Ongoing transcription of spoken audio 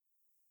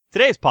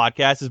Today's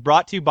podcast is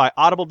brought to you by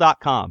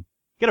Audible.com.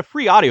 Get a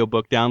free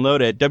audiobook download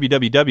at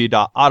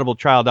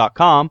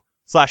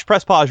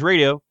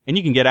www.audibletrial.com/PressPauseRadio, and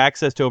you can get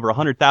access to over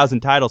 100,000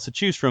 titles to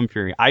choose from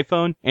for your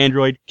iPhone,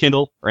 Android,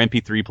 Kindle, or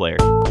MP3 player.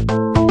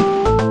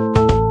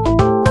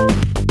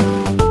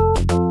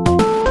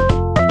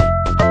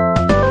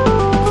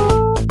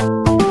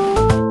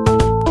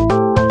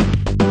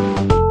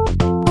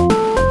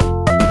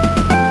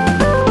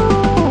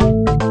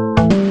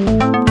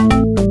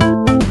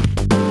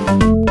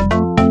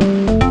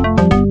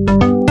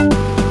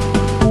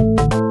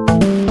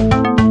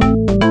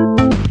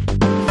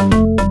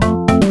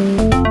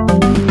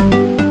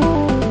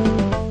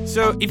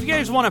 If you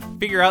guys want to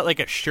figure out like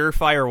a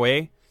surefire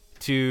way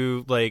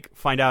to like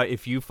find out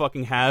if you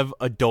fucking have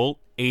adult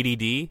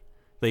ADD,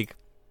 like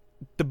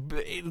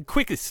the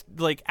quickest,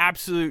 like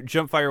absolute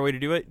jumpfire way to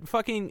do it,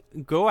 fucking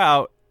go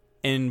out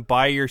and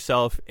buy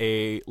yourself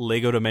a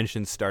Lego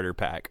Dimensions starter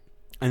pack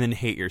and then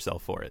hate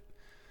yourself for it.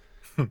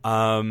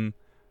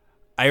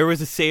 There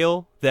was a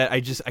sale that I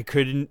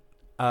couldn't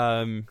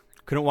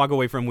walk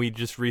away from. We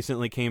just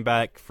recently came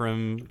back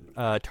from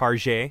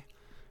Target.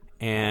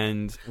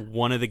 And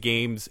one of the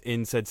games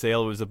in said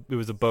sale was a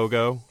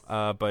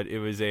BOGO, but it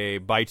was a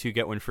buy two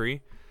get one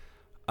free.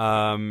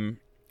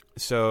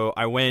 So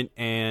I went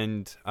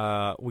and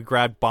we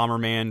grabbed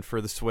Bomberman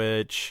for the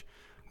Switch.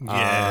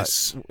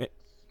 Yes.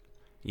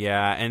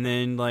 Yeah, and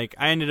then like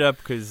I ended up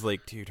because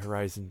like dude,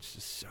 Horizon's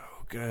just so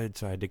good,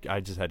 so I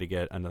just had to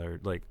get another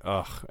like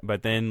ugh.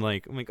 But then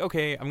like I'm like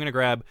okay, I'm gonna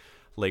grab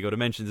Lego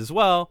Dimensions as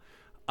well,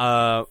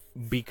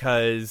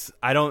 because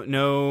I don't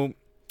know.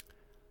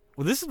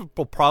 Well, this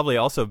will probably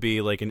also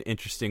be like an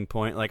interesting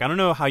point. Like, I don't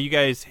know how you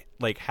guys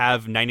like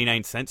have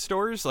 99-cent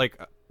stores, like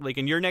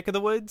in your neck of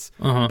the woods.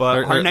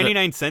 But our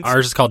 99 cents.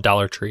 Ours is called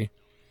Dollar Tree.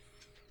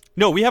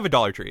 No, we have a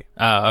Dollar Tree.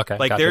 Oh, okay.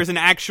 Like, gotcha.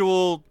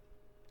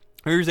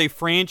 There's a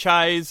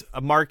franchise, a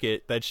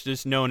market that's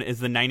just known as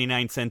the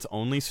 99 cents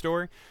only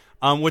store.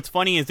 What's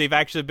funny is they've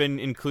actually been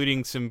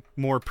including some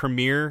more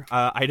premier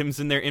items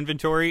in their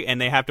inventory, and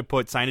they have to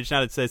put signage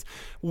now that says,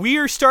 "We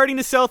are starting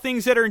to sell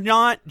things that are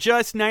not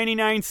just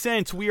 99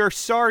 cents. We are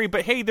sorry,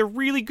 but hey, they're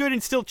really good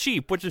and still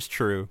cheap," which is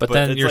true. But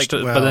then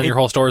your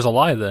whole store is a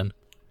lie then.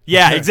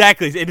 Yeah,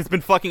 exactly. And it's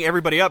been fucking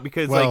everybody up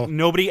because like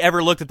nobody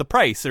ever looked at the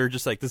price. They're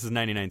just like, this is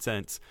 99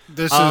 cents.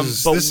 This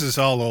is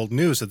all old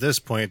news at this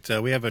point.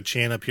 We have a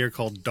chain up here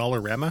called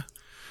Dollarama.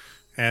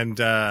 And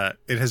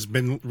it has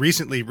been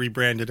recently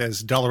rebranded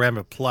as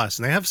Dollarama Plus,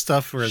 and they have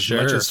stuff for as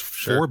much as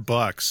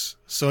 $4.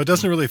 So it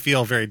doesn't really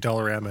feel very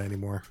Dollarama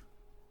anymore.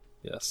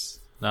 Yes,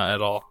 not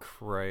at all.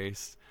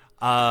 Christ.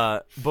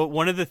 But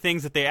one of the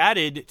things that they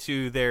added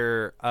to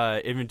their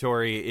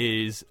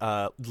inventory is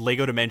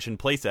Lego Dimension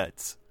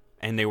playsets,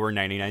 and they were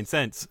 99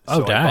 cents.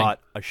 So dang. I bought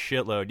a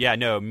shitload. Yeah,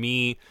 no,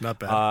 me, not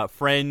bad.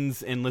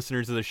 Friends and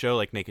listeners of the show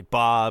like Naked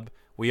Bob,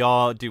 we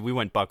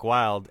went buck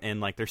wild,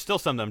 and like there's still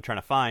some that I'm trying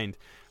to find.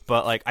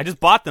 But, like, I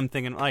just bought them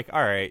thinking, like,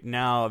 all right,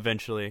 now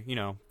eventually, you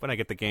know, when I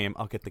get the game,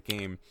 I'll get the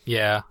game.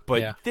 Yeah.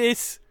 But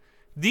these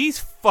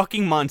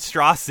fucking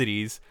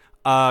monstrosities,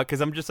 because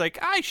I'm just like,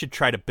 I should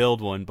try to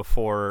build one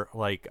before,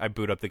 like, I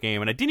boot up the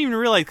game. And I didn't even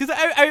realize, because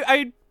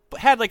I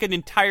had, like, an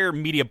entire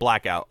media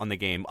blackout on the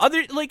game.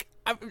 The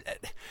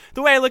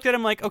way I looked at it,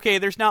 I'm like, okay,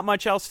 there's not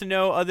much else to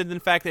know other than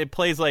the fact that it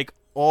plays, like,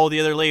 all the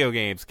other Lego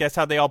games. Guess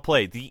how they all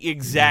play? The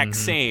exact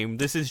same.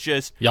 This is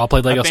just... Y'all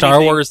played Lego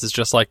Star Wars? It's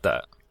just like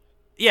that.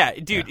 Yeah,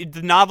 dude,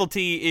 the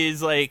novelty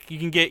is, like, you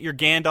can get your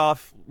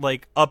Gandalf,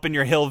 like, up in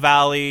your Hill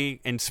Valley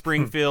and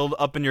Springfield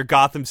up in your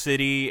Gotham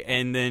City,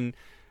 and then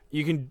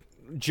you can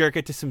jerk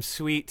it to some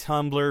sweet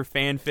Tumblr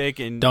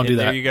fanfic, and do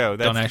that. There you go.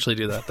 Don't actually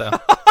do that, though.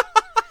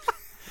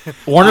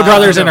 Warner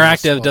Brothers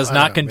Interactive does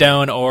not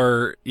condone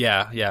Warner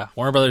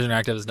Brothers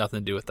Interactive has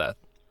nothing to do with that.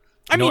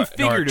 I mean,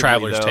 figuratively,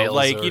 Traveler's though, Tales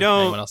like, or you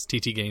don't... anyone else,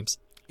 TT Games.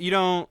 You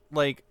don't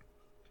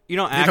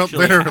actually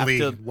literally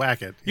have to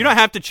whack it. You don't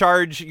have to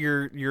charge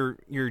your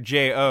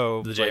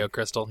JO, the JO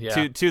crystal,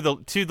 yeah, to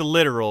the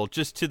literal,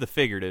 just to the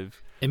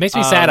figurative. It makes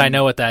me sad. I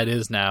know what that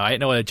is now. I didn't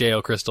know what a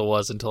JO crystal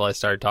was until I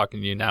started talking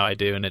to you. Now I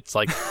do, and it's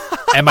like,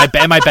 am I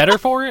better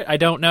for it? I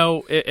don't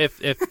know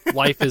if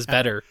life is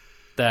better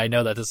that I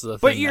know that this is a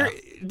thing. But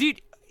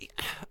dude.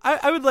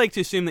 I would like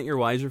to assume that you're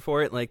wiser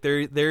for it. Like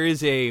there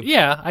is a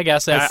I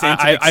guess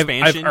I've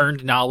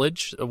earned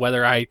knowledge,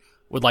 whether I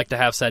would like to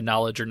have said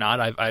knowledge or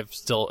not. I've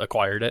still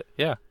acquired it.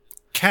 Yeah.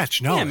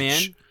 Catch knowledge. Yeah,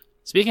 man.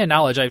 Speaking of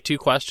knowledge, I have two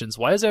questions.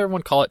 Why does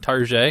everyone call it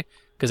Target?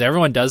 Because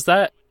everyone does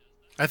that.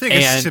 I think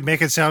it's to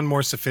make it sound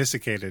more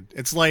sophisticated.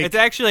 It's like it's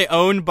actually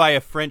owned by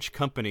a French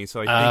company,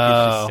 so I think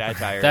it's just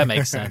satire. That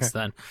makes sense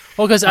then.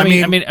 Well, because I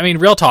mean,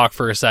 real talk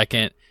for a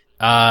second.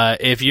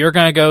 If you're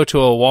gonna go to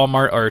a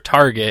Walmart or a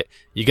Target,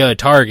 you go to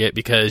Target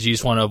because you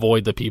just want to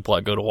avoid the people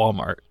that go to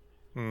Walmart.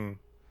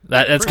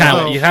 That's kind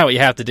of what you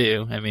have to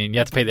do. I mean, you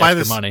have to pay the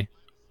extra money.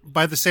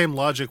 By the same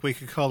logic, we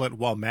could call it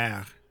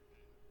Walmart.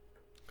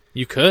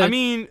 You could. I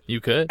mean,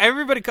 you could.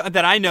 Everybody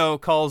that I know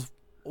calls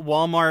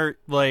Walmart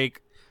like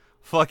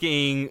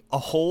fucking a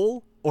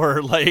hole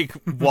or like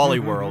Wally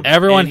World.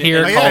 Everyone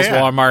here calls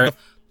Walmart.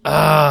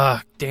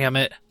 Damn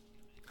it.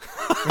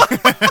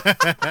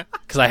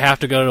 Because I have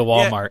to go to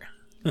Walmart.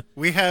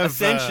 We have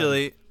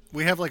essentially.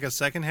 We have like a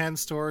secondhand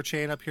store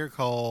chain up here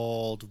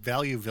called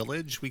Value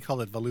Village. We call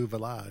it Value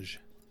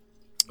Village.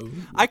 Ooh.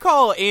 I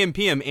call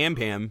AMPM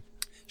Ampam.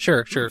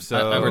 Sure.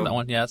 So, I've heard that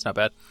one. Yeah, that's not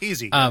bad.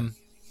 Easy.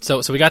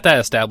 So we got that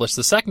established.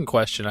 The second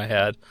question I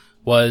had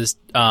was,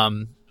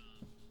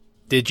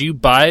 did you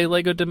buy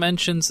Lego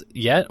Dimensions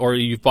yet, or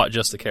you've bought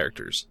just the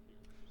characters?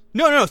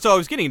 No. So I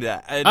was getting to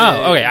that. Okay.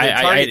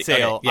 The Target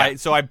sale. Okay, yeah.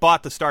 So I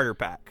bought the starter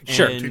pack.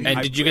 Sure.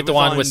 And did you get the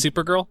one with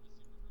Supergirl?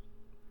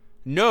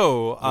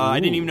 No, I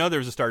didn't even know there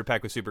was a starter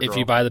pack with Supergirl. If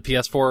you buy the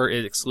PS4,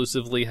 it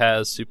exclusively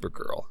has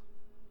Supergirl.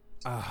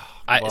 Well,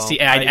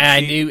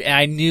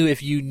 I knew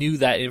if you knew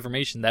that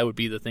information, that would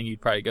be the thing you'd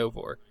probably go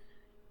for.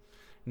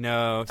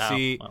 No,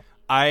 well.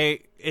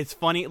 It's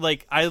funny,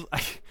 like,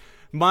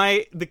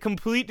 the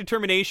complete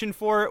determination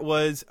for it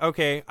was,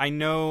 okay, I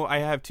know I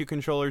have 2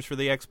 controllers for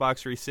the Xbox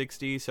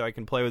 360, so I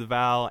can play with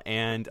Val,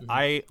 and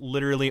I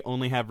literally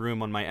only have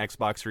room on my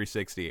Xbox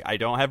 360. I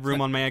don't have room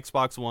on my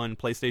Xbox One,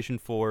 PlayStation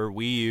 4,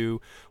 Wii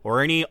U,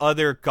 or any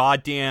other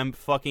goddamn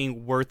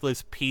fucking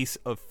worthless piece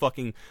of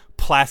fucking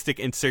plastic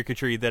and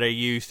circuitry that I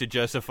use to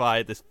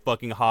justify this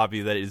fucking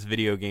hobby that is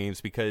video games,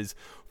 because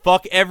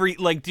fuck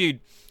dude,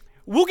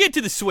 we'll get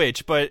to the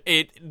Switch, but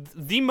I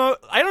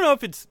don't know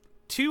if it's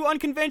too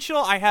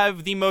unconventional. I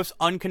have the most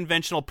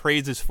unconventional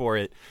praises for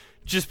it,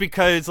 just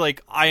because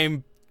like I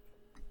am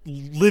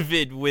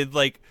livid with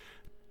like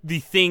the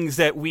things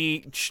that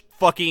we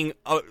fucking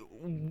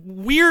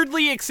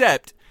weirdly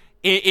accept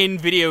in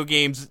video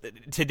games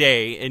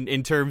today,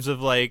 in terms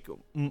of like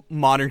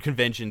modern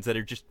conventions that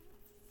are just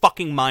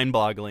fucking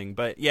mind-boggling.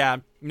 But yeah,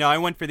 no, I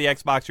went for the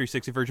Xbox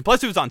 360 version.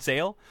 Plus, it was on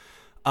sale,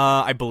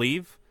 I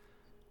believe.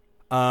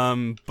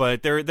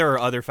 But there are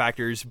other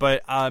factors.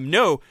 But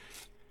no,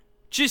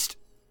 just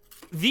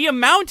the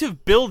amount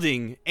of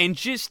building and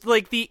just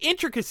like the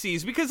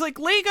intricacies, because like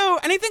Lego,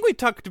 and I think we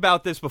talked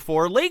about this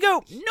before,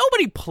 Lego,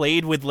 nobody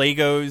played with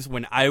Legos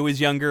when I was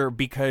younger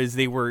because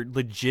they were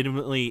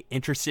legitimately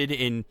interested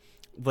in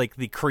like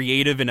the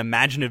creative and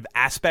imaginative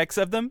aspects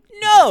of them.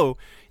 No,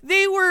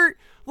 they were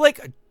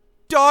like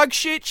dog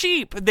shit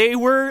cheap. They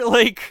were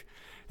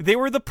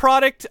the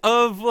product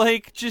of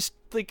like just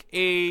like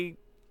a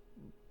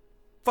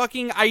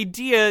fucking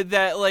idea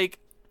that like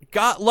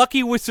got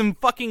lucky with some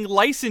fucking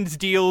license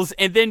deals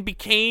and then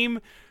became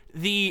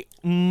the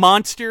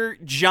monster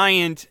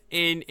giant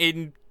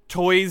in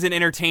toys and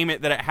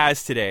entertainment that it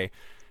has today,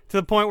 to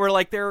the point where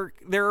like there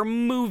are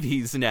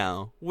movies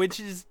now,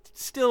 which is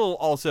still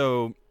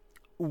also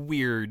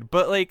weird.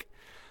 But like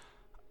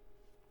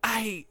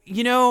I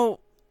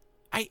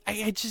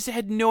just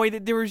had no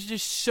idea. There was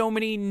just so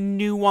many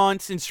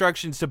nuanced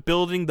instructions to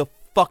building the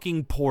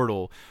fucking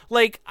portal.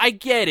 Like, I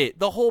get it.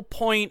 The whole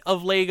point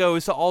of Lego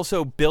is to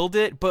also build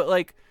it, but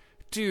like,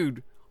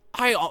 dude,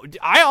 I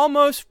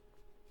almost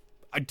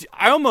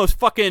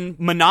fucking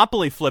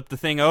Monopoly flipped the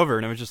thing over,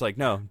 and I was just like,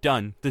 no,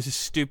 done. This is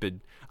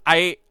stupid.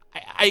 I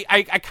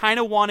kind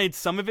of wanted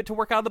some of it to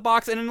work out of the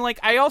box, and then like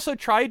I also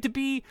tried to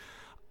be,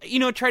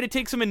 try to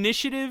take some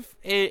initiative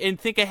and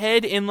think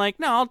ahead, and like,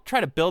 no, I'll try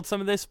to build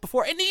some of this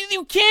before, and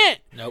you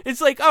can't. Nope.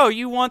 It's like, oh,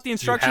 you want the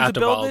instructions to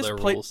build this?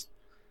 Rules.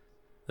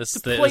 This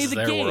is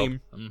the game.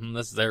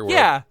 This is their world.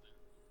 Yeah.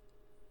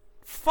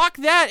 Fuck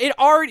that.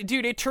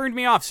 It turned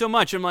me off so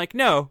much. I'm like,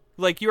 no,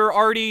 like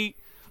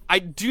I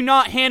do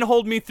not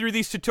handhold me through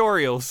these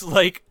tutorials.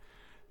 Like,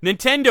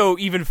 Nintendo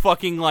even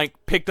fucking like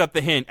picked up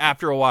the hint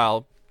after a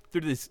while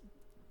through this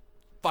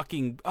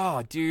fucking,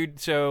 oh dude.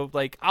 So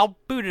like, I'll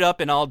boot it up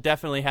and I'll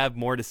definitely have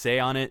more to say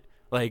on it,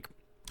 like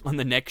on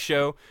the next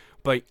show.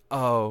 But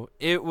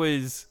it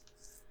was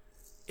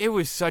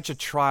such a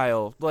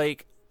trial.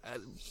 Like,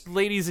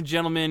 ladies and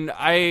gentlemen,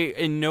 I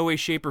in no way,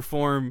 shape, or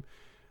form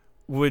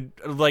would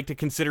like to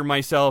consider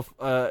myself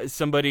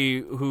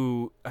somebody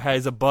who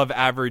has above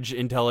average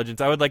intelligence.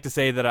 I would like to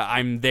say that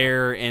I'm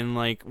there, and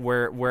like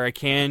where I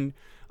can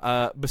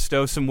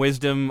bestow some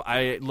wisdom,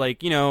 I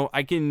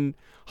can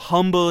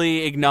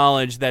humbly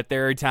acknowledge that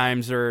there are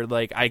times where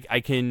like I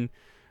can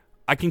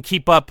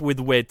keep up with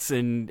wits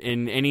and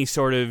any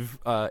sort of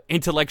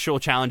intellectual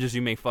challenges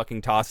you may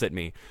fucking toss at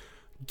me.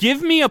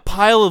 Give me a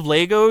pile of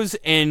Legos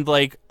and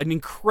like an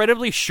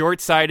incredibly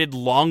short-sighted,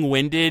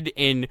 long-winded,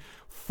 and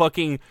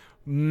fucking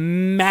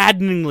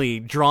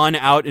maddeningly drawn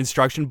out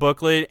instruction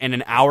booklet and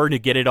an hour to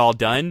get it all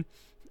done.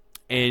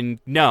 And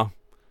no,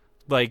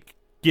 like,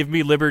 give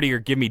me liberty or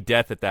give me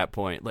death at that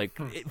point. Like,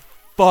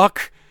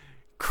 fuck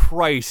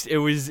Christ, it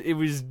was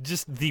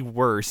just the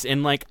worst.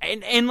 And like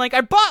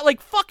I bought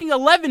like fucking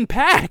 11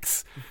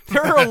 packs.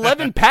 There are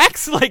 11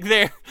 packs like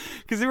there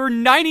because they were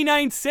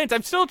 99 cents.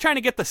 I'm still trying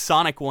to get the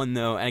Sonic one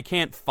though, and I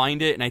can't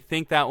find it, and I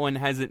think that one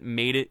hasn't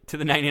made it to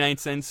the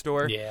 99-cent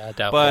store. Yeah,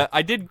 doubtful. But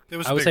I did.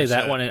 I would say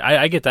that one.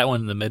 I get that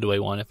one in the Midway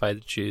one if I had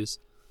to choose.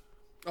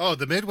 Oh,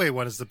 the Midway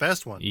one is the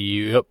best one.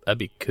 Yep, that'd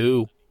be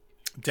cool.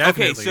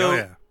 Definitely. Okay,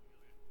 so,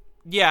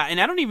 yeah, and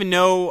I don't even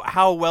know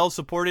how well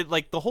supported,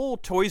 like, the whole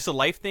Toys to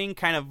Life thing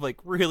kind of, like,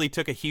 really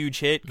took a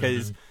huge hit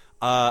because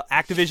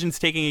Activision's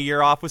taking a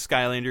year off with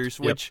Skylanders,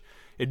 which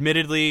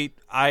admittedly,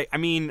 I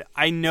mean,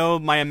 I know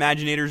my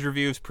Imaginator's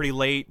review is pretty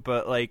late,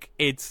 but like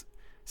it's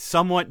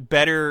somewhat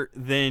better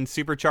than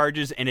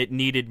Supercharges, and it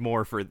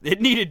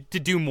needed to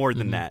do more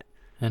than that.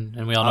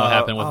 And we all know what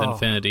happened with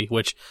Infinity,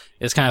 which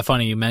is kind of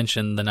funny. You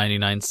mentioned the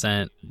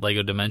 99-cent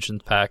Lego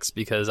Dimensions packs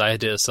because I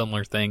did a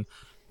similar thing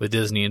with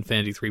Disney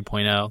Infinity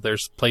 3.0.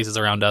 There's places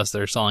around us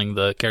that are selling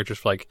the characters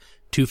for like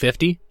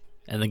 $2.50,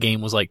 and the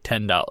game was like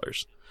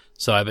 $10.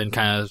 So I've been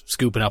kind of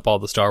scooping up all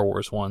the Star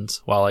Wars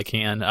ones while I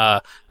can.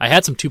 I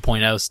had some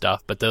 2.0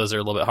 stuff, but those are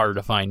a little bit harder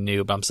to find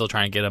new, but I'm still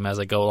trying to get them as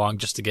I go along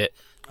just to get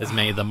as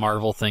many of the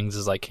Marvel things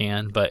as I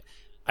can. But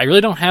I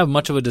really don't have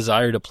much of a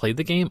desire to play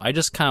the game. I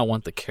just kind of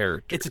want the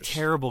characters. It's a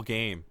terrible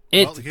game.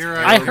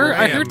 I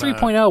heard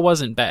 3.0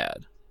 wasn't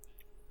bad.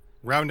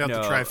 Round out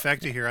the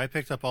trifecta here. I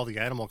picked up all the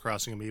Animal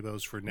Crossing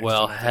amiibos for next.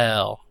 Well,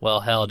 hell,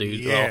 dude.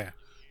 Yeah,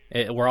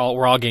 we're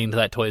all getting to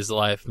that Toys to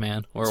Life,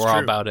 man. We're all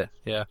about it.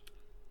 Yeah.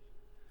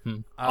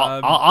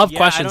 I'll have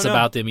questions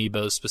about the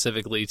amiibos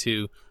specifically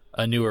to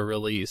a newer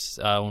release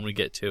when we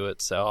get to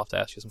it. So I'll have to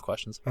ask you some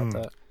questions about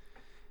that.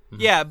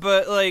 Yeah,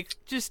 but like,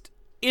 just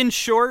in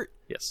short,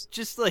 yes,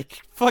 just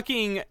like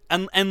fucking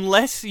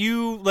unless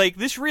you like,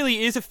 this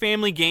really is a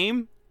family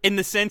game in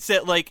the sense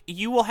that like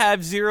you will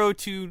have 0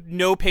 to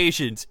no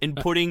patience in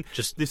putting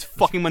just this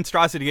fucking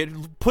monstrosity.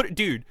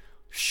 Dude,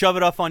 shove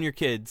it off on your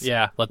kids.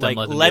 Yeah, let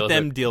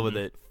them deal with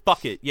it.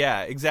 Fuck it.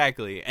 Yeah,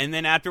 exactly. And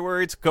then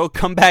afterwards,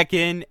 come back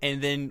in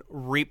and then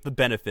reap the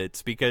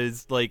benefits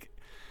because like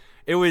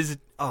it was.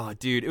 Oh,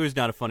 dude, it was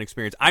not a fun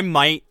experience. I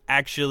might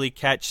actually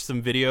catch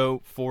some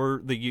video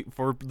for the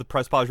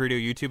Press Pause Radio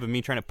YouTube of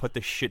me trying to put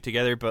this shit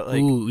together, but like,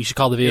 ooh, we should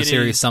call the video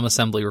series "Some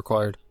Assembly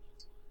Required."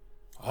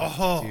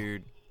 Oh,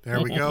 dude,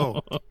 there we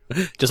go.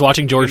 Just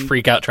watching George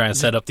freak out trying to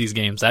set up these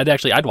games. I'd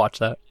watch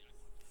that.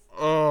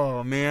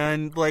 Oh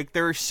man, like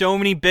there were so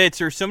many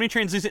bits or so many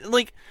translucent,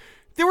 like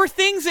there were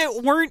things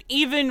that weren't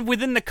even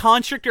within the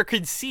construct or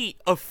conceit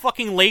of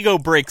fucking Lego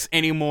bricks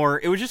anymore.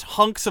 It was just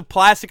hunks of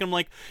plastic. I'm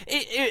like,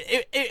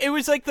 it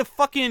was like the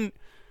fucking,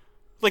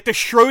 like the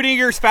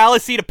Schrodinger's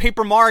fallacy to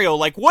Paper Mario.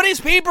 Like, what is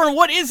paper and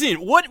what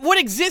isn't? What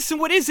exists and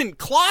what isn't?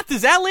 Cloth?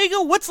 Is that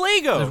Lego? What's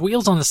Lego? There's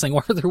wheels on this thing.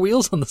 Why are there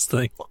wheels on this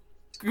thing?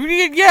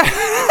 Yeah.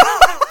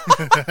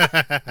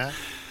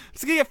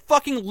 It's gonna get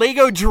fucking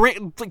Lego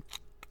drink, like,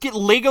 get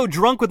Lego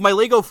drunk with my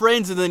Lego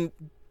friends and then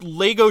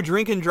Lego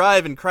drink and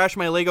drive and crash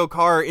my Lego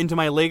car into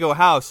my Lego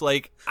house.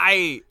 Like,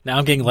 now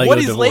I'm getting Lego what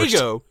is divorced.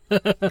 Lego?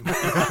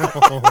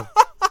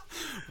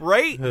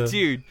 Right?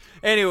 Dude.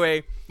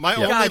 Anyway. My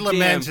only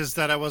lament is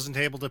that I wasn't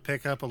able to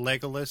pick up a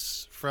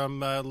Legolas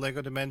from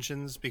Lego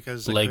Dimensions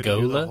because I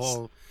couldn't do the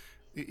whole...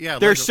 Yeah,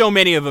 there's so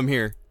many of them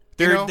here.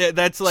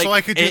 That's like, so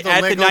I could do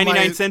at the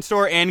 99-cent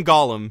store and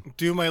Gollum.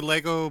 Do my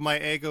Ego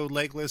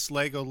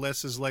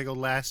Legolas is Lego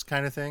last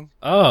kind of thing.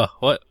 Oh,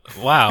 what?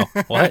 Wow.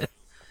 What?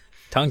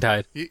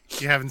 Tongue-tied.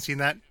 You haven't seen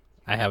that?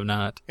 I have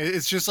not.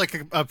 It's just like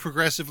a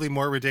progressively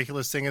more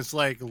ridiculous thing. It's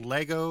like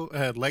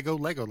Legolas,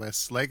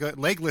 Legolas.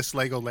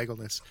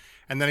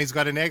 And then he's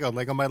got an Ego,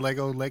 Lego my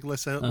Lego,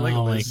 Legolas, Legolas.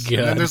 Oh my God.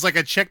 And then there's like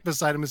a check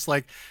beside him. It's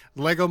like,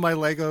 Lego my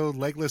Lego,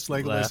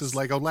 Legolas is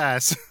Lego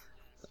last.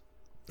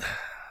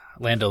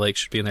 Lando Lake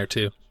should be in there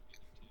too.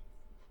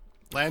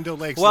 Lando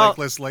Lake's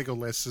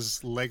Legolas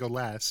is Lego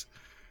last.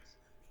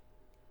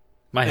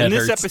 My head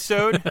hurts. In this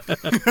episode,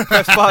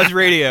 Press Pause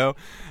Radio,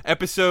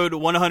 episode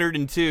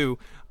 102,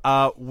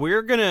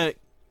 we're going to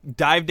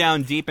dive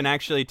down deep and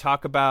actually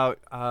talk about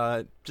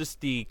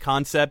just the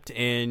concept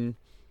and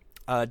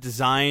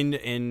design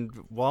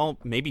and, well,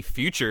 maybe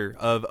future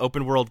of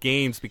open world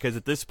games, because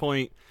at this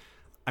point,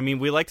 I mean,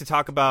 we like to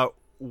talk about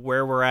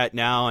where we're at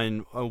now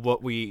and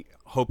what we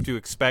hope to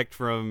expect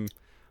from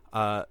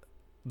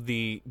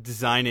the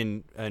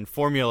design and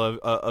formula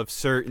of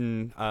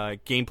certain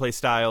gameplay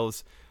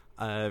styles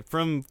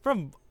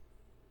from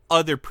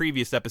other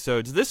previous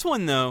episodes. This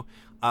one, though,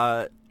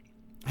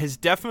 has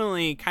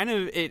definitely kind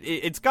of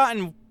it's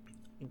gotten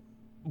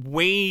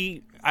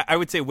way, I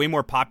would say, way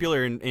more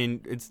popular, and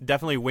it's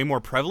definitely way more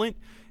prevalent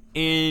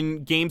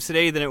in games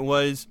today than it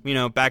was,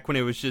 back when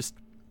it was just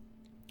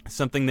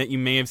something that you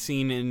may have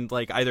seen in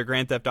like either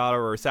Grand Theft Auto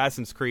or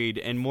Assassin's Creed,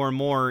 and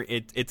more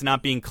it's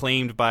not being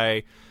claimed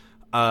by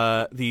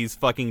these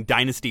fucking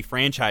dynasty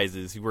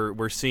franchises.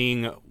 We're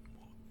seeing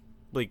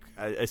like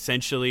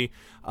essentially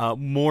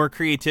more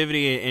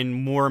creativity and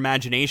more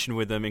imagination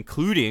with them,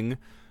 including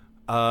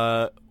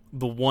the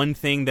one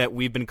thing that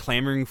we've been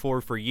clamoring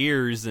for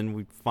years, and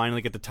we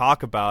finally get to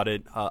talk about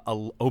it,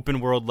 a open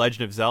world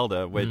Legend of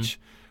Zelda, which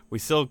we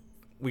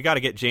got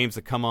to get James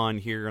to come on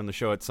here on the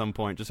show at some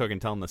point, just so I can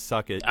tell him to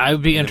suck it. I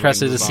would be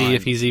interested to see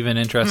if he's even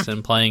interested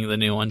in playing the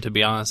new one, to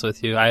be honest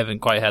with you. I haven't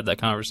quite had that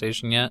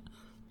conversation yet.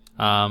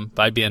 But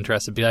I'd be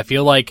interested, because I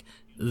feel like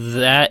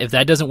that if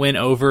that doesn't win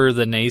over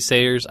the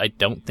naysayers, I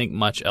don't think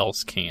much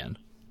else can.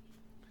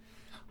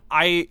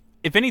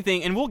 If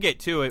anything, and we'll get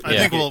to it.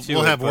 I think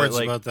we'll have words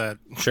about that.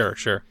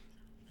 Sure.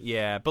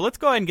 Yeah, but let's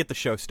go ahead and get the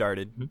show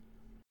started. Mm-hmm.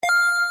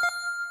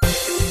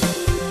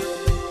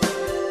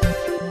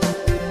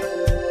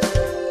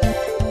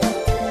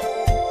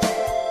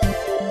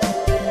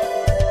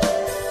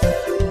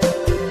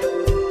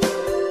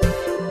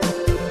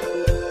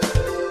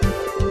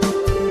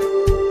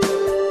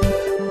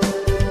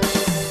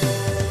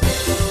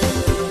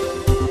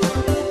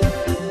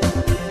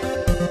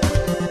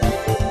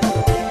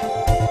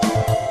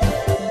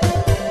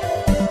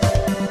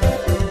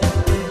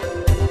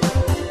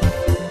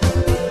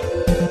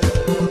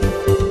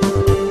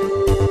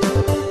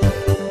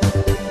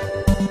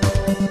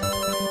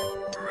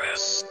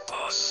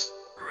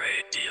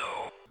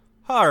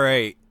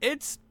 right.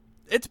 It's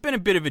been a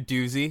bit of a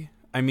doozy.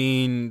 I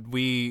mean,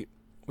 we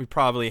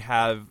probably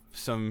have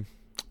some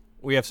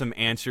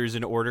answers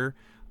in order.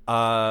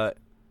 Well,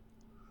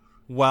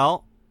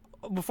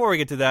 before we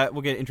get to that,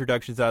 we'll get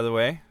introductions out of the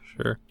way.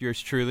 Sure. Yours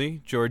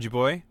truly, Georgie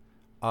Boy.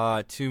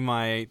 To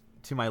my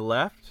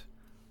left,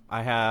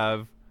 I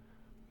have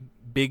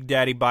Big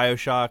Daddy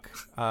BioShock,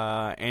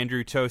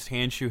 Andrew Toast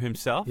Handshoe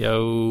himself.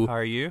 Yo. How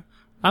are you?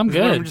 I'm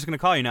good. I'm just going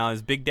to call you now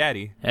is Big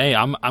Daddy. Hey,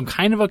 I'm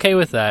kind of okay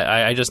with that.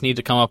 I just need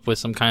to come up with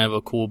some kind of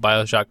a cool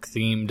BioShock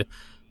themed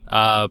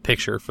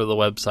picture for the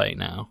website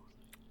now.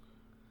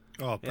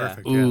 Oh,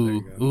 perfect.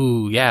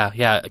 Yeah.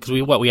 Yeah. Because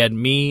we had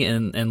me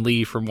and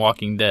Lee from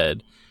Walking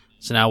Dead,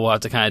 so now we'll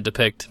have to kind of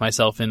depict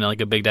myself in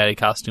like a Big Daddy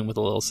costume with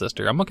a little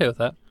sister. I'm okay with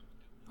that.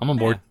 I'm on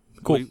board.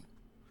 Cool.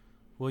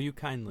 Will you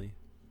kindly?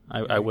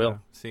 I will.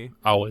 See,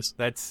 always.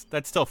 That's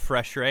still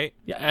fresh, right?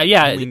 Yeah.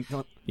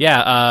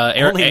 Yeah.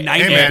 Only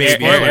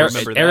 90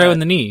 arrow in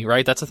the knee,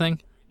 right? That's a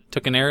thing.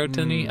 Took an arrow to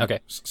the knee.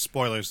 Okay.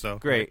 Spoilers though.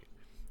 Great.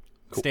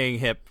 Cool. Staying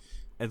hip.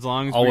 As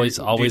long as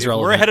always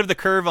relevant. We're ahead of the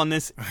curve on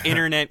this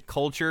internet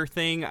culture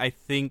thing. I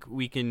think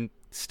we can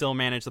still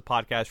manage the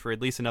podcast for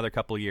at least another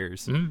couple of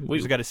years. We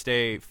just got to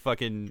stay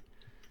in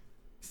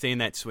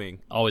that swing.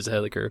 Always ahead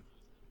of the curve.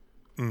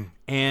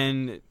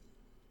 And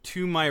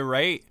to my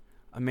right,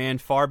 a man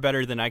far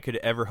better than I could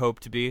ever hope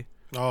to be.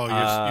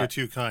 Oh, you're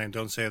too kind.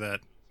 Don't say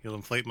that. You'll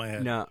inflate my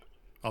head. No,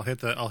 I'll hit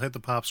the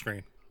pop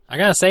screen. I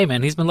gotta say,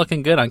 man, he's been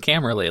looking good on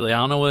camera lately. I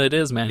don't know what it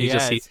is, man.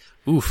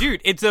 Oof.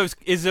 Dude, it's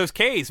those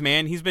K's,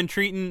 man. He's been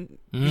treating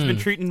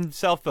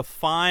himself a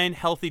fine,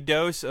 healthy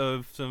dose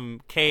of some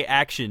K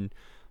action,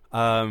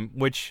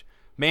 which,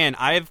 man,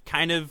 I've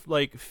kind of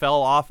like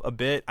fell off a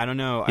bit. I don't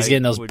know. He's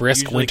getting those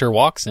brisk winter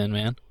walks in,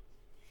 man.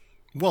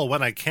 Well,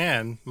 when I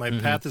can, my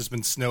path has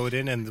been snowed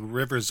in and the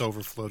river's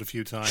overflowed a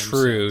few times.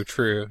 True.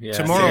 Yeah.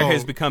 Tomorrow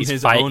has become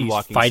his own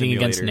walking fighting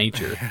simulator. against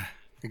nature.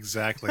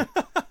 Exactly.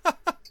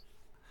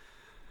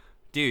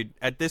 Dude,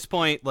 at this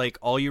point, like,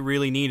 all you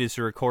really need is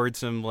to record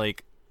some,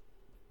 like,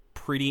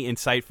 pretty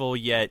insightful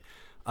yet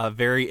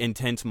very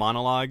intense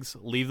monologues.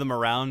 Leave them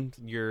around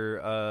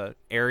your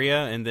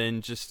area, and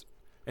then just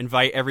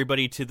invite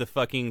everybody to the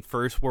fucking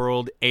first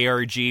world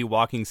ARG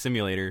walking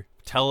simulator.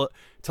 Tell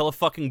a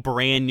fucking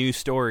brand new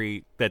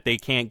story that they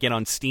can't get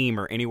on Steam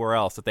or anywhere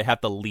else that they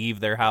have to leave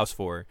their house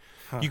for.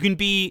 You could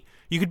be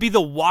the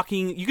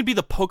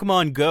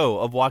Pokemon Go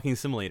of walking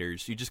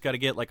simulators. You just got to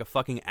get like a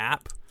fucking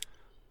app,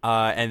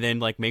 and then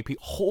like make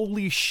people.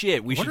 Holy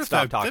shit! We should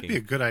stop talking. That'd be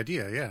a good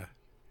idea. Yeah.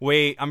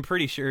 Wait, I'm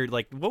pretty sure.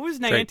 Like, what was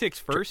Niantic's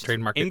first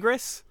trademark?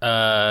 Ingress.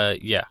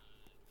 Yeah.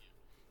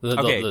 The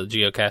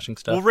geocaching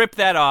stuff. We'll rip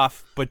that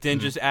off, but then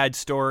just add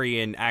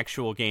story and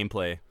actual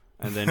gameplay.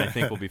 And then I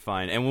think we'll be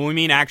fine. And when we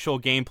mean actual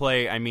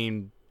gameplay, I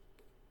mean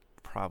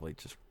probably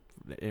just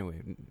anyway.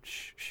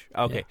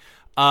 Okay.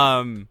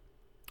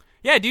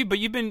 Yeah, dude. But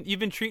you've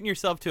been treating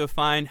yourself to a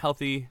fine,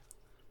 healthy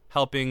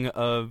helping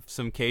of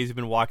some Ks. You've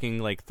been walking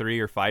like 3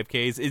 or 5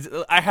 Ks.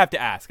 I have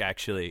to ask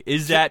actually,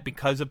 is that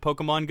because of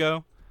Pokemon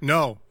Go?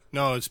 No,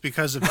 it's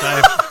because of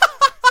That's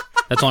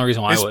the only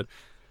reason why I would.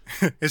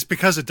 It's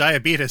because of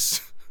diabetes.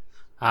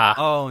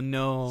 Oh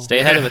no! Stay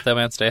ahead of it, though,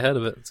 man. Stay ahead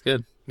of it. It's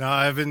good.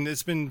 No,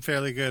 it's been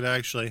fairly good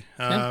actually.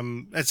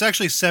 It's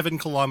actually 7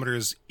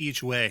 kilometers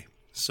each way.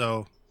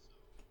 So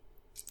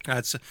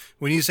that's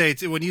when you see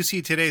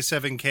today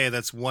 7K,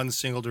 that's one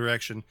single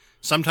direction.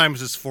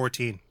 Sometimes it's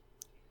 14.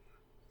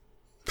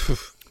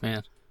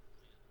 Man,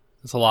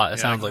 that's a lot. It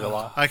sounds like a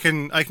lot. I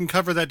can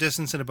cover that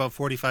distance in about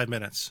 45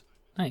 minutes.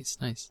 Nice.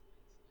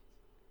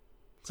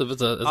 So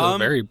it's a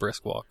very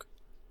brisk walk.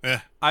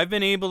 Yeah, I've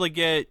been able to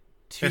get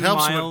 2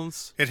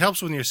 miles. It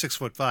helps when you're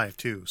 6'5"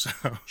 too. So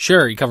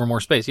sure, you cover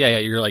more space. Yeah.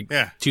 You're like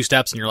 2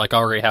 steps and you're like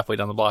already halfway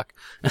down the block.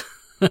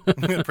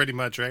 Pretty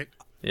much, right?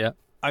 Yeah.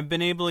 I've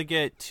been able to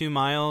get 2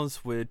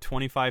 miles with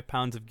 25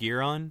 pounds of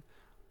gear on.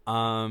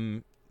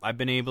 I've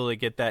been able to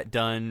get that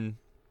done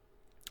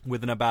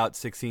within about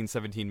 16,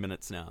 17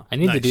 minutes now. I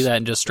need to do that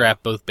and just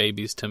strap both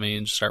babies to me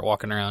and just start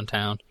walking around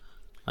town.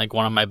 Like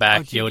one on my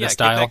back, Yoda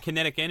style. Get that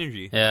kinetic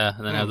energy. Yeah,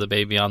 and then have the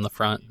baby on the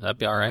front. That'd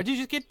be all right. But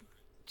you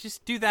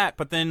just do that,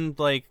 but then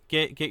like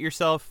get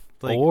yourself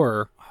like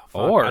or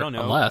I don't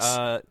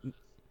know.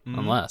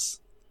 Unless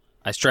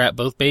I strap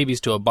both babies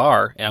to a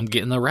bar and I'm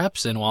getting the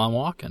reps in while I'm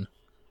walking.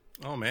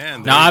 Oh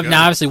man! Now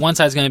obviously one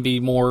side's going to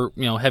be more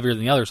heavier than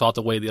the other, so I'll have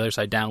to weigh the other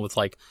side down with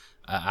like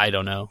I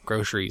don't know,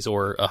 groceries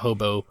or a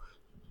hobo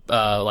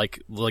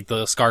like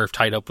the scarf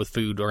tied up with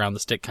food around the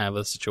stick kind of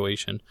a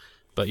situation.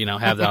 But,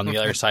 have that on the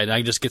other side. And I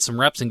can just get some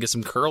reps and get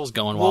some curls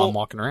going while I'm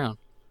walking around.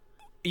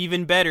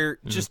 Even better,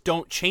 just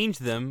don't change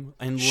them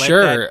and let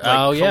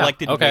that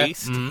collected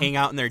waste hang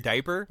out in their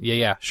diaper.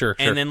 Yeah, sure.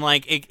 And then,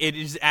 like,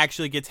 it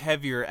actually gets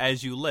heavier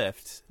as you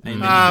lift.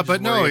 And then you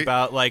just worry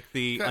about, like,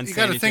 the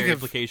unsanitary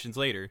implications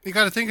later. You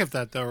got to think of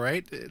that, though,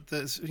 right?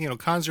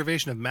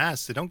 Conservation of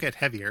mass, they don't get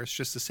heavier. It's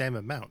just the same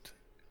amount.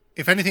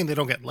 If anything, they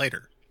don't get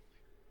lighter.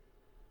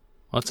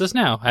 What's this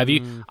now? Have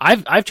you?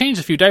 I've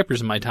changed a few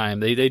diapers in my time.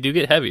 They do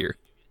get heavier.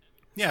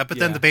 Yeah, but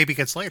then the baby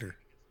gets lighter.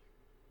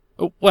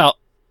 Oh, well,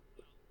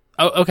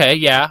 Oh, okay,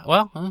 yeah.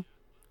 Well,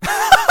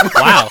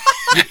 wow.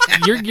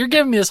 You're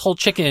giving me this whole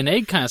chicken and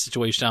egg kind of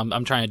situation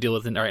I'm trying to deal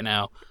with right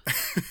now.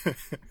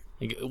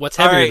 Like, what's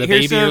heavier, the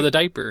baby or the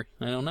diaper?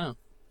 I don't know.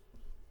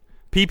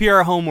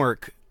 PPR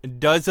homework.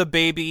 Does a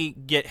baby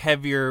get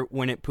heavier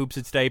when it poops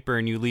its diaper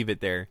and you leave it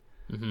there?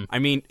 Mm-hmm. I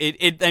mean,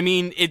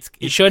 it's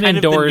you shouldn't kind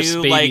endorse of the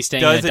new, baby like,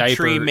 staying in a does diaper. a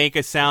tree make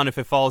a sound if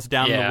it falls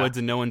down in the woods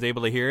and no one's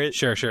able to hear it?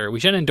 Sure. We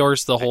shouldn't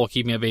endorse the whole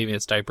keeping a baby in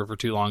its diaper for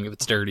too long if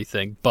it's dirty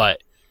thing,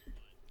 but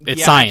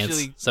it's science,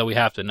 actually, so we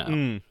have to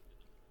know.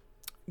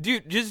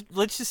 Dude,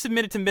 let's just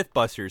submit it to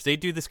MythBusters. They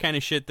do this kind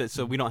of shit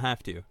so we don't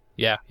have to.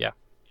 Yeah.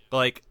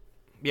 Like,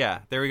 yeah,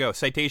 there we go.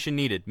 Citation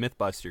needed.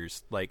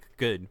 MythBusters. Like,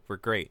 good. We're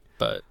great.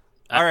 But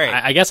all right.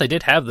 I guess I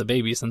did have the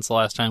baby since the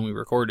last time we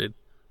recorded.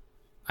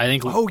 I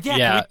think. Oh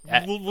yeah.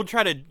 We'll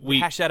try to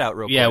hash that out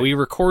real quick. Yeah, we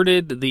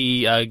recorded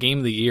the Game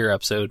of the Year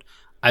episode.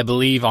 I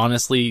believe,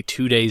 honestly,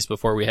 2 days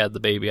before we had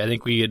the baby. I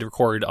think we had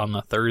recorded on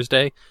a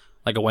Thursday,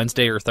 like a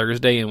Wednesday or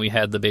Thursday, and we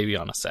had the baby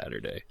on a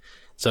Saturday.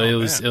 So it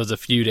was a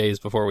few days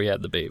before we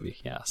had the baby.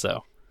 Yeah.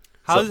 So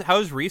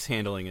how's Reese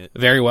handling it?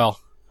 Very well.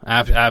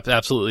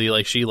 Absolutely.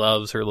 Like, she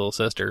loves her little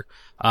sister.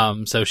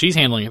 So she's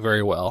handling it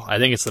very well. I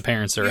think it's the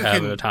parents that are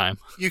having a time.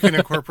 You can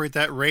incorporate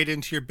that right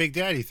into your Big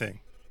Daddy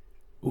thing.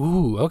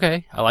 Ooh,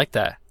 okay. I like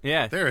that.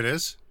 Yeah. There it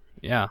is.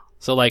 Yeah.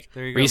 So, like,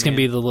 Reese can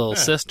be the little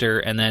sister,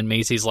 and then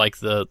Macy's like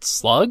the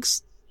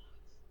slugs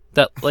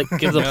that, like,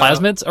 give the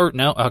plasmids? Or,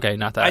 no? Okay,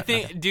 not that. I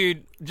think,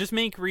 dude, just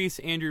make Reese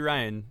Andrew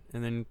Ryan,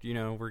 and then,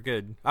 we're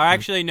good.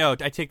 Actually, no,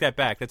 I take that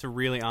back. That's a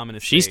really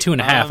ominous She's state.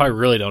 2.5. I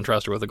really don't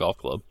trust her with a golf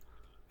club.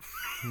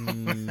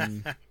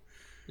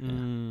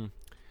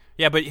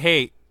 Yeah, but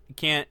hey, you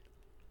can't.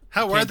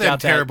 How are them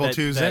terrible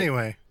twos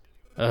anyway?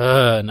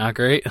 Not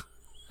great.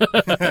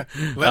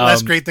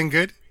 Less great than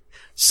good.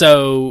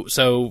 So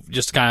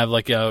just kind of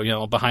like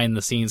behind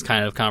the scenes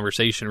kind of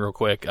conversation, real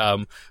quick.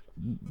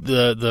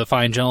 The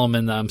fine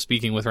gentleman that I'm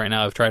speaking with right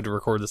now, I've tried to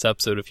record this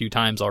episode a few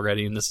times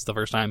already, and this is the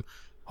first time.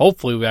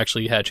 Hopefully, we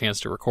actually had a chance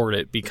to record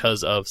it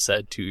because of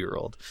said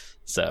 2-year-old.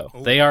 So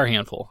they are a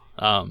handful.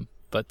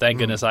 But thank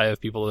goodness I have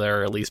people that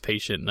are at least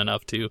patient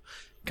enough to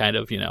kind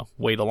of,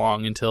 wait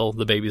along until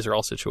the babies are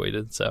all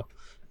situated. So,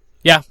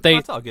 yeah,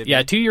 that's all good,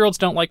 man. 2-year-olds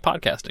don't like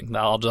podcasting.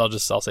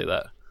 I'll say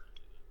that.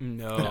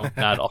 No, not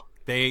at all.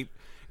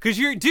 Because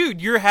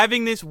you're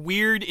having this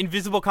weird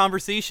invisible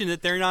conversation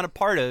that they're not a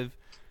part of.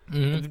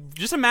 Mm-hmm.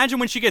 Just imagine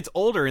when she gets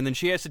older and then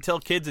she has to tell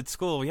kids at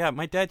school, yeah,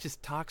 my dad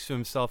just talks to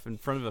himself in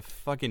front of a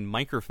fucking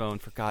microphone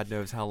for God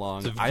knows how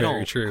long. It's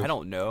very true. I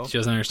don't know. She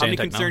doesn't understand how many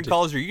technology. concerned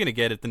calls are you going to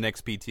get at the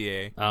next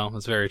PTA? Oh,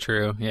 that's very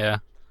true. Yeah.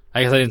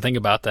 I guess I didn't think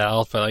about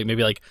that.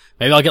 Maybe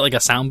I'll get like a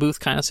sound booth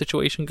kind of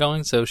situation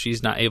going so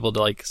she's not able to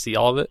like see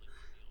all of it.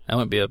 That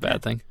wouldn't be a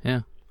bad thing.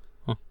 Yeah.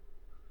 Huh.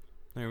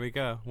 There we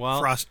go.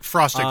 Well,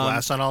 frosted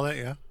glass on all that,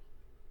 yeah.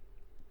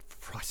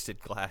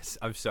 Frosted glass.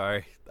 I'm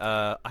sorry.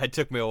 It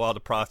took me a while to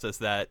process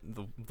that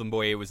the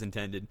way it was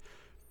intended.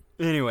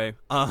 Anyway,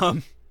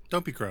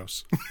 don't be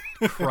gross.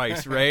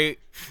 Christ, right?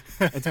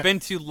 It's been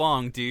too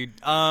long, dude.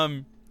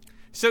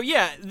 So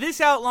yeah, this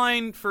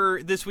outline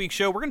for this week's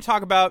show, we're going to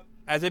talk about,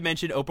 as I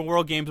mentioned, open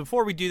world games.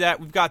 Before we do that,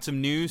 we've got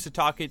some news to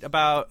talk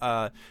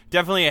about.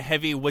 Definitely a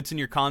heavy what's in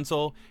your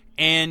console.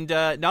 And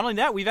not only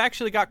that, we've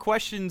actually got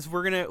questions.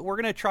 We're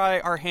gonna try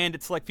our hand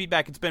at select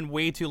feedback. It's been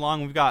way too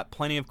long. We've got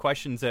plenty of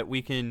questions that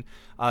we can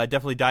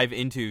definitely dive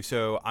into.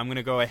 So I'm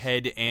gonna go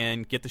ahead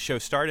and get the show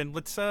started.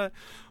 Let's talk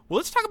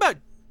about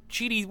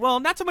GDC. Well,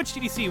 not so much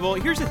GDC. Well,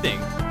 here's the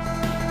thing.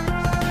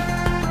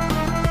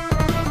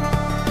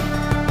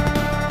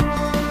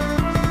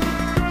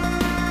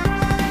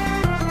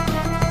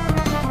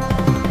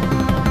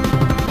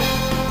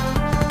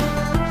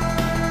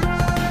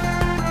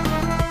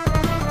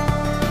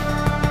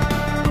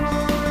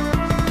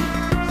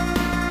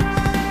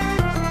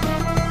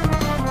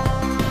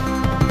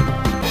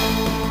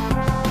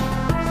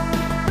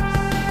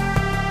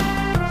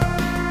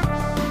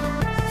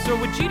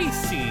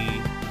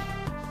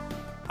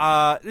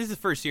 This is the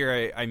first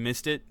year I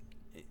missed it,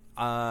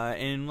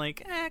 and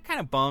kind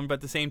of bummed, but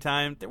at the same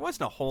time, there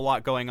wasn't a whole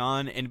lot going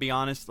on, and to be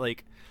honest,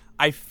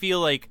 I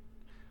feel like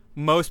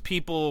most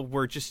people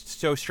were just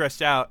so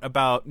stressed out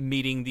about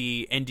meeting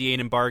the NDA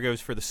and embargoes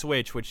for the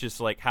Switch, which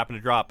just happened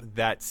to drop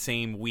that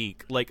same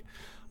week.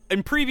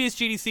 In previous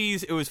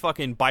GDCs, it was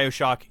fucking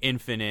BioShock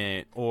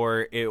Infinite,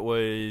 or it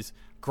was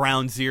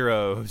Ground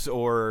Zeroes,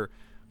 or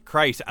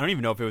Christ, I don't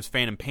even know if it was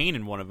Phantom Pain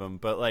in one of them,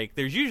 but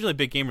there's usually a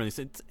big game release.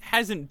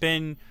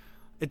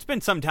 It's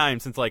been some time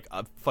since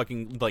a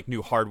fucking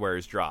new hardware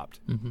is dropped.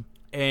 Mm-hmm.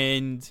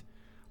 And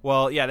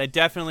well, yeah, that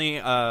definitely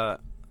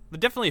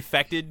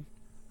affected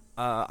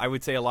I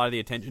would say a lot of the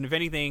attention. If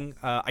anything,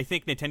 I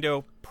think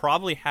Nintendo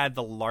probably had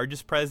the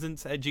largest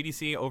presence at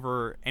GDC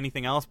over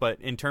anything else, but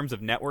in terms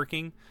of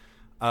networking,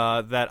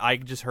 that I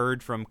just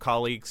heard from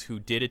colleagues who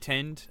did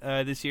attend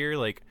this year,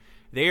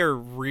 they are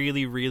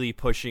really, really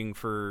pushing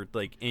for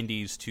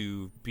indies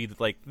to be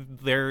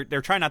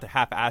they're trying not to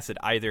half-ass it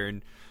either,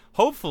 and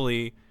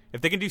hopefully if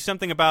they can do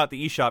something about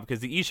the eShop, because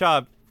the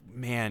eShop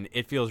man,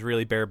 it feels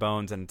really bare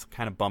bones and it's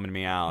kind of bumming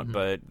me out. Mm-hmm.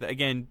 But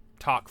again,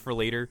 talk for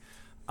later.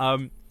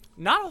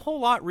 Not a whole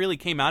lot really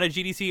came out of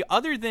GDC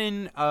other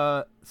than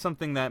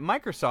something that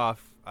Microsoft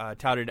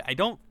touted. I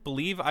don't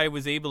believe I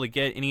was able to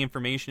get any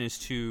information as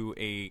to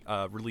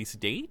a release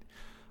date.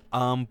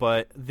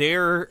 But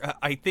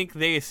I think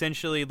they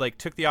essentially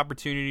took the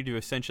opportunity to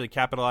essentially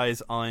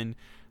capitalize on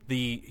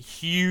the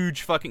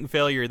huge fucking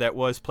failure that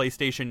was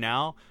PlayStation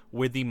Now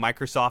with the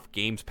Microsoft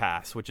Games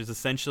Pass, which is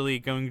essentially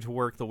going to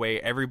work the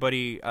way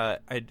everybody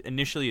had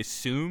initially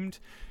assumed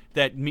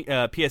that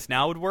PS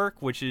Now would work,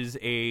 which is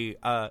a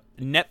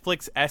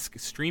Netflix-esque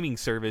streaming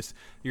service.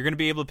 You're going to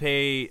be able to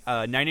pay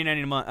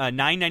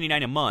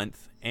 $9.99 a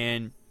month,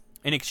 and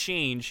in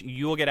exchange,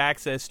 you will get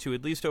access to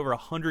at least over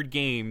 100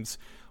 games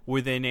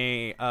within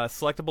a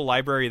selectable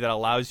library that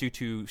allows you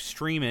to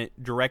stream it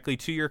directly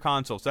to your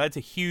console. So that's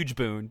a huge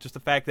boon. Just the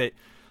fact that,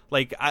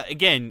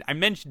 I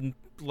mentioned,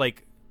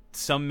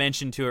 some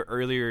mentioned to it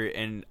earlier,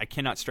 and I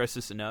cannot stress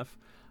this enough.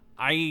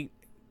 A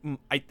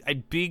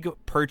big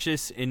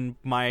purchase in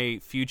my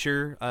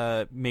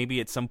future, maybe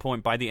at some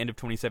point by the end of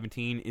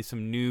 2017, is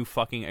some new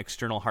fucking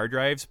external hard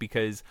drives,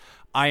 because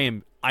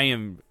I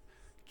am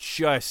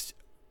just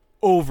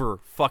over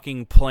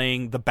fucking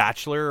playing The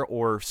Bachelor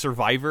or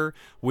Survivor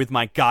with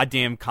my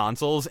goddamn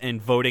consoles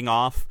and voting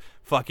off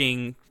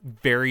fucking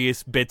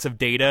various bits of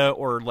data,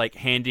 or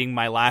handing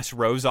my last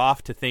rose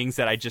off to things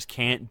that I just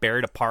can't bear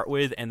to part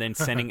with, and then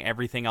sending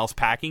everything else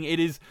packing. It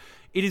is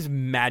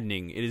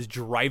maddening. It is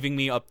driving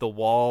me up the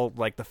wall,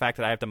 the fact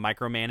that I have to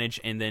micromanage,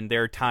 and then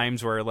there are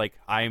times where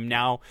I am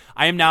now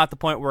at the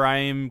point where I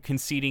am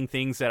conceding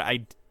things that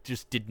I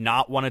just did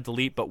not want to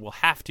delete but will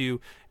have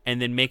to, and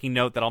then making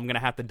note that I'm going to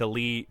have to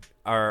delete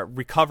or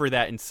recover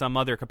that in some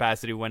other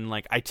capacity when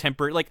I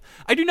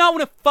do not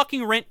want to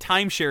fucking rent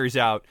timeshares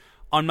out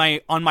on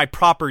my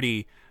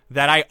property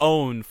that I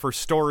own for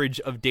storage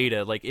of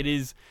data. It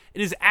is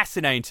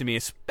asinine to me,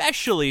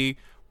 especially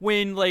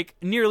when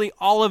nearly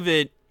all of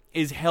it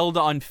is held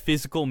on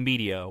physical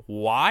media.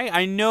 Why?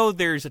 I know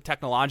there's a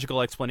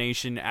technological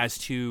explanation as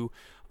to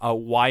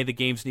why the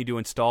games need to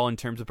install in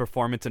terms of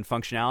performance and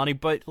functionality,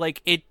 but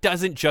it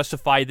doesn't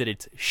justify that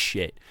it's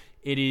shit.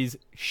 It is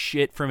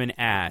shit from an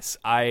ass.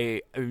 I'm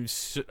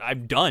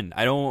done.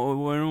 I don't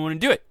want to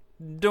do it.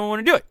 Don't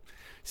want to do it.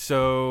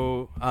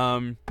 So,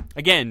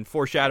 again,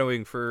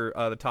 foreshadowing for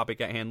the topic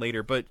at hand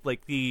later, but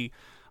the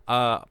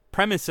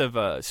premise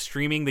of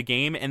streaming the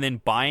game and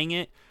then buying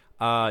it,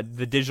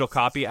 the digital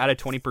copy at a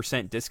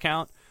 20%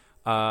 discount,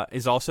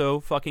 is also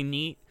fucking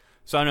neat.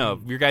 So I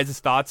don't know, your guys'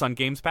 thoughts on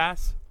Games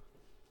Pass?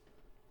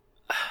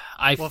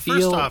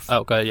 First off,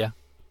 oh, go ahead, yeah.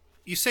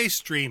 You say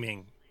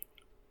streaming.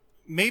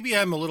 Maybe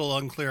I'm a little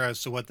unclear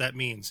as to what that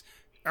means.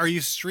 Are you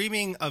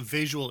streaming a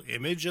visual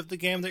image of the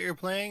game that you're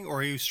playing, or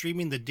are you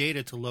streaming the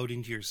data to load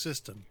into your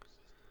system?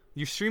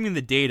 You're streaming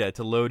the data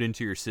to load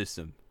into your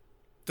system.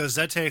 Does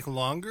that take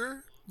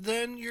longer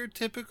than your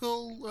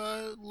typical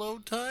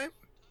load time?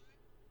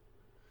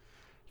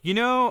 You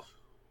know,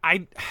 I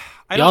you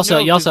don't also know,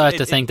 you also have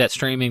to think that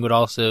streaming would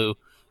also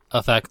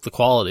affect the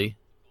quality.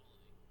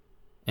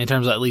 In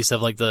terms of, at least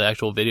of the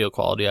actual video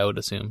quality, I would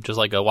assume. Just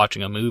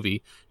watching a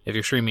movie, if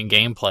you're streaming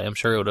gameplay, I'm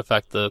sure it would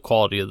affect the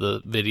quality of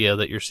the video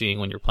that you're seeing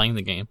when you're playing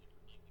the game.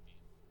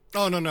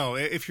 Oh, no.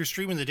 If you're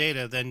streaming the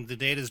data, then the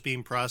data is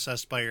being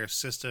processed by your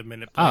system,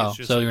 and it plays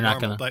just so you're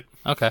normal. not going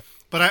to... Okay.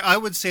 But I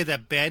would say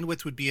that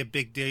bandwidth would be a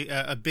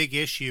big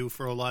issue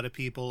for a lot of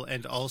people,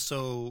 and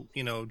also,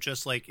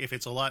 just if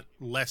it's a lot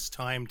less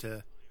time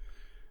to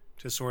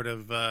sort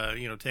of,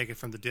 take it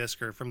from the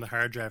disk or from the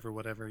hard drive or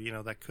whatever,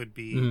 that could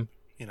be,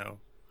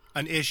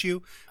 an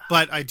issue.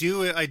 But I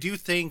do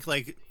think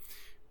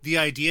the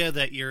idea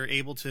that you're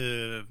able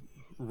to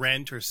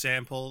rent or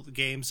sample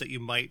games that you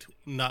might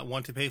not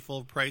want to pay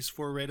full price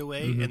for right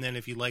away, and then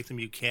if you like them,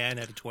 you can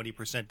at a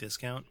 20%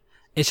 discount.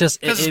 It's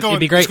just it'd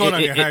be great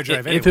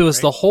if it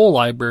was the whole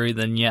library.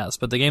 Then yes,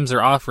 but the games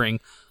they're offering,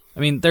 I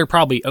mean, they're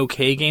probably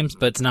okay games,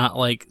 but it's not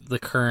the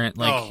current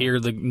here are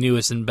the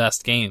newest and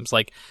best games.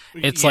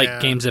 It's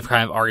games that have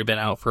kind of already been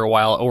out for a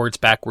while, or it's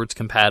backwards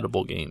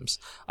compatible games.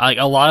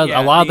 A lot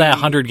of that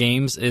 100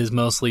 games is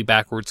mostly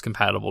backwards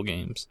compatible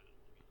games.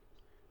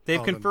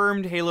 They've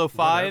confirmed Halo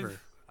 5,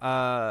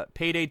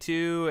 Payday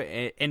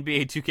 2,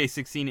 NBA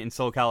 2K16, and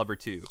Soul Calibur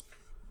 2.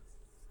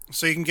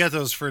 So you can get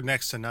those for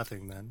next to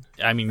nothing then.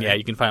 I mean, yeah,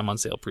 you can find them on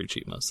sale pretty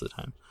cheap most of the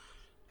time.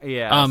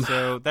 Yeah,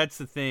 so that's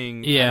the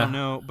thing. Yeah. I don't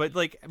know, but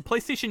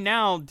PlayStation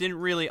Now didn't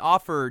really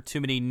offer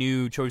too many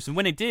new choices. And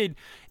when it did,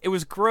 it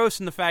was gross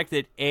in the fact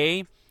that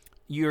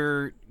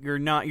you're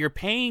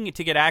paying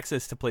to get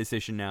access to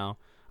PlayStation Now,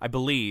 I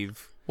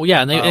believe. Well,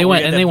 yeah, and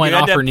they went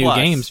offer new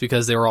games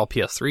because they were all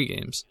PS3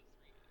 games.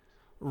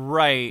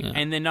 Right, Yeah.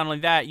 and then not only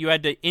that, you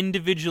had to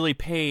individually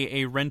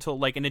pay a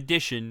rental, an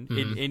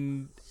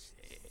addition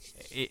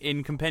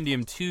in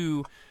compendium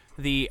to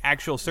the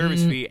actual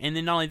service fee, and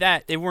then not only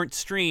that, they weren't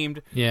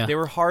streamed. Yeah. They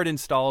were hard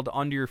installed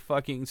onto your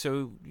fucking.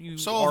 So you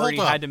already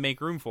had to make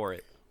room for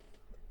it.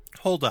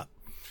 Hold up.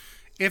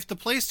 If the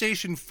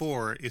PlayStation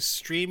 4 is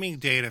streaming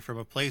data from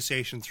a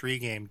PlayStation 3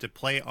 game to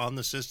play on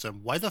the system,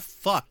 why the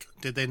fuck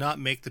did they not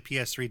make the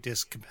PS3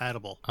 disc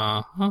compatible?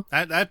 Uh-huh.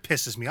 That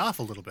pisses me off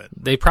a little bit.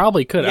 They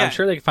probably could. Yeah. I'm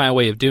sure they could find a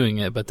way of doing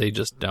it, but they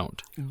just don't.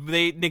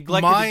 They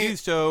neglected to do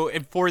so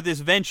for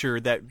this venture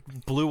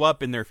that blew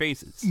up in their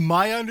faces.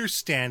 My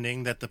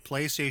understanding that the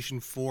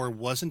PlayStation 4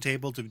 wasn't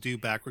able to do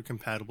backward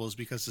compatible is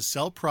because the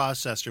cell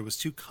processor was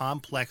too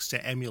complex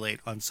to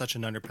emulate on such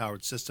an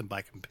underpowered system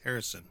by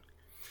comparison.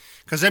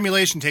 Because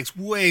emulation takes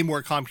way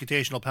more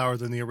computational power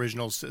than the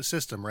original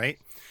system, right?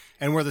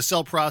 And where the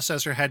cell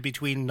processor had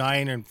between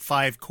 9 and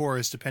 5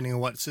 cores, depending on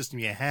what system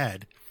you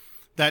had,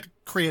 that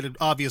created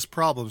obvious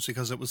problems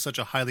because it was such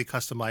a highly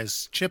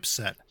customized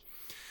chipset.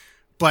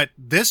 But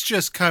this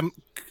just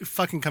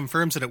fucking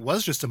confirms that it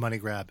was just a money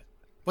grab.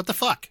 What the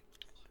fuck?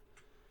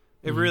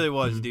 It really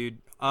was, dude.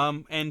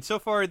 And so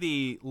far,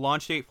 the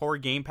launch date for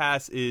Game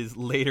Pass is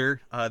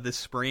later this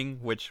spring,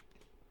 which...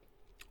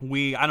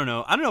 I don't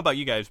know about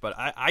you guys, but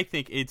I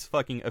think it's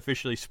fucking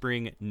officially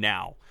spring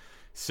now.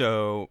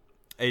 So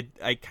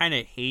I kind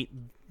of hate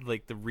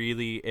like the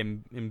really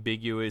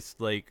ambiguous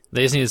like.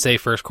 They just need to say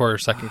first quarter,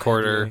 second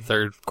quarter,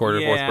 third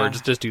quarter, fourth quarter.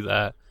 Just do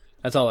that.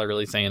 That's all they're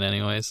really saying,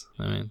 anyways.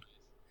 I mean,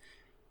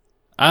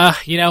 I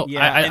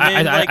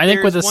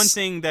think with this one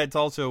thing that's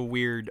also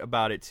weird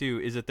about it too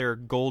is that they're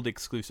gold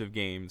exclusive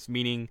games,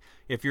 meaning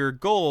if you're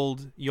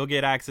gold, you'll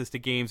get access to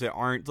games that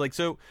aren't like.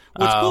 So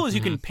what's cool is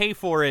you can pay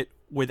for it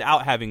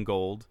without having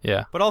gold.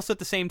 Yeah. But also at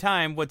the same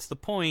time, what's the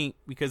point?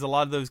 Because a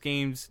lot of those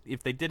games,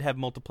 if they did have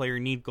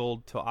multiplayer, need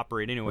gold to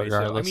operate anyway.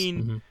 Regardless. So I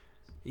mean,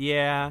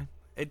 yeah,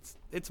 it's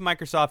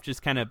Microsoft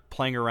just kind of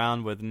playing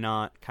around with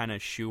not kind of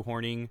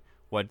shoehorning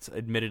what's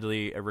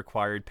admittedly a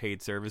required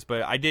paid service.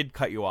 But I did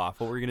cut you off.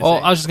 What were you going to say?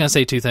 Well, I was just going to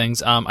say two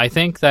things. I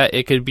think that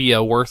it could be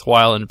a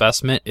worthwhile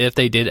investment if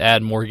they did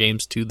add more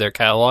games to their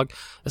catalog.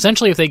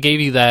 Essentially, if they gave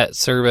you that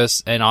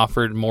service and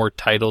offered more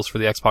titles for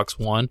the Xbox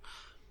One,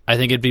 I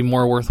think it'd be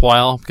more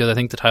worthwhile because I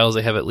think the titles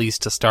they have at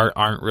least to start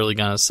aren't really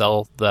going to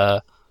sell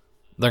they're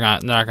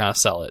not going to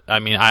sell it. I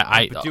mean,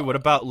 But dude, what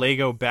about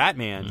Lego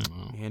Batman,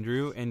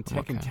 Andrew, and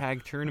Tekken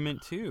Tag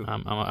Tournament 2?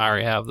 I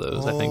already have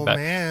those. I think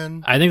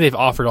man. I think they've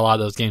offered a lot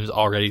of those games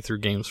already through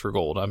Games for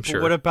Gold. I'm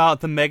sure. But what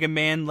about the Mega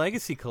Man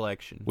Legacy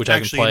Collection? Which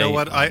actually, I can play. You know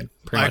what? I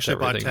actually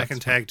bought everything.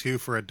 Tekken Tag 2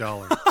 for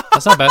 $1.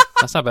 That's not bad.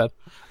 That's not bad.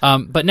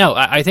 But no,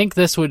 I think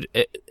this would,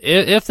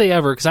 if they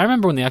ever, because I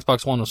remember when the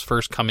Xbox One was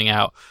first coming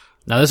out.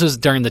 Now, this was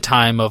during the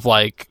time of,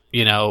 like,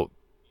 you know,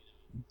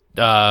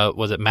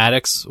 was it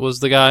Maddox was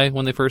the guy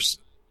when they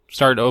first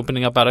started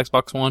opening up about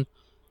Xbox One?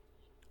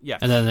 Yeah.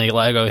 And then they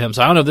let go him.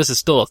 So I don't know if this is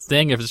still a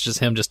thing, if it's just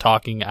him just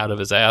talking out of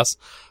his ass.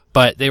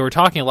 But they were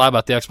talking a lot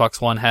about the Xbox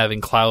One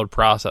having cloud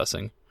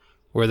processing,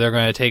 where they're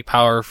going to take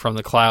power from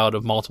the cloud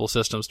of multiple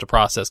systems to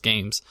process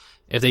games.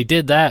 If they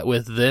did that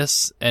with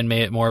this and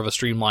made it more of a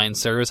streamlined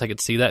service, I could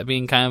see that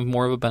being kind of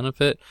more of a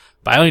benefit.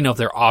 But I don't even know if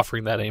they're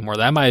offering that anymore.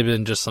 That might have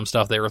been just some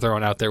stuff they were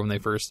throwing out there when they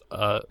first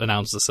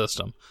announced the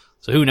system.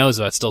 So who knows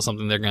if that's still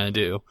something they're going to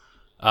do.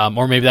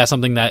 Or maybe that's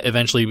something that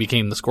eventually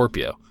became the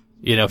Scorpio.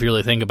 You know, if you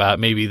really think about it,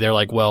 maybe they're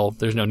like, well,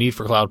 there's no need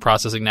for cloud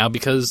processing now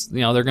because,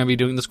 you know, they're going to be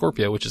doing the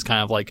Scorpio, which is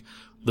kind of like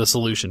the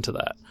solution to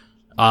that.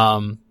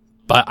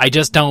 But I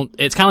just don't,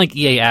 it's kind of like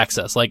EA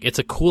Access. Like, it's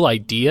a cool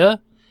idea,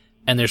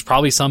 and there's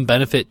probably some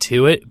benefit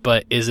to it,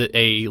 but is it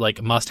a,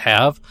 like,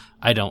 must-have?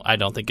 I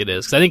don't think it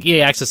is. Because I think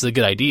EA Access is a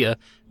good idea.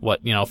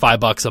 What, you know,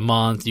 $5 a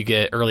month, you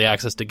get early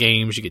access to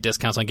games, you get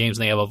discounts on games,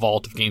 and they have a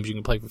vault of games you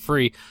can play for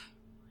free.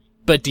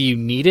 But do you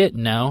need it?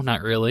 No,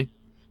 not really.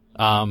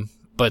 But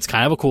it's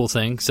kind of a cool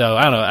thing. So,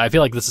 I don't know. I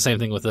feel like it's the same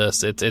thing with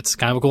this. It's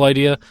kind of a cool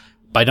idea,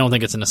 but I don't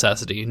think it's a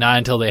necessity. Not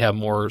until they have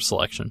more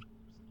selection.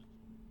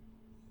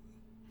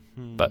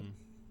 But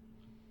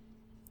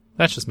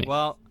that's just me.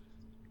 Well,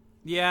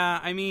 yeah,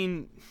 I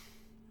mean,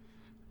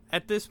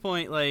 at this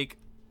point, like,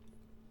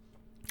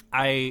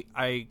 I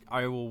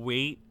will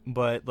wait,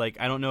 but like,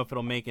 I don't know if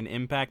it'll make an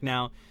impact.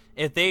 Now,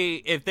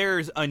 if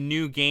there's a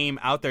new game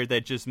out there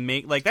that just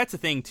like, that's the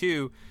thing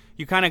too.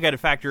 You kind of got to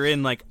factor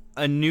in, like,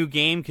 a new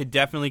game could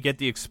definitely get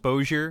the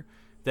exposure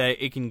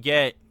that it can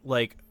get,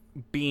 like,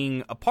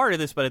 being a part of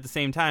this, but at the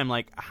same time,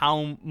 like,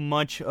 how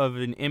much of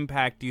an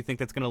impact do you think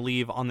that's going to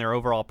leave on their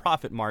overall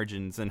profit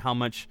margins, and how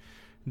much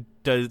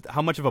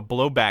of a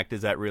blowback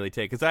does that really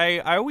take? Because I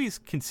always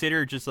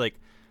consider just, like,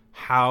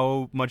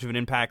 how much of an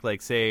impact,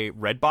 like, say,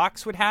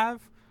 Redbox would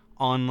have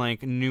on,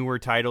 like, newer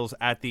titles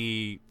at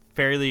the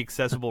fairly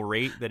accessible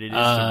rate that it is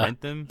to rent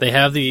them. They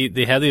have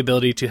the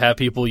ability to have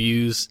people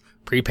use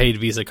prepaid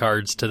Visa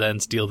cards to then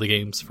steal the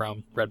games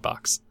from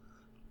Redbox.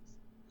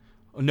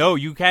 No,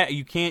 you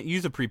can't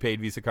use a prepaid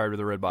Visa card with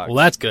a Redbox. Well,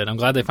 that's good. I'm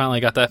glad they finally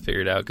got that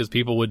figured out, because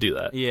people would do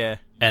that. Yeah.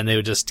 And they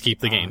would just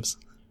keep the games.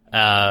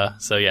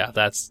 So yeah,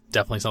 that's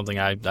definitely something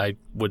I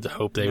would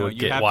hope they would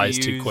get wise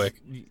to quick.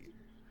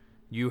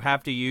 You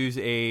have to use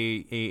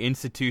a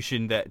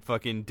institution that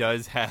fucking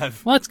does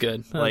have. Well, that's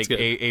good. That's like good.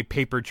 A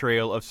paper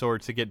trail of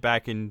sorts to get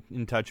back in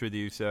touch with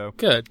you. So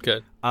good.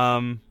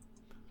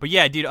 But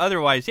yeah, dude.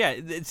 Otherwise, yeah,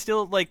 it's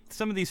still like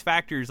some of these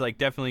factors like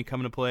definitely come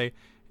into play.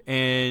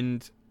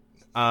 And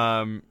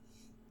I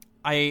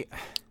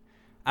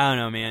don't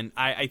know, man.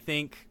 I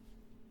think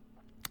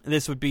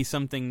this would be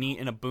something neat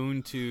and a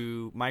boon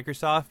to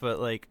Microsoft, but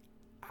like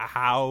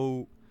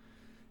how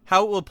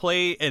it will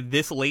play at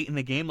this late in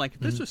the game, like if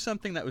this was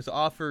something that was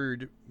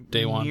offered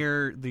day one,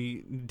 near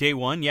the day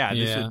one,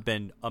 this would have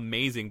been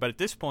amazing. But at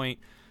this point,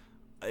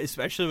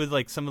 especially with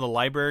like some of the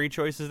library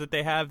choices that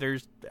they have,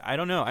 I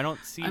don't know, I don't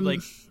see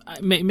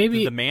maybe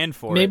the demand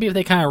for maybe if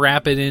they kind of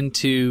wrap it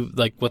into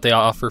like what they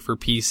offer for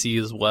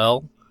PC as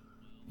well.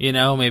 You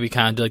know, maybe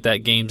kind of do like that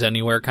Games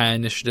Anywhere kind of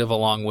initiative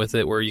along with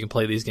it, where you can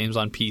play these games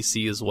on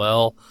PC as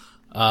well,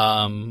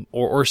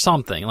 or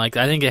something. Like,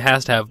 I think it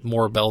has to have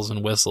more bells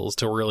and whistles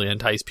to really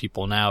entice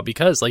people now,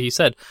 because, like you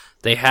said,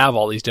 they have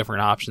all these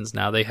different options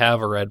now. They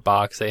have a red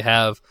box. They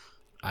have,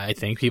 I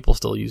think people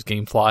still use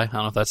GameFly. I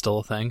don't know if that's still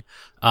a thing,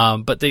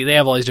 but they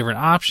have all these different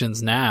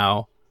options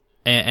now,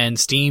 and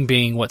Steam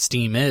being what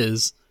Steam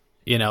is,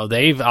 you know,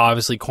 they've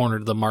obviously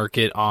cornered the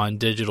market on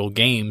digital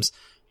games.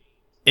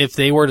 If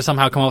they were to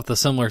somehow come up with a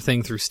similar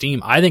thing through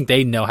Steam, I think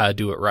they know how to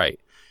do it right.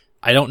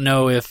 I don't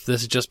know if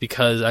this is just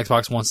because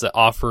Xbox wants to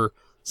offer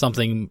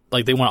something,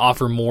 like they want to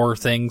offer more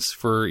things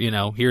for, you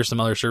know, here's some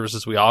other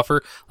services we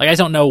offer. Like, I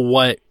don't know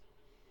what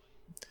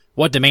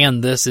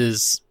demand this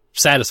is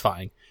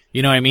satisfying.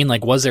 You know what I mean?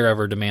 Like, was there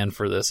ever demand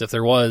for this? If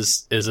there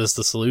was, is this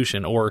the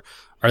solution? Or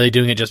are they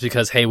doing it just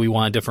because, hey, we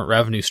want a different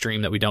revenue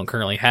stream that we don't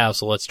currently have,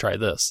 so let's try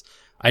this?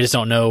 I just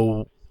don't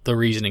know the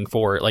reasoning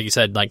for it. Like you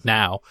said, like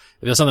now,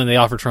 if it's something they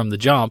offered from the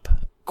jump,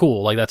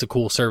 cool, like that's a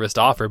cool service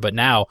to offer, but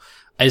now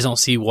I just don't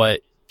see what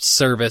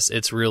service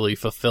it's really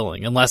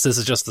fulfilling, unless this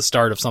is just the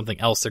start of something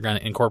else they're going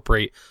to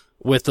incorporate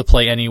with the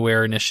Play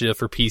Anywhere initiative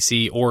for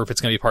PC, or if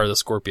it's going to be part of the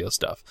Scorpio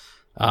stuff.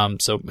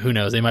 So who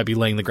knows, they might be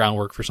laying the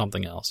groundwork for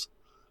something else.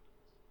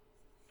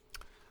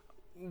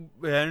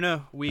 I don't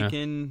know. We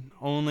can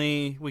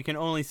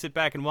only sit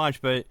back and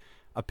watch, but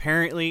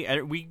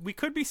apparently, we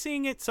could be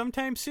seeing it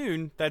sometime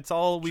soon. That's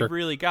all we've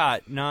really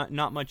got. Not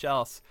much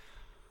else.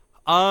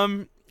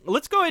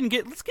 Let's go ahead and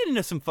get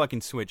into some fucking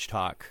Switch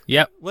talk.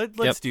 Yep.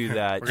 Let's do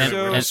that. We're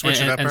gonna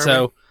switch it up. And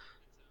so,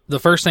 the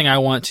first thing I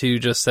want to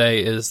just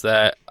say is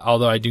that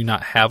although I do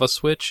not have a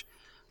Switch,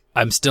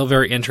 I'm still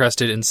very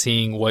interested in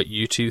seeing what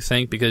you two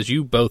think, because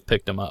you both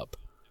picked them up.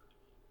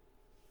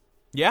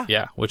 Yeah.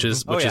 Yeah, which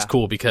is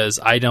cool, because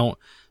I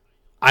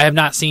have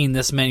not seen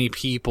this many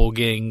people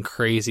getting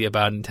crazy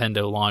about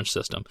Nintendo launch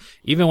system.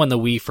 Even when the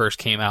Wii first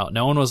came out,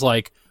 no one was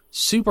like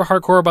super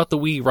hardcore about the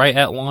Wii right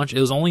at launch. It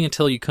was only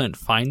until you couldn't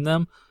find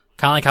them,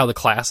 kind of like how the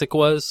Classic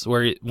was,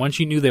 where once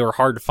you knew they were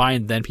hard to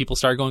find, then people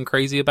started going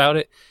crazy about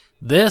it.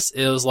 This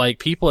is like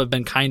people have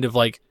been kind of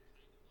like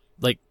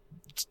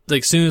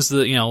soon as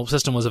the, you know,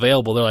 system was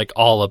available, they're like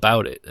all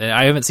about it. And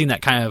I haven't seen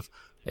that kind of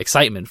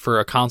excitement for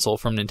a console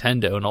from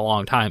Nintendo in a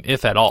long time,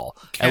 if at all.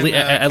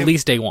 At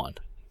least day one.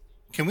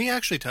 Can we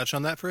actually touch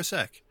on that for a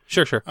sec?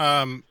 Sure.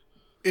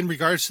 In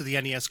regards to the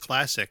NES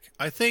Classic,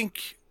 I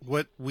think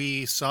what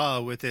we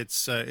saw with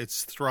its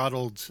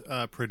throttled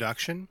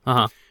production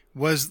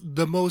was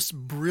the most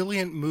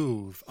brilliant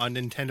move on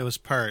Nintendo's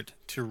part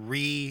to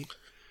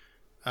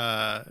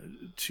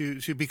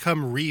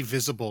become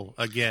revisible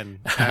again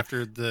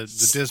after the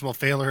dismal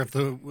failure of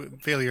the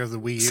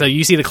Wii U. So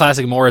you see the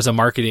Classic more as a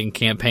marketing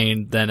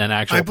campaign than an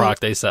actual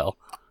product they sell.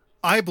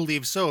 I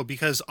believe so,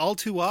 because all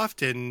too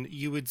often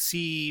you would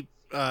see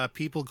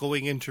people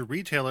going into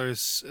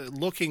retailers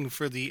looking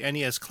for the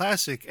NES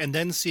Classic and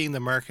then seeing the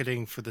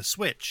marketing for the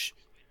Switch,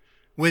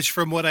 which,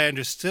 from what I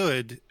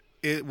understood,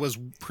 it was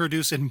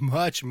produced in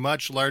much,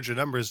 much larger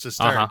numbers to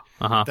start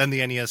than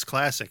the NES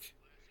Classic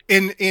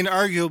in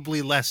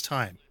arguably less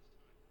time.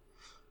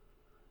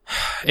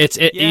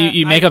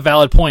 You make a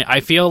valid point.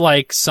 I feel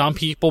like most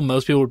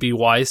people would be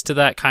wise to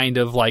that kind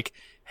of like,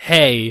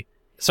 hey,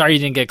 sorry you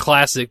didn't get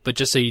Classic, but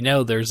just so you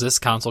know, there's this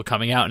console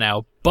coming out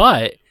now.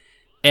 But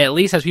it at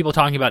least has people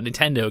talking about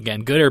Nintendo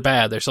again, good or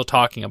bad. They're still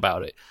talking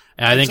about it.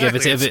 And I think if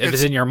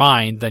it's in your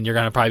mind, then you're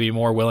going to probably be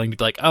more willing to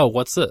be like, oh,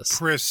 what's this?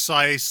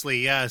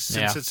 Precisely, yes.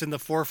 Since it's in the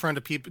forefront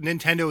of people,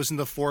 Nintendo is in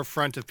the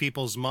forefront of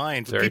people's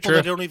minds. Very people true.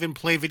 that don't even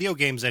play video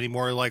games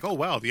anymore are like, oh,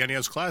 wow, the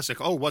NES Classic.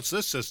 Oh, what's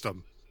this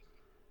system?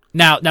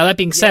 Now that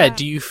being said,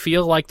 do you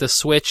feel like the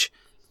Switch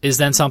is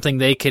then something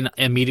they can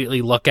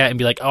immediately look at and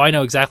be like, oh, I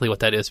know exactly what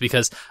that is?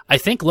 Because I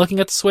think looking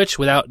at the Switch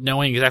without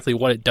knowing exactly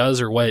what it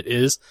does or what it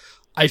is,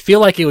 I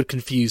feel like it would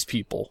confuse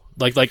people.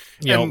 Like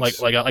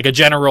a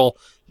general,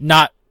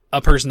 not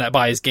a person that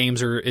buys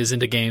games or is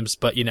into games,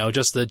 but, you know,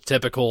 just the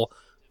typical,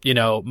 you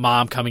know,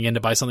 mom coming in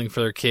to buy something for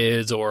their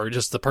kids, or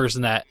just the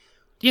person that,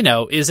 you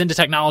know, is into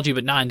technology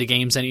but not into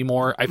games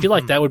anymore. I feel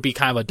like that would be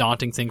kind of a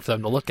daunting thing for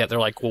them to look at. They're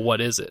like, well,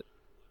 what is it?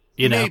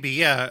 You know? Maybe,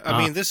 yeah. I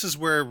mean, this is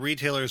where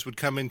retailers would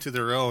come into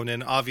their own,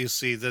 and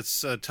obviously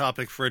that's a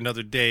topic for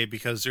another day,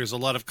 because there's a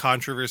lot of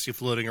controversy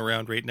floating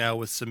around right now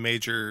with some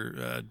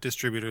major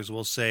distributors,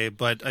 we'll say.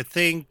 But I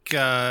think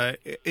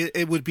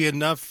it would be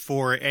enough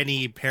for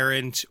any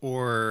parent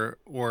or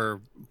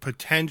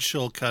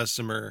potential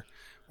customer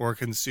or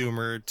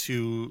consumer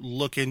to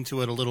look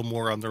into it a little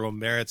more on their own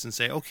merits and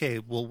say, okay,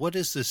 well, what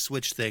is this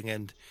Switch thing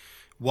and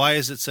why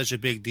is it such a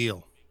big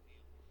deal?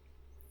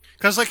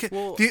 Because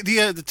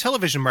the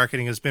television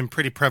marketing has been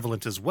pretty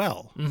prevalent as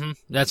well. Mm-hmm.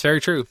 That's very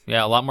true.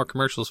 Yeah, a lot more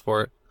commercials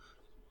for it.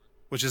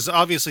 Which is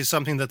obviously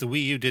something that the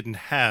Wii U didn't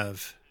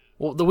have.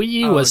 Well, the Wii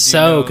U was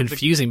so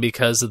confusing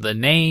because of the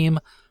name,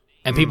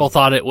 and people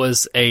thought it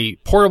was a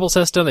portable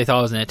system. They thought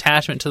it was an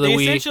attachment to the Wii.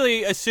 They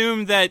essentially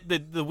assumed that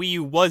the Wii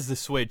U was the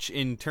Switch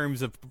in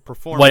terms of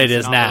performance. What it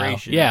is and now.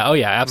 operation. Yeah, oh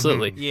yeah,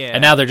 absolutely. Mm-hmm. Yeah.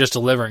 And now they're just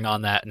delivering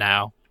on that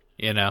now,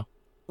 you know.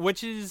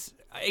 Which is,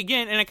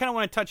 again, and I kind of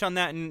want to touch on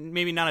that, and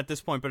maybe not at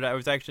this point, but I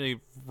was actually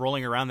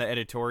rolling around the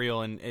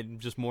editorial and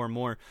just more and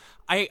more.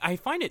 I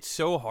find it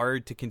so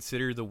hard to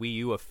consider the Wii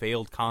U a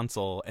failed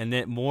console, and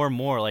that more and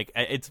more, like,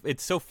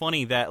 it's so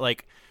funny that,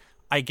 like,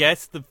 I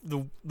guess the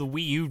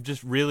Wii U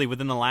just really,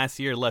 within the last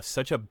year, left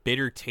such a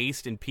bitter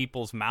taste in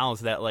people's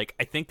mouths that, like,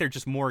 I think they're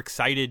just more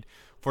excited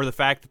for the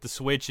fact that the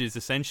Switch is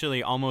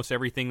essentially almost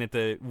everything that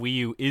the Wii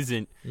U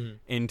isn't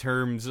in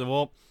terms of,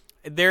 well,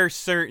 there are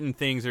certain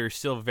things that are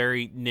still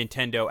very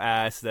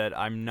Nintendo-ass that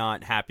I'm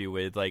not happy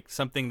with. Like,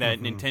 something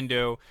that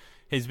Nintendo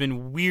has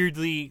been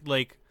weirdly,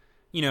 like,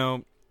 you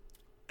know,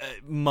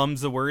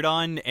 mum's the word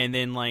on, and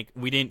then, like,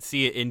 we didn't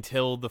see it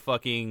until the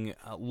fucking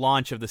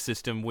launch of the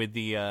system with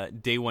the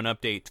day one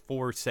update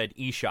for said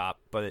eShop.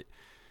 But,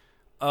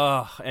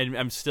 and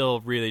I'm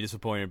still really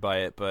disappointed by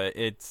it. But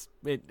I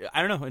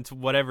don't know, it's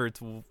whatever, it's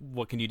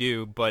what can you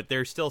do? But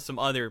there's still some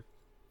other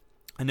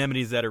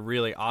amenities that are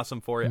really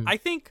awesome for it. I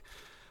think...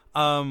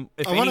 I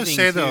want to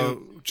say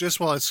though, just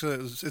while it's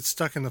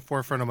stuck in the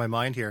forefront of my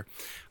mind here,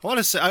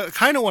 I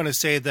kind of want to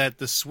say that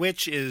the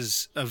Switch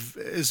is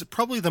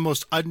probably the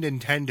most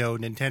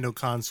un-Nintendo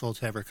console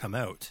to ever come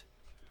out.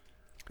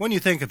 When you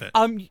think of it,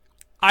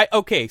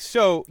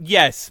 so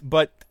yes,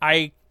 but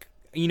I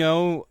kind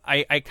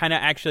of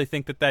actually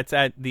think that's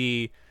at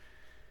the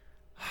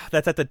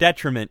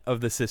detriment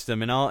of the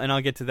system, and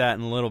I'll get to that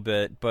in a little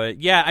bit.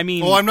 But yeah, I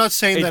mean, I'm not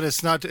saying that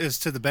it's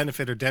to the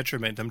benefit or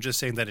detriment. I'm just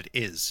saying that it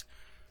is.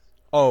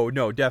 Oh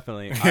no,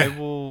 definitely. I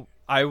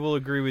will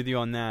agree with you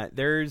on that.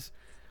 There's,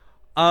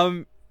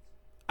 I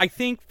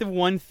think the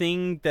one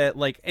thing that,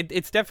 like,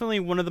 it's definitely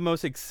one of the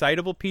most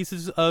excitable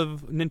pieces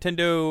of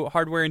Nintendo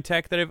hardware and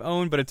tech that I've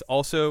owned, but it's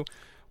also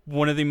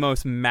one of the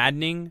most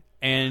maddening.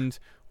 And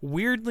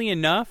weirdly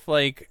enough,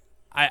 like,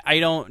 I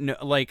don't know,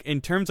 like, in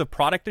terms of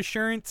product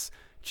assurance,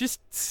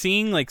 just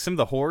seeing, like, some of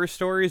the horror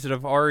stories that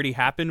have already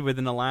happened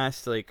within the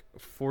last, like,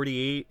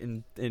 48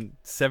 and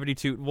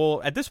 72.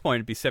 Well, at this point,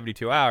 it'd be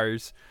 72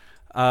 hours.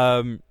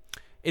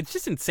 It's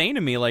just insane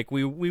to me. Like,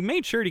 we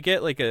made sure to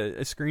get, like,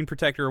 a screen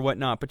protector or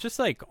whatnot, but just,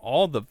 like,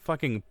 all the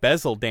fucking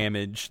bezel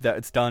damage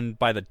that's done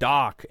by the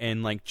dock,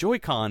 and, like,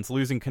 Joy-Cons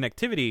losing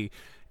connectivity,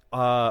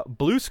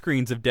 blue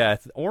screens of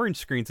death, orange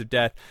screens of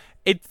death.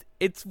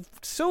 It's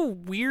so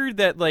weird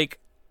that, like,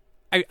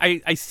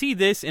 I see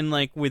this, and,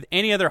 like, with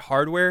any other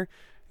hardware,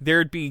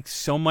 there'd be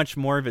so much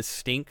more of a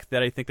stink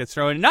that I think that's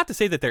thrown. And not to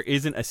say that there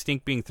isn't a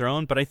stink being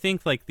thrown, but I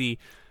think, like, the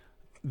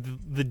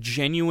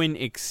genuine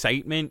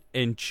excitement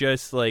and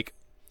just, like,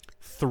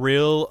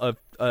 thrill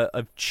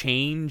of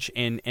change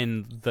and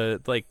the,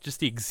 like, just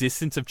the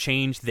existence of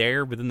change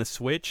there within the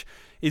Switch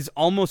is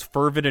almost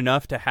fervent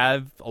enough to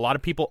have a lot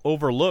of people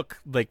overlook,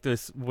 like,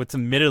 this, what's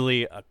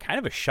admittedly a kind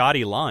of a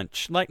shoddy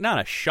launch. Like, not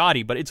a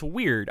shoddy, but it's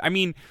weird. I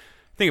mean,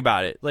 think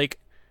about it. Like,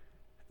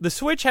 the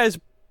Switch has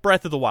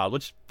Breath of the Wild,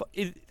 which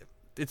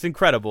it's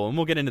incredible, and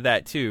we'll get into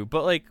that too.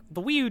 But, like,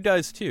 the Wii U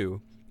does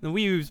too. The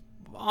Wii U's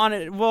on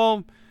it.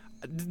 Well,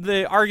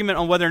 the argument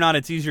on whether or not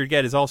it's easier to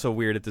get is also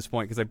weird at this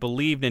point, because I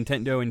believe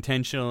Nintendo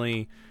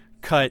intentionally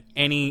cut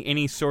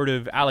any sort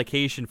of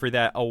allocation for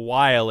that a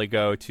while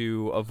ago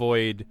to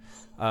avoid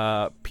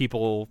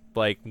people,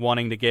 like,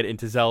 wanting to get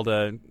into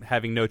Zelda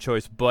having no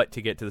choice but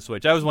to get to the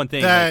Switch. That was one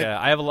thing.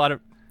 I have a lot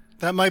of...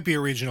 That might be a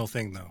regional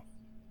thing, though.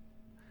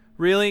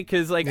 Really?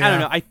 Because, like, yeah. I don't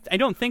know. I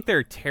don't think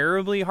they're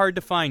terribly hard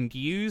to find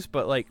use,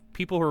 but, like,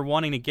 people who are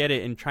wanting to get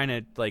it and trying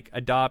to, like,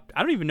 adopt...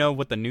 I don't even know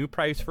what the new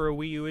price for a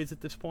Wii U is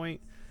at this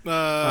point.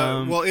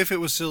 Well, if it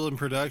was still in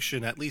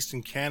production, at least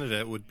in Canada,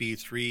 it would be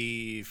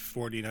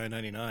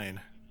 $349.99.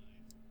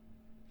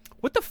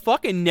 What the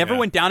fuck? It never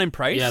went down in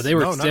price? Yeah, they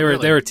were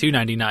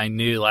 $299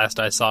 new last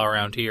I saw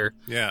around here.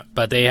 Yeah,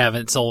 but they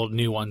haven't sold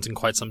new ones in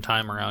quite some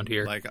time around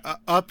here. Like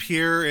up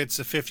here, it's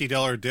a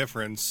 $50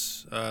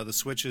 difference. The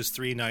Switch is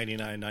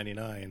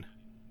 $399.99.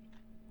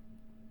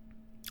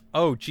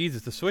 Oh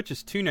Jesus, the Switch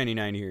is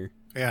 $299 here.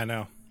 Yeah, I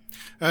know.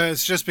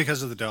 It's just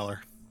because of the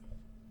dollar.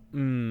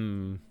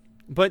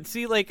 But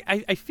see, like,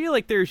 I feel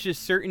like there's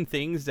just certain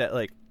things that,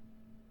 like,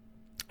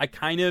 I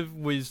kind of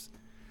was,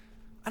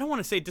 I don't want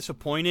to say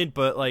disappointed,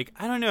 but, like,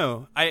 I don't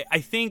know. I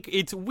think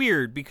it's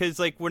weird because,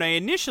 like, when I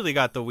initially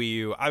got the Wii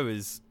U, I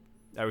was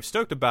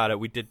stoked about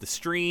it. We did the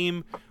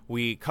stream,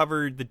 we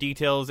covered the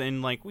details,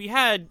 and, like, we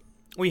had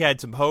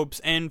some hopes.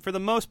 And for the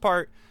most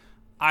part,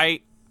 I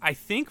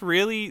think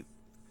really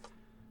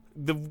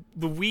the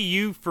Wii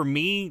U for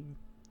me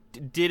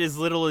did as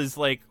little as,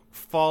 like,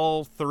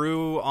 fall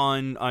through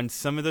on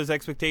some of those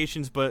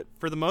expectations, but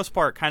for the most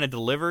part kind of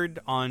delivered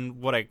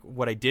on what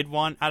I did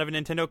want out of a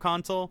Nintendo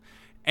console.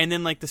 And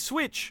then like the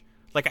Switch,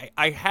 like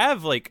I had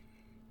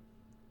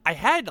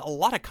a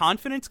lot of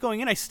confidence going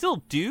in. I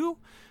still do,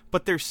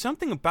 but there's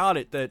something about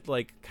it that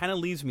like kind of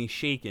leaves me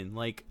shaken.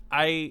 Like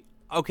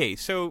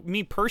so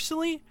me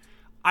personally,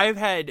 I've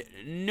had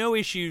no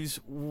issues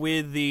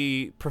with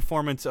the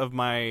performance of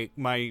my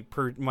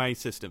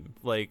system.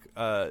 Like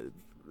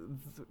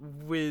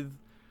with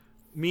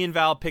me and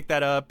Val picked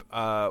that up.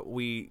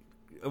 We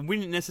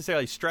didn't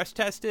necessarily stress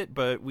test it,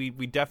 but we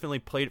definitely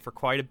played it for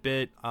quite a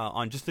bit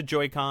on just the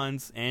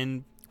Joy-Cons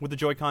and with the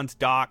Joy-Cons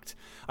docked.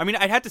 I mean,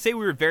 I'd have to say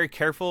we were very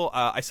careful.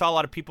 I saw a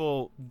lot of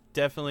people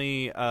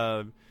definitely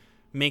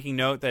making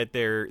note that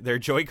their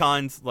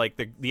Joy-Cons, like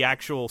the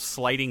actual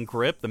sliding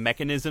grip, the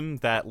mechanism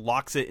that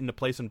locks it into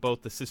place on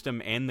both the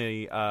system and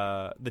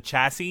the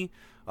chassis,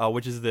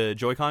 which is the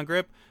Joy-Con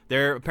grip,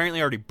 they're apparently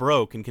already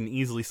broke and can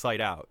easily slide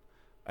out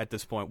at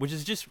this point, which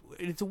is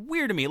it's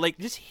weird to me. Like,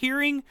 just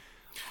hearing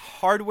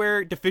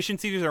hardware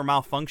deficiencies or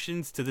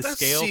malfunctions to the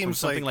scale from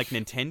something like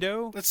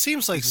Nintendo. That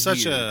seems like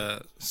such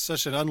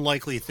an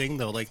unlikely thing,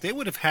 though. Like, they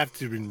would have had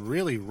to have been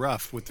really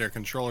rough with their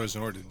controllers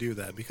in order to do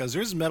that, because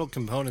there's metal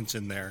components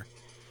in there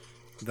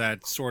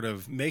that sort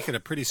of make it a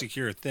pretty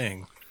secure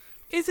thing.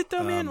 Is it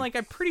though, man? Like,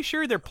 I'm pretty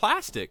sure they're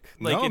plastic.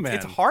 Like, no, man.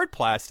 It's hard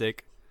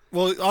plastic.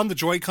 Well, on the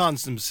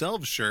Joy-Cons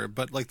themselves, sure,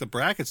 but like the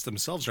brackets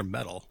themselves are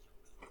metal.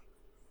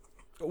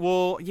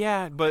 Well,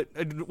 yeah, but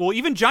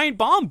even Giant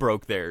Bomb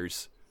broke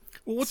theirs.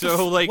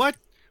 Well,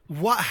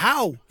 what?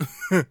 How?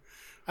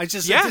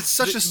 It's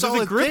such a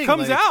solid the grip thing.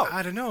 comes out.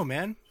 I don't know,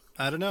 man.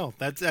 I don't know.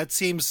 That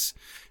seems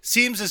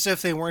as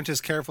if they weren't as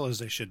careful as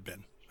they should have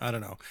been. I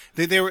don't know.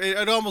 They were.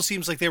 It almost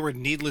seems like they were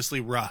needlessly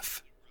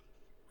rough,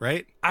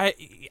 right? I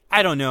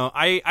don't know.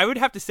 I would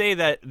have to say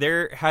that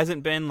there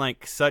hasn't been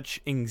like such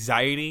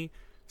anxiety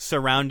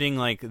surrounding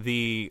like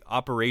the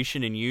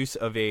operation and use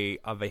of a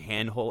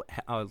handheld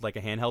like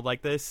a handheld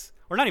like this,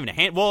 or not even a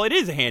hand. Well, it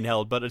is a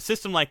handheld, but a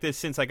system like this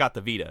since I got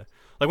the Vita.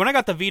 Like when I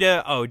got the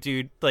Vita, oh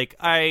dude, like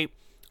I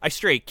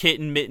straight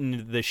kitten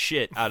mittened the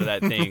shit out of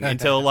that thing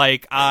until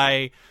like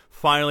I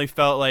finally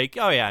felt like,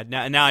 oh yeah,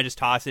 now I just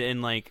toss it,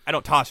 and like I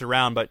don't toss it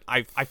around, but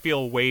I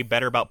feel way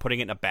better about putting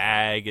it in a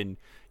bag and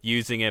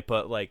using it.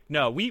 But like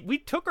no, we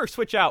took our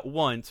Switch out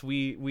once.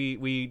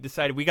 We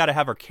decided we got to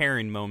have our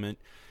Karen moment.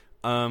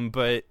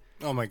 But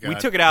oh my God, we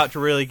took it out to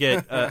really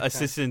get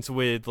assistance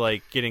with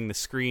like getting the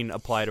screen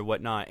applied or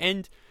whatnot.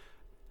 And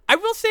I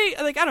will say,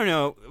 like, I don't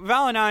know,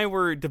 Val and I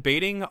were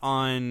debating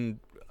on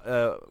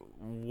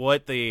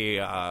what the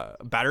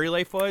battery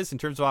life was in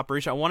terms of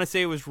operation. I want to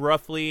say it was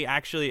roughly,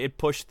 actually, it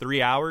pushed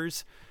 3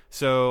 hours.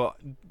 So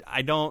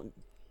I don't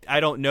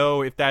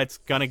know if that's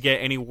gonna get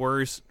any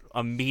worse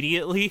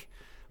immediately.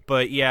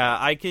 But yeah,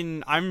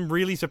 I'm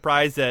really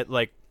surprised that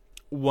like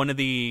one of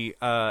the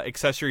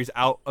accessories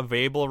out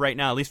available right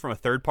now, at least from a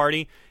third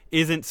party,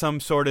 isn't some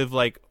sort of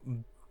like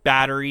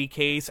battery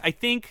case. I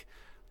think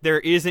there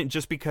isn't,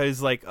 just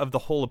because like of the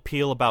whole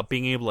appeal about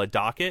being able to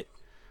dock it.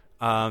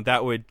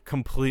 That would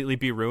completely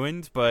be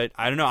ruined. But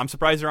I don't know. I'm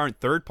surprised there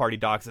aren't third party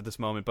docks at this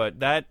moment. But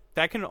that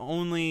can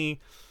only,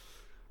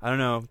 I don't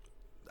know.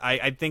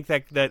 I think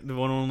that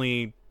will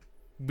only,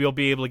 we'll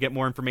be able to get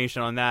more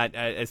information on that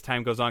as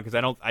time goes on,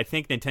 because I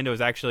think Nintendo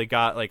has actually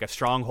got like a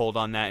stronghold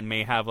on that and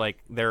may have like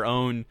their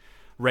own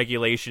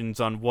regulations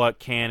on what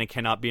can and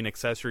cannot be an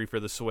accessory for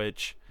the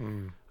Switch.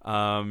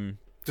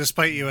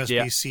 Despite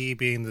USB-C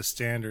being the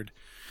standard.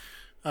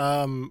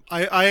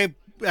 I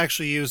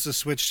actually used the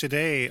Switch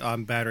today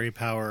on battery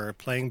power,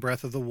 playing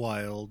Breath of the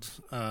Wild,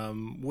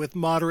 with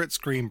moderate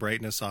screen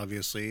brightness,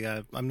 obviously.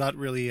 I'm not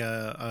really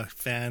a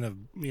fan of,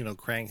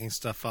 cranking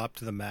stuff up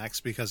to the max,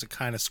 because it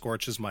kind of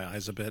scorches my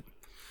eyes a bit.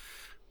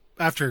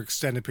 After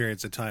extended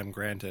periods of time,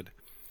 granted.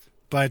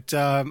 But,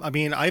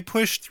 I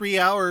pushed 3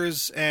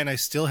 hours, and I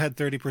still had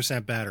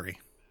 30% battery.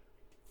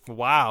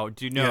 Wow.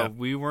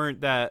 We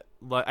weren't that...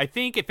 I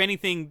think, if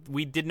anything,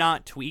 we did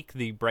not tweak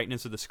the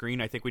brightness of the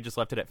screen. I think we just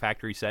left it at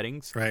factory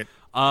settings. Right.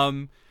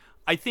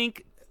 I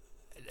think,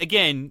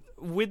 again,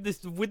 with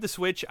the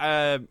Switch,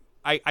 I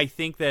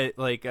think that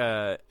like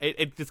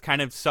it just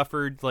kind of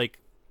suffered like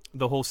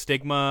the whole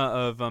stigma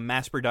of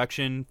mass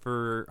production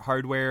for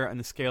hardware on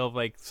the scale of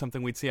like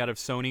something we'd see out of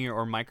Sony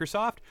or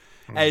Microsoft.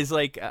 As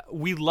like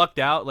we lucked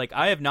out. Like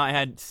I have not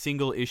had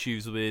single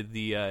issues with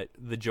the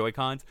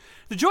Joy-Cons.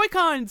 The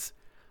Joy-Cons,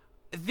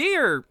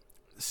 they're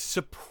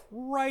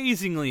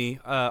surprisingly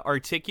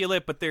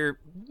articulate, but they're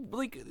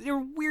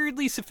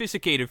weirdly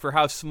sophisticated for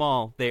how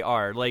small they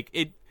are.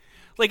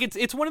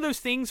 It's one of those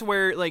things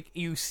where like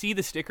you see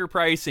the sticker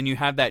price and you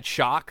have that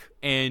shock,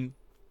 and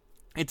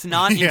it's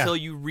not until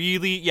you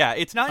really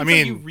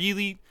you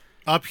really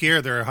up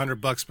here they're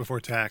 $100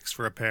 before tax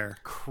for a pair.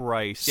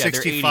 Christ,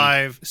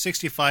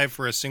 65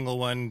 for a single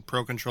one.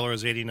 Pro controller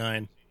is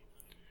 $89.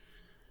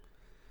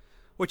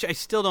 Which I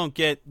still don't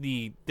get.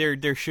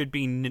 There should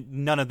be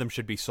none of them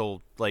should be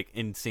sold like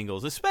in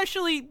singles,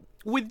 especially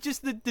with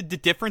just the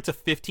difference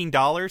of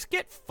 $15.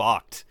 Get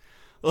fucked.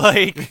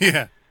 Like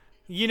yeah.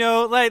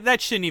 like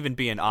that shouldn't even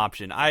be an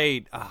option.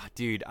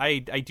 Dude, I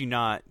do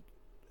not.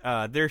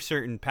 There's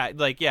certain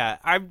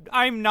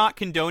I'm not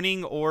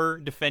condoning or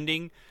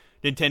defending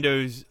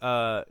Nintendo's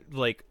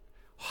like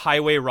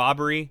highway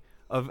robbery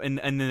of and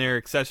their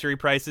accessory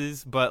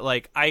prices, but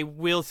like I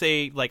will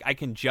say, like, I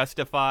can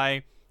justify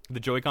the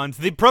Joy-Cons.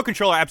 The Pro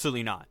Controller,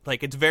 absolutely not.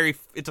 Like, it's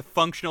a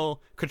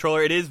functional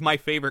controller. It is my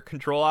favorite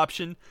control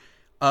option,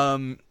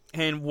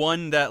 and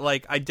one that,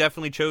 like, I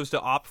definitely chose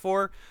to opt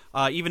for,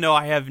 even though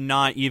I have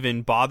not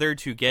even bothered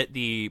to get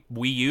the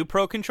Wii U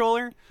Pro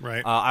Controller.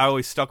 Right. I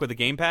always stuck with the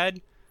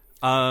gamepad.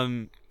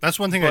 That's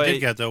one thing I did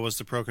get, though, was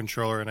the Pro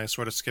Controller, and I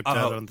sort of skipped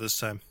out on this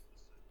time.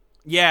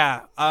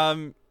 Yeah.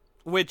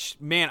 Which,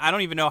 man, I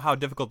don't even know how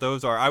difficult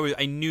those are.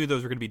 I knew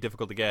those were going to be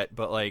difficult to get,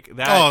 but like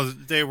that. Oh,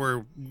 they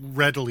were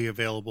readily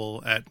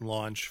available at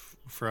launch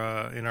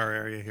in our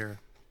area here.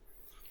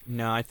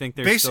 No, I think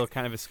there's still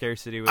kind of a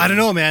scarcity. I don't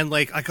know, man.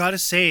 Like, I gotta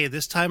say,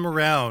 this time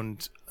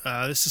around,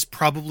 this is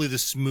probably the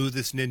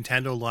smoothest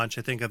Nintendo launch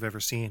I think I've ever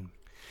seen.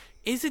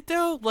 Is it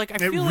though? Like, I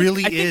think the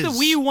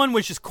Wii U one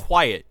was just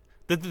quiet.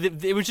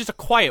 It was just a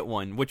quiet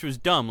one, which was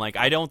dumb. Like,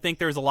 I don't think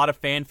there was a lot of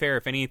fanfare,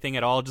 if anything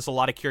at all, just a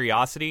lot of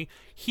curiosity.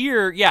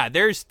 Here, yeah,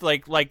 there's,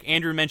 like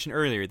Andrew mentioned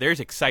earlier, there's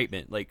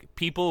excitement. Like,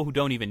 people who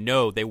don't even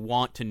know, they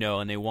want to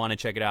know, and they want to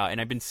check it out. And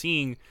I've been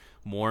seeing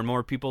more and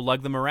more people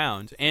lug them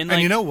around. And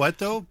you know what,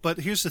 though? But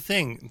here's the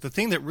thing. The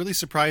thing that really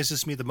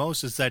surprises me the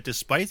most is that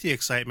despite the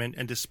excitement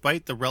and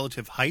despite the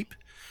relative hype,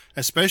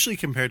 especially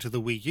compared to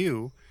the Wii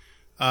U,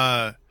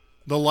 the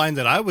line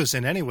that I was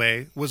in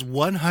anyway was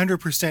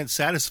 100%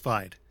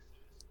 satisfied.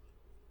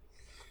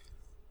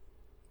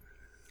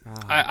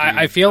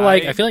 I feel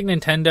like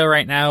Nintendo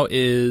right now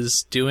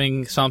is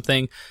doing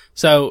something.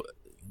 So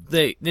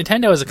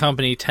Nintendo as a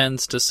company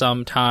tends to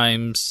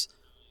sometimes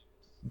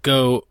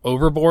go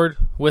overboard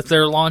with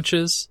their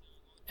launches,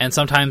 and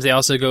sometimes they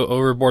also go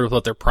overboard with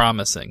what they're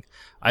promising.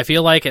 I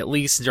feel like at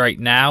least right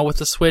now with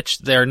the Switch,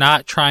 they're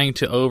not trying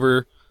to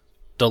over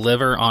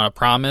deliver on a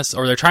promise,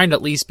 or they're trying to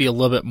at least be a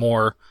little bit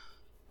more,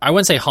 I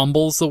wouldn't say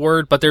humble's the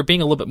word, but they're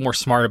being a little bit more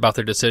smart about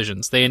their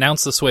decisions. They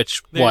announced the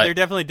Switch, they're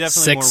definitely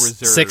more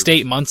reserved. 6 to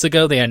 8 months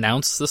ago, they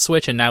announced the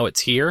Switch, and now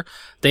it's here.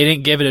 They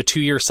didn't give it a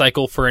 2-year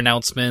cycle for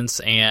announcements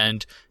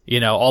and,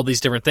 all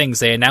these different things.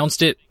 They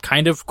announced it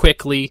kind of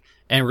quickly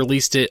and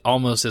released it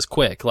almost as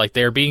quick. Like,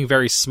 they're being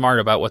very smart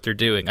about what they're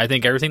doing. I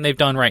think everything they've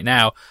done right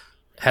now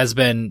has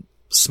been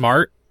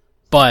smart,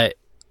 but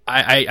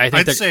I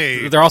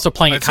think they're also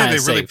playing it kind of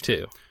safe,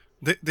 too.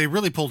 They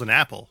really pulled an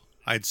Apple,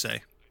 I'd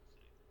say.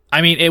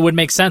 I mean, it would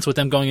make sense with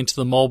them going into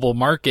the mobile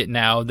market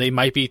now. They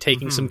might be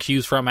taking some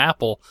cues from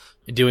Apple,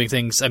 doing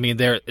things. I mean,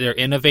 they're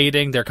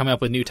innovating. They're coming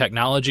up with new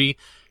technology.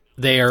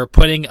 They are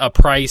putting a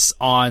price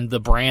on the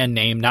brand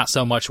name, not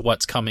so much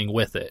what's coming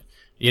with it.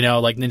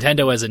 Like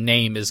Nintendo as a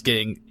name is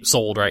getting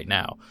sold right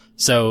now.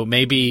 So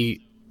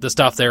maybe the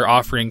stuff they're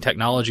offering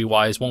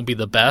technology-wise won't be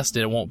the best,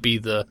 and it won't be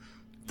the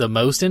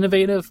most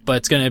innovative, but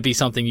it's going to be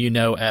something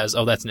as,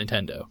 oh, that's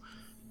Nintendo.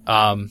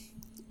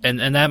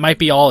 And that might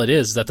be all it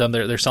is, that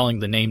they're selling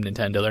the name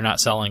Nintendo. They're not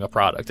selling a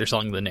product. They're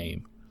selling the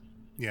name.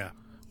 Yeah.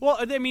 Well,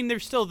 I mean,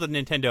 there's still the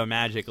Nintendo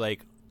magic.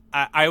 Like,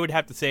 I would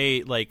have to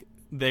say, like,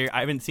 I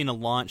haven't seen a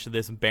launch of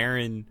this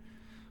barren.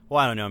 Well,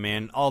 I don't know,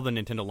 man. All the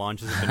Nintendo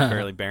launches have been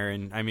fairly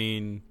barren. I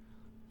mean,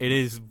 it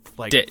is,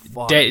 like,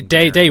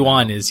 day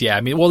one is, yeah.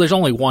 I mean, well, there's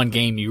only one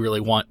game you really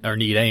want or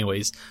need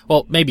anyways.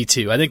 Well, maybe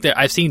two. I think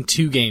I've seen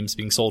 2 games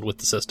being sold with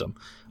the system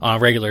on a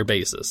regular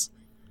basis.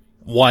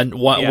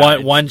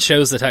 One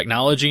shows the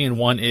technology, and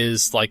one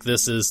is like,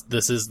 this is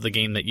the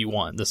game that you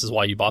want. This is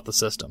why you bought the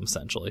system,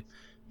 essentially.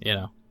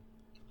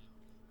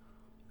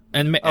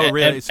 And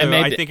really?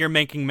 I think you're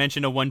making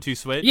mention of 1-2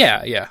 Switch.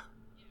 Yeah.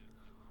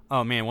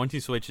 Oh man,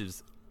 1-2 Switch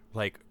is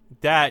like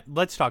that.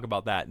 Let's talk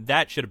about that.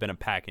 That should have been a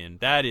pack-in.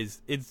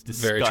 It's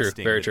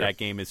disgusting. Very true. That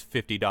game is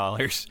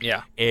 $50.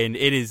 Yeah, and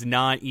it is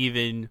not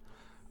even.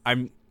 I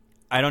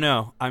don't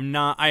know. I'm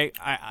not.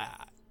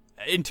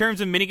 In terms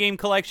of minigame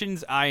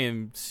collections, I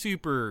am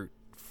super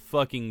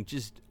fucking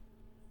just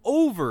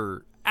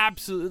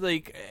absolutely,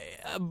 like,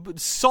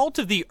 salt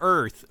of the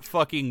earth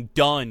fucking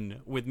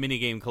done with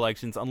minigame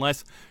collections,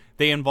 unless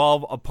they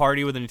involve a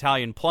party with an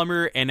Italian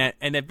plumber, and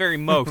at very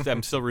most,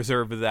 I'm still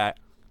reserved with that.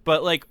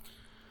 But, like...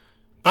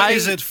 But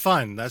is it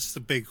fun? That's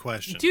the big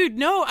question. Dude,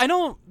 no, I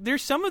don't...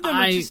 There's some of them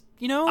are just,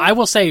 I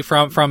will say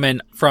from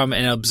an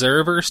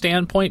observer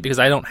standpoint, because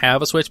I don't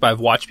have a Switch, but I've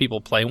watched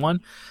people play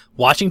one.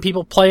 Watching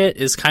people play it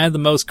is kind of the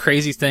most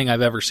crazy thing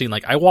I've ever seen.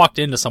 Like, I walked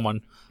into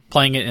someone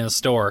playing it in a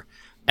store,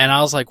 and I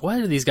was like, what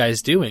are these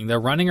guys doing? They're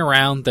running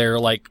around, they're,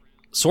 like,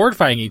 sword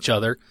fighting each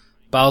other.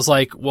 But I was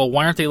like, well,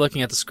 why aren't they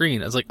looking at the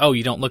screen? I was like, oh,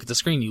 you don't look at the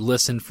screen, you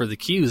listen for the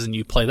cues, and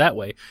you play that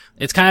way.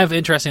 It's kind of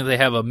interesting that they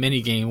have a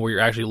mini game where you're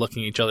actually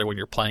looking at each other when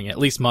you're playing it. At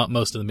least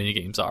most of the mini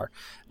games are.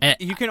 And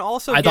you can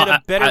also get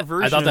a better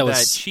version of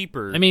that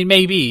cheaper. I mean,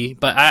 maybe,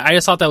 but I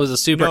just thought that was a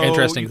super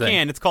interesting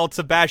thing. It's called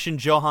Sebastian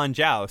Johann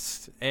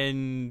Joust,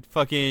 and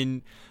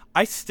fucking...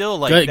 I still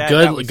like good, that.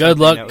 Good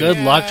luck. Good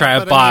luck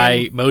trying to buy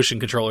mean, motion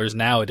controllers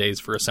nowadays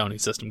for a Sony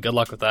system. Good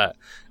luck with that.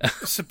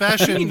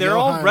 Sebastian, they're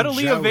all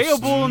readily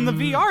available in the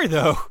VR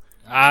though.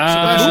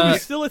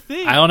 It's still a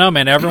thing. I don't know,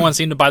 man. Everyone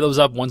seemed to buy those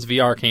up once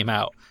VR came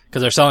out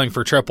because they're selling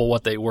for triple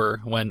what they were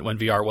when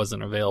VR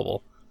wasn't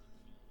available.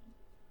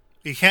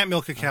 You can't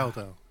milk a cow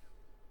though,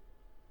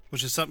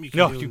 which is something you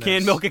can do. No, you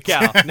can't milk a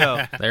cow.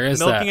 No, there is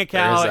milking that. a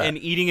cow and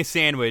eating a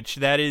sandwich.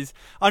 That is.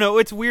 Oh no,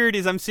 what's weird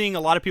is I'm seeing a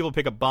lot of people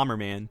pick up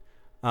Bomberman,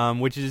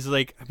 which is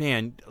like,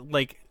 man,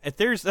 like if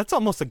that's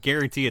almost a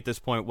guarantee at this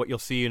point. What you'll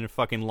see in a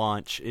fucking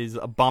launch is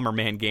a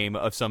Bomberman game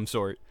of some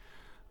sort.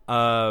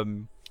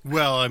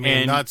 Well, I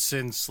mean, not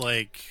since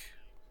like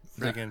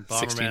friggin'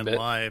 Bomberman 16-bit.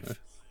 Live.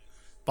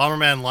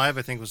 Bomberman Live,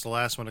 I think, was the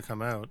last one to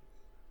come out.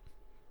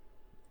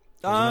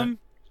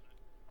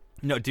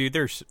 No, dude,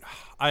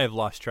 I have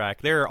lost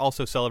track. They're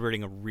also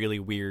celebrating a really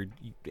weird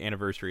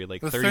anniversary,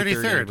 like The 33rd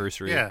 33rd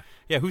anniversary. Yeah.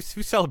 Yeah, who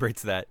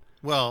celebrates that?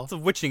 Well, It's a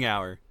witching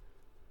hour.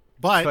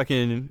 but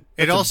Fucking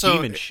it that's also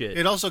demon shit.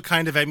 it also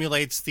kind of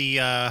emulates the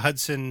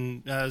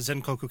Hudson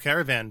Zenkoku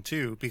Caravan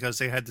too, because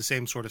they had the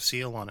same sort of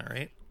seal on it,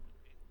 right?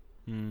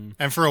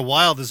 And for a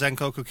while, the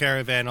Zenkoku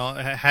Caravan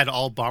had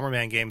all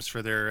Bomberman games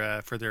for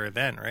their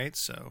event, right?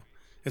 So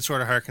it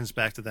sort of harkens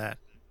back to that.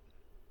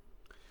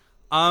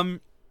 And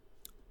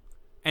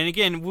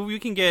again, we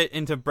can get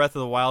into Breath of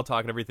the Wild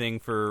talk and everything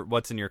for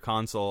what's in your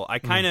console. I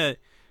kind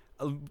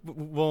of,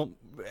 well,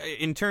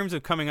 in terms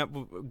of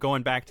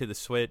going back to the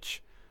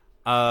Switch,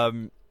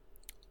 the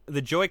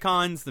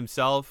Joy-Cons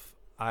themselves,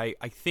 I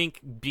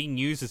think being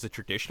used as a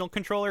traditional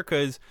controller,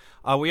 because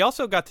we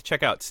also got to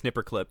check out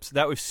Snipper Clips.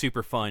 That was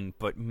super fun,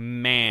 but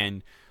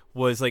man,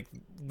 was the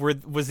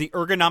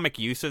ergonomic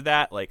use of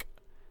that, like,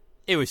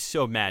 it was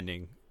so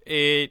maddening.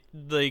 It,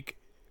 like,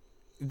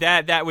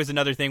 that was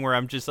another thing where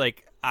I'm just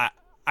like,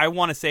 I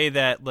want to say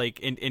that, like,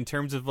 in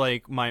terms of,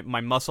 like, my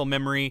muscle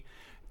memory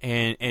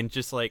and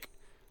just, like,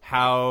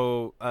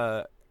 how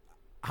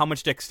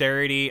much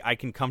dexterity I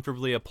can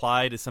comfortably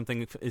apply to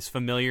something as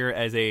familiar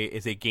as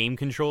a game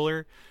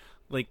controller.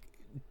 Like,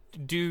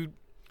 dude,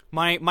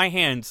 my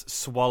hands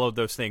swallowed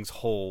those things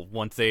whole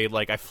once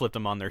I flipped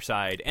them on their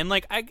side. And,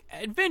 like, I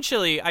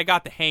eventually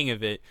got the hang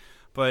of it,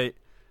 but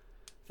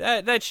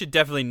that should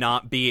definitely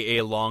not be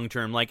a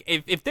long-term, like,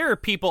 if there are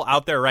people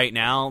out there right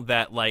now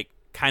that, like,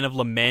 kind of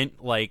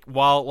lament, like,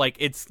 while, like,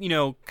 it's, you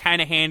know,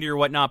 kind of handy or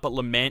whatnot, but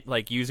lament,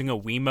 like, using a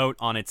Wiimote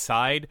on its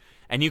side,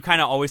 and you kind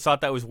of always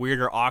thought that was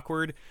weird or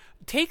awkward,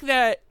 take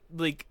that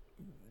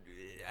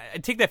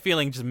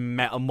feeling, just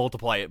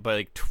multiply it by,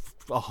 like,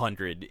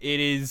 100. It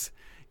is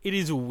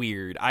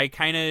weird. I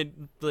kind of,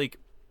 like,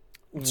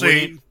 so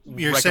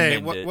you're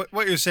saying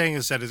what you're saying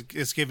is that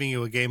it's giving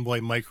you a Game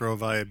Boy Micro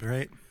vibe,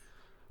 right?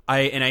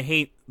 I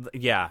hate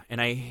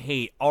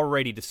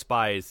already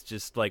despise,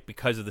 just, like,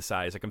 because of the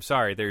size. Like, I'm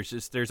sorry,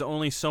 there's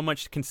only so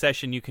much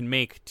concession you can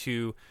make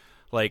to,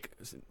 like,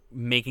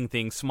 making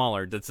things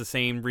smaller. That's the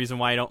same reason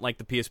why I don't like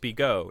the PSP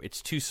Go.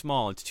 It's too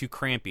small, it's too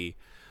crampy.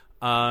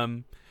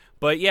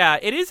 But yeah,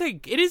 it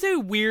is a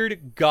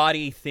weird,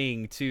 gaudy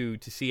thing to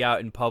see out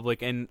in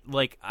public, and,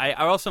 like, I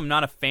also am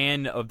not a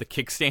fan of the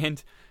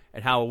kickstand.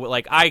 And how,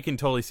 like, I can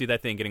totally see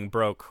that thing getting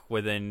broke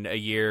within a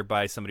year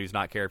by somebody who's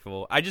not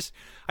careful. I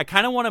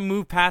kind of want to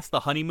move past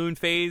the honeymoon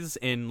phase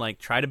and, like,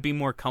 try to be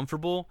more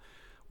comfortable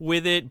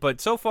with it. But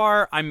so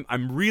far, I'm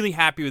really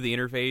happy with the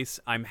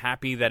interface. I'm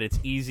happy that it's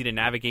easy to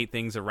navigate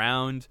things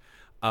around.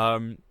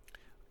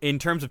 In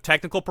terms of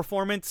technical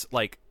performance,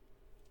 like,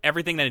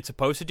 everything that it's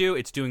supposed to do,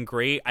 it's doing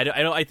great.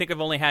 I think I've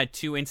only had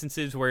 2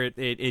 instances where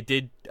it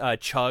did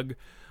chug.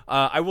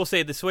 I will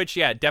say the Switch,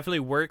 yeah, it definitely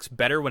works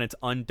better when it's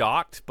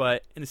undocked,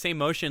 but in the same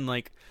motion,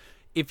 like,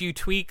 if you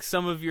tweak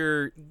some of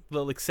your,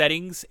 like,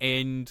 settings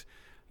and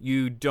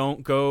you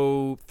don't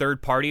go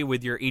third party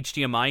with your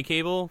HDMI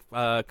cable,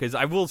 because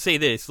I will say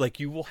this, like,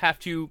 you will have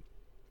to.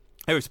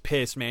 I was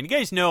pissed, man. You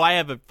guys know I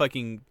have a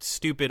fucking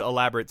stupid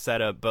elaborate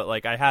setup, but,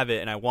 like, I have it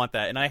and I want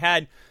that, and I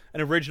had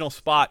an original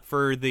spot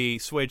for the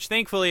Switch.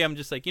 Thankfully, I'm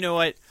just like, you know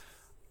what?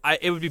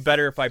 It would be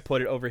better if I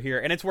put it over here,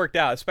 and it's worked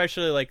out,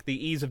 especially, like, the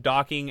ease of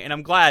docking, and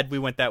I'm glad we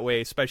went that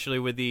way, especially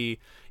with the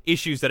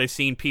issues that I've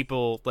seen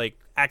people, like,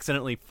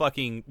 accidentally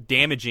fucking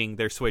damaging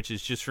their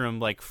Switches just from,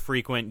 like,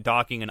 frequent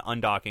docking and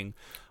undocking.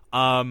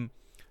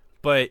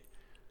 But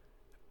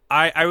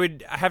I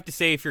have to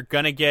say, if you're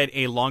gonna get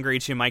a longer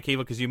HDMI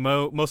cable, because you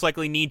most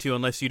likely need to,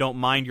 unless you don't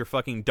mind your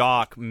fucking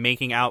dock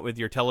making out with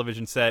your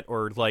television set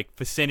or, like,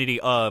 vicinity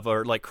of,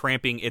 or, like,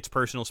 cramping its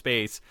personal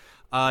space,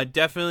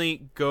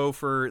 definitely go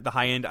for the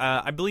high end.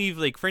 I believe,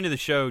 like, friend of the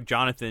show,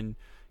 Jonathan,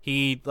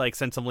 he, like,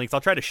 sent some links.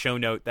 I'll try to show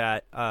note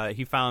that.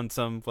 He found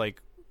some,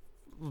 like,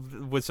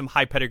 with some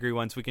high pedigree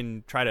ones we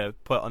can try to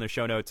put on the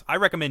show notes. I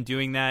recommend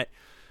doing that,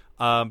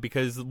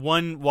 because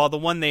while the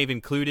one they've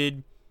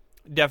included,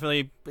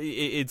 definitely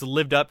it's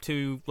lived up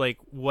to, like,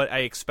 what I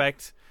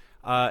expect,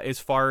 as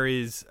far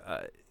as,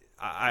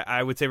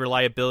 I would say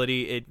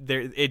reliability.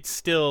 It's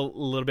still a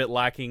little bit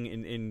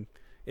lacking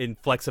in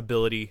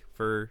flexibility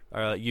for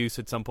use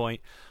at some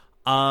point.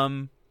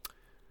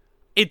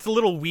 it's a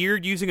little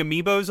weird using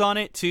amiibos on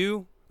it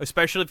too,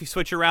 especially if you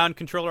switch around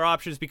controller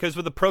options, because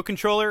with the Pro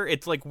Controller,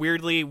 it's like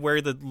weirdly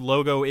where the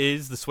logo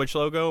is, the Switch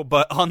logo,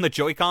 but on the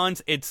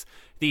Joy-Cons, it's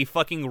the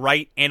fucking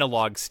right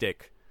analog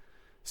stick.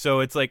 So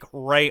it's like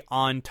right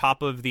on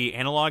top of the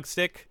analog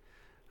stick.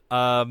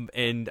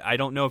 And I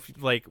don't know if,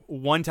 like,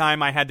 one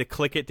time I had to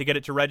click it to get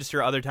it to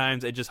register, other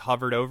times it just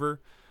hovered over.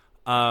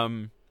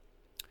 I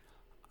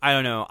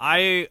don't know.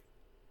 I'm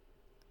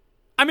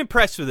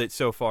impressed with it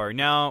so far.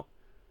 Now,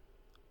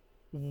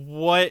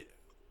 what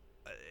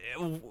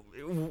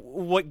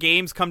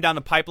games come down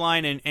the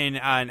pipeline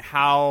and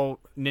how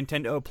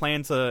Nintendo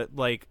plans to,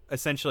 like,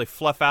 essentially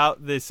fluff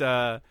out this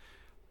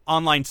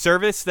online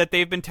service that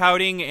they've been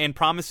touting and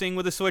promising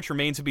with the Switch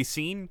remains to be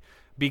seen.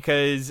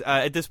 Because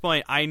at this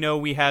point, I know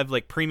we have,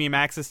 like, premium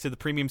access to the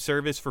premium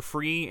service for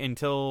free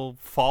until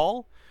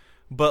fall.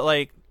 But,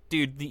 like,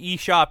 dude, the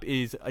eShop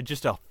is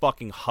just a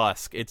fucking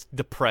husk. It's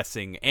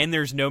depressing. And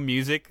there's no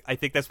music. I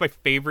think that's my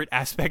favorite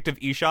aspect of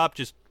eShop.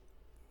 Just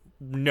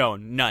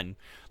none.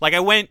 Like,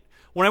 when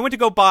I went to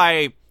go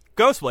buy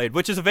Ghostblade,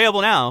 which is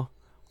available now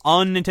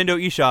on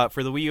Nintendo eShop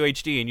for the Wii U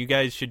HD, and you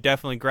guys should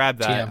definitely grab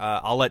that.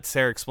 I'll let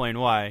Sarah explain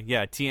why.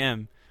 Yeah,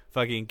 TM.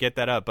 Fucking get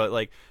that up. But,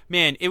 like,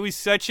 man, it was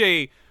such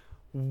a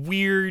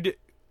weird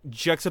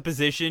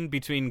juxtaposition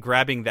between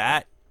grabbing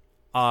that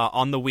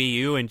on the Wii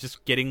U and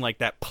just getting, like,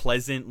 that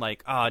pleasant,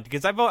 like,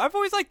 because I've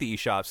always liked the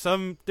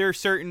eShop. There are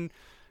certain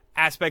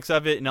aspects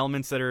of it and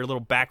elements that are a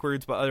little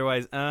backwards, but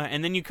otherwise,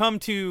 and then you come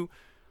to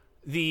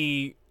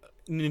the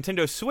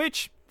Nintendo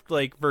Switch,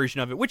 like,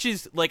 version of it, which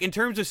is, like, in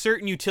terms of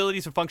certain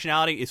utilities and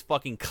functionality, is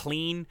fucking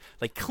clean.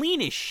 Like,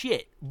 clean as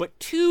shit, but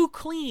too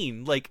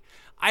clean. Like,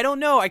 I don't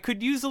know, I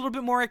could use a little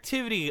bit more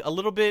activity, a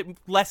little bit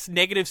less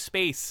negative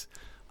space.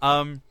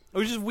 It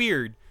was just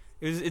weird.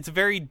 It's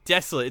very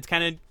desolate. It's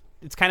kind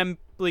of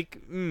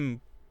like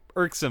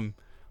irksome.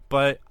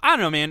 But I don't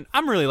know, man.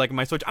 I'm really liking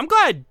my Switch. I'm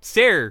glad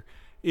Sarah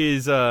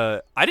is.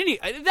 That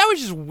was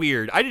just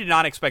weird. I did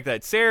not expect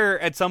that.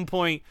 Sarah, at some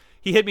point,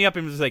 he hit me up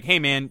and was like, "Hey,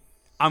 man,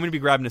 I'm gonna be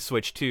grabbing a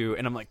Switch too."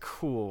 And I'm like,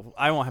 "Cool.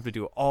 I won't have to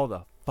do all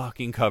the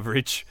fucking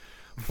coverage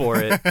for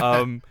it."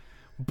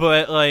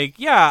 But, like,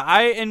 yeah,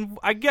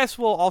 I guess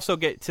we'll also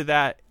get to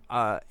that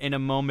in a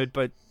moment.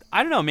 But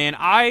I don't know, man.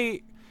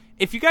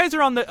 If you guys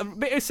are on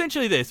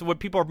essentially what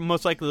people are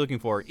most likely looking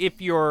for,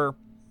 if you're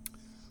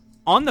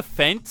on the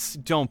fence,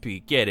 don't be.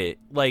 Get it.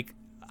 Like,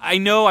 I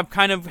know I've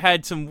kind of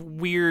had some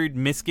weird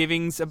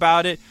misgivings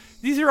about it.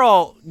 These are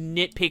all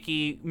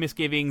nitpicky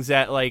misgivings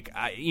that, like,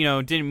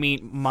 didn't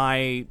meet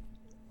my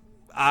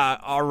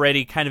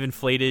already kind of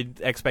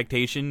inflated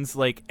expectations.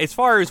 Like, as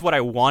far as what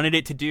I wanted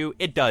it to do,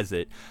 it does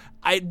it.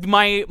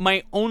 My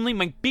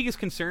biggest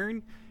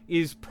concern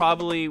is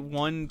probably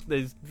one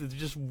that's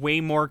just way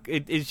more.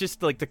 It's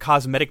just like the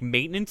cosmetic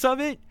maintenance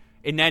of it,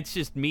 and that's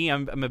just me.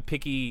 I'm a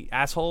picky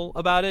asshole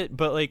about it,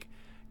 but, like,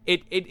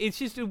 it's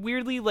just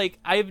weirdly, like,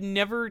 I've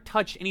never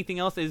touched anything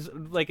else. As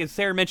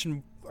Sarah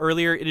mentioned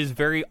earlier, it is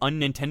very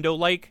un-Nintendo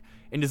like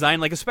in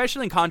design, like,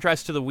 especially in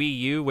contrast to the Wii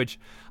U, which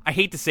I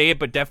hate to say it,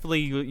 but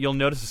definitely you'll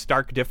notice a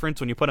stark difference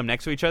when you put them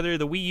next to each other.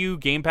 The Wii U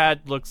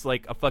gamepad looks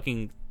like a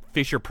fucking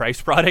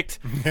Fisher-Price product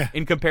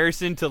in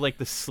comparison to, like,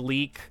 the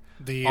sleek.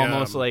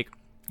 Almost like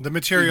the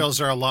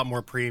materials are a lot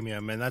more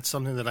premium, and that's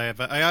something that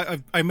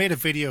I made a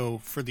video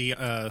for the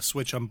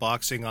Switch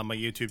unboxing on my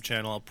YouTube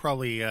channel. I'll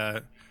probably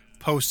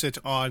post it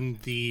on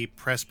the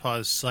Press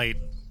Pause site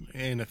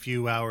in a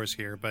few hours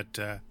here, but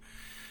the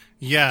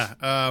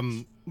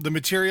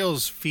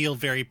materials feel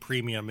very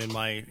premium in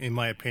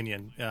my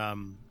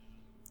opinion.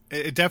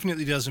 It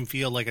definitely doesn't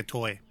feel like a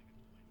toy.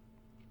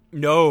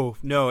 No,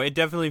 it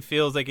definitely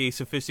feels like a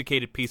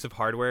sophisticated piece of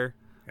hardware.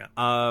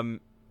 Yeah.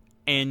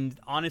 And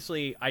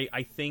honestly,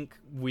 I think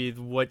with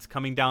what's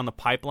coming down the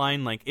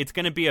pipeline, like, it's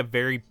going to be a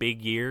very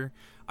big year.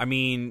 I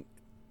mean,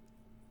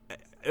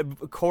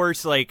 of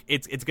course, like,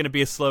 it's going to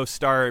be a slow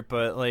start,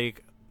 but,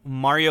 like,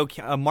 Mario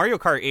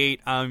Kart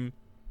 8, I'm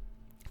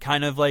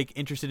kind of, like,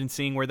 interested in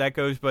seeing where that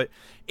goes. But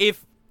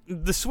if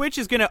the Switch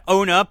is going to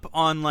own up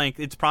on, like,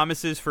 its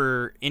promises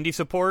for indie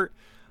support,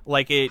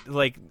 like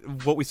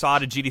what we saw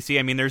at GDC,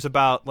 I mean, there's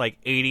about, like,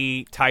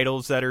 80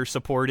 titles that are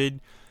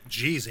supported.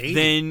 Jeez, 80?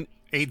 Then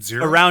 80?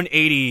 Around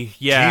 80,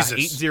 yeah,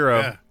 Jesus. 80.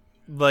 Yeah.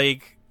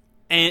 Like,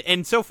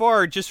 and so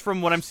far, just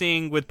from what I'm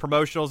seeing with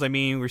promotionals, I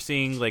mean, we're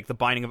seeing, like, The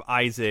Binding of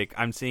Isaac.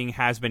 I'm seeing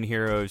Has-Been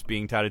Heroes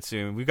being touted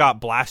soon. We've got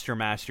Blaster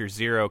Master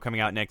Zero coming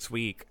out next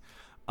week.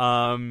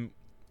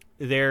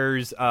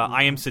 There's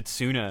I Am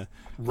Setsuna.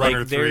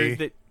 Runner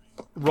 3.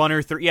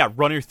 Runner 3. Yeah,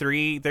 Runner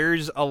 3.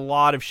 There's a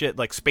lot of shit,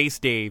 like Space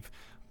Dave.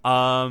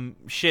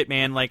 Shit,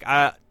 man.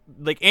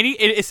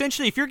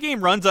 Essentially, if your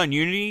game runs on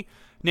Unity,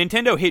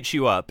 Nintendo hits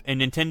you up, and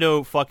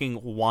Nintendo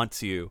fucking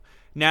wants you.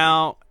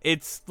 Now,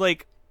 it's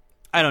like,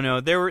 I don't know.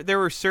 There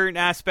were certain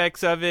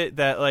aspects of it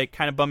that, like,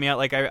 kind of bummed me out.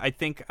 Like, I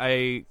think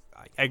I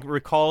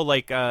recall,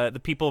 like, the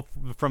people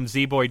from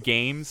Zeboyd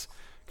Games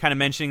kind of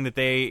mentioning that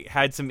they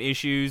had some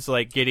issues,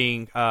 like,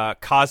 getting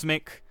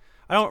Cosmic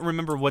I don't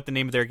remember what the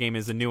name of their game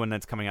is, the new one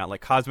that's coming out,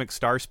 like Cosmic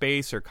Star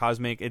Space or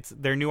Cosmic. It's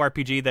their new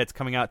RPG that's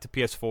coming out to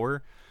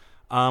PS4.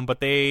 But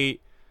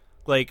they,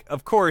 like,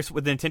 of course,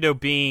 with Nintendo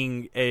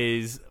being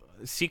as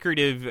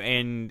secretive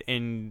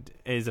and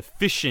as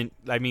efficient,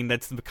 I mean,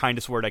 that's the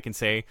kindest word I can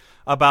say,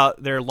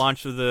 about their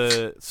launch of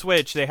the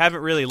Switch, they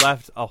haven't really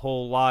left a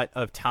whole lot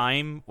of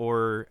time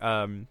or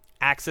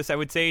access, I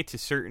would say, to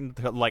certain,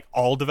 like,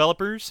 all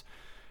developers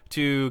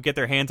to get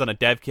their hands on a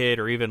dev kit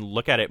or even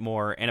look at it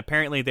more. And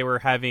apparently there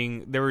were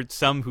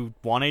some who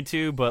wanted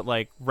to, but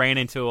like ran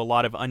into a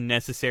lot of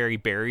unnecessary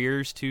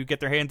barriers to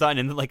get their hands on.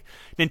 And like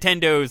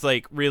Nintendo's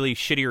like really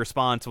shitty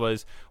response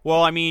was,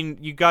 well, I mean,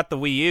 you got the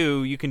Wii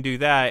U, you can do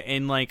that.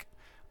 And like,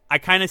 I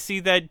kind of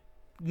see that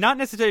not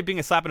necessarily being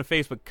a slap in the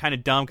face, but kind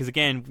of dumb. Cause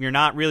again, you're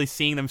not really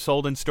seeing them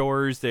sold in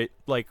stores. That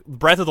like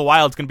Breath of the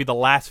Wild is going to be the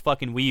last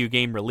fucking Wii U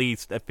game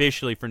released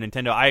officially for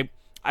Nintendo.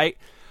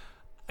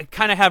 I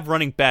kind of have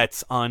running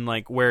bets on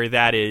like where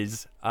that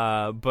is,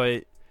 but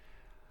I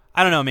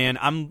don't know, man.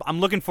 I'm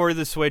looking forward to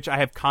the Switch. I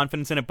have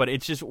confidence in it, but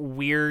it's just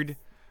weird.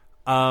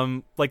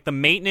 Like the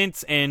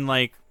maintenance and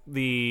like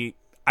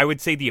I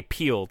would say the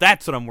appeal.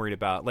 That's what I'm worried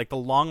about. Like the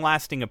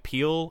long-lasting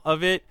appeal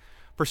of it.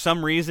 For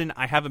some reason,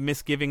 I have a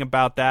misgiving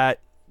about that.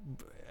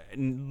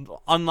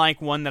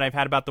 Unlike one that I've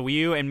had about the Wii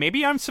U, and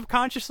maybe I'm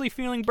subconsciously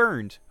feeling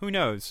burned. Who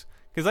knows?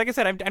 Because like I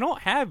said, I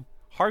don't have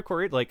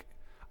hardcore like.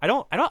 I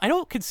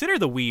don't consider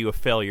the Wii U a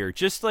failure.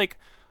 Just like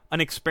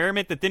an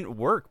experiment that didn't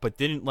work, but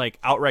didn't like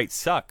outright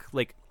suck.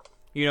 Like,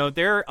 you know,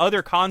 there are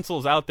other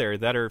consoles out there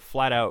that are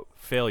flat out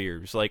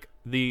failures. Like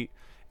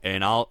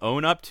and I'll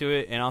own up to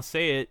it and I'll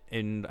say it,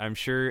 and I'm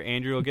sure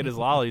Andrew will get his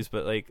lollies.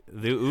 But like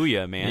the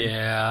Ouya, man,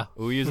 yeah,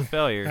 Ouya's a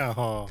failure.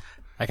 Oh,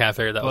 I kind of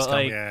figured that was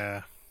coming.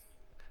 Like,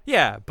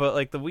 yeah, but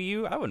like the Wii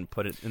U, I wouldn't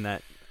put it in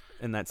that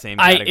same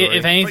category.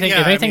 If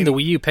anything, the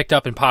Wii U picked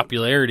up in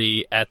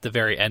popularity at the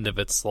very end of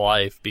its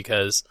life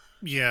because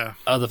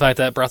of the fact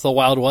that Breath of the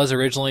Wild was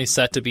originally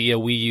set to be a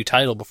Wii U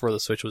title before the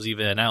Switch was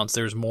even announced.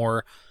 There's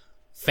more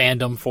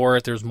fandom for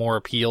it, there's more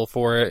appeal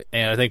for it,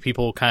 and I think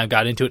people kind of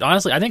got into it.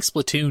 Honestly, I think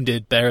Splatoon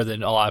did better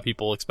than a lot of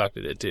people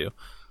expected it to.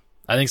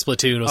 I think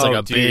Splatoon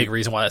was big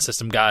reason why that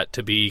system got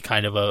to be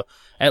kind of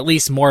at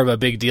least more of a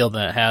big deal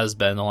than it has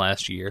been the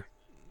last year.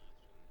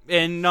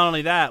 And not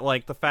only that,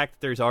 like the fact that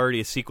there's already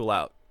a sequel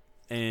out.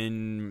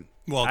 And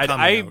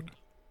I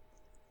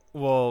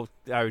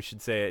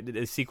should say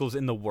it. Sequels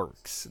in the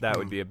works. That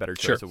would be a better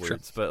choice of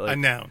words. But like,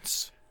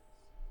 announce.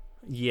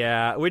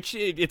 Yeah, which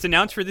it's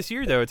announced for this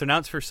year though. It's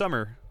announced for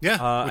summer.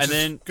 Yeah, which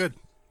is good.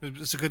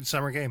 It's a good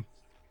summer game.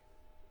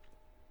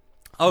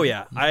 Oh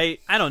yeah, I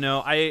don't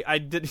know.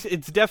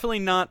 It's definitely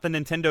not the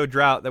Nintendo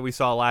drought that we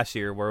saw last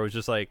year, where it was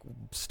just like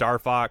Star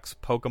Fox,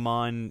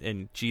 Pokemon,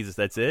 and Jesus,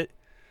 that's it.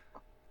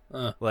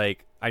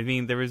 Like, I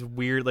mean, there was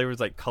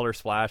like Color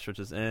Splash, which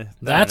is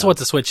That's what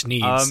the Switch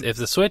needs. If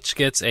the Switch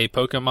gets a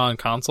Pokemon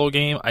console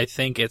game, I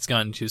think it's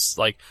going to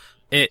like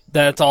it.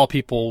 That's all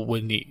people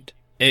would need.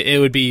 It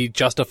would be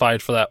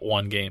justified for that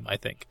one game, I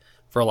think,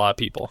 for a lot of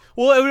people.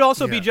 Well, it would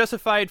also be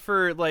justified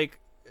for like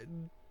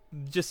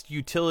just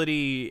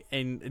utility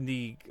and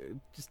the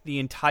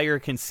entire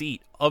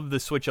conceit of the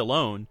Switch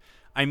alone.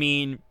 I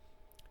mean,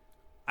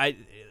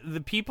 the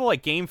people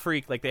at Game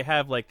Freak, like they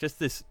have like just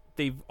this.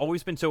 They've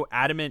always been so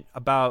adamant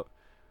about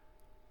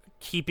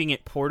keeping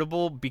it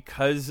portable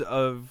because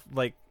of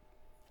like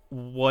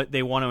what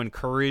they want to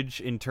encourage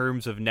in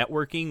terms of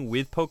networking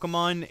with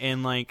Pokemon,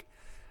 and like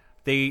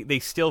they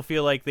still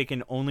feel like they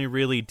can only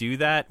really do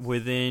that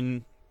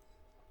within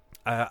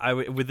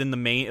within the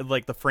main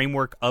like the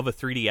framework of a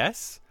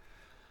 3DS.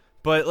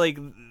 But like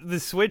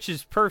the Switch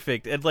is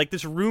perfect, and like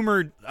this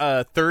rumored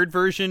third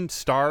version,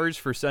 Stars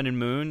for Sun and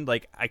Moon,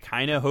 like I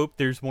kind of hope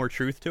there's more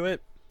truth to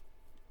it.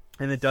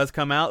 And it does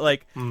come out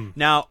like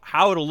now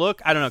how it'll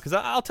look, I don't know, because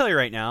I'll tell you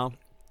right now.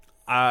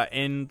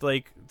 And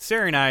like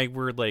Sarah and I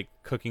were like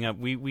cooking up.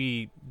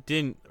 We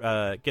didn't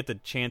get the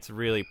chance to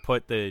really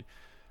put the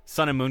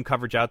Sun and Moon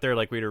coverage out there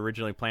like we'd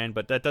originally planned,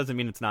 but that doesn't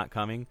mean it's not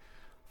coming.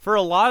 For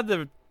a lot of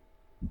the,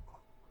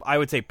 I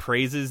would say,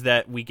 praises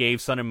that we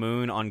gave Sun and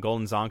Moon on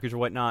Golden Zonkers or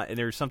whatnot, and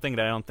there's something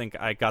that I don't think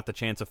I got the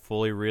chance to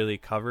fully really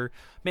cover.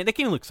 Man, that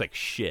game looks like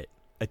shit.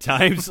 At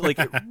times, like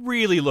it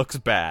really looks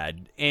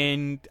bad,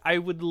 and I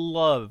would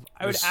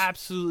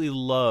absolutely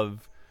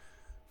love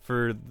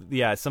for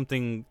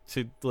something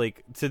to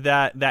like to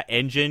that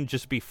engine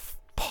just be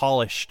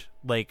polished,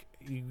 like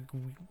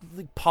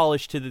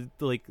polished to the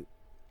like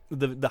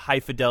the high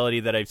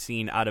fidelity that I've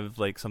seen out of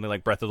like something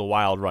like Breath of the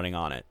Wild running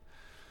on it.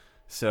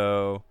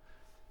 So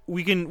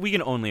we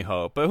can only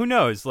hope, but who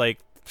knows? Like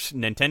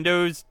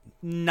Nintendo's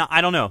not. I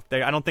don't know.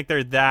 I don't think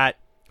they're that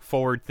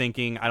forward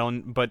thinking.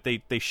 But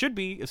they should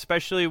be,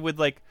 especially with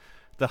like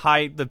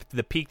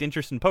the peaked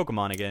interest in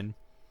Pokemon again.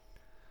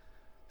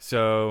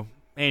 So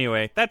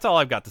anyway, that's all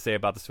I've got to say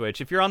about the Switch.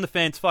 If you're on the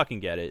fence,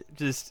 fucking get it.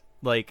 Just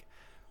like,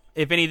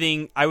 if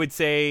anything, I would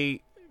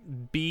say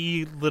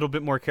be a little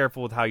bit more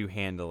careful with how you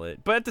handle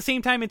it. But at the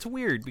same time, it's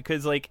weird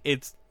because like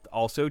it's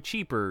also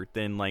cheaper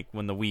than like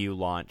when the Wii U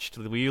launched.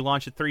 The Wii U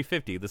launched at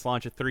 $350. This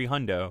launched at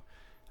 $300.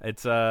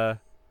 It's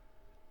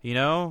I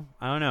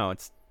don't know.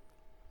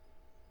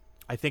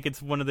 I think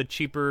it's one of the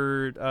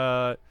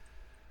cheaper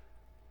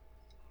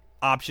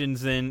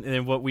options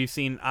than what we've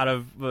seen out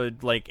of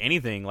like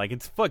anything. Like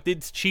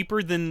it's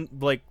cheaper than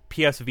like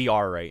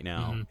PSVR right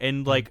now,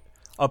 and like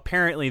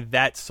apparently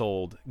that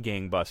sold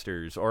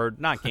gangbusters, or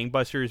not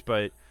gangbusters,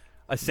 but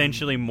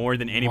essentially more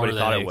than anybody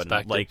thought it would.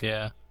 Like,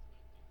 yeah,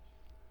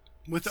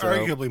 with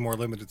arguably more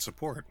limited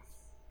support.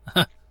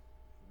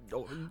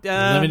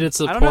 Limited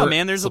support, I don't know,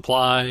 man. There's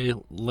supply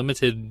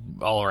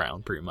limited all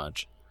around, pretty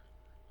much.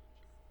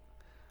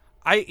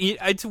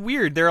 It's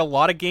weird. There are a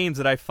lot of games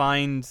that I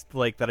find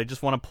like that I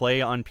just want to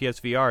play on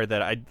PSVR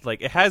that I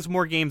like. It has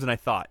more games than I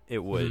thought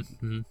it would,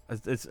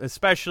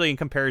 especially in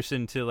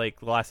comparison to like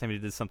the last time you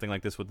did something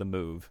like this with the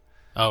Move.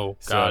 Oh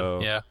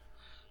God, yeah,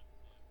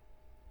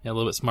 a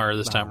little bit smarter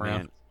this time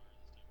around.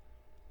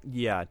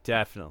 Yeah,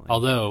 definitely.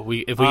 Although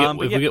if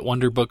we get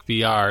Wonderbook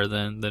VR,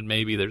 then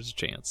maybe there's a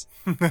chance.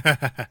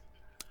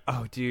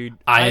 Oh, dude!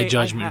 Aya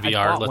Judgment VR.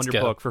 I bought Let's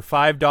Wonderbook go for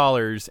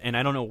 $5, and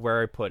I don't know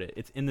where I put it.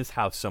 It's in this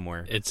house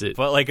somewhere.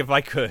 But like, if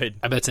I could,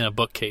 I bet it's in a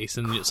bookcase,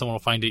 and someone will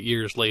find it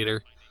years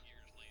later.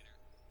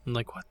 I'm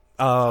like, what?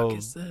 The fuck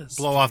is this?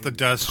 Blow off the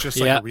dust, just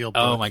like a real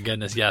book. Oh my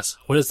goodness, yes.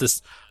 What is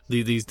this?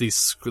 These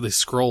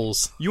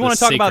scrolls. You want to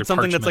talk about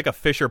something that's like a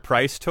Fisher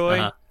Price toy?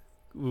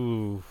 Uh-huh.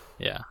 Ooh,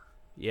 yeah.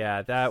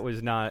 Yeah, that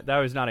was not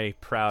a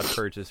proud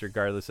purchase,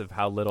 regardless of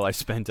how little I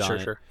spent on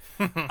it. Sure.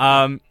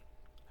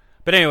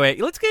 But anyway,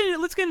 let's get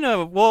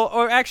into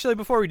or actually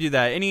before we do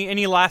that,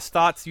 any last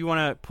thoughts you want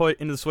to put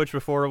into the Switch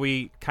before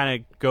we kind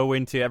of go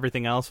into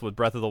everything else with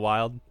Breath of the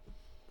Wild?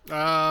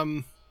 I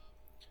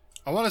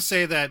want to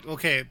say that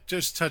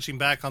just touching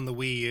back on the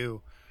Wii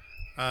U.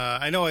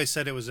 I know I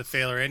said it was a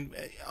failure, and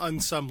on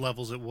some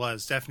levels it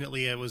was.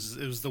 Definitely, it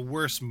was the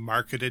worst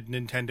marketed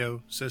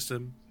Nintendo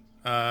system.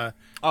 I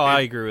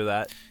agree with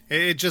that.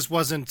 It just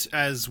wasn't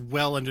as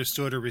well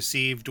understood or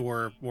received,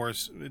 or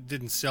it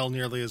didn't sell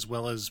nearly as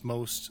well as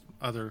most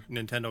other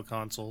Nintendo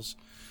consoles.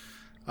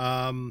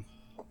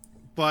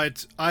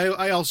 But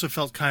I also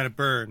felt kind of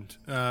burned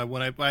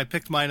when I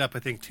picked mine up, I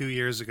think 2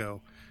 years ago.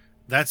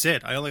 That's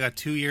it. I only got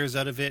 2 years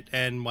out of it,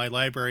 and my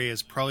library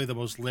is probably the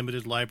most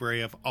limited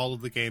library of all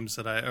of the games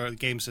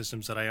game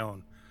systems that I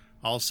own,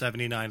 all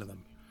 79 of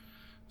them.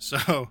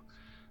 So,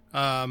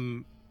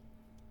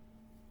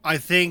 I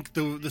think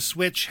the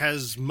Switch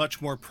has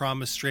much more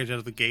promise straight out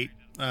of the gate.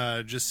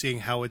 Just seeing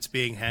how it's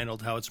being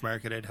handled, how it's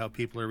marketed, how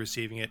people are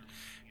receiving it,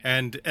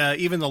 and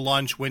even the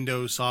launch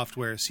window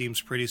software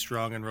seems pretty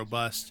strong and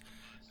robust.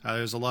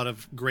 There's a lot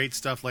of great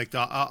stuff like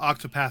the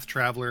Octopath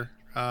Traveler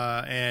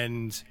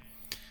and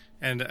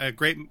a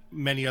great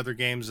many other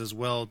games as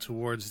well.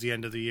 Towards the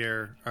end of the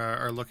year,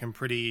 are looking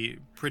pretty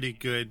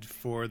good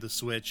for the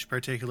Switch,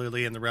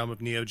 particularly in the realm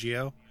of Neo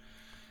Geo.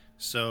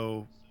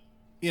 So.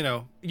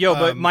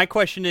 But my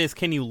question is,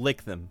 can you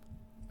lick them?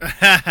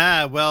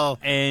 Well,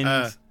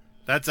 and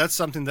that's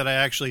something that I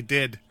actually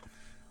did.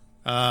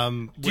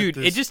 Dude,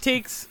 it just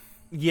takes.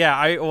 Yeah,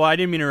 I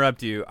didn't mean to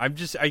interrupt you. I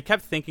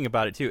kept thinking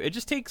about it too. It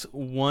just takes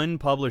one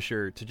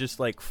publisher to just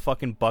like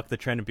fucking buck the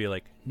trend and be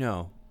like,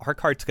 no, our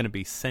cart's gonna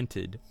be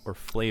scented or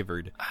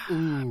flavored.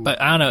 Ooh.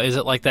 But I don't know. Is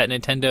it like that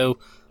Nintendo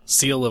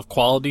seal of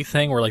quality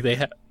thing, where like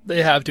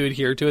they have to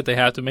adhere to it? They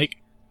have to make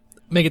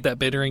it that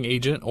bittering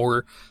agent,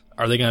 or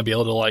are they gonna be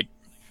able to like,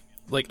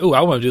 oh,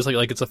 I want to do this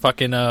like it's a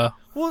fucking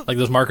like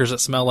those markers that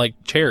smell like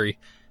cherry.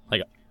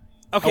 Like,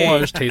 okay, I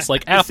want to just taste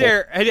like apple.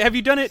 Sarah, have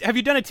you done it? Have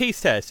you done a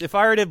taste test? If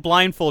I were to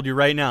blindfold you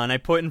right now and I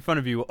put in front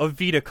of you a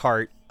Vita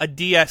cart, a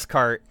DS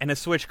cart, and a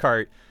Switch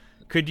cart,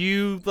 could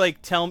you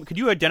could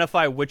you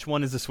identify which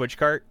one is the Switch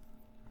cart?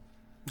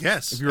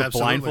 Yes, if you were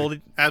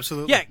blindfolded.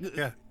 Absolutely.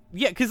 Yeah.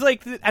 Yeah, because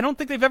like I don't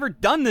think they've ever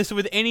done this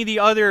with any of the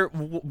other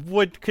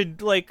what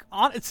could like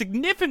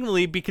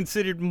significantly be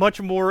considered much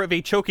more of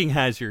a choking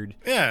hazard.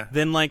 Yeah.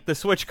 Than like the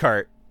Switch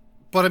cart.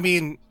 But I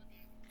mean,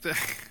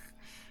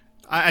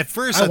 at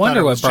first I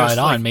wonder what brought it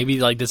on. Like, maybe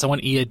like did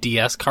someone eat a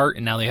DS cart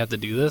and now they have to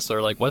do this,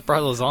 or like what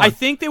brought this on? I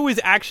think it was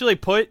actually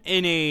put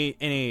in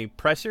a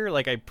presser.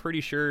 Like I'm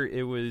pretty sure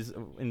it was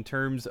in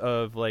terms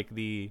of like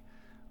the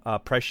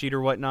press sheet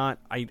or whatnot.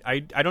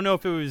 I don't know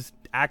if it was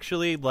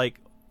actually like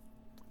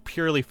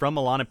purely from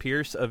Alana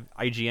Pierce of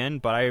IGN,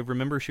 but I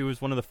remember she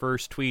was one of the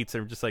first tweets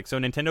and just like, so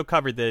Nintendo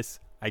covered this,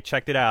 I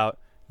checked it out,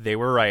 they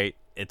were right,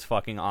 it's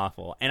fucking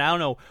awful. And I don't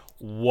know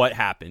what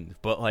happened,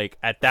 but like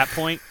at that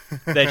point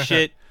that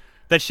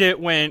shit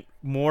went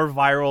more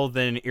viral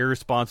than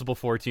irresponsible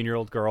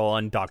 14-year-old girl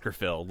on Dr.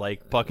 Phil.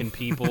 Like fucking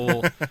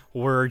people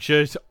were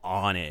just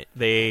on it.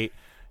 Their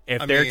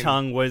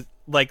tongue was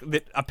like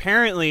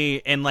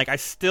apparently, and like I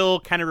still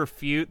kind of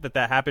refute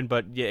that happened,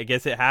 but yeah, I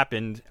guess it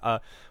happened.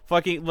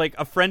 Fucking like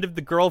a friend of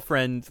the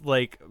girlfriend,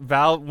 like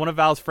one of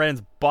Val's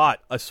friends bought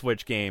a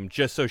Switch game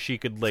just so she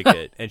could lick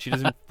it, and she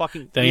doesn't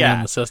fucking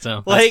in the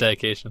system. That's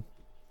dedication.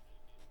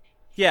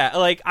 Yeah,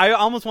 like I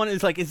almost wanted.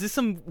 It's like, is this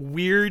some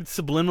weird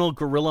subliminal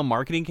guerrilla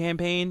marketing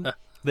campaign?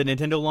 the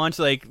Nintendo launch,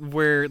 like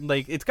where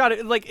like it's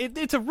got like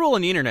it's a rule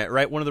on the internet,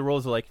 right? One of the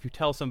rules is like if you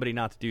tell somebody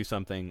not to do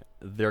something,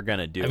 they're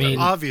gonna do it. I mean,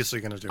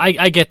 obviously gonna do it.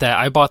 I get that.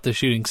 I bought the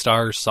Shooting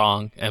Stars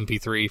song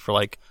MP3 for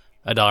like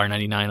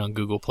 $1.99 on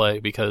Google Play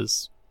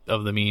because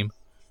of the meme.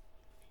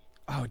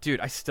 Oh, dude,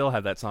 I still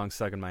have that song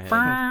stuck in my head.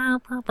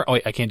 Oh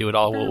wait, I can't do it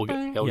all. We'll get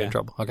in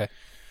trouble. Okay.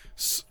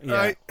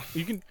 Yeah,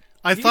 you can.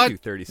 I thought do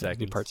 30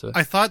 seconds. Parts of it.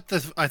 I thought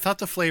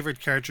the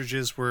flavored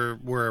cartridges were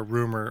a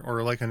rumor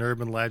or like an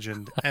urban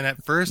legend, and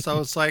at first I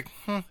was like,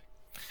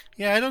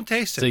 yeah, I don't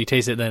taste it. So you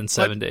taste it then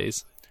 7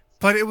 days.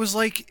 But it was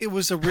like a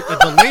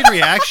delayed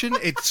reaction.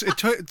 It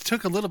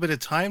took a little bit of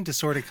time to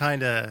sort of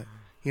kind of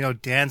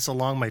dance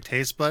along my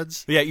taste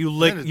buds. Yeah, you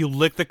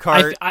lick the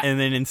cart, and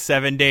then in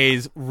 7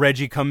 days,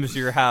 Reggie comes to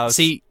your house.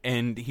 See,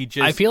 and he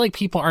just. I feel like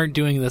people aren't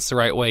doing this the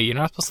right way. You're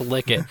not supposed to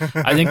lick it.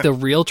 I think the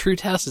real true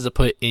test is to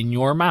put it in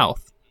your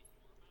mouth.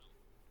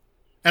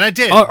 And I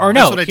did. Or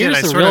no,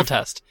 here's the real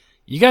test.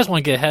 You guys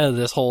want to get ahead of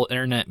this whole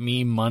internet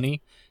meme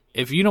money.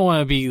 If you don't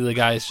want to be the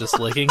guys just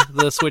licking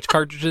the Switch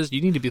cartridges,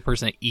 you need to be the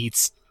person that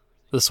eats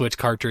the Switch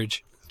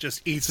cartridge.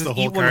 Just eats the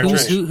whole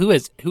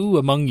cartridge. Who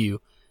among you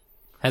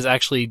has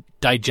actually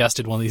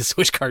digested one of these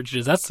Switch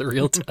cartridges? That's the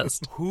real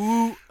test.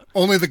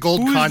 Only the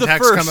gold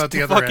contacts come out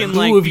the other end.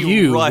 Who of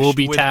you will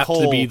be tapped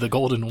to be the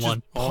golden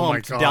one?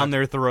 Pumped down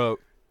their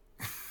throat.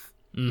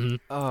 Mm-hmm.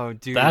 Oh,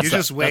 dude! You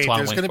just wait.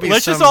 There's going to be.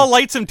 Let's just all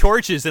light some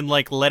torches and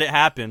like let it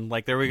happen.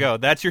 Like there we go.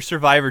 That's your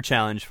Survivor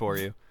challenge for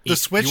you. The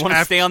Switch. You want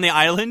to stay on the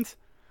island?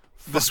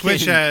 The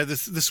Switch. The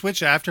Switch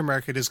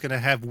aftermarket is going to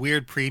have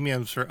weird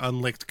premiums for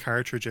unlicked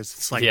cartridges.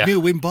 It's like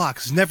new in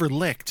box, never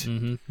licked.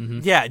 Mm-hmm, mm-hmm.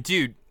 Yeah,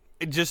 dude.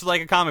 Just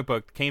like a comic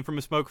book, came from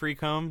a smoke-free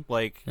comb.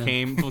 Like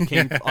came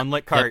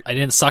unlicked cart. Yep, I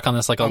didn't suck on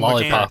this like a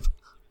lollipop.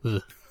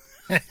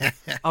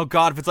 Oh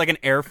god, if it's like an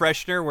air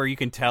freshener where you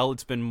can tell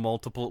it's been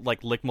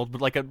licked multiple,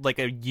 like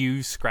a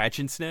used scratch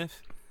and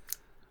sniff.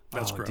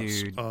 That's gross.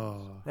 Dude.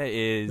 Oh, that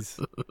is.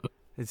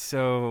 It's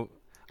so.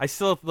 I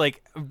still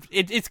like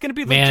it's gonna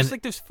be Man, just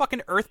like this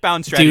fucking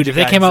Earthbound strategy. Dude, if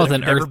they came out with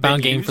an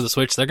Earthbound game for the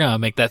Switch, they're gonna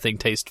make that thing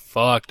taste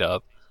fucked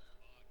up.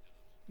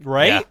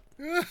 Right?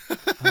 Yeah.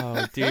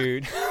 Oh,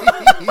 dude,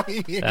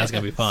 that's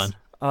gonna be fun.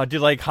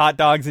 Dude, like hot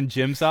dogs and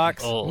gym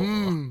socks.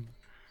 Oh.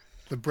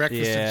 The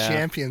breakfast of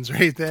champions,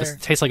 right there. This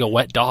tastes like a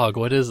wet dog.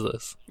 What is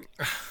this?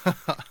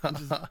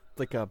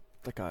 like a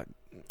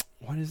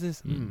what is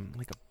this?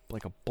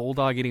 Like a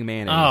bulldog eating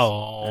mayonnaise.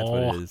 Oh, that's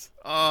what it is.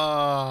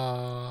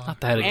 Not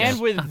that again. And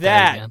with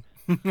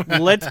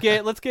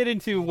that let's get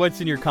into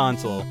what's in your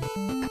console.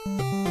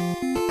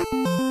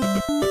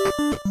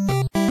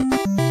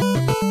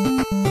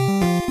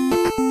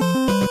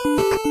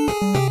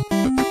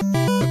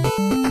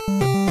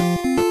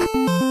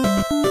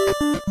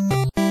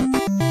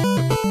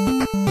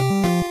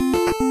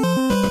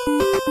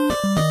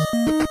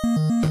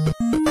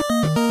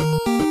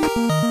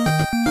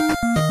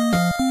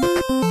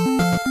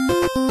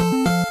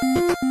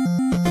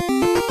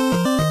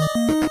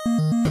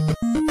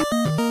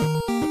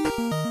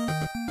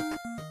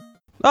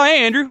 Oh,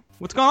 hey, Andrew.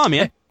 What's going on,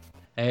 man?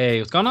 Hey,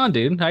 what's going on,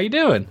 dude? How you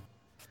doing?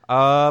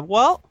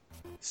 Well,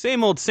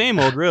 same old,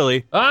 really.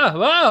 Dude.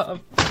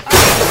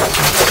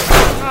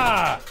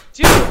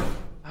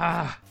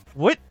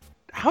 What?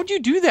 How'd you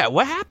do that?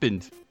 What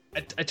happened?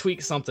 I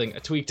tweaked something. I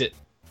tweaked it.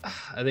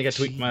 I think I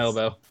tweaked my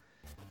elbow.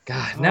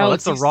 God, now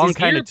that's the wrong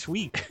kind of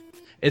tweak.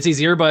 It's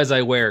these earbuds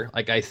I wear.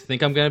 Like, I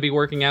think I'm going to be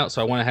working out,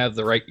 so I want to have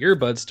the right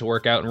earbuds to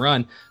work out and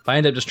run. But I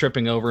end up just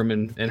tripping over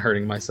them and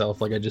hurting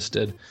myself like I just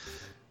did.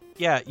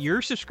 Yeah,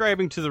 you're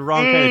subscribing to the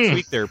wrong kind of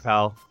tweak there,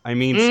 pal. I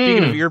mean,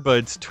 speaking of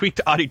earbuds, Tweaked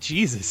Audio,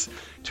 Jesus.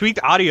 Tweaked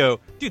Audio,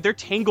 dude, they're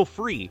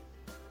tangle-free.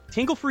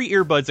 Tangle-free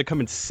earbuds that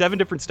come in 7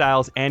 different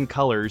styles and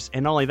colors,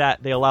 and not only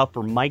that, they allow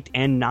for mic'd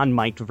and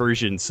non-mic'd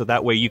versions, so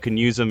that way you can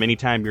use them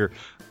anytime you're,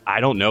 I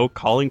don't know,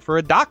 calling for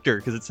a doctor,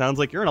 because it sounds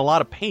like you're in a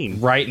lot of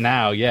pain. Right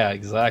now, yeah,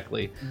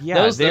 exactly.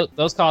 Yeah,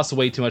 those cost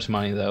way too much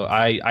money, though.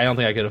 I don't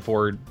think I could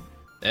afford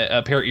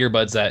a pair of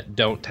earbuds that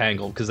don't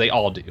tangle, because they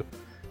all do.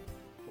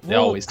 They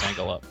always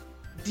tangle up.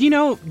 You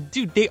know,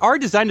 dude, they are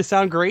designed to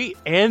sound great,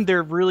 and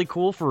they're really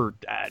cool for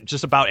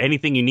just about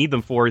anything you need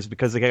them for, is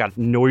because they got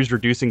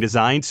noise-reducing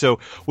design. So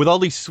with all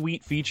these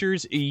sweet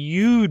features,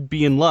 you'd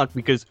be in luck,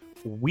 because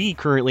we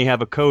currently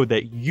have a code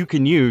that you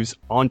can use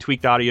on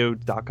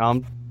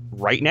tweakedaudio.com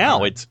right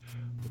now. It's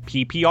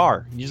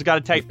PPR. You just got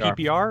to type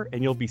PPR,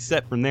 and you'll be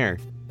set from there.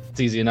 It's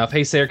easy enough.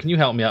 Hey, Sarah, can you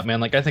help me out,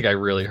 man? Like, I think I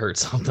really hurt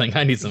something.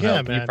 I need some help.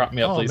 Man. Can you prop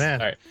me up, please? Man.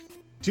 All right.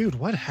 Dude,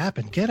 what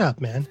happened? Get up,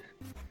 man.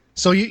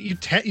 So you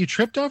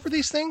tripped over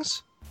these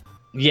things?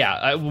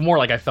 Yeah, more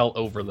like I fell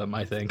over them,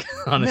 I think.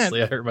 Honestly,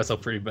 man, I hurt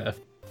myself pretty bad.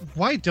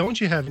 Why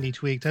don't you have any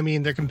tweaked? I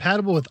mean, they're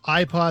compatible with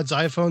iPods,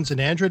 iPhones, and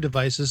Android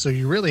devices, so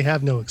you really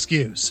have no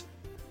excuse.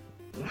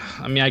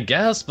 I mean, I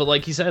guess, but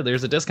like you said,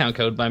 there's a discount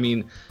code. But I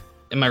mean,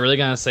 am I really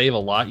going to save a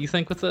lot, you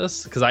think, with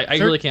this? Because I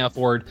really can't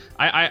afford...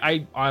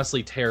 I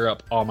honestly tear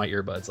up all my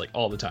earbuds, like,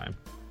 all the time.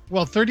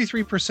 Well,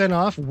 33%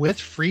 off with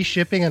free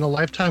shipping and a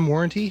lifetime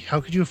warranty?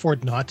 How could you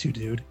afford not to,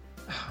 dude?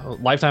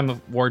 Lifetime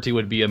of warranty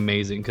would be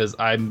amazing, because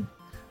I'm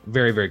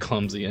very, very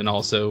clumsy. And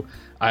also,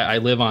 I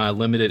live on a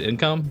limited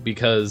income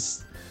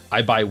because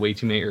I buy way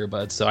too many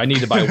earbuds. So I need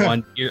to buy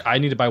one. I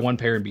need to buy one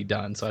pair and be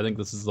done. So I think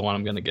this is the one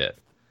I'm going to get.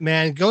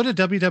 Man, go to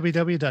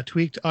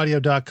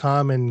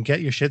www.tweakedaudio.com and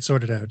get your shit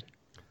sorted out.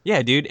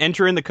 Yeah, dude.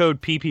 Enter in the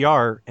code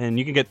PPR and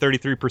you can get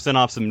 33%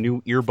 off some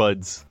new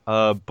earbuds.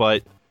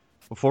 But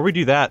before we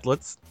do that,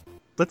 let's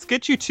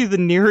get you to the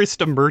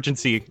nearest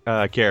emergency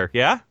care.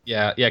 Yeah.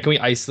 Yeah. Can we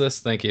ice this?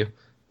 Thank you.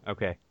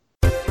 Okay.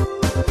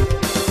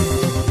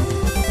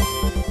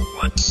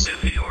 What's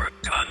in your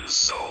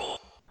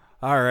console?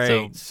 All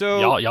right.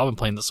 So y'all been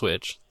playing the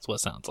Switch. That's what it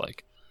sounds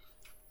like.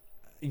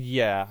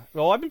 Yeah.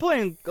 Well, I've been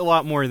playing a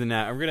lot more than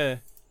that. I'm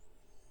gonna,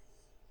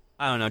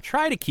 I don't know,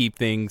 try to keep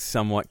things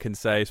somewhat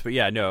concise. But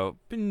yeah, no,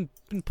 been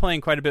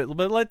playing quite a bit.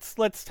 But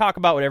let's talk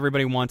about what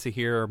everybody wants to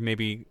hear, or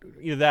maybe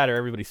either that or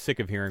everybody's sick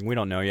of hearing. We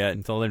don't know yet.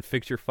 Until then,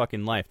 fix your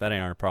fucking life. That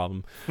ain't our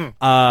problem.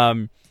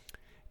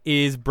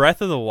 Is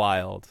Breath of the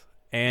Wild,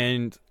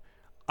 and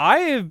I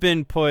have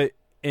been put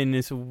in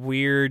this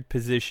weird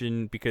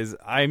position because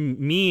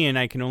I'm me, and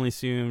I can only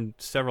assume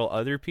several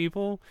other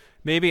people.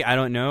 Maybe, I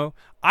don't know.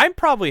 I'm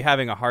probably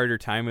having a harder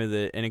time with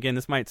it. And again,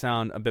 this might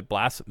sound a bit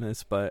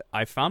blasphemous, but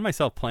I found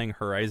myself playing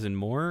Horizon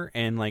more,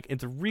 and like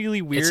it's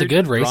really weird. It's a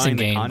good racing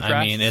game.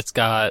 I mean, it's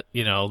got,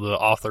 the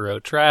off the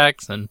road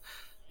tracks, and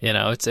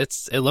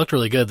it looked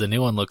really good. The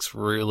new one looks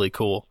really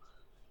cool.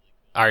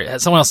 All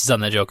right, someone else has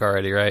done that joke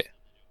already, right?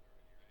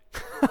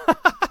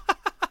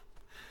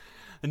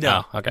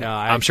 No, okay. No,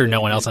 I'm sure no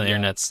one else on the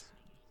internet's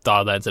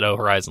thought that said, "Oh,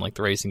 Horizon, like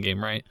the racing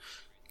game, right?"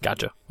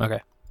 Gotcha. Okay,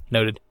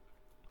 noted.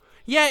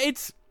 Yeah,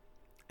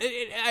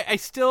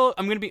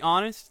 I'm gonna be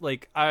honest.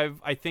 Like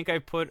I think I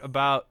put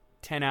about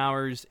 10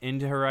 hours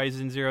into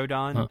Horizon Zero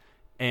Dawn,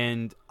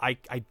 and I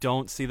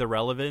don't see the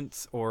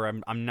relevance, or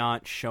I'm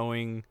not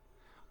showing.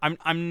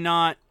 I'm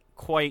not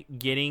quite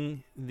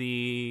getting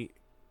the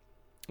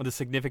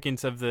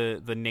significance of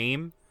the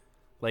name.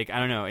 Like, I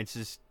don't know. It's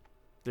just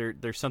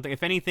there's something.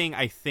 If anything,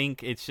 I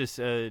think it's just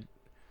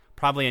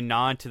probably a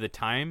nod to the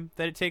time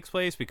that it takes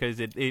place, because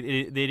it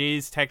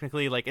is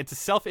technically like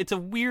it's a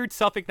weird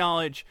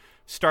self-acknowledged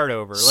start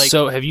over. Like,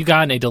 so have you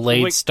gotten a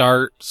delayed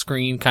start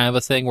screen kind of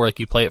a thing where like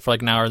you play it for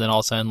like an hour, then all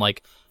of a sudden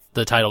like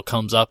the title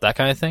comes up, that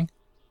kind of thing?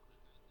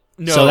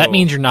 No. So that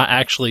means you're not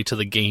actually to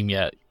the game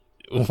yet.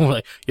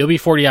 You'll be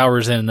 40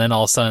 hours in, and then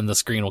all of a sudden the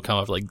screen will come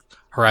up like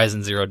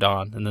Horizon Zero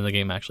Dawn, and then the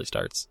game actually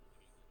starts.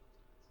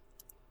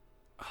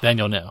 Then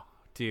you'll know.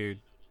 Dude.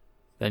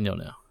 Then you'll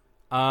know.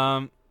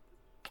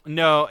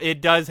 No,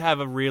 it does have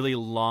a really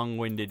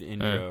long-winded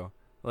intro.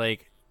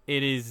 Like,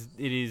 it is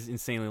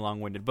insanely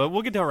long-winded. But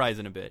we'll get to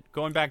Horizon a bit.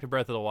 Going back to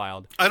Breath of the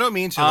Wild. I don't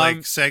mean to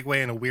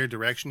segue in a weird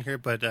direction here,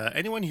 but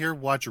anyone here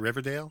watch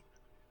Riverdale?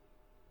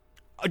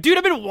 Dude,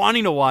 I've been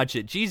wanting to watch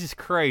it. Jesus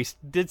Christ,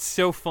 it's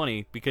so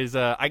funny because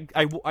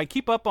I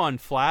keep up on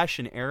Flash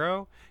and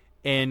Arrow,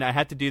 and I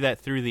had to do that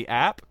through the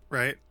app.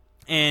 Right.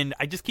 And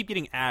I just keep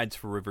getting ads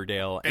for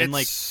Riverdale, and it's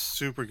like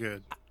super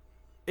good.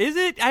 Is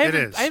it? It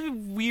is. I have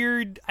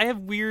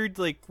weird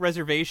like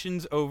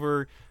reservations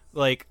over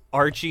like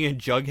Archie and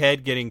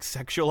Jughead getting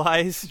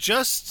sexualized.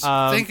 Just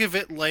think of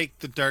it like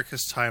the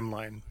Darkest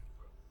Timeline,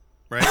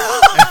 right?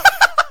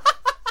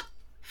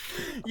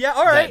 Yeah,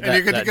 all right. And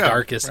you're good to go.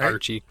 Darkest right?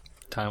 Archie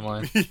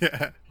timeline.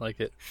 Yeah, Like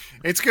it.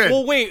 It's good.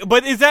 Well, wait,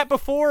 but is that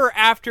before or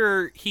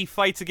after he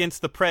fights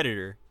against the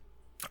Predator?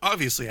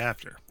 Obviously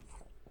after.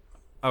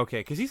 Okay,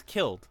 because he's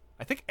killed.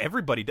 I think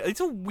everybody does. It's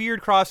a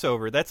weird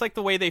crossover. That's like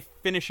the way they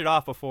finish it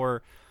off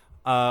before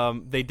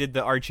they did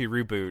the Archie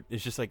reboot.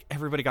 It's just like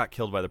everybody got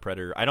killed by the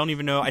Predator. I don't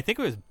even know. I think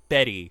it was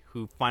Betty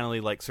who finally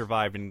like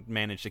survived and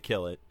managed to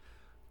kill it.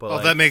 But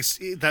well,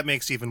 that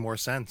makes even more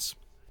sense.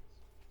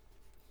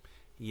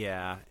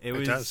 Yeah, it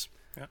does.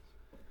 Yeah.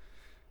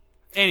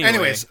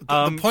 Anyways,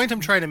 the point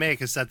I'm trying to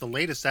make is that the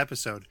latest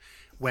episode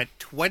went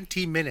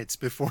 20 minutes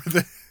before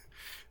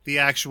the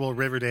actual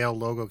Riverdale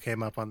logo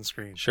came up on the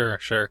screen. Sure.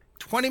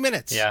 20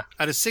 minutes. Yeah.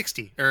 Out of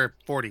 60 or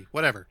 40,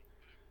 whatever.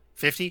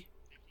 50,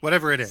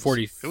 whatever it is.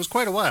 40. It was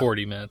quite a while.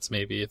 40 minutes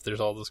maybe if there's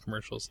all those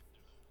commercials.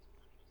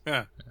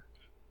 Yeah.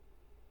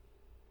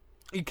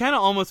 You kind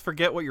of almost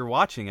forget what you're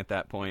watching at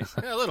that point.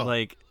 Yeah, a little.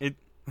 Like it.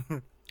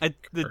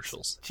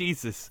 Commercials.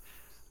 Jesus.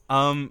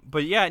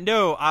 But yeah,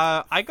 no.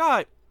 I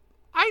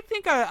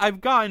think I've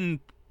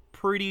gotten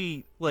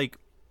pretty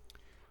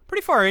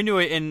far into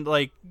it and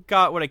like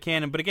got what I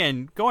can. But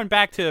again, going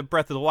back to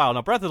Breath of the Wild.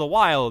 Now, Breath of the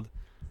Wild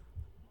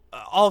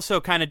also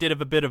kind of did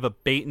a bit of a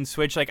bait and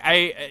switch. Like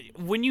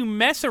when you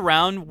mess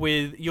around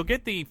with, you'll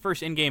get the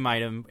first in-game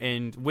item,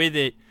 and with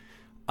it,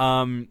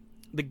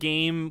 the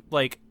game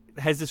like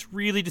has this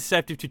really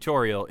deceptive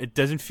tutorial. It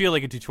doesn't feel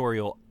like a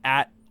tutorial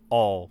at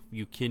all.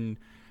 You can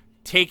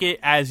take it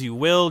as you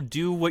will,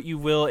 do what you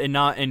will,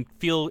 and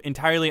feel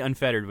entirely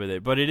unfettered with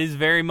it. But it is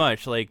very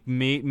much like,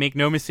 make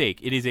no mistake,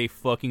 it is a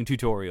fucking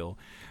tutorial.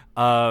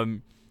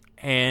 And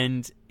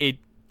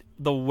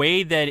the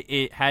way that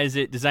it has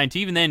it designed to,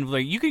 even then,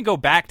 like, you can go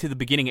back to the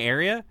beginning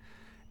area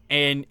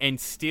and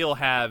still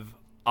have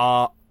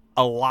a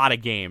lot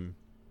of game.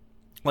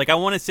 Like, I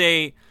want to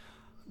say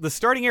the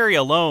starting area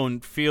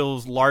alone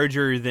feels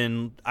larger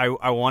than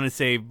I want to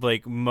say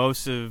like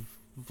most of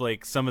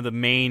like some of the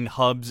main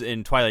hubs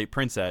in Twilight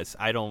Princess.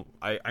 I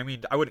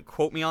mean I wouldn't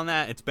quote me on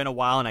that. It's been a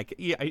while, and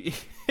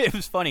it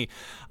was funny.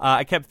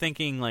 I kept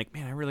thinking like,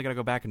 man, I really gotta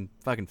go back and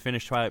fucking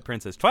finish Twilight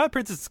Princess. Twilight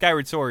Princess and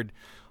Skyward Sword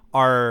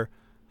are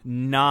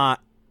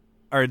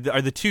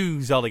the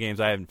two Zelda games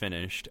I haven't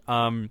finished.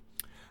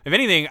 If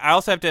anything, I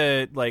also have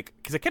to, like,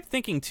 because I kept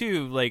thinking,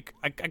 too, like,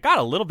 I got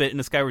a little bit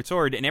into Skyward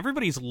Sword, and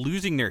everybody's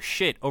losing their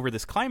shit over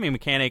this climbing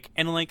mechanic,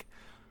 and, like,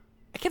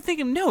 I kept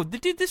thinking, no,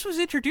 dude, this was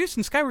introduced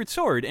in Skyward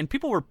Sword, and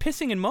people were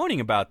pissing and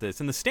moaning about this,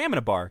 and the stamina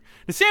bar.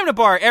 The stamina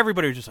bar,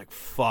 everybody was just like,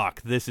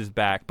 fuck, this is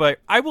back. But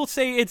I will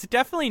say it's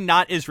definitely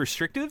not as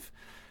restrictive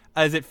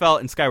as it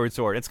felt in Skyward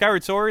Sword. In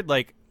Skyward Sword,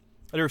 like,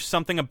 there was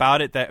something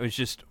about it that was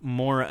just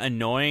more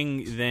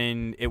annoying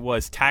than it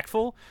was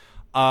tactful.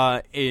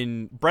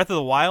 In Breath of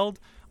the Wild,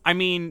 I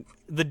mean,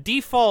 the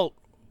default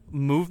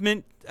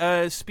movement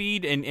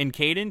speed and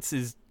cadence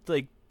is,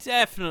 like,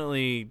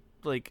 definitely,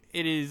 like,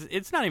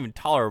 it's not even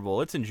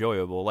tolerable. It's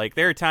enjoyable. Like,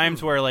 there are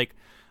times where, like,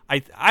 I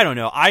don't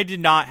know. I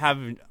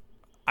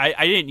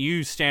didn't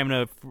use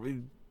stamina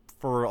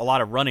for a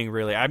lot of running,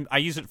 really. I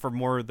use it for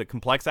more of the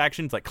complex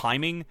actions, like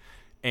climbing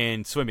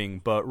and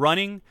swimming. But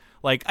running,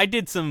 like, I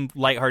did some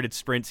lighthearted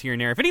sprints here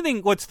and there. If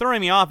anything, what's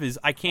throwing me off is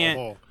I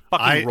can't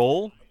fucking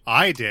roll.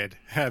 I did,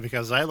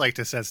 because I like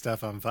to set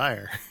stuff on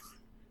fire.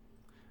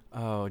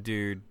 Oh,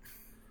 dude.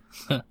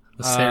 The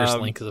Sarah's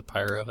Link is a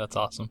pyro. That's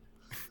awesome.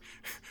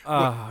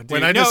 Oh, dude.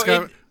 When I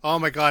discovered... Oh,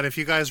 my God, if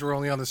you guys were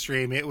only on the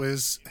stream, it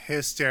was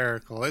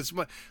hysterical. It's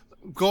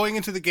going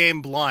into the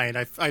game blind,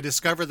 I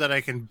discovered that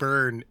I can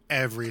burn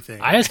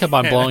everything. I just kept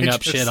on blowing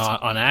up shit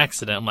on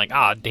accident. I'm like,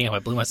 damn, I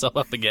blew myself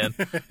up again.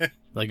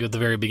 Like, at the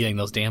very beginning,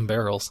 those damn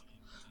barrels.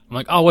 I'm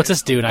like, what's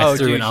this do? And I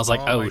threw it, and I was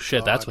like,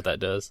 shit, that's what that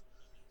does.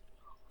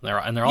 They're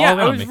all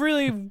around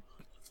me.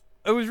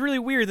 It was really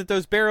weird that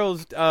those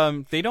barrels,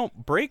 they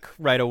don't break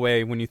right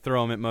away when you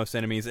throw them at most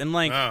enemies. And,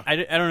 like, I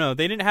don't know.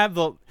 They didn't have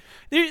the...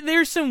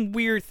 There's some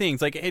weird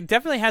things. Like, it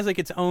definitely has, like,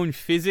 its own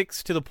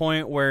physics to the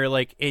point where,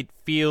 like, it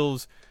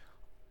feels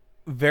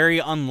very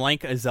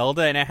unlike a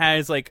Zelda. And it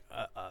has, like,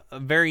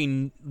 a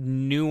very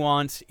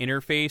nuanced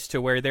interface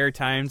to where there are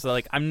times,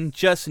 like, I'm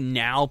just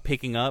now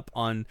picking up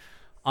on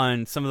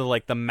some of the,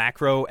 like, the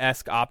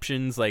macro-esque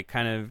options, like,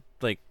 kind of,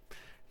 like,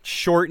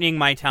 shortening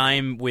my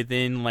time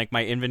within like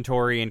my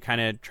inventory and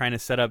kind of trying to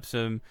set up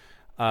some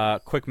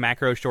quick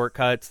macro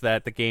shortcuts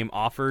that the game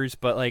offers.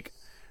 But like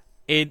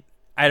I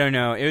don't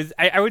know,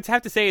 I would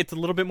have to say it's a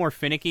little bit more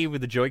finicky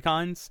with the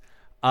Joy-Cons.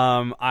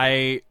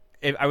 I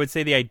would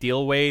say the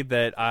ideal way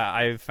that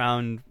I've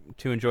found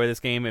to enjoy this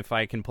game, if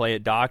I can play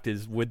it docked,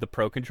 is with the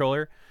Pro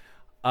Controller.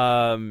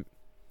 I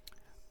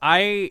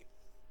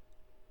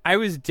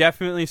was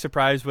definitely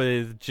surprised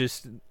with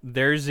just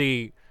there's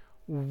a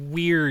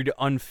weird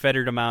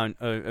unfettered amount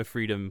of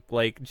freedom,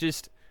 like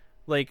just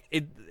like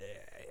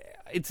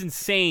it's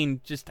insane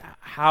just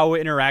how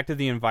interactive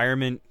the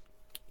environment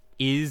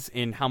is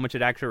and how much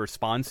it actually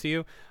responds to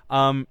you.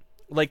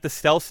 Like the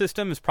stealth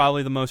system is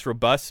probably the most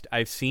robust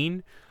I've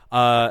seen.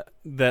 That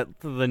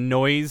the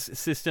noise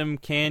system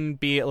can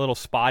be a little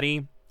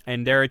spotty,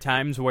 and there are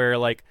times where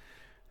like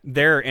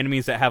there are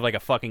enemies that have like a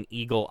fucking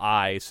eagle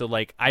eye, so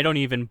like I don't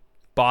even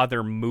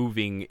bother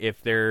moving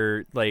if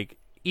they're like,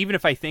 even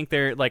if I think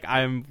they're like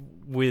I'm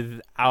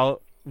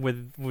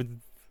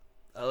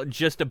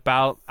just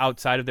about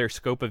outside of their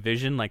scope of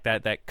vision, like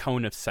that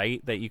cone of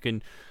sight that you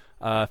can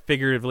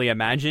figuratively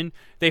imagine,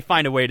 they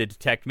find a way to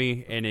detect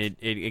me, and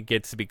it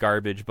gets to be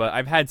garbage. But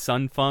I've had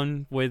some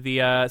fun with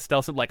the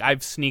stealth. Like I've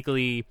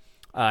sneakily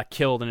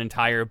killed an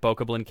entire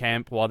Bokoblin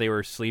camp while they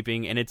were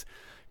sleeping, and it's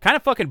kind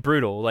of fucking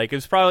brutal. Like it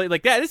was probably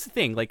like that. This is the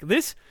thing. Like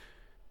this.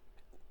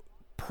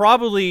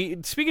 Probably,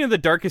 speaking of the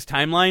darkest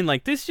timeline,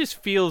 like this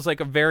just feels like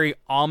a very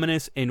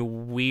ominous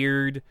and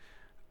weird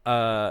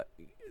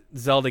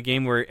Zelda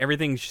game where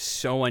everything's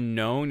so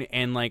unknown,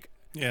 and like,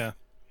 yeah,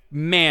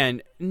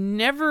 man,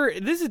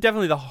 this is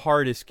definitely the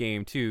hardest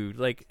game too.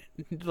 Like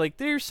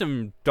there's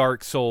some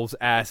Dark Souls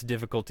ass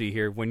difficulty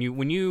here when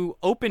you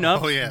open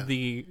up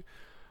I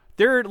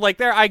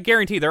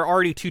guarantee there are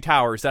already 2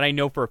 towers that I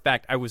know for a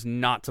fact I was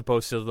not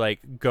supposed to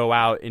like go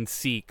out and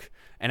seek,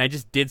 and I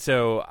just did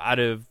so out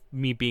of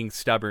me being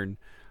stubborn.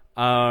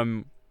 I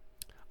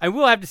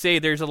will have to say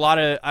there's a lot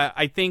of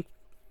I think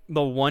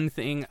the one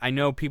thing, I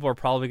know people are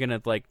probably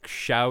gonna like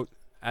shout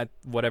at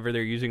whatever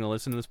they're using to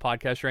listen to this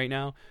podcast right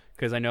now,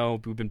 because I know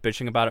we've been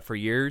bitching about it for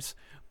years,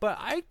 but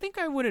I think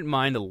I wouldn't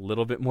mind a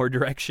little bit more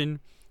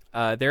direction.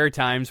 There are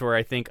times where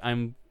I think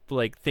I'm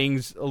like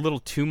things a little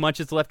too much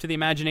is left to the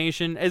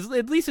imagination,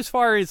 at least as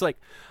far as like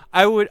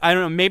I don't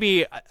know,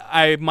 maybe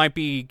I might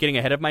be getting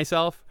ahead of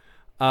myself.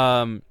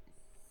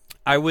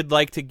 I would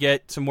like to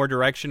get some more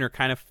direction, or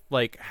kind of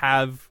like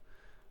have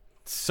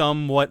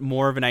somewhat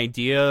more of an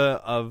idea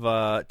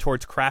of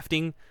towards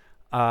crafting,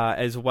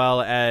 as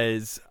well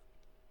as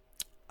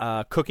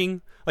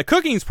cooking. Like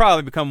cooking's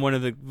probably become one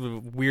of the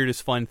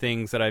weirdest fun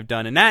things that I've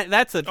done, and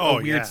that's a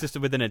weird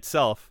system within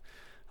itself.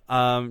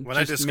 When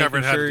I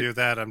discovered how to do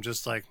that, I'm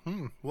just like,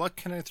 what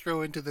can I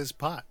throw into this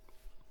pot?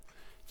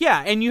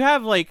 Yeah, and you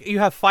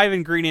have 5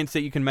 ingredients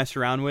that you can mess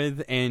around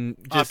with, and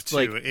just up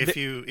to if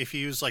you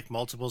use like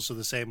multiples of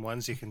the same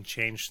ones, you can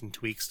change and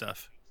tweak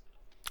stuff.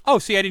 Oh,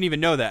 see, I didn't even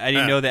know that. I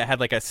didn't know that had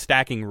like a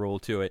stacking rule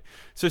to it.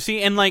 So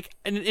see, and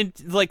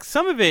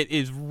some of it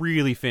is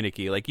really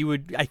finicky. Like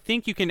I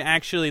think you can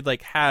actually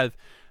like have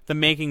the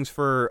makings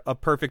for a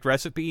perfect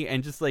recipe,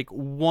 and just like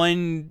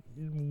one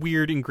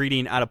weird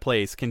ingredient out of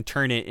place can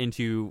turn it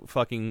into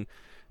fucking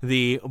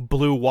the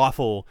blue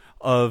waffle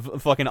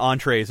of fucking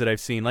entrees that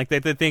I've seen. Like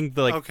the thing,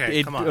 like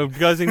okay, come on. It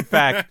does in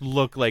fact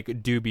look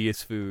like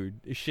dubious food.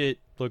 Shit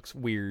looks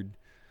weird.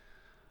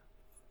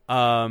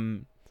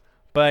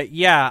 But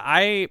yeah,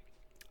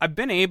 I've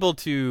been able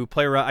to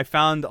play around. I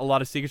found a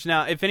lot of secrets.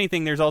 Now, if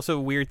anything, there's also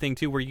a weird thing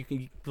too where you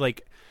can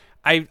like,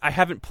 I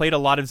haven't played a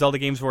lot of Zelda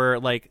games where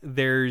like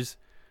there's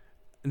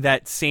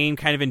that same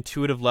kind of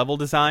intuitive level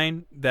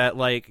design that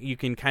like you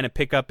can kind of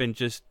pick up and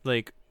just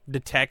like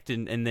detect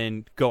and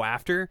then go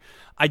after.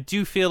 I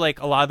do feel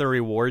like a lot of the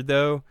reward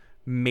though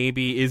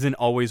maybe isn't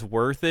always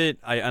worth it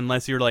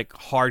unless you're like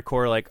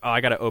hardcore like, oh,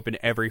 I gotta open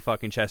every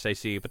fucking chest I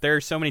see. But there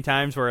are so many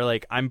times where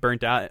like I'm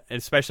burnt out,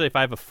 especially if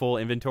I have a full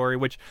inventory,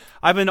 which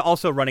I've been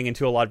also running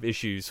into a lot of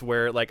issues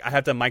where like I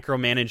have to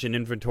micromanage an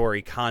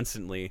inventory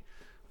constantly.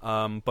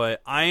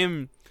 But I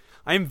am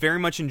very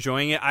much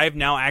enjoying it. I've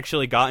now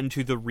actually gotten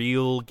to the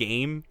real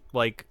game,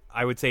 like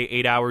I would say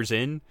 8 hours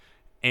in,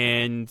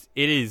 and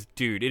it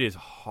is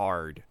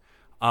hard.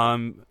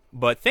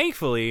 But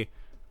thankfully,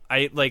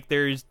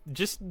 there's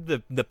just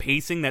the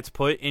pacing that's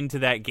put into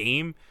that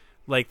game.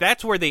 Like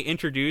that's where they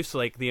introduce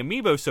like the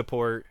amiibo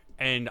support,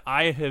 and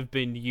I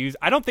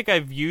don't think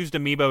I've used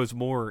amiibos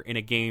more in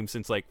a game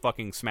since like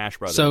fucking Smash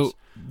Brothers. So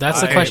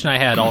that's the question I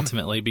had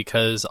ultimately,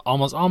 because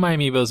almost all my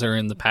amiibos are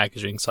in the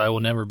packaging, so I will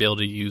never be able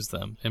to use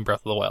them in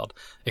Breath of the Wild,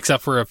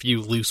 except for a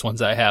few loose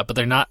ones I have, but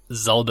they're not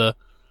Zelda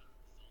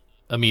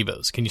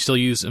amiibos. Can you still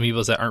use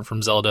amiibos that aren't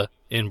from Zelda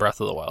in Breath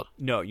of the Wild?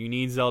 No, you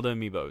need Zelda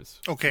amiibos.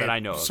 Okay, that I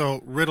know of.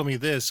 So riddle me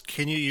this: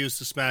 can you use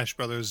the Smash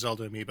Brothers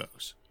Zelda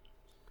amiibos?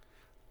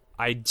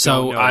 I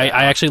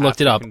actually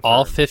looked it up.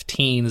 All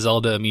 15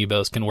 Zelda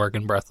amiibos can work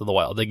in Breath of the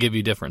Wild. They give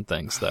you different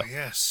things, though.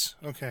 Yes.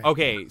 Okay.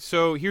 Okay,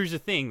 so here's the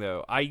thing,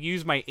 though. I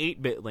used my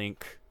 8-bit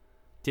Link,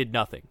 did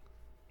nothing.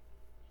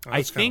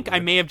 I think I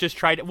may have just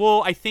tried it.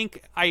 Well, I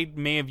think I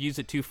may have used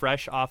it too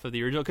fresh off of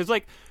the original, because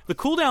like the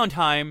cooldown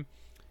time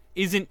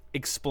isn't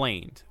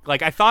explained.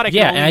 Like I thought I could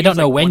only and I don't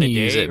know like when you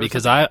use it,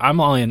 because I'm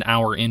only an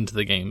hour into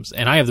the games,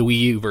 and I have the Wii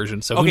U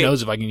version, so who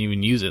knows if I can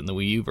even use it in the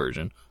Wii U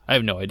version. I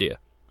have no idea.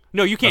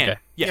 No, you can. Okay.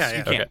 Yes,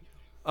 you can.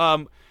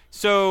 Okay.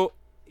 So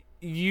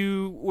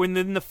when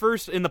in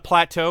the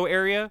plateau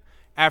area,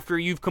 after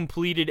you've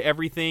completed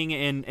everything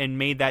and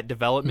made that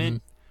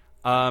development,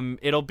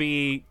 it'll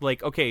be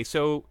like, okay,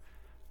 so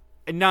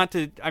not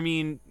to, I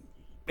mean,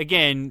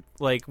 again,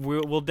 like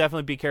we'll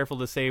definitely be careful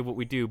to say what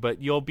we do, but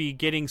you'll be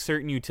getting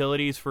certain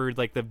utilities for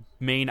like the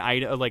main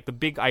item, like the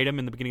big item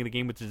in the beginning of the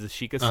game, which is the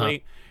Sheikah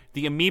Slate.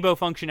 The amiibo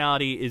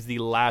functionality is the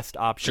last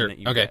option that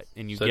you get,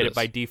 and you get it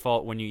by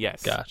default when you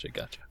Gotcha.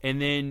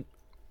 And then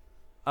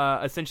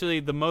essentially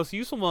the most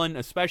useful one,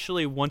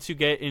 especially once you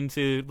get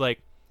into like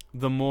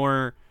the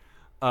more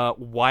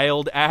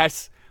wild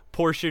ass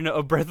portion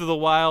of Breath of the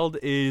Wild,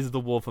 is the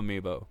Wolf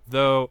amiibo.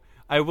 Though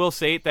I will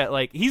say that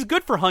like he's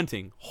good for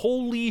hunting.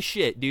 Holy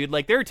shit, dude.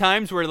 Like there are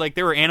times where like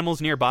there were animals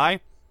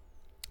nearby.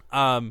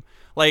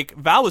 Like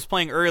Val was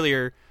playing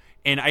earlier,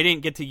 and I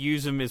didn't get to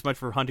use him as much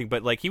for hunting,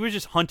 but like he was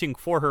just hunting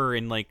for her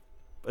and like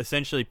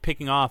essentially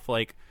picking off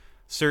like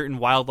certain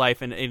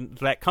wildlife, and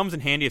that comes in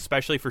handy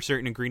especially for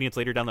certain ingredients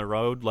later down the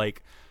road,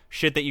 like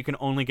shit that you can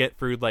only get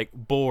through like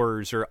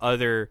boars or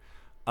other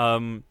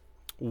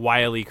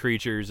wily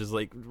creatures, is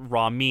like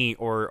raw meat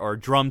or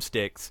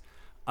drumsticks.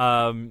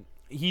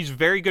 He's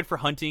very good for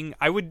hunting.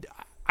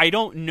 I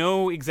don't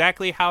know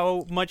exactly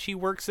how much he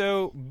works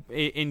though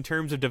in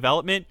terms of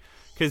development,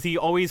 because he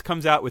always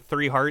comes out with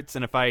 3 hearts,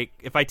 and if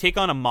I take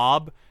on a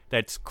mob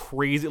that's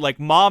crazy,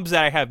 like mobs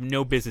that I have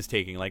no business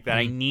taking, like that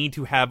I need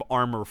to have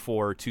armor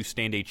for to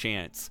stand a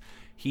chance,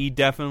 he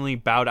definitely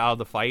bowed out of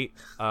the fight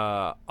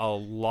a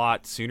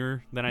lot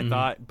sooner than I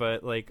thought.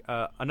 But like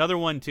another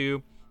one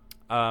too,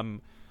 Breath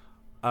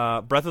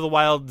of the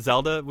Wild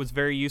Zelda was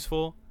very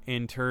useful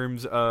in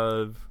terms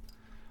of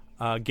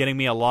getting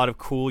me a lot of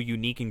cool,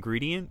 unique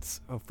ingredients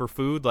for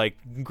food, like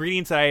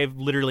ingredients that I have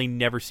literally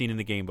never seen in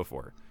the game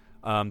before.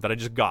 That I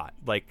just got,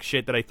 like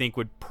shit that I think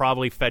would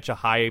probably fetch a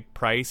high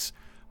price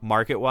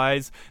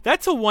market-wise.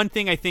 That's the one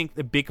thing I think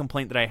the big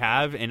complaint that I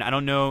have, and I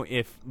don't know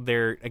if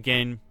they're,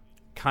 again,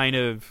 kind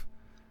of,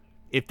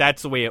 if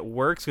that's the way it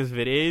works, because if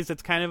it is,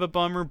 it's kind of a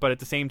bummer, but at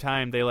the same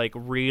time, they like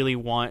really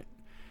want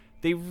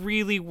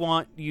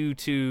you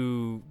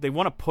to, they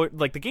want to put,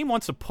 like the game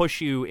wants to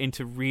push you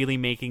into really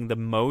making the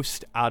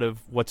most out of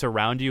what's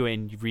around you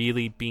and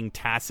really being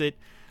tacit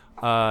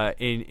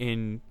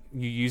in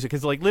you use it,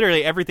 because like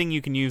literally everything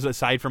you can use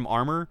aside from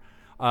armor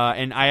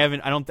And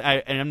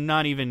I'm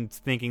not even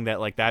thinking that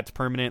like that's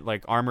permanent.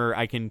 Like armor,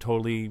 I can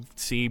totally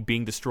see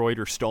being destroyed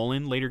or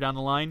stolen later down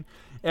the line.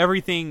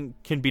 Everything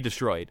can be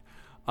destroyed.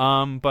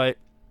 But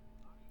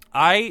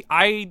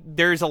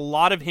there's a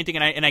lot of hinting,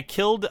 and I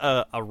killed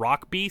a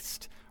rock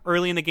beast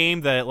early in the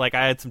game that like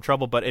I had some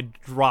trouble, but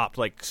it dropped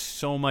like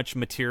so much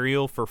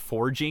material for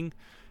forging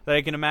that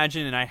I can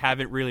imagine, and I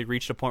haven't really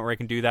reached a point where I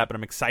can do that, but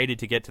I'm excited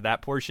to get to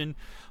that portion.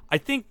 I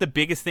think the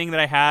biggest thing that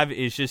I have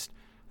is just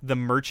the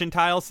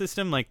mercantile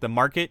system, like the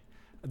market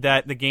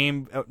that the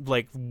game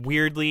like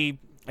weirdly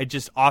it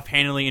just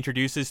offhandedly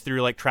introduces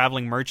through like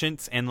traveling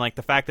merchants, and like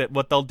the fact that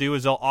what they'll do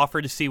is they'll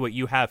offer to see what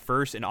you have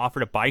first and offer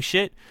to buy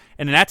shit,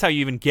 and then that's how you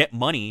even get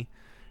money,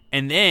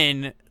 and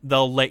then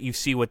they'll let you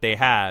see what they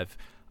have.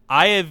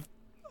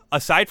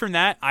 Aside from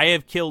that, I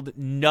have killed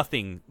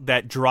nothing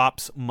that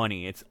drops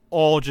money. It's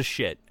all just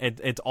shit.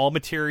 It's all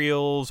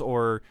materials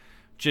or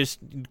just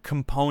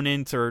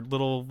components or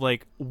little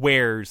like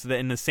wares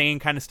and the same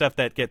kind of stuff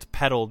that gets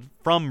peddled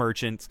from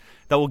merchants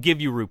that will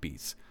give you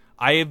rupees.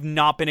 I have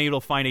not been able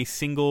to find a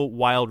single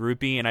wild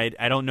rupee, and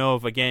I don't know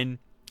if, again,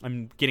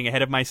 I'm getting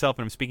ahead of myself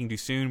and I'm speaking too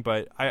soon,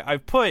 but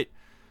I've put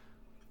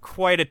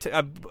quite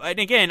and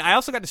again, I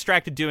also got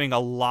distracted doing a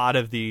lot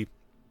of the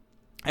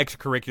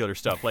extracurricular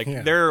stuff. Like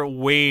there are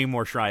way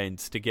more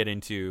shrines to get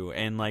into,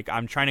 and like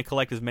I'm trying to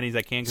collect as many as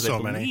I can because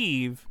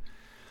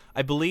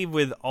I believe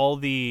with all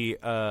the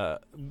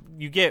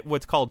you get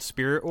what's called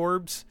spirit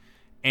orbs,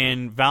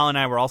 and Val and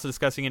I were also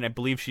discussing it, and I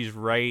believe she's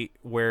right,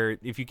 where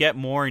if you get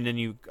more and then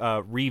you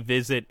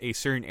revisit a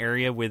certain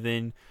area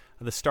within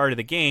the start of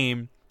the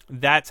game,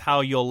 that's how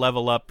you'll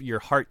level up your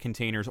heart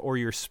containers or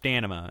your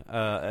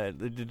stamina,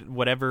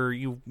 whatever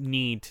you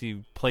need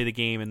to play the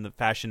game in the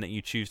fashion that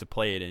you choose to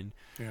play it in.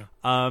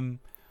 I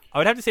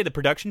would have to say the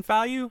production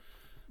value,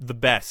 the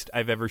best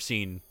I've ever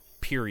seen,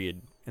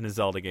 period, in a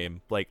Zelda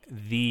game. Like,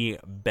 the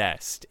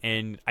best.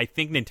 And I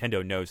think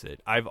Nintendo knows it.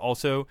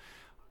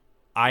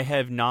 I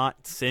have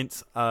not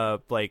since,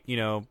 like, you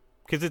know,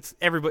 because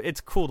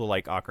it's cool to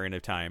like Ocarina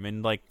of Time,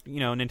 and like, you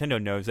know, Nintendo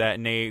knows that,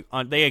 and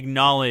they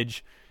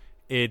acknowledge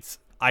its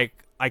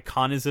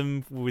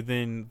iconism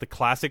within the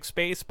classic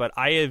space, but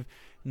I have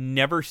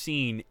never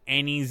seen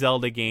any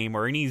Zelda game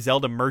or any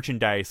Zelda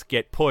merchandise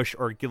get pushed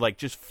or get, like,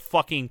 just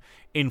fucking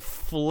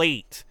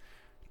inflate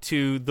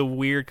to the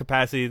weird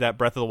capacity that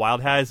Breath of the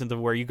Wild has, and to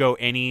where you go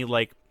any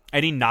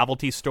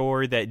novelty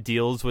store that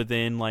deals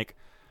within like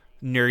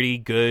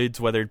nerdy goods,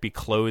 whether it be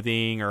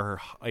clothing or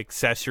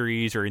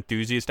accessories or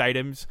enthusiast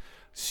items.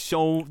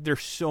 So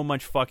there's so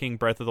much fucking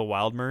Breath of the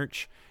Wild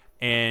merch,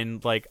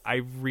 and like I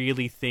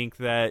really think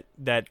that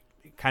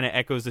kind of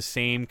echoes the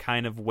same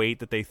kind of weight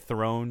that they've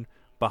thrown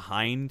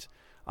behind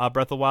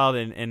Breath of the Wild,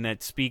 and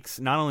that speaks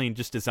not only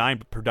just design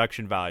but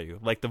production value.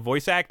 Like the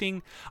voice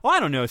acting. Well, I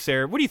don't know,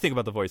 Sarah. What do you think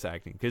about the voice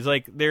acting? Because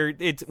like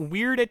it's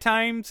weird at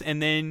times,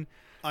 and then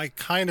I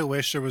kind of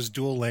wish there was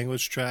dual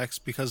language tracks,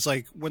 because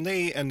like when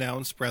they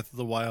announced Breath of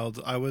the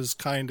Wild, I was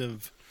kind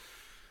of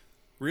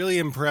really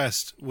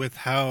impressed with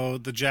how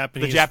the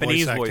Japanese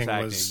voice acting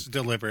was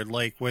delivered.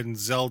 Like when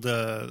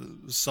Zelda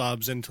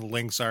sobs into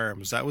Link's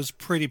arms, that was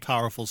pretty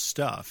powerful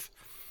stuff.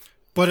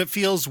 But it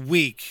feels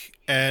weak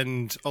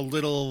and a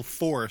little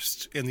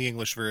forced in the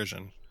English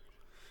version.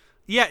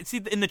 Yeah,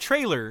 see, in the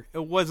trailer,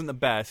 it wasn't the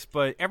best,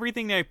 but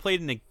everything that I played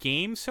in the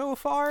game so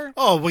far...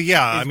 Oh, well,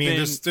 yeah, I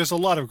mean, there's a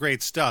lot of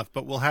great stuff,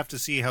 but we'll have to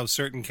see how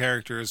certain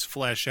characters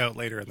flesh out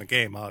later in the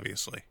game,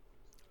 obviously.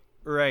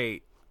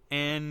 Right.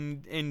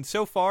 And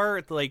so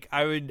far, like,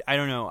 I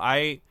don't know,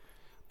 I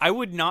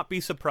would not be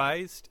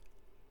surprised.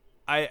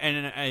 I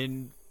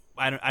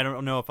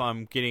don't know if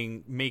I'm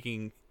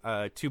making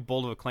too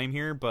bold of a claim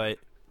here, but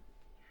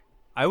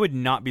I would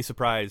not be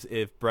surprised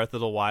if Breath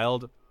of the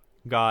Wild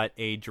got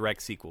a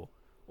direct sequel,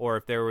 or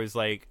if there was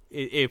like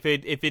if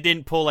it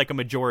didn't pull like a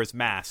Majora's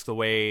Mask the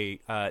way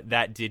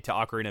that did to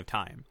Ocarina of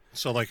Time.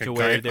 So like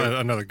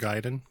another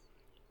Gaiden.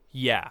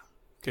 Yeah,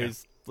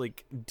 because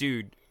like,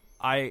 dude,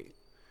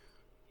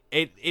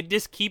 it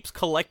just keeps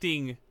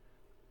collecting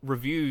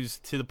reviews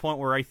to the point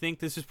where I think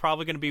this is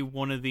probably going to be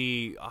one of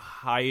the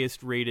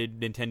highest rated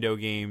Nintendo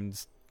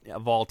games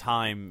of all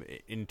time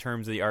in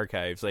terms of the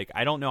archives. Like,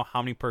 I don't know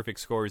how many perfect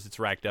scores it's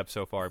racked up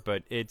so far,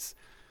 but it's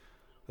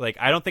like,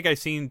 I don't think I've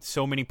seen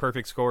so many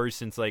perfect scores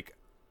since like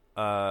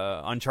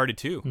Uncharted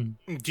 2.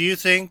 Do you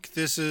think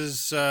this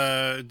is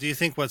do you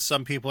think what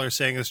some people are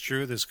saying is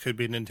true? This could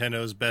be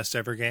Nintendo's best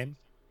ever game?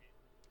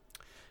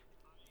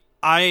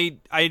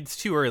 It's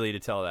too early to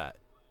tell that,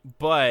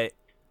 but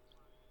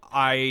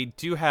I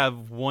do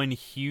have one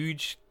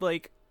huge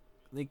like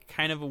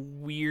kind of a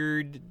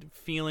weird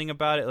feeling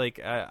about it. Like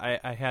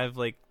I have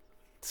like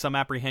some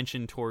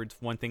apprehension towards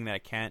one thing that I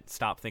can't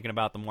stop thinking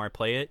about the more I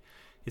play it,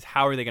 is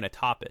how are they going to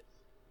top it?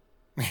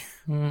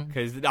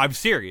 Because I'm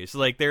serious.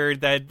 Like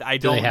I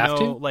don't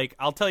know. Like,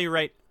 I'll tell you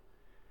right.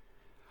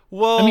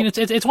 Well, I mean,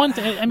 it's one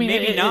thing. I mean,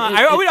 maybe not.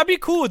 I'd be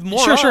cool with more.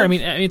 Sure. I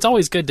mean, it's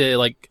always good to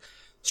like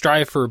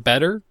strive for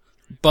better,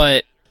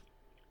 but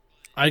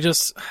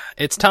it's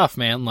tough,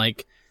 man.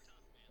 Like,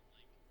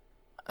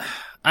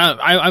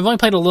 I've only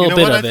played a little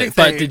bit of it,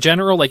 but the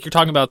general, like you're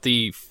talking about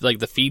the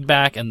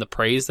feedback and the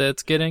praise that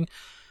it's getting.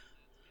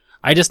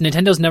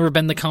 Nintendo's never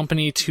been the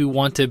company to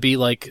want to be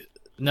like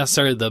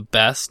necessarily the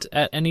best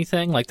at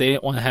anything. Like they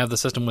didn't want to have the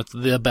system with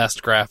the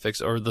best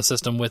graphics or the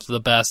system with the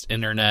best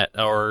internet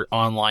or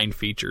online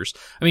features.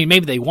 I mean,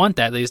 maybe they want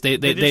that.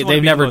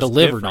 They've never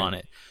delivered on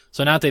it.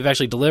 So now that they've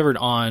actually delivered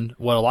on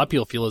what a lot of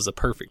people feel is a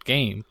perfect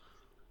game,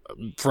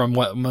 from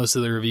what most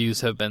of the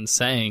reviews have been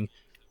saying,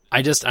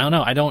 I don't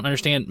know. I don't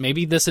understand.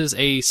 Maybe this is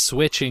a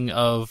switching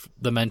of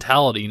the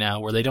mentality now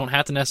where they don't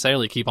have to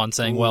necessarily keep on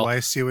saying, well, I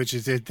see what you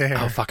did there.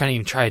 Oh, fuck, I didn't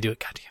even try to do it.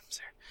 Goddamn,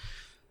 sir.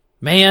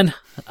 Man,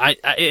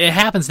 it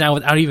happens now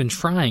without even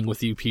trying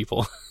with you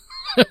people.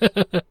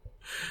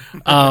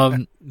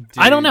 I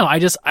don't know.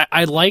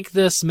 I like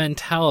this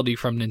mentality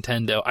from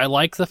Nintendo. I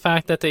like the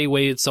fact that they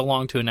waited so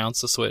long to announce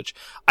the Switch.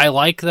 I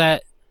like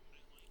that,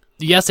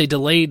 yes, they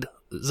delayed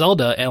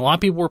Zelda, and a lot of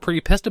people were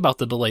pretty pissed about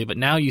the delay, but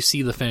now you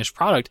see the finished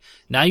product.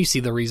 Now you see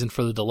the reason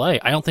for the delay.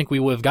 I don't think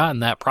we would have gotten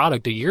that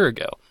product a year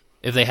ago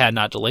if they had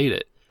not delayed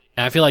it.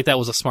 And I feel like that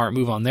was a smart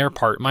move on their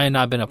part. It might have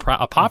not been a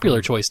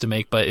popular choice to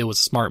make, but it was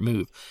a smart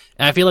move.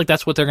 And I feel like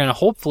that's what they're going to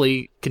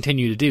hopefully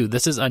continue to do.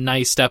 This is a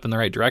nice step in the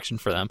right direction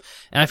for them.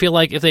 And I feel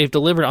like if they've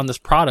delivered on this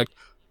product,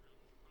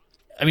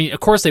 I mean, of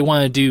course they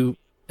want to do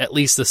at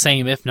least the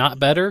same, if not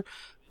better,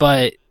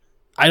 but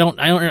I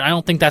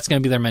don't think that's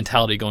going to be their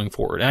mentality going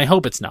forward. And I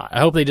hope it's not. I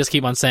hope they just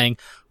keep on saying,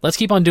 let's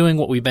keep on doing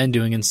what we've been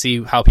doing and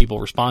see how people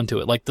respond to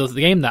it. Like the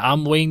game that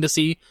I'm waiting to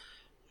see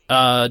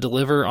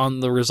deliver on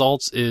the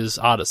results is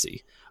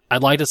Odyssey.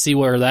 I'd like to see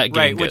where that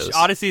game goes. Which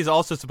Odyssey is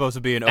also supposed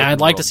to be an open and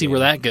I'd like to see game. where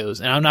that goes.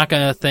 And I'm not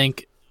going to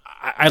think...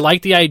 I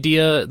like the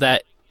idea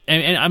that...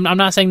 And I'm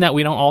not saying that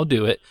we don't all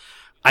do it.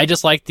 I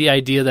just like the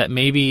idea that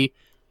maybe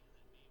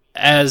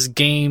as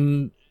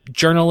game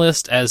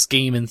journalists, as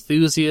game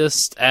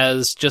enthusiasts,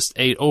 as just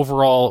a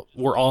overall,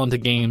 we're all into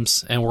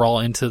games and we're all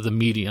into the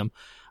medium.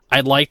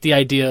 I'd like the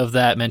idea of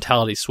that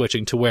mentality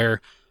switching to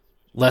where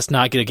let's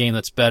not get a game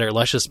that's better.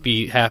 Let's just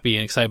be happy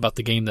and excited about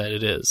the game that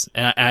it is.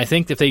 And I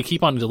think if they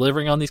keep on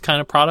delivering on these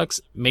kind of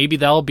products, maybe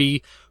that'll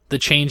be the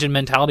change in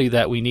mentality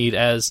that we need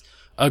as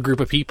a group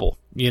of people,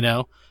 you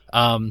know?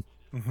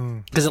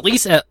 Because at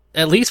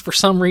least for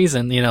some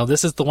reason, you know,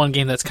 this is the one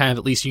game that's kind of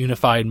at least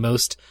unified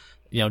most,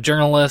 you know,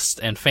 journalists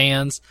and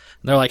fans.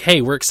 And they're like,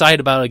 hey, we're excited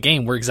about a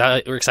game. We're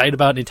excited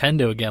about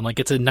Nintendo again. Like,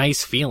 it's a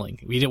nice feeling.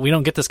 We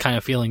don't get this kind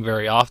of feeling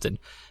very often,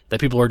 that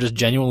people are just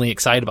genuinely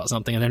excited about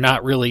something and they're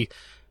not really...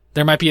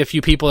 There might be a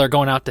few people that are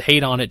going out to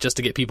hate on it just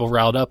to get people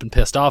riled up and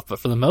pissed off, but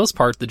for the most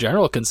part, the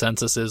general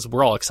consensus is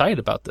we're all excited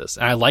about this.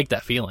 And I like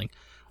that feeling.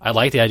 I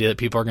like the idea that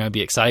people are going to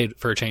be excited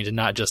for a change and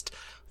not just,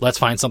 let's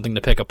find something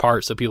to pick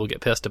apart so people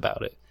get pissed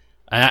about it.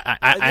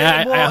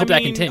 I hope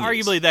that continues.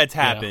 Arguably that's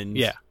happened.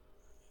 You know? Yeah.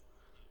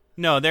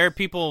 No, there are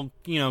people,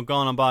 you know,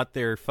 going about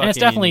their fucking, it's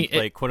definitely,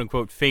 like,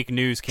 quote-unquote, fake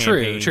news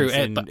campaigns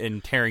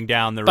and tearing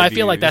down the reviews. But I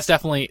feel like that's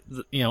definitely,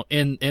 you know,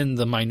 in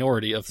the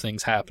minority of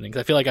things happening. 'Cause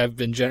I feel like I've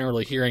been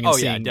generally hearing and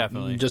seeing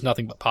just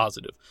nothing but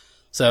positive.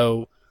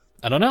 So,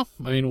 I don't know.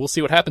 I mean, we'll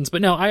see what happens.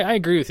 But no, I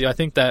agree with you. I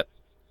think that,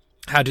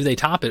 how do they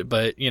top it?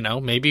 But, you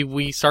know, maybe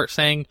we start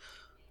saying,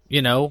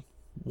 you know,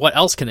 what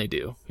else can they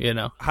do? You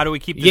know? How do we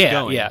keep this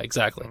going? Yeah,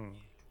 exactly.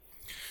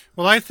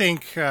 Well, I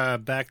think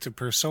back to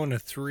Persona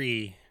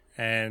 3...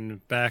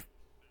 And back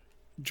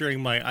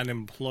during my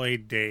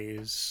unemployed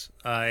days,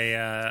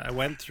 I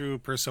went through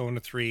Persona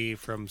 3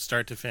 from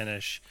start to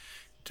finish.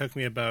 It took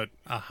me about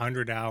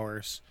 100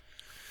 hours.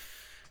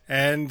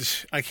 And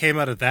I came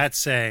out of that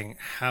saying,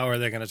 how are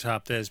they going to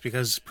top this?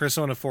 Because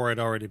Persona 4 had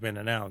already been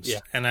announced.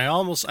 Yeah. And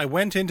I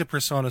went into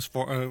Persona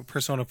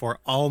 4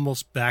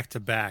 almost back to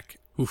back.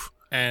 Oof.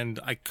 And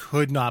I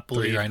could not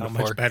believe how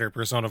much better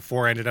Persona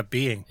 4 ended up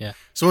being. Yeah.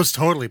 So it's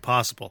totally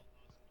possible.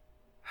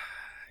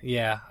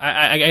 Yeah,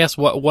 I guess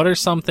what are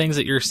some things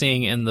that you're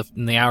seeing in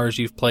the hours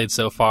you've played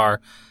so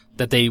far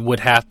that they would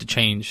have to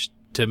change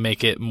to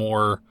make it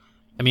more?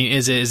 I mean,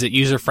 is it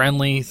user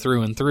friendly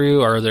through and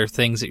through? Or are there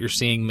things that you're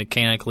seeing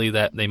mechanically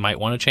that they might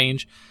want to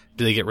change?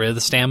 Do they get rid of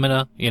the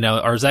stamina? You know,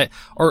 or is that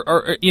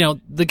or you know,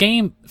 the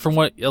game, from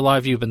what a lot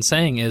of you have been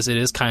saying, is it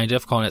is kind of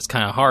difficult and it's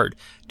kind of hard.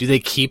 Do they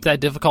keep that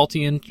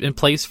difficulty in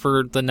place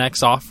for the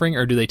next offering,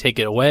 or do they take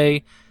it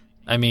away?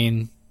 I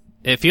mean,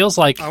 it feels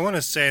like... I want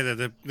to say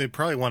that they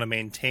probably want to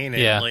maintain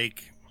it. Yeah.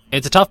 Like,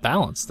 it's a tough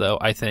balance, though,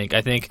 I think.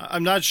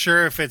 I'm not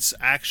sure if it's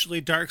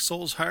actually Dark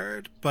Souls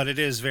hard, but it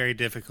is very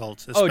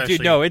difficult. Oh,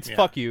 dude, no, it's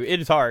fuck you.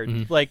 It is hard.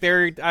 Mm-hmm. Like,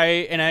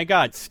 I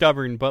got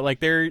stubborn, but,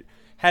 like,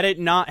 had I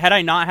not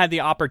had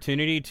the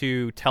opportunity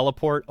to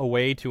teleport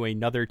away to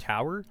another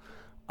tower,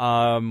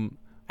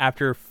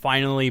 after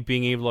finally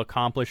being able to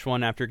accomplish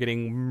one after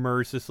getting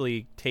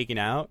mercilessly taken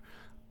out,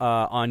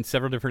 on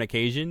several different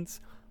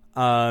occasions,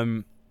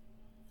 no,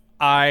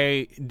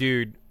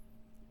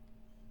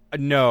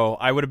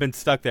 I would have been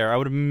stuck there. I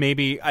would have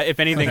maybe, if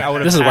anything, I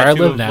would have had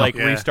to have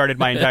restarted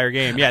my entire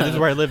game. Yeah, this is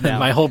where I live now.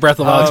 My whole Breath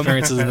of the Wild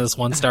experience is in this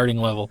one starting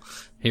level.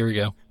 Here we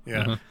go.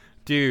 Yeah.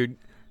 Dude,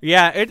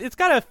 Yeah, it's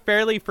got a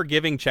fairly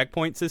forgiving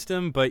checkpoint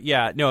system, but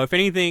yeah, no, if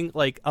anything,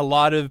 like, a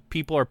lot of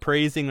people are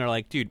praising, they're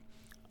like, dude,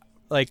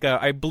 like,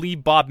 I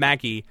believe Bob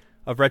Mackey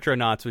of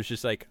Retronauts was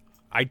just like,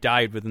 I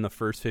died within the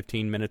first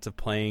 15 minutes of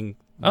playing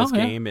this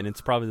game, and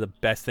it's probably the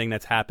best thing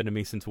that's happened to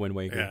me since Wind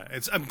Waker. Yeah,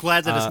 I'm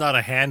glad that it's not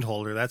a hand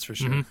holder, that's for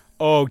sure. Mm-hmm.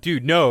 Oh,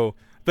 dude, no.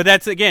 But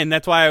that's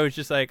why I was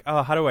just like,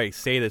 oh, how do I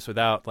say this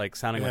without, like,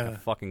 sounding like a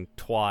fucking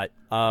twat?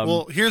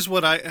 Well, here's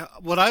what I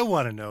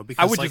want to know,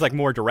 because I would just like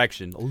more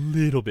direction, a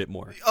little bit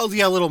more. Oh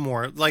yeah, a little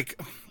more.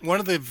 Like, one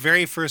of the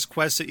very first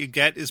quests that you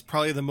get is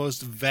probably the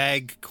most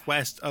vague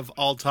quest of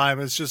all time.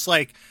 It's just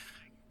like,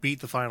 beat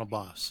the final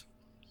boss.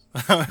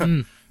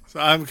 So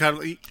I'm kind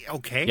of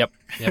okay. Yep.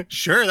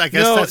 Sure, I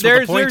guess that's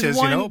what the point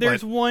is.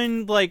 There's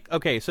one, like,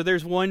 okay, so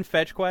there's one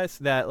fetch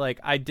quest that,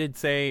 like, I did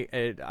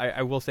say,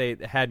 I will say,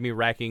 it had me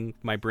racking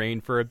my brain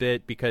for a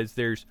bit, because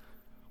there's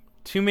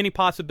too many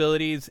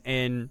possibilities,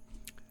 and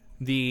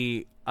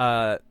the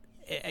I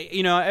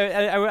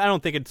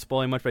don't think it's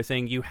spoiling much by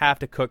saying you have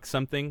to cook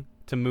something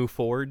to move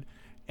forward,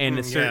 and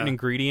a certain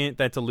ingredient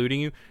that's eluding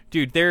you.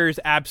 Dude, there's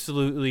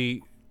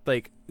absolutely,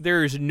 like,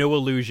 there's no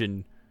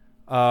illusion.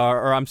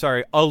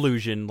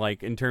 Illusion,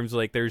 like, in terms of,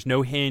 like, there's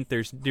no hint,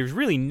 there's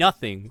really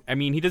nothing. I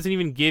mean, he doesn't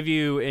even give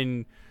you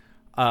an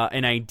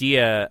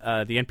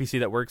idea, the NPC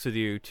that works with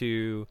you,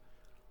 to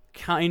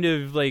kind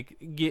of, like,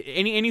 get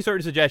any sort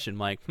of suggestion,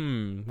 like,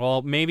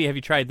 well, maybe have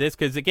you tried this?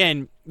 Because,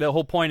 again, the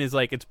whole point is,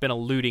 like, it's been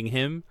eluding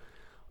him.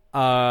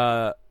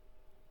 I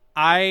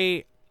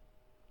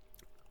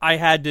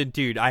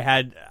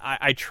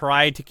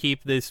tried to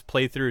keep this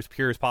playthrough as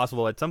pure as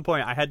possible. At some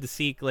point, I had to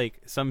seek,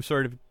 like, some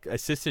sort of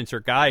assistance or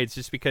guides,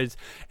 just because.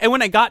 And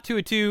when I got to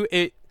it too,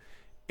 it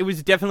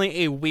was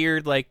definitely a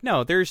weird, like,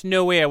 no, there's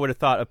no way I would have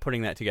thought of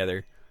putting that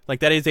together. Like,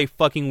 that is a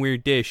fucking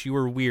weird dish. You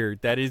were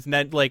weird. That is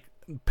not, like,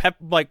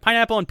 like,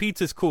 pineapple on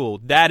pizza is cool.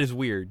 That is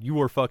weird. You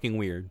were fucking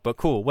weird, but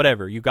cool,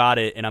 whatever. You got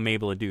it, and I'm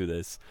able to do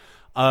this.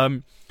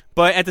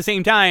 But at the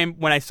same time,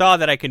 when I saw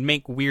that I could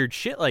make weird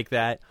shit like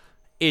that,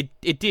 It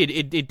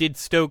did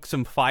stoke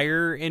some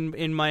fire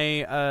in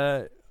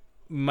my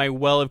my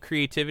well of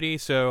creativity.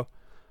 So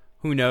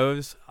who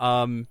knows?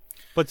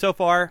 But so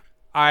far,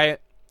 I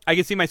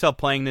can see myself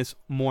playing this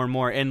more and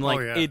more, and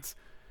like it's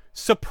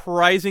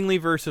surprisingly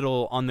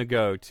versatile on the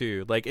go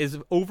too. Like, as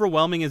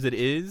overwhelming as it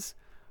is,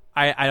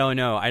 I don't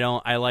know.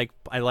 I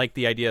like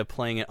the idea of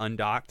playing it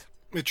undocked.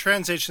 It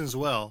transitions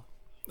well.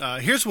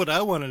 Here's what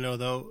I want to know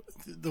though: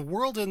 the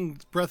world in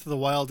Breath of the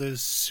Wild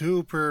is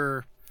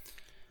super.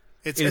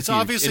 It's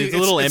obviously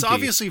it's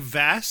obviously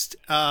vast,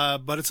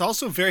 but it's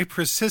also very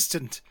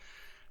persistent.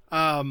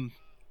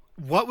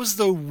 What was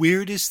the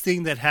weirdest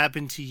thing that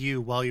happened to you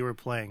while you were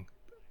playing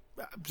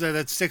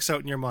that sticks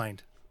out in your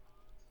mind?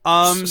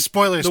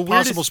 Spoilers,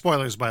 possible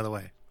spoilers, by the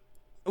way.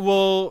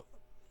 Well,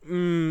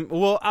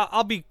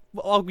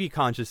 I'll be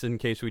conscious in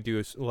case we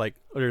do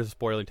there's a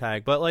spoiler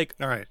tag. But, like,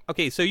 all right,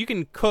 okay, so you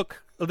can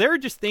cook. There are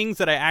just things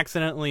that I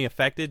accidentally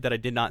affected that I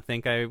did not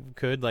think I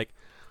could, Like,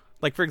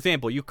 for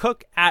example, you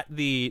cook at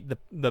the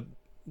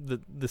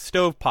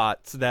stove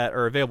pots that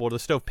are available, the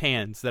stove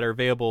pans that are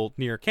available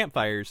near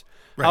campfires.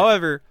 Right.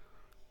 However,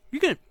 you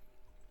can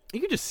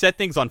just set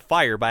things on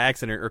fire by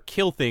accident, or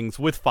kill things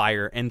with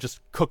fire and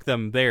just cook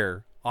them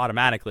there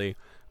automatically.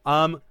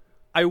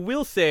 I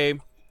will say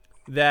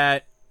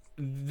that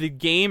the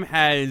game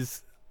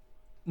has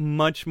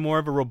much more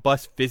of a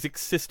robust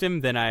physics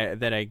system than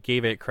I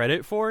gave it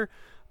credit for.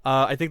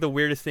 I think the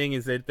weirdest thing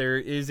is that there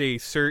is a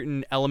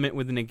certain element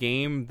within a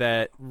game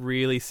that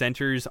really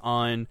centers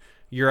on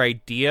your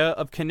idea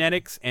of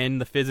kinetics and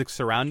the physics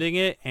surrounding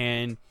it.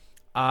 And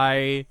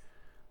I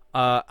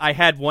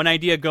had one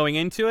idea going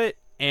into it,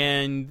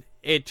 and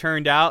it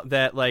turned out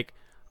that, like,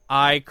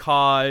 I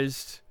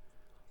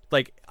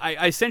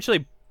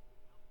essentially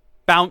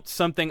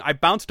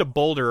bounced a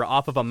boulder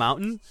off of a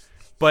mountain,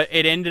 but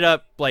it ended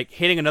up, like,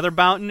 hitting another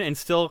mountain and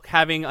still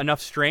having enough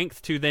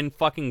strength to then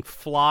fucking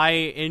fly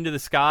into the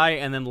sky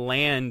and then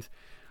land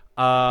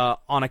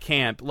on a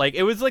camp. Like,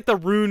 it was like the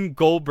Rune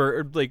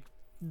Goldberg,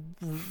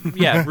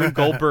 Rune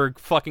Goldberg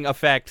fucking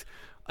effect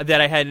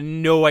that I had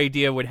no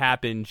idea would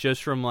happen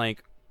just from,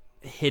 like,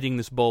 hitting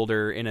this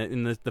boulder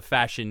in the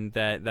fashion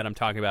that I'm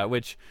talking about.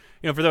 Which,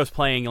 you know, for those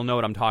playing, you'll know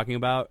what I'm talking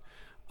about.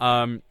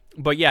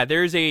 But yeah,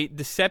 there's a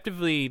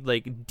deceptively,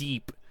 like,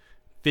 deep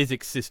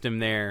physics system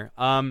there.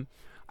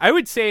 I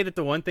would say that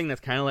the one thing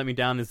that's kind of let me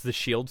down is the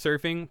shield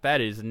surfing.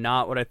 That is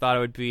not what I thought it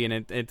would be,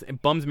 and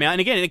it bums me out. And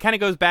again, it kind of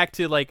goes back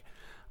to, like,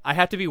 I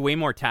have to be way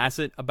more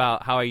tacit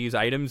about how I use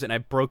items, and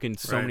I've broken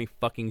so many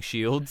fucking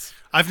shields.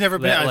 I've never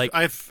been.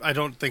 I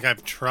don't think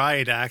I've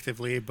tried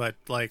actively, but,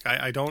 like,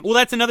 I don't. Well,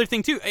 that's another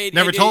thing too.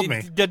 Never told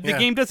me. The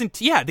game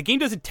doesn't. Yeah, the game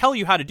doesn't tell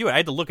you how to do it. I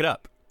had to look it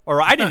up,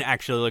 or I didn't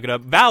actually look it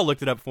up. Val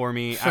looked it up for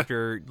me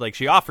after, like,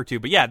 she offered to.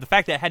 But yeah, the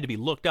fact that it had to be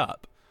looked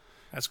up.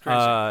 That's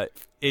crazy.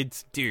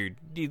 Dude,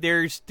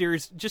 there's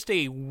just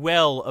a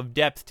well of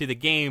depth to the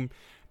game,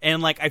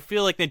 and, like, I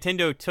feel like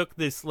Nintendo took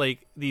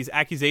these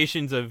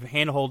accusations of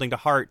hand-holding to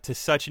heart to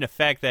such an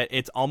effect that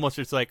it's almost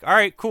just like, all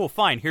right, cool,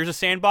 fine, here's a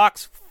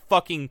sandbox,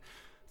 fucking,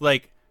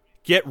 like,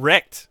 get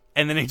wrecked.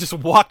 And then they just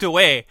walked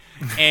away,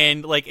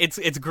 and like it's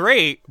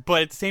great,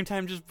 but at the same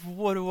time, just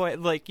what do I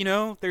like?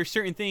 There's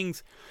certain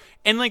things,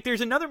 and like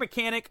there's another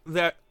mechanic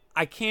that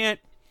I can't,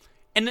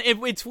 and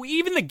it's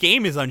even the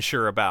game is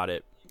unsure about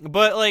it.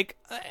 But like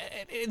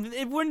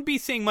it wouldn't be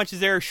saying much as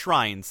there are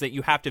shrines that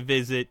you have to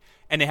visit,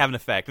 and they have an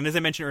effect. And as I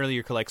mentioned earlier,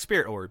 you collect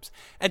spirit orbs.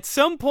 At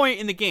some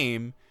point in the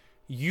game,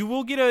 you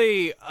will get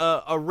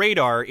a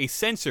radar, a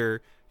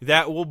sensor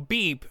that will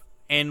beep,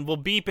 and will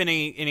beep in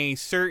a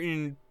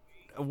certain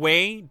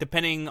way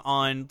depending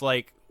on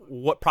like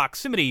what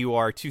proximity you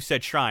are to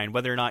said shrine,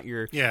 whether or not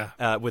you're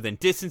within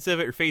distance of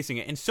it or facing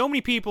it. And so many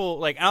people,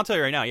 like, I'll tell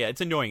you right now, it's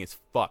annoying as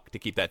fuck to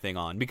keep that thing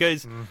on,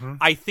 because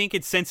I think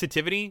it's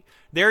sensitivity.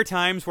 There are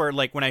times where,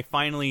 like, when I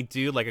finally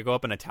do, like, I go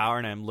up in a tower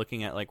and I'm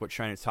looking at like what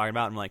shrine it's talking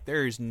about, I'm like,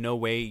 there's no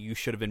way you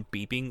should have been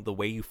beeping the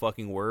way you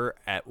fucking were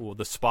at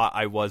the spot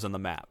I was on the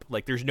map.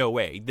 Like, there's no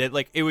way that,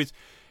 like, it was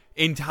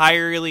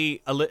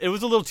entirely it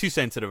was a little too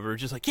sensitive. Or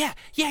just like yeah,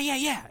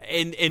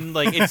 and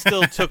like it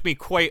still took me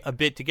quite a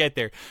bit to get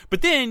there.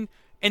 But then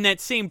in that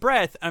same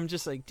breath, I'm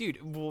just like, dude,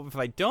 well, if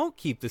I don't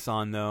keep this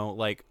on though,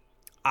 like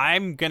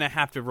I'm gonna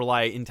have to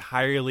rely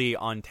entirely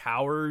on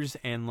towers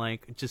and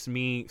like just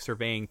me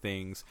surveying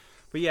things.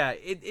 But yeah,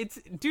 it's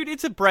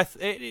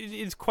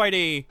it's quite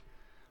a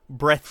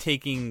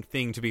breathtaking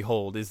thing to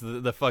behold. Is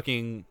the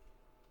fucking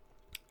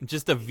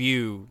just a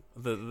view,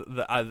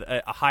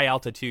 a high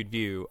altitude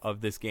view of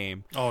this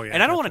game. Oh yeah,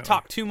 and I don't want to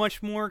talk too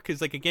much more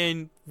because, like,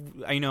 again,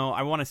 I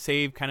want to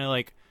save kind of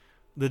like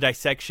the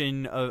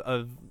dissection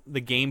of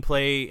the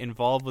gameplay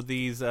involved with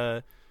these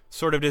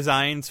sort of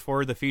designs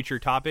for the future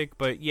topic.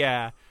 But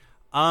yeah,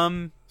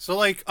 so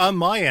like on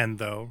my end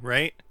though,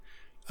 right?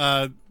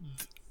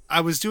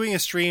 I was doing a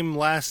stream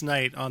last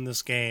night on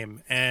this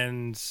game,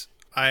 and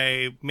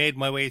I made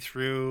my way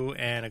through,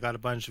 and I got a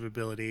bunch of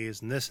abilities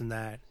and this and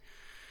that.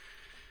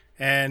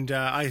 And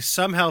I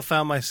somehow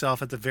found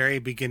myself at the very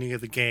beginning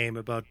of the game,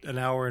 about an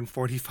hour and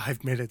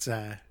 45 minutes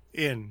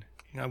in.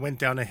 I went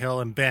down a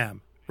hill and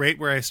bam, right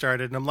where I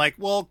started. And I'm like,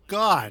 well,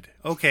 God,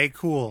 okay,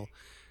 cool.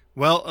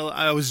 Well,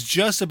 I was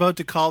just about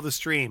to call the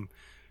stream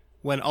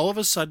when all of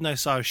a sudden I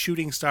saw a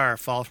shooting star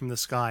fall from the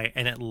sky,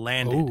 and it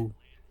landed. Ooh.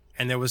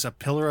 And there was a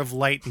pillar of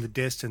light in the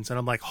distance. And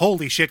I'm like,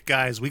 holy shit,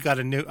 guys, we got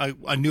a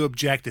new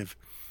objective.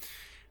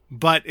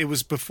 But it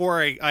was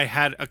before I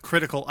had a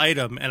critical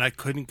item, and I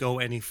couldn't go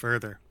any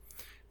further.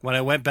 When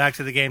I went back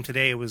to the game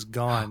today, it was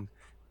gone.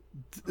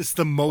 It's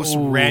the most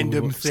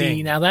random thing.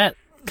 See, now that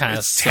kind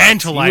of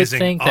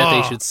tantalizing. You would think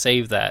that they should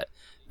save that.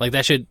 Like,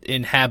 that should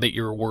inhabit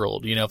your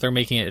world. If they're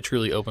making it a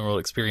truly open world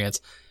experience,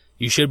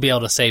 you should be able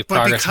to save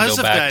progress and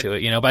go back to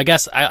it. But I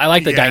guess I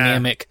like the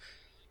dynamic,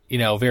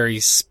 very,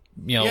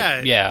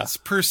 it's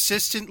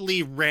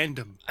persistently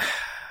random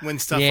when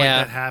stuff like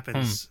that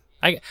happens.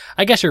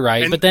 I guess you're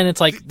right, but then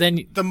it's like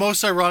the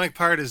most ironic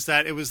part is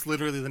that it was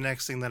literally the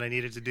next thing that I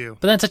needed to do.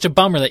 But that's such a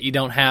bummer that you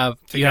don't have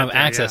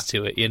access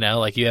to it.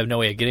 Like you have no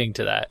way of getting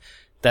to that.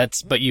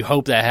 But you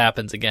hope that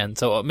happens again.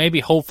 So maybe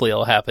hopefully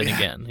it'll happen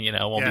again. It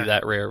won't be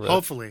that rare.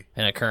 Hopefully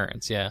an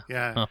occurrence. Yeah.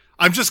 Huh.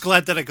 I'm just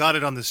glad that I got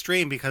it on the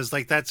stream because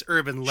like that's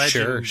urban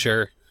legend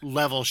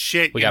level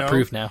shit. We got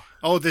proof now.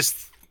 Oh, this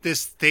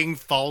thing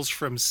falls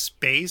from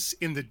space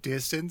in the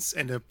distance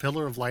and a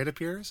pillar of light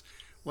appears.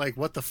 Like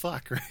what the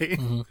fuck, right?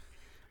 Mm-hmm.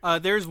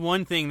 There's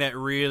one thing that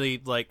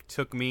really like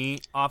took me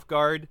off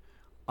guard.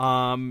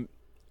 Like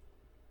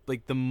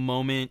the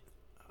moment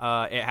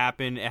it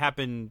happened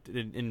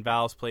in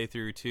Val's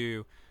playthrough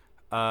too.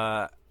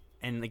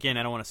 And again,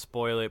 I don't want to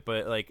spoil it,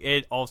 but like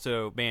it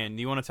also, man,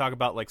 you want to talk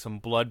about like some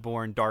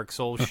Bloodborne Dark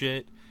Souls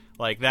shit?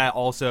 Like that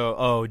also,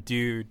 oh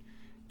dude.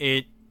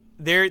 This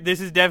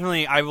is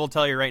definitely, I will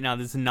tell you right now,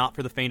 this is not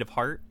for the faint of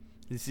heart.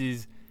 This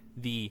is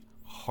the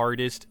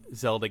hardest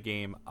Zelda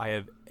game I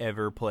have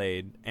ever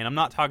played, and I'm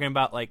not talking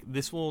about like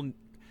it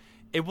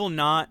will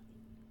not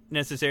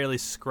necessarily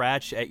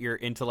scratch at your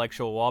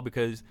intellectual wall,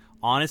 because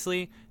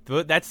honestly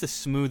that's the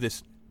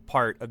smoothest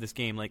part of this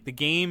game. Like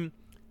the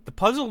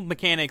puzzle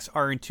mechanics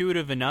are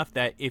intuitive enough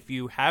that if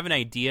you have an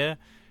idea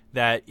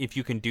that if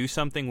you can do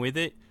something with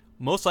it,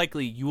 most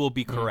likely you will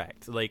be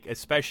correct. Like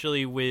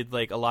especially with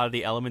like a lot of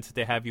the elements that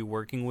they have you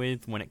working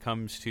with when it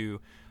comes to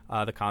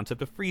the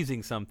concept of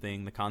freezing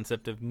something, the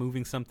concept of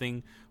moving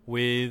something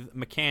with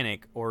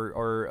mechanic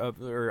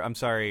or I'm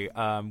sorry,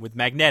 with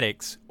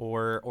magnetics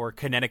or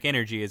kinetic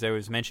energy, as I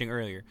was mentioning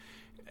earlier.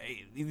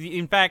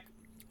 In fact,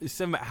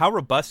 how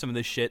robust some of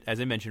this shit, as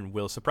I mentioned,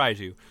 will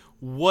surprise you.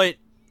 What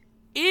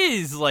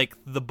is like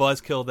the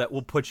buzzkill that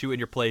will put you in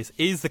your place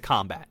is the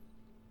combat,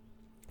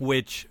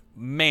 which,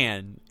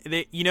 man,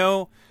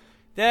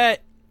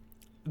 that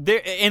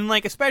there, and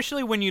like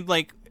especially when you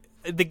like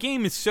the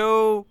game is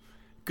so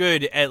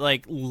good at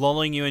like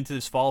lulling you into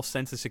this false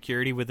sense of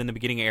security within the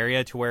beginning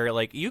area to where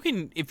like you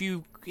can, if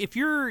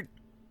you're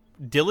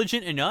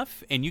diligent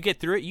enough and you get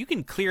through it, you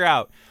can clear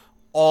out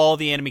all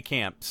the enemy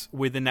camps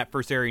within that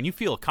first area and you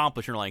feel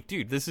accomplished. You're like,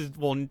 dude, this is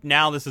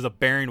a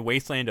barren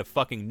wasteland of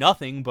fucking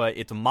nothing, but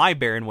it's my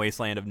barren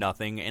wasteland of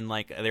nothing, and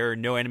like there are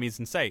no enemies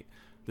in sight.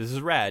 This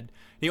is rad.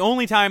 The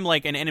only time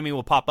like an enemy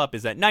will pop up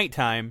is at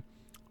nighttime,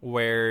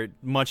 where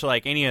much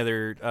like any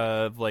other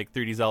like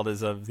 3D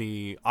Zeldas of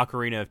the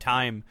Ocarina of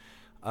Time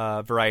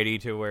variety,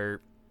 to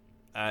where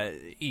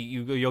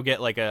you'll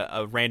get like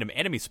a random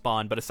enemy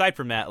spawn, but aside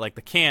from that, like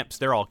the camps,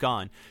 they're all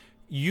gone.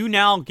 You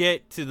now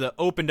get to the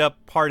opened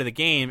up part of the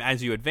game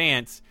as you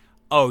advance.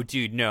 Oh,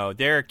 dude, no,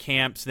 there are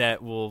camps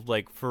that will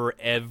like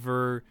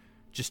forever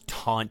just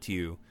taunt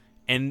you,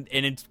 and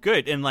it's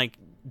good, and like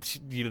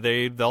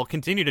they'll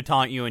continue to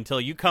taunt you until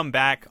you come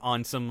back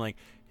on some like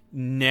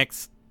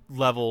next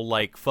level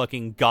like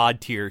fucking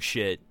god tier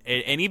shit,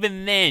 and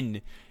even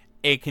then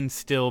it can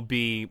still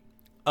be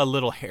a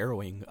little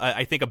harrowing.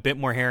 I think a bit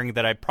more harrowing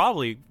that I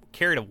probably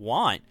care to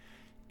want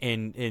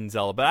in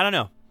Zelda, but I don't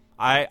know.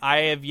 I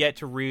have yet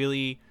to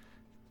really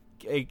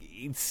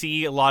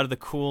see a lot of the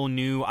cool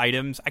new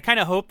items. I kind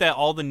of hope that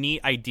all the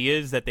neat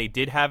ideas that they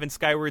did have in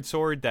Skyward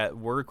Sword that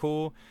were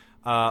cool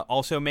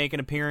also make an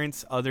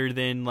appearance, other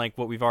than like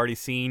what we've already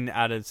seen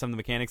out of some of the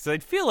mechanics. I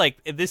feel like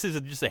this is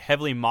just a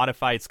heavily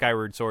modified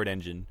Skyward Sword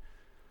engine.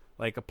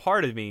 Like a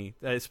part of me,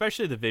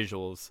 especially the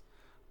visuals.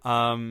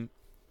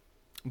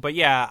 But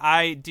yeah,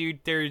 I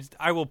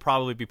will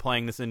probably be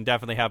playing this and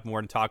definitely have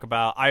more to talk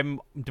about. I'm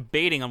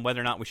debating on whether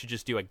or not we should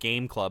just do a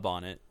game club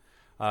on it,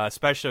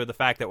 especially with the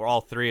fact that we're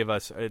all three of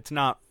us. It's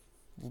not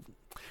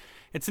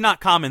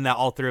common that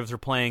all three of us are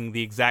playing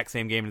the exact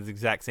same game at the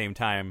exact same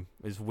time.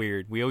 It's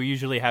weird. We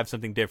usually have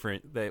something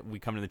different that we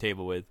come to the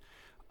table with.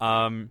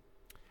 Now,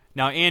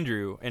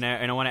 Andrew, and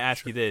I want to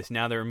ask you this.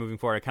 Now that we're moving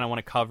forward, I kind of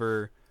want to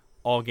cover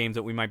all games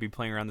that we might be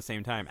playing around the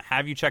same time.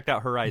 Have you checked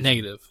out Horizon?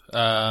 Negative.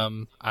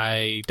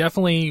 I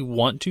definitely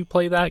want to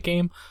play that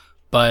game,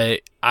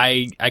 but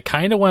I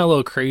kind of went a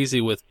little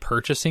crazy with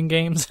purchasing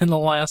games in the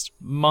last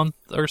month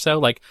or so.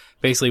 Like,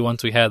 basically,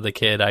 once we had the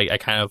kid, I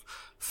kind of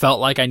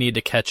felt like I needed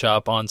to catch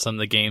up on some of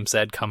the games that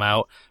had come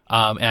out,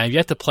 and I've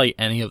yet to play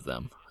any of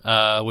them,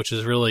 which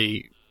is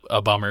really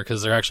a bummer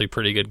because they're actually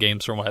pretty good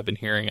games from what I've been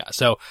hearing.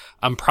 So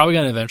I'm probably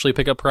going to eventually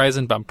pick up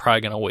Horizon, but I'm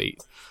probably going to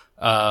wait.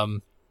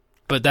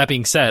 But that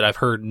being said, I've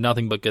heard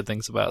nothing but good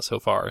things about it so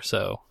far.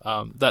 So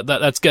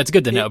that's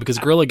good to know, because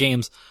Guerrilla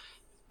Games,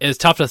 it's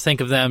tough to think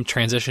of them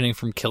transitioning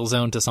from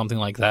Killzone to something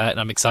like that, and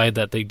I'm excited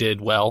that they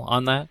did well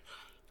on that.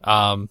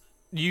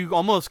 You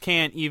almost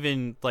can't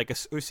even like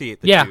associate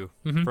the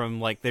two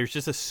from like. There's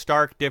just a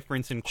stark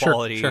difference in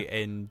quality, sure.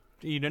 And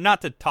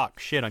not to talk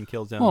shit on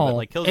Killzone, but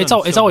like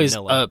Killzone, it's always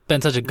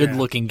been such a good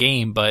looking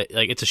game, but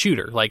like it's a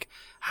shooter. Like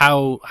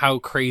how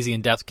crazy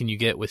in depth can you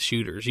get with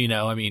shooters?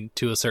 I mean,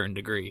 to a certain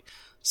degree.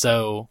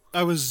 So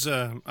I was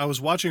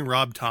watching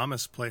Rob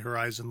Thomas play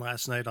Horizon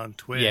last night on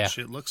Twitch.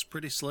 Yeah. It looks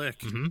pretty slick.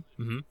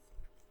 I'm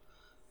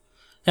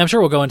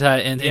sure we'll go into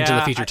that into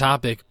the feature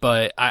topic,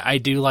 but I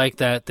do like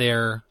that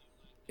they're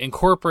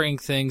incorporating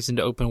things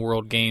into open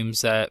world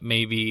games that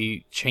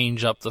maybe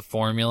change up the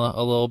formula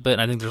a little bit.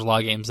 And I think there's a lot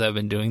of games that have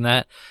been doing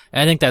that,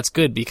 and I think that's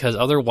good, because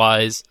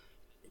otherwise,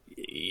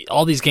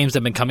 all these games that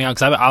have been coming out.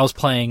 Because I was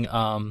playing.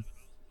 I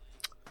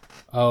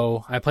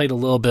played a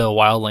little bit of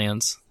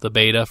Wildlands, the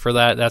beta for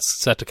that.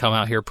 That's set to come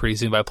out here pretty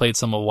soon, but I played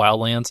some of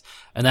Wildlands,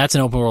 and that's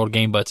an open world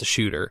game, but it's a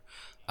shooter.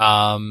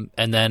 And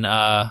then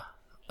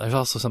there's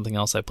also something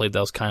else I played that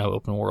was kind of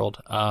open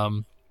world.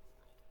 Man,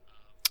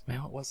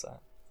 what was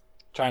that?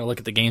 Trying to look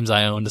at the games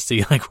I own to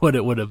see like what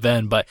it would have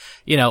been, but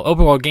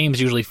open world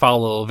games usually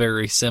follow a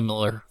very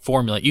similar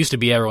formula. It used to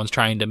be everyone's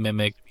trying to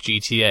mimic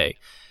GTA.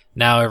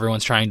 Now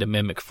everyone's trying to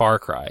mimic Far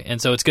Cry.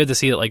 And so it's good to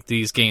see that like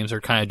these games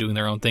are kind of doing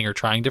their own thing or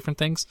trying different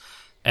things.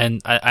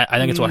 And I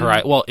think it's what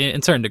Horizon, well,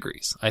 in certain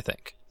degrees, I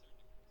think.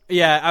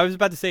 Yeah, I was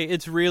about to say,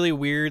 it's really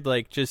weird,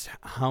 like just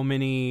how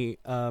many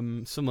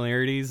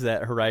similarities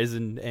that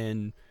Horizon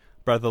and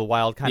Breath of the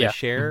Wild kind of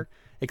share,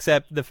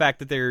 except the fact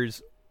that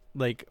there's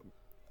like,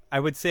 I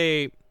would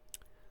say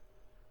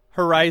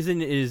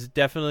Horizon is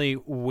definitely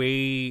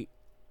way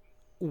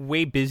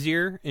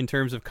busier in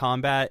terms of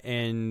combat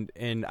and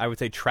I would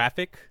say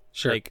traffic.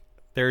 Sure. Like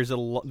there's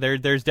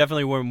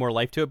definitely more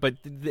life to it, but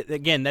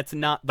again, that's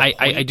not the point.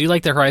 I do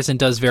like that Horizon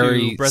does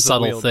very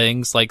subtle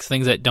things, like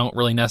things that don't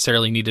really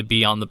necessarily need to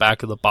be on the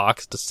back of the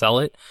box to sell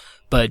it,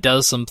 but it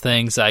does some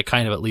things that I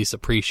kind of at least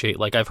appreciate.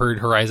 Like I've heard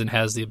Horizon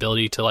has the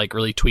ability to like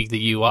really tweak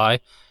the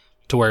UI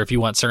to where if you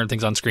want certain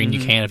things on screen,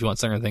 you can. If you want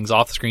certain things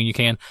off the screen, you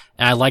can.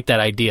 And I like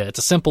that idea. It's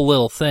a simple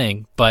little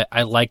thing, but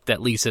I like that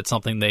at least it's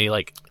something they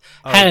like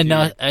had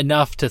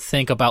enough to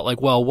think about.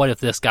 Like, well, what if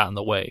this got in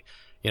the way?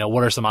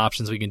 What are some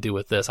options we can do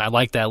with this? I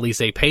like that at least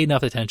they paid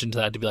enough attention to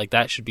that to be like,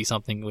 that should be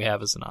something we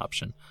have as an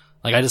option.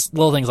 Like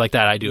little things like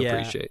that I do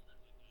appreciate.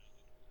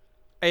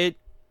 It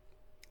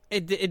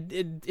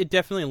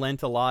definitely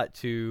lent a lot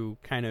to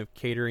kind of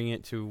catering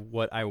it to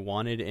what I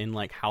wanted and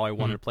like how I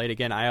wanted to play it.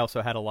 Again, I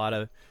also had a lot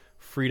of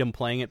freedom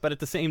playing it, but at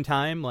the same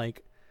time,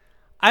 like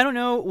I don't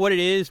know what it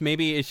is.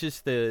 Maybe it's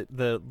just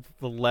the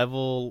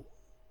level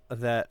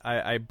that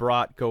I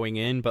brought going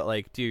in, but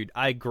like, dude,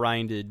 I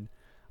grinded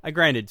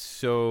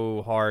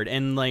so hard,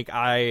 and like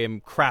I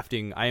am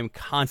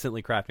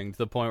constantly crafting to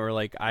the point where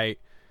like I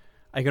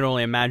I can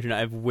only imagine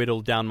I've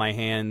whittled down my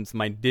hands,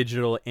 my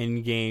digital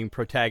in-game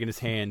protagonist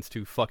hands,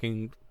 to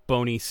fucking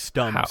bony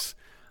stumps.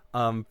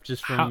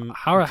 Just from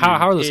how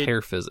are those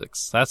hair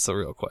physics? That's the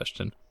real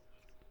question.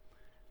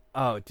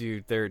 Oh,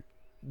 dude,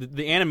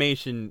 the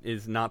animation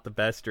is not the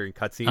best during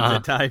cutscenes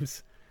at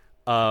times.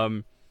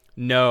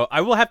 No,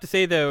 I will have to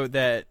say though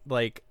that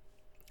like,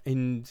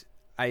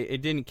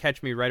 it didn't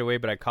catch me right away,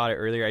 but I caught it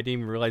earlier. I didn't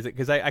even realize it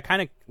because I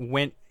kind of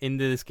went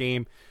into this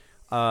game,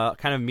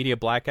 kind of media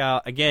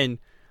blackout. Again,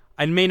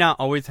 I may not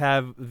always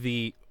have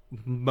the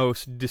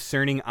most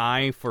discerning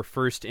eye for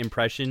first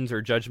impressions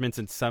or judgments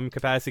in some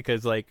capacity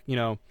because, like, you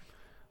know,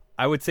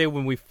 I would say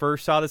when we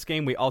first saw this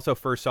game, we also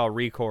first saw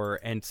ReCore,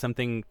 and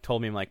something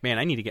told me, I'm like, man,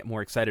 I need to get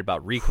more excited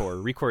about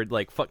ReCore. ReCore,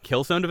 like, fuck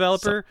Killzone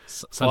developer.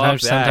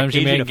 Sometimes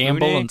you may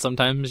gamble, and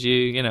sometimes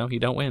you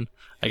don't win,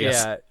 I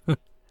guess. Yeah.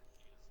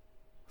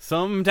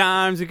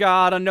 Sometimes you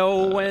gotta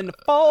know when to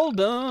fold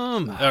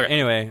them. Okay.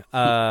 Anyway,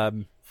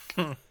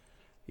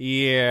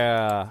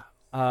 yeah.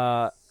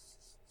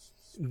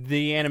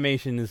 The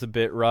animation is a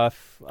bit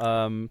rough.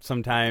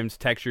 Sometimes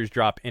textures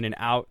drop in and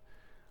out.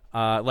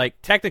 Like,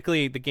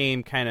 technically, the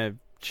game kind of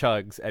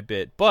chugs a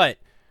bit, but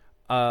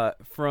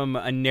from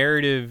a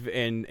narrative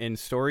and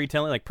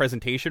storytelling, like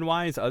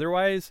presentation-wise,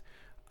 otherwise,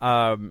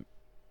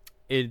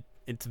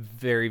 it's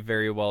very,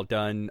 very well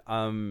done.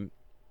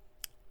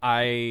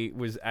 I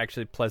was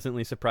actually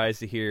pleasantly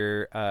surprised to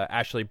hear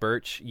Ashley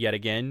Birch yet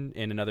again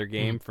in another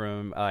game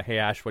from Hey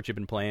Ash, What You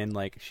Been Playing.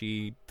 Like,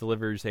 she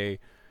delivers a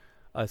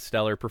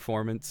stellar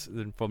performance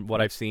from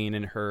what I've seen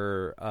in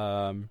her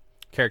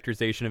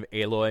characterization of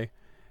Aloy.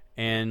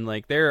 And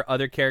like, there are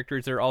other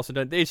characters that are also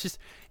done.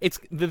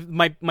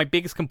 My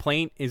biggest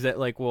complaint is that,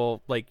 like,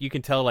 well, like, you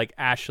can tell, like,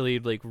 Ashley,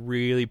 like,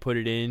 really put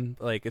it in,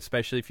 like,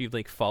 especially if you,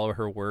 like, follow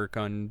her work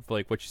on,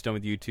 like, what she's done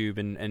with YouTube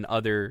and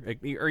other,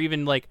 like, or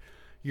even, like,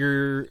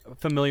 you're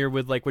familiar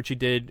with, like, what she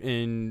did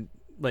in,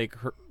 like,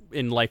 her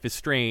in Life is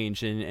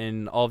Strange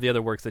and all the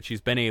other works that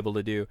she's been able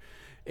to do.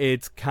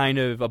 It's kind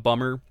of a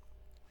bummer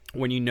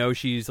when you know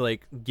she's,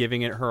 like,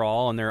 giving it her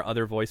all, and there are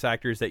other voice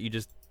actors that you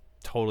just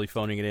totally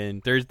phoning it in.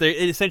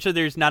 Essentially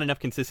there's not enough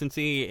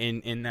consistency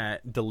in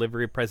that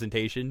delivery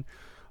presentation.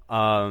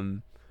 But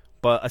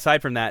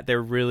aside from that,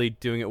 they're really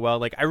doing it well.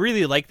 Like, I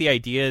really like the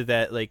idea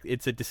that, like,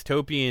 it's a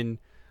dystopian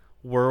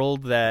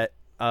world that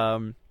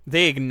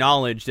they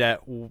acknowledge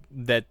that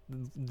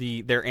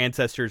their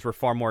ancestors were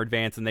far more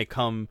advanced and they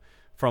come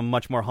from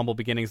much more humble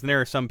beginnings. And there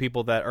are some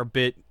people that are a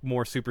bit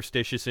more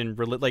superstitious and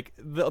like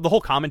the whole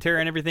commentary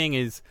and everything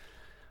is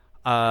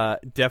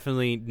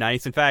definitely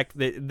nice. In fact,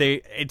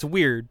 it's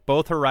weird.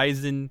 Both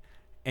Horizon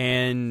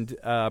and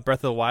Breath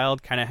of the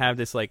Wild kind of have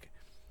this, like,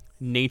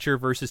 nature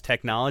versus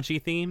technology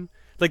theme.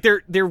 Like,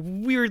 they're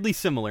weirdly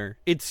similar.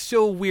 It's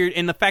so weird,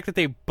 and the fact that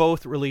they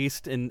both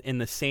released in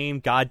the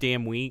same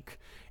goddamn week,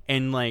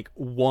 and, like,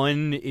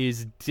 one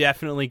is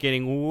definitely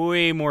getting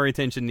way more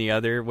attention than the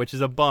other, which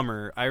is a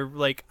bummer.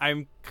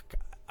 I'm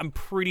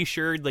pretty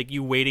sure, like,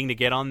 you waiting to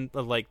get on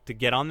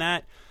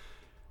that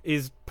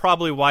is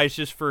probably wise,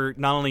 just for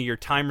not only your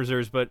time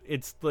reserves, but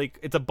it's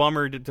a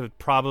bummer to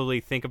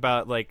probably think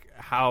about, like,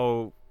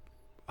 how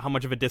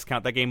much of a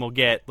discount that game will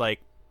get, like,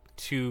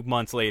 2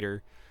 months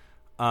later.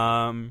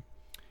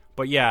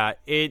 But yeah,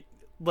 it,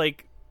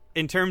 like,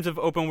 in terms of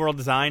open world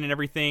design and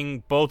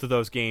everything, both of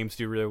those games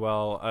do really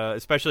well,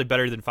 especially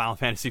better than Final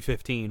Fantasy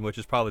 15, which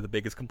is probably the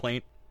biggest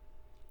complaint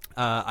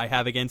I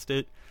have against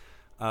it.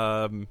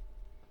 But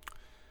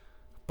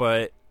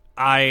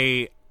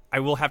I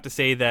will have to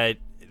say that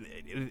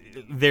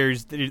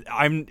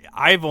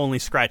I've only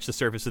scratched the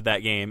surface of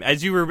that game. I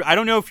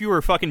don't know if you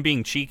were fucking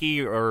being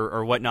cheeky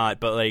or whatnot,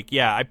 but, like,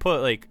 yeah, I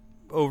put, like,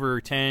 over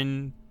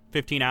 10,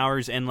 15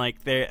 hours, and, like,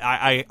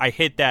 I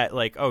hit that,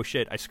 like, oh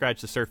shit, I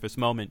scratched the surface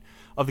moment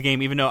of the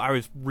game, even though I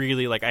was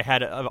really, like, I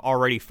had an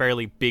already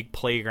fairly big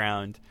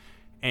playground,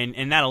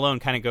 and that alone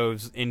kind of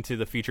goes into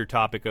the future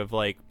topic of,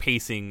 like,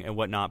 pacing and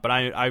whatnot, but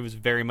I was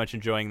very much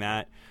enjoying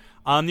that.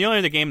 The only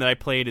other game that I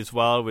played as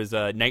well was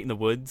Night in the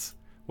Woods,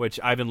 which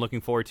I've been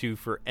looking forward to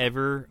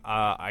forever.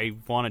 I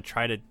want to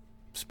try to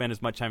spend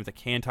as much time as I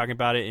can talking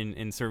about it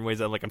in certain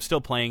ways. Like, I'm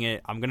still playing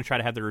it. I'm going to try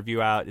to have the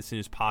review out as soon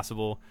as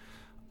possible.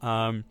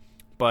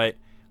 But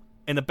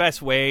in the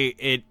best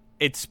way,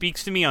 it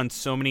speaks to me on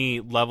so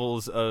many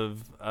levels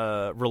of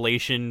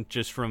relation,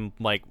 just from,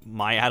 like,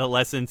 my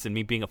adolescence and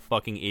me being a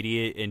fucking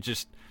idiot, and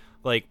just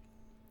the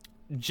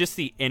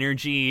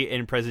energy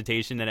and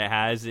presentation that it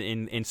has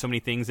in so many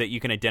things that you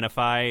can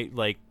identify,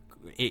 like,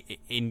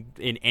 in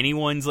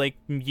anyone's, like,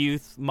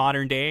 youth,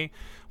 modern day.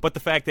 But the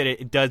fact that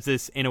it does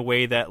this in a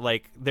way that,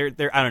 like, there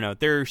I don't know,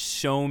 there are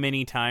so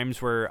many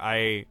times where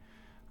I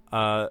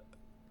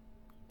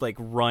like,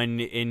 run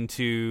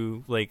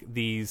into, like,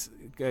 these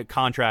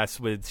contrasts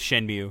with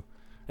Shenmue.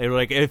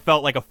 It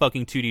felt like a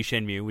fucking 2D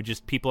Shenmue with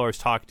just people I was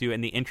talking to,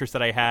 and the interest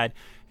that I had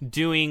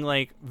doing,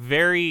 like,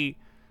 very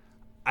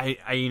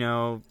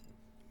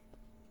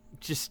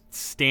just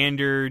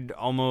standard,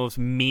 almost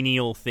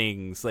menial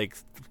things, like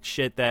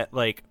shit that,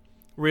 like,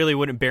 really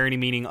wouldn't bear any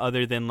meaning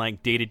other than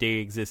like day-to-day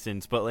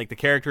existence, but like the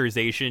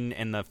characterization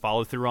and the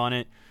follow-through on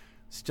it,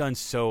 it's done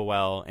so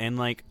well. And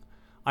like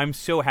I'm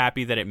so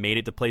happy that it made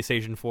it to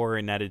PlayStation 4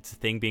 and that it's a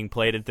thing being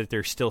played and that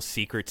there's still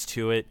secrets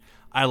to it.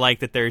 I like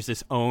that there's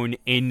this own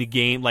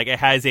in-game, like it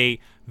has a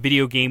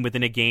video game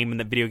within a game, and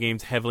the video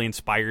game's heavily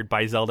inspired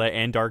by Zelda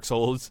and Dark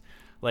Souls.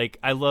 Like,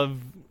 I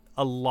love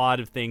a lot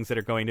of things that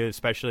are going to,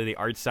 especially the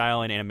art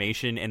style and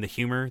animation and the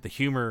humor. The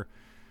humor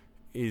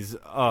is,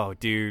 oh,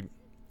 dude.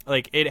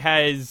 Like, it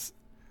has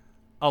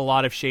a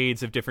lot of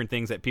shades of different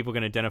things that people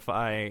can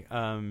identify,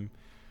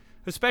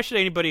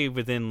 especially anybody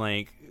within,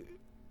 like,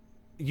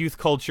 youth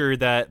culture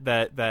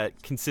that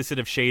consisted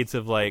of shades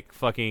of, like,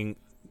 fucking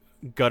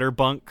gutter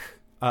punk,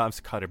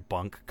 fucking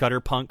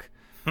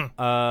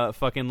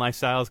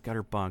lifestyles.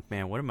 Gutter bunk,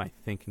 man, what am I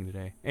thinking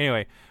today?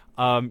 Anyway,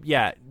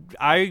 yeah,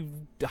 I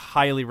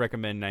highly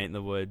recommend Night in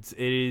the Woods.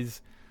 It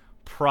is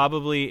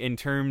probably, in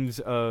terms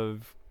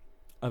of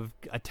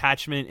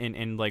attachment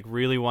and like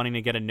really wanting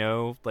to get to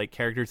know like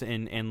characters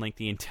and like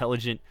the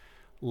intelligent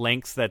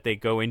lengths that they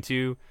go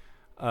into,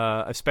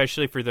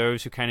 especially for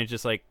those who kind of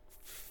just like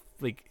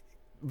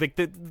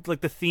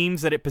the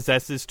themes that it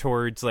possesses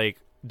towards like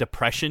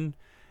depression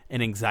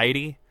and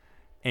anxiety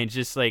and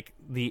just like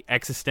the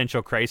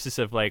existential crisis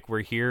of like we're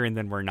here and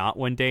then we're not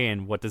one day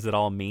and what does it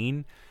all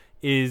mean,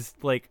 is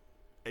like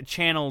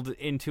channeled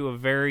into a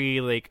very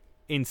like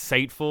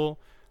insightful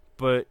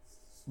but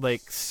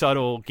like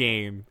subtle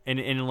game,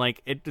 and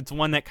like it's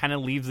one that kind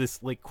of leaves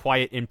this like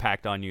quiet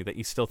impact on you that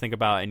you still think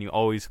about and you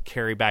always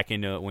carry back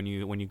into it when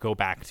you go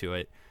back to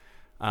it.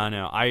 I don't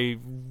know, I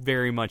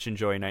very much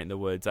enjoy Night in the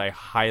Woods. I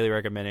highly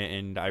recommend it,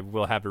 and I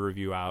will have a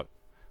review out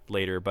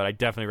later, but I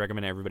definitely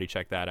recommend everybody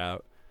check that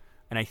out.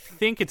 And I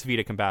think it's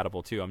Vita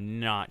compatible too. I'm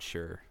not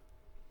sure.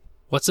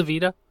 What's a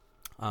Vita?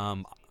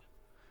 Fuck.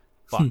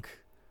 I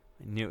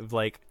knew,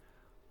 like,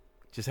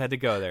 just had to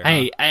go there.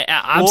 Hey, huh?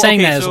 I'm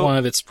saying that as one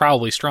of its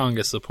probably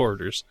strongest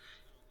supporters.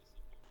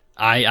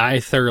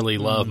 I thoroughly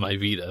love my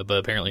Vita, but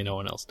apparently no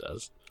one else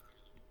does.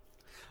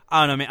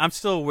 I don't know, man. I'm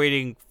still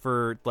waiting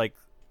for like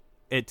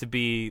it to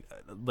be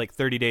like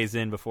 30 days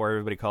in before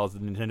everybody calls the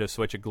Nintendo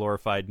Switch a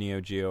glorified Neo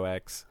Geo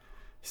X.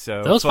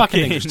 So those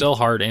fucking things are still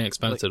hard and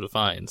expensive to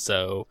find.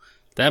 So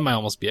that might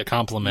almost be a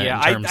compliment. Yeah,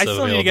 in terms I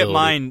still of need to get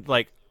mine.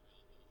 Like,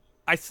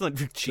 I'd like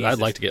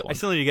to get one. I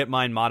still need to get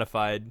mine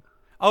modified.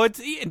 Oh,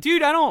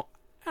 dude. I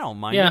don't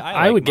mind. Yeah,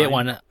 I would get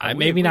mine. one.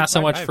 Maybe not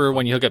so much for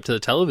when you hook up to the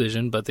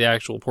television, but the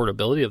actual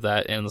portability of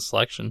that and the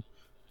selection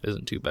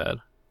isn't too bad.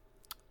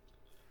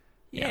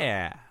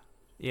 Yeah.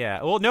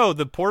 Well, no,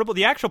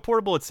 the actual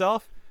portable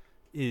itself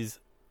is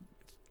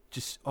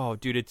just, oh,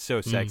 dude, it's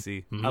so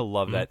sexy. I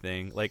love that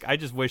thing. Like, I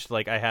just wish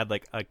like I had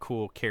like a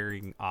cool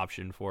carrying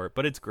option for it,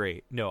 but it's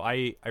great. No,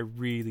 I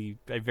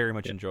very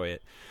much enjoy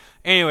it.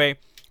 Anyway,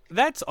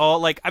 that's all.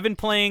 Like, I've been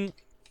playing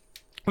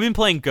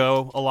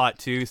Go a lot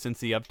too since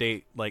the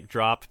update like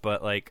dropped,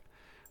 but like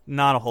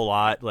not a whole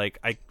lot. Like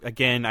I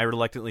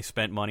reluctantly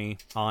spent money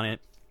on it.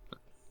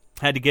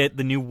 Had to get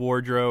the new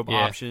wardrobe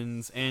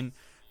options, and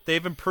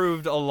they've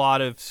improved a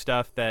lot of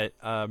stuff that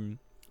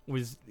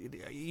was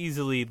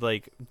easily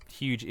like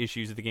huge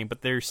issues of the game,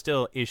 but there's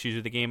still issues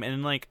with the game.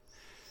 And like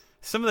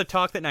some of the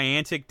talk that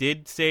Niantic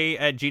did say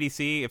at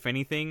GDC, if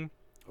anything,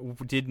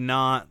 did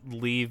not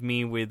leave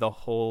me with a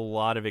whole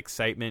lot of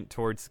excitement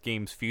towards the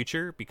game's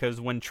future, because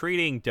when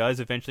trading does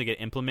eventually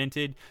get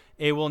implemented,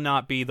 it will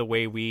not be the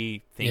way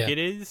we think it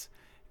is.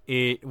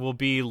 It will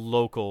be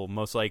local,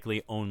 most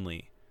likely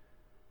only,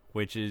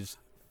 which is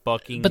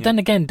fucking. But then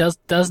again,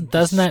 doesn't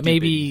that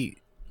maybe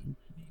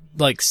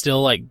like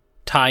still like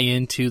tie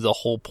into the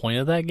whole point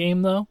of that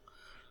game though?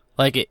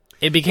 Like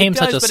it became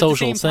such a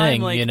social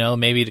thing, like, you know,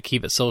 maybe to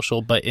keep it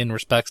social, but in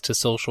respects to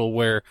social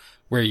where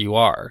you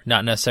are,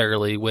 not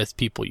necessarily with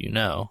people you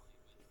know.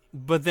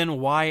 But then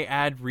why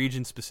add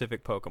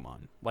region-specific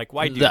Pokemon? Like,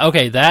 why do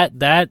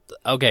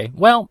okay,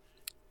 well,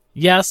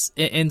 yes,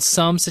 in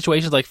some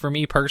situations, like for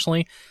me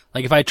personally,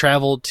 like if I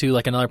traveled to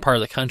like another part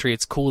of the country,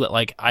 it's cool that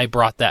like I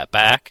brought that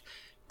back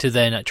to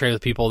then trade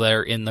with people that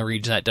are in the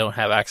region that don't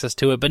have access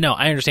to it. But no,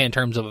 I understand in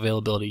terms of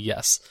availability,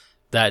 yes,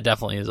 that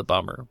definitely is a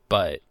bummer.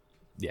 But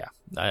yeah,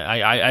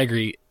 I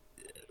agree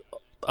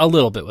a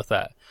little bit with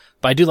that.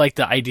 But I do like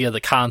the idea, the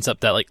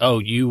concept that like, oh,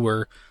 you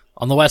were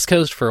on the West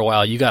Coast for a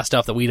while, you got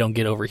stuff that we don't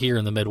get over here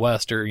in the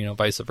Midwest, or, you know,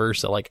 vice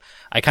versa. Like,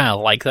 I kind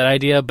of like that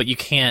idea, but you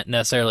can't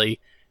necessarily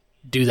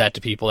do that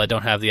to people that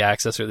don't have the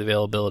access or the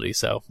availability.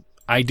 So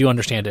I do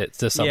understand it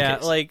to some case. Yeah,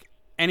 like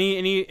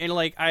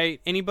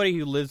anybody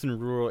who lives in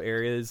rural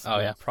areas,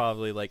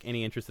 probably like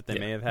any interest that they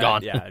may have had,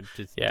 gone.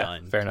 Just yeah,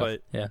 done. Fair enough.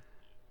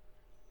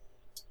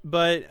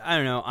 But I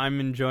don't know. I'm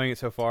enjoying it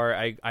so far.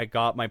 I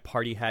got my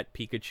party hat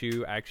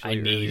Pikachu actually.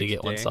 I need to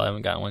get one, so I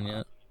haven't got one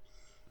yet.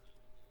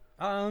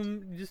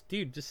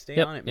 Just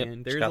stay on it,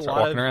 man. There's a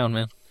lot walking around,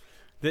 man.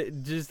 The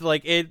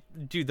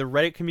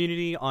Reddit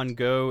community on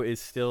Go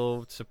is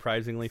still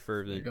surprisingly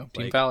fervent. There you go. Like,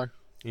 Team Fowler.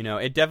 You know,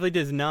 it definitely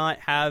does not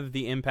have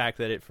the impact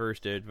that it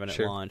first did when it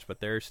launched, but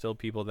there are still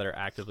people that are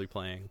actively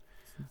playing.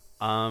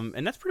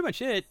 And that's pretty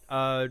much it.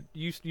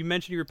 You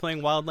mentioned you were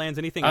playing Wildlands.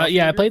 Anything else?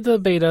 Yeah, I played the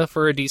beta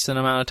for a decent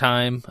amount of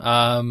time.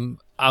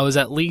 I was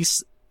at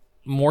least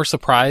more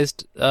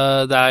surprised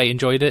that I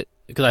enjoyed it,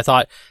 because I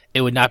thought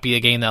it would not be a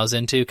game that I was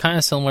into. Kind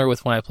of similar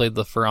with when I played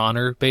the For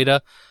Honor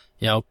beta.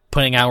 You know,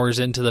 putting hours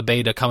into the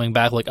beta, coming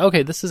back like,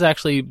 okay, this is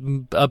actually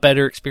a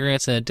better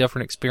experience and a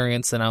different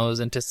experience than I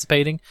was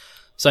anticipating.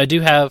 So I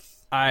do have,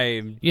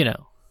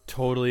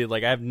 totally,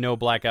 like, I have no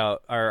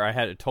blackout, or I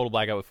had a total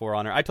blackout with For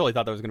Honor. I totally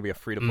thought that was going to be a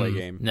free-to-play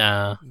game.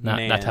 Nah, not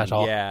at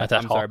all. Yeah, not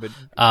at all. Sorry,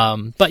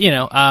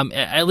 but...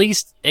 at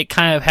least it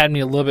kind of had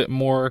me a little bit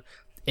more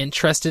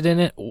interested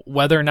in it.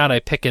 Whether or not I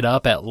pick it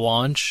up at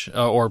launch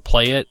or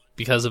play it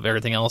because of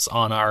everything else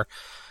on our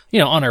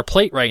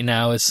plate right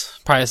now is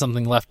probably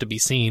something left to be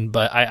seen.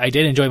 But I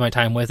did enjoy my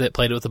time with it,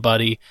 played it with a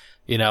buddy,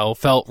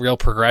 felt real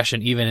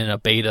progression even in a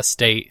beta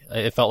state.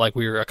 It felt like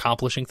we were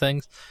accomplishing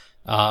things.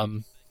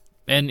 I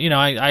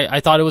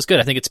thought it was good.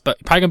 I think it's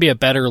probably going to be a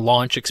better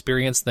launch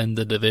experience than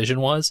The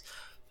Division was,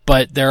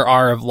 but there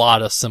are a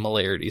lot of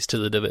similarities to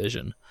The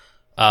Division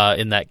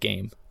in that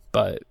game.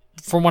 But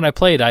from when I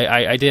played,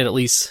 I did at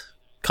least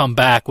come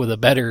back with a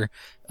better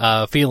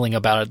feeling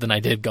about it than I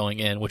did going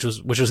in, which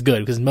was good,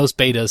 because most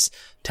betas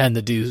tend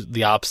to do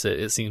the opposite,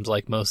 it seems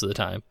like, most of the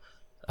time.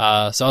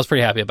 So I was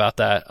pretty happy about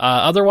that.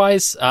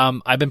 Otherwise,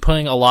 I've been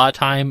putting a lot of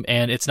time,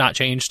 and it's not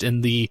changed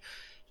in the,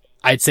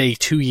 I'd say,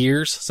 2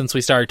 years since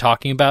we started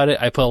talking about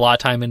it. I put a lot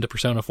of time into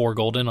Persona 4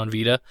 Golden on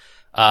Vita,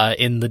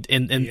 in the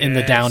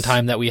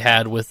downtime that we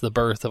had with the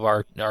birth of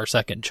our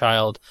second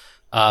child.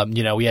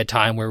 We had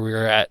time where we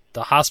were at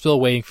the hospital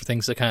waiting for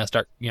things to kind of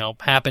start,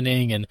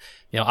 happening. And,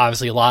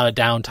 obviously a lot of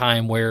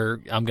downtime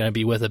where I'm going to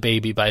be with a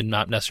baby, but I'm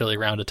not necessarily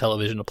around a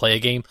television to play a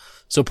game.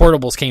 So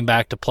portables came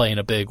back to play in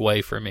a big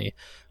way for me.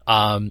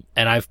 And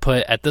I've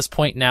put, at this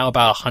point now,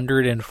 about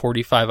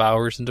 145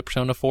 hours into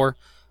Persona 4.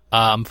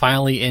 I'm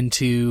finally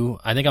into,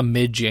 I think I'm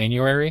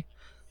mid-January.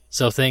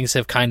 So things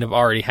have kind of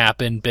already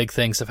happened. Big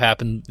things have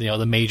happened.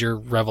 The major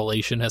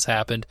revelation has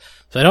happened.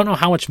 So I don't know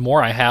how much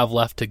more I have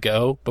left to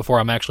go before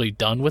I'm actually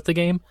done with the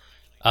game.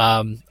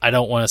 I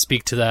don't want to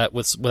speak to that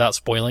without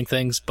spoiling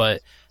things,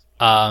 but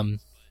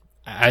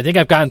I think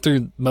I've gotten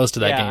through most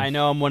of that game. Yeah, I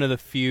know I'm one of the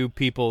few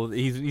people.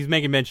 He's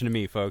making mention to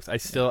me, folks. I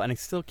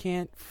still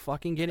can't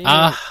fucking get into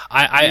it.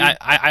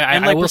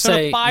 I will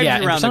say,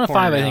 Persona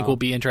 5 I think will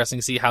be interesting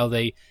to see how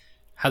they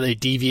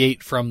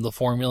deviate from the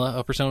formula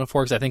of Persona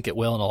 4, because I think it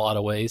will in a lot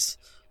of ways,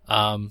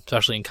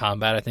 especially in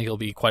combat. I think it'll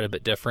be quite a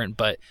bit different.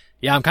 But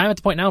yeah, I'm kind of at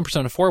the point now in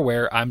Persona 4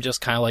 where I'm just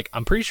kind of like,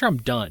 I'm pretty sure I'm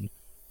done,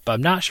 but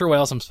I'm not sure what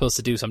else I'm supposed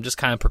to do. So I'm just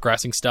kind of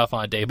progressing stuff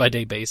on a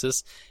day-by-day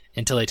basis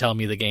until they tell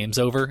me the game's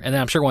over. And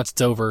then I'm sure once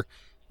it's over,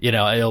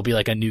 it'll be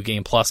like a new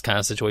game plus kind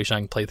of situation. I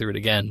can play through it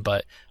again.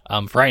 But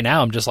for right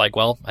now, I'm just like,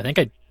 well, I think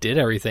I did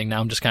everything.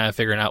 Now I'm just kind of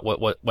figuring out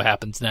what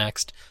happens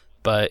next.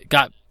 But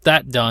got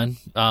that done.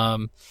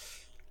 Trying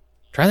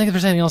to think if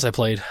there's anything else I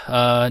played.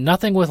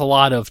 Nothing with a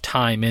lot of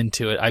time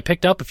into it. I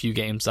picked up a few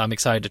games I'm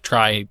excited to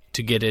try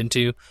to get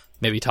into,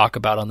 maybe talk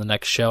about on the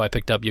next show. I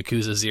picked up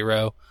Yakuza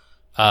 0.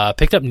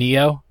 Picked up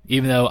Nioh,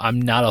 even though I'm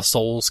not a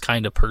Souls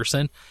kind of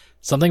person.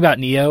 Something about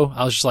Nioh,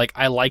 I was just like,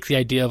 I like the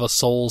idea of a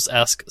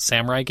Souls-esque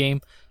samurai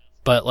game,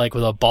 but like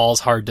with a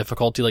balls hard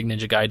difficulty like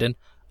Ninja Gaiden.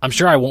 I'm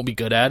sure I won't be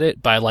good at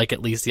it, but I like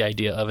at least the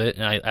idea of it,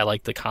 and I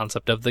like the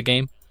concept of the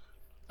game.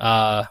 So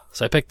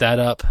I picked that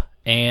up,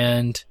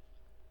 and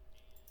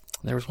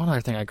there was one other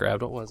thing I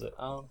grabbed. What was it?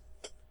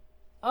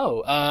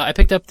 I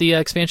picked up the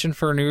expansion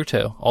for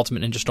Naruto,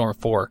 Ultimate Ninja Storm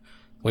 4,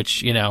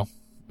 which,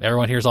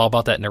 everyone hears all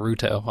about that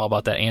Naruto, all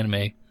about that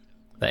anime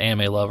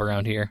love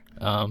around here.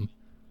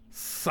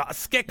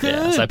 Sasuke-kun!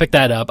 Yeah, so I picked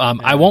that up.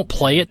 I won't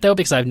play it, though,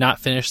 because I've not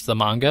finished the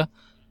manga,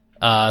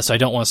 so I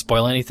don't want to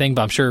spoil anything,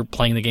 but I'm sure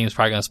playing the game is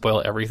probably going to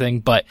spoil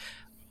everything. But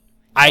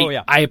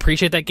I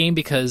appreciate that game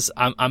because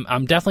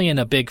I'm definitely in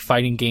a big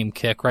fighting game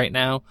kick right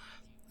now.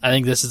 I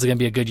think this is going to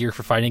be a good year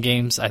for fighting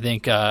games. I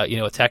think, with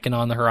Tekken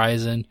on the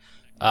horizon,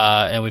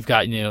 and we've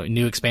got,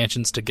 new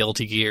expansions to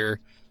Guilty Gear,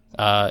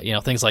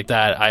 things like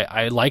that.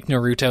 I like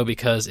Naruto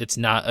because it's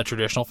not a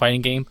traditional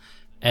fighting game,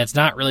 and it's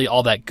not really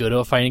all that good of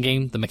a fighting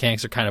game. The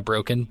mechanics are kind of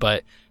broken,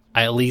 but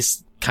I at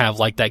least kind of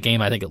like that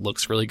game. I think it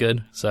looks really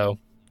good. So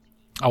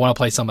I want to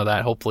play some of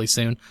that hopefully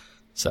soon.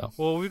 So.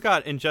 Well, we've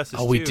got Injustice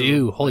 2. Oh, we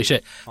do. Holy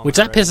shit. Which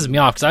that pisses me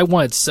off because I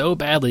wanted so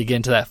badly to get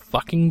into that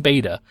fucking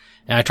beta.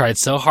 And I tried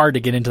so hard to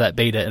get into that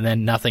beta and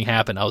then nothing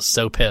happened. I was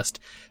so pissed.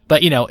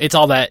 But, it's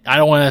all that. I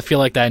don't want to feel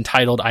like that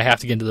entitled, I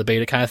have to get into the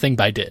beta kind of thing,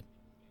 but I did.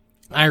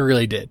 I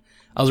really did.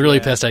 I was really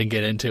pissed I didn't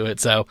get into it.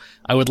 So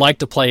I would like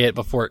to play it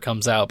before it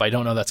comes out, but I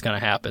don't know that's going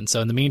to happen. So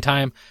in the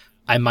meantime,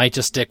 I might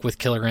just stick with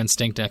Killer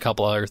Instinct and a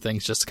couple other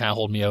things just to kind of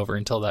hold me over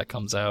until that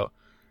comes out.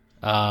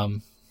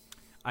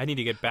 I need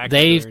to get back to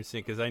Killer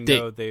Instinct because I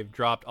know they've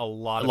dropped a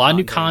lot of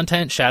new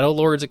content. Shadow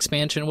Lords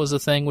expansion was a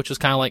thing, which was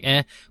kind of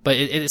like but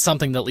it's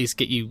something to at least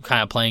get you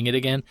kind of playing it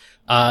again.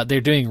 They're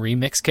doing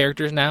remix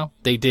characters now.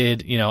 They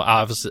did,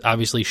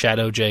 obviously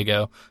Shadow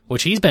Jago,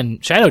 which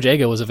Shadow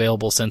Jago was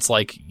available since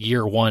like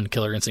year one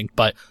Killer Instinct,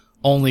 but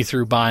only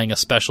through buying a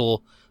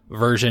special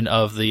version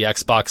of the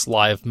Xbox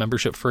Live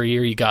membership for a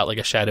year, you got like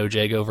a Shadow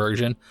Jago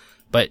version,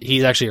 but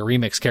he's actually a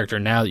remixed character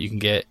now that you can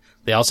get.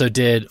 They also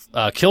did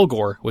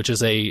Kilgore, which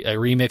is a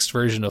remixed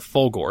version of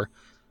Fulgore,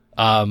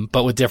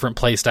 but with different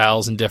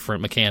playstyles and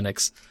different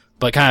mechanics,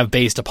 but kind of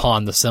based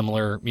upon the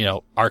similar,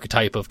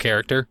 archetype of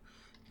character.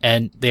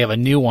 And they have a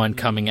new one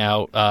coming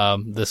out,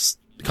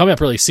 coming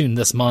up really soon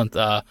this month,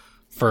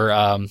 for,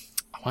 I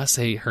want to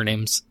say her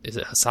name's, is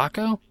it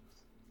Hisako?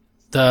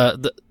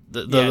 The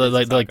dead,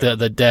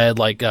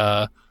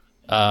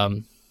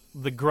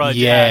 the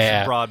grudge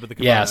ass broad with the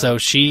kimono. Yeah, so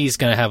she's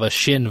gonna have a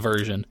Shin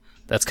version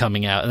that's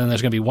coming out, and then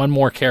there's gonna be one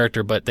more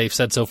character, but they've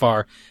said so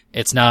far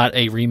it's not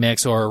a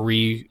remix or a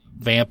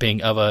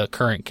revamping of a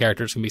current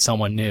character. It's gonna be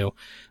someone new.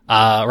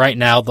 Right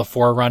now, the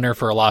forerunner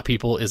for a lot of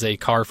people is a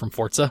car from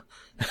Forza,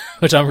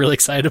 which I'm really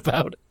excited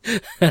about.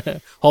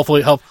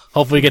 hopefully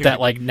we get that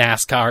like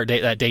NASCAR,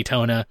 that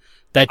Daytona.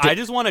 I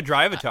just want to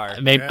drive a car.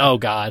 Maybe. Yeah. Oh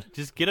God.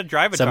 Just get a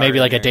drive a car. So maybe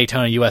like a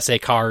Daytona USA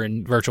car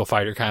and Virtual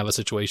Fighter kind of a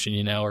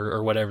situation,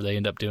 or whatever they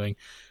end up doing.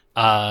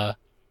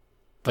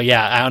 But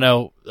yeah, I don't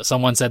know.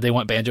 Someone said they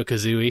want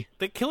Banjo-Kazooie.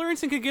 The Killer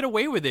Instinct could get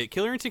away with it.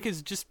 Killer Instinct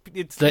is just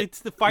it's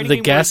the fighting the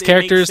game. Guest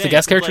characters, the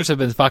guest characters have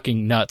been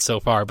fucking nuts so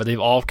far, but they've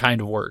all kind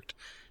of worked.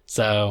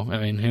 So I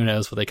mean, who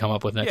knows what they come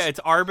up with next? Yeah, it's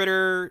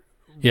Arbiter,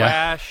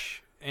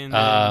 Rash, and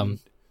then,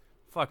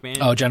 fuck man.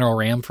 Oh, General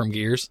Ram from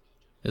Gears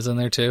is in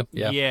there too.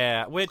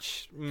 Yeah,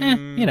 which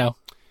that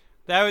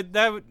would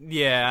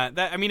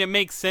I mean, it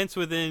makes sense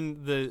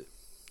within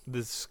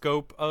the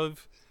scope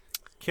of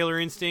Killer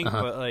Instinct,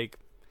 but like,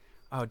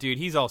 oh dude,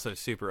 he's also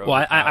super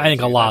overpowered. Well, I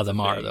think a lot of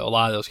them are though. A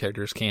lot of those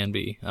characters can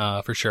be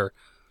for sure.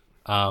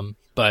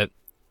 But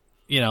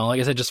like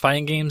I said, just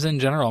fighting games in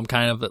general, I'm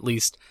kind of at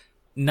least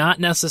not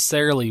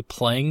necessarily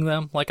playing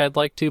them like I'd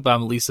like to, but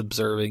I'm at least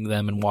observing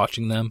them and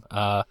watching them.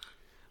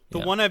 The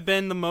one I've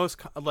been the most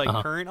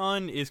current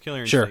on is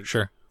Killer Instinct.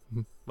 Sure.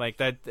 Like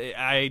that,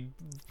 I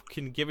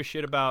can give a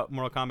shit about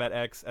Mortal Kombat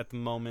X at the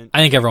moment. I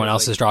think everyone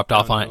else has dropped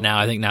off on it now.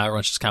 I think now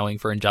everyone's just kind of waiting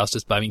for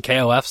Injustice. But I mean,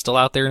 KOF's still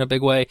out there in a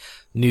big way.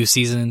 New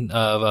season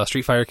of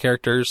Street Fighter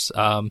characters.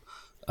 The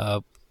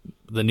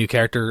new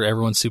character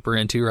everyone's super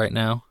into right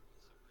now.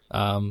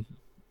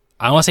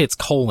 I want to say it's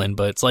Colin,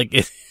 but it's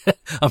like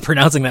I'm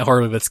pronouncing that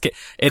horribly. But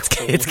it's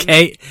Kolin.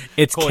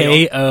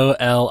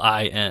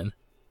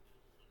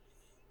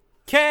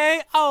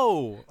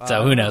 K-O.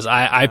 So who knows?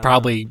 I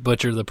probably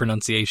butcher the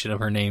pronunciation of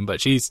her name,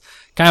 but she's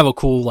kind of a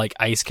cool like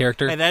ice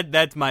character. And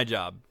that's my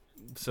job.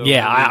 So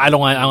yeah, I don't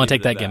want to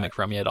take that gimmick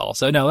from you at all.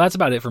 So no, that's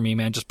about it for me,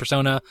 man. Just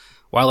Persona,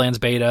 Wildlands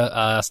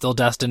beta, still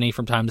Destiny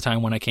from time to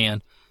time when I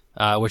can,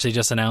 which they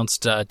just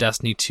announced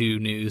Destiny 2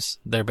 news.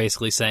 They're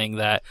basically saying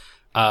that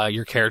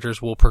your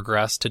characters will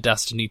progress to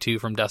Destiny 2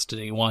 from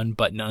Destiny 1,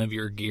 but none of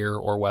your gear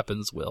or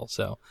weapons will.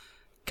 So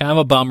kind of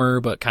a bummer,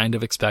 but kind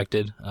of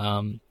expected.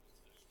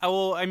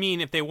 Well, I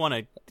mean, if they want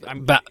to,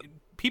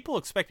 people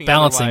expecting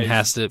balancing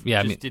has to.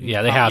 Yeah,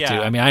 they have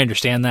to. I mean, I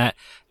understand that.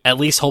 At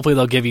least, hopefully,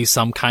 they'll give you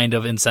some kind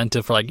of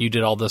incentive for like you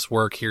did all this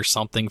work. Here's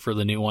something for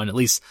the new one. At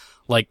least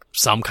like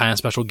some kind of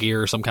special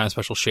gear or some kind of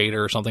special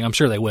shader or something. I'm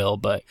sure they will,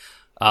 but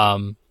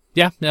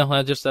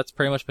that's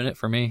pretty much been it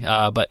for me.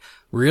 But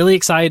really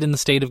excited in the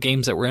state of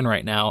games that we're in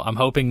right now. I'm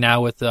hoping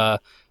now with I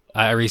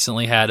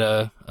recently had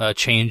a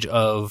change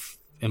of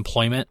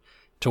employment,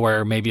 to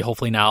where maybe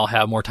hopefully now I'll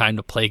have more time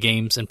to play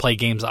games and play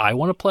games I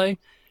want to play,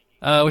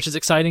 which is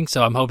exciting.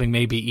 So I'm hoping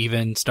maybe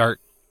even start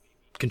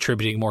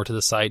contributing more to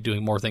the site,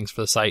 doing more things for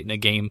the site in a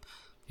game,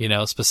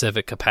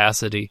 specific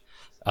capacity.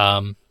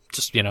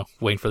 Just,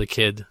 waiting for the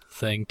kid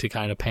thing to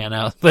kind of pan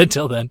out. But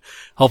until then,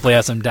 hopefully I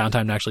have some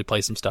downtime to actually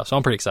play some stuff. So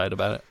I'm pretty excited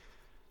about it.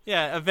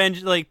 Yeah,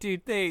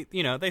 dude, they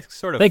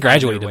sort of... They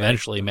graduate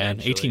eventually,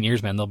 man. 18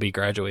 years, man, they'll be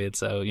graduated.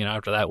 So,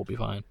 after that, we'll be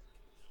fine.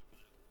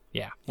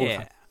 Yeah.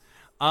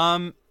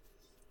 Fine.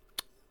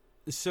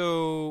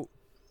 So,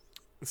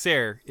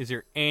 Sarah, is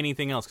there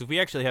anything else? Because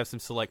we actually have some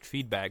select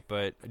feedback,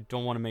 but I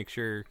don't want to make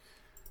sure,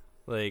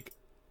 we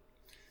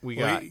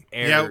got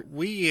air.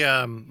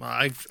 Yeah,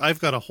 I've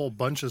got a whole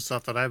bunch of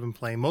stuff that I've been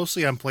playing,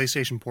 mostly on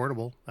PlayStation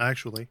Portable,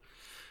 actually.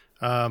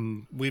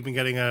 We've been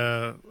getting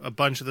a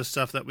bunch of the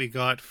stuff that we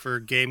got for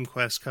Game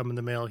Quest come in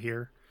the mail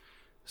here.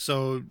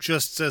 So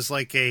just as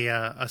like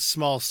a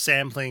small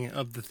sampling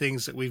of the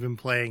things that we've been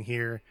playing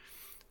here,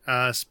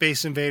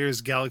 Space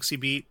Invaders Galaxy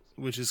Beat,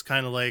 which is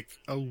kind of like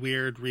a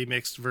weird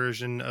remixed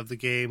version of the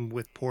game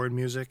with porn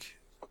music,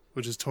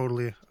 which is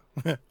totally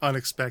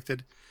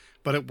unexpected,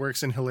 but it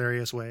works in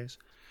hilarious ways.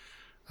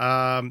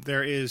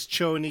 There is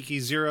Cho Nikki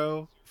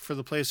Zero for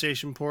the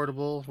PlayStation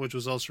Portable, which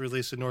was also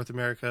released in North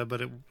America,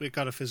 but it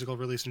got a physical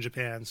release in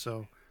Japan,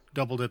 so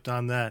double dipped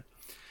on that.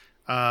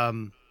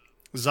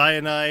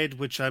 Xyanide,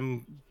 which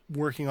I'm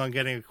working on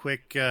getting a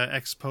quick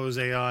expose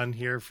on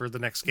here for the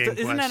next Game Quest.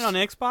 Isn't that on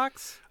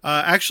Xbox?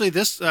 Actually,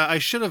 this I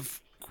should have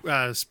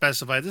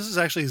specified. This is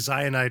actually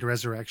Xyanide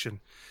Resurrection,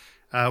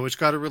 which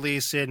got a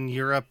release in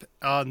Europe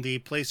on the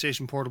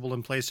PlayStation Portable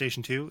and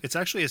PlayStation 2. It's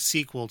actually a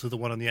sequel to the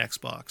one on the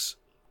Xbox.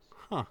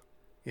 Huh.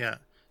 Yeah.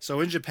 So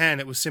in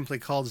Japan, it was simply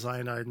called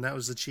Cyanide, and that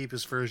was the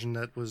cheapest version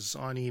that was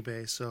on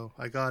eBay. So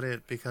I got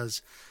it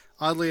because,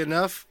 oddly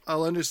enough,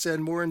 I'll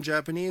understand more in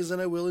Japanese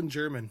than I will in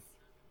German.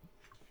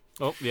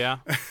 Oh, yeah.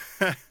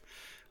 No,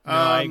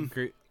 I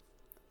agree.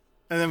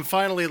 And then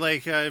finally,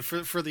 like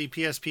for the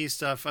PSP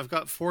stuff, I've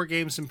got 4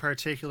 games in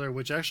particular,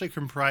 which actually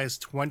comprise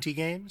 20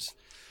 games.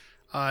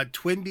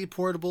 Twinbee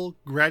Portable,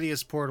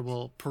 Gradius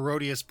Portable,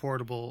 Parodius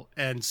Portable,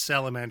 and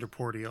Salamander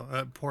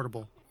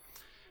Portable.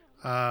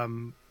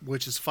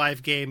 Which is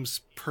 5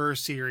 games per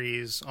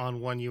series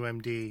on one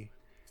UMD.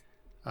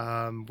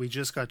 We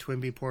just got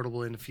Twinbee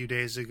Portable in a few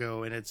days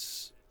ago, and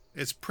it's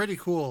pretty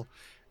cool.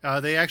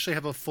 They actually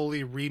have a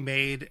fully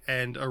remade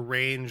and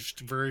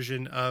arranged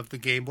version of the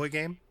Game Boy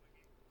game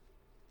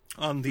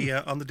on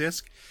the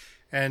disc.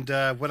 And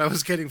when I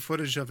was getting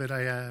footage of it,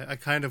 I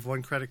kind of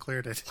one credit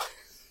cleared it.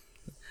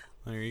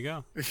 There you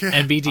go.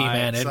 NBD,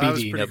 man, so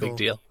NBD, no cool. big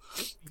deal.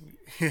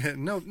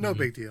 No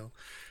big deal.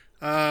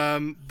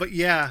 But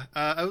yeah,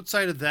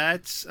 outside of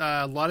that,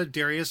 a lot of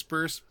Darius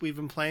Burst we've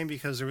been playing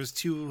because there was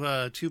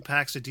two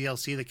packs of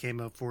DLC that came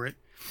out for it.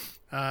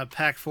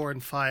 Pack 4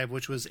 and 5,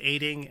 which was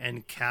Aiding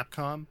and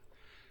Capcom.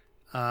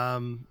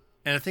 And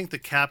I think the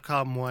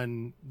Capcom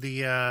one,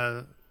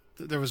 there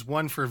was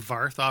one for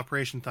Varth,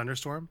 Operation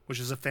Thunderstorm, which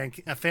is a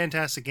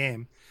fantastic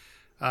game.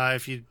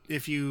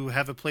 If you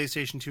have a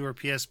PlayStation 2 or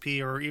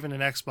PSP or even an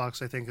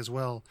Xbox, I think as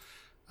well,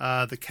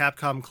 the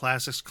Capcom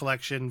Classics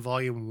Collection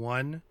Volume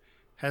 1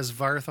 has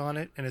Varth on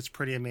it, and it's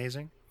pretty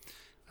amazing.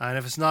 And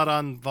if it's not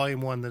on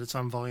Volume 1, then it's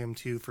on Volume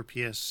 2 for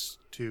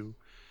PS2.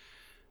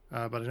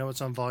 But I know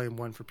it's on Volume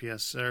 1 for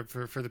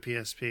for the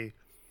PSP.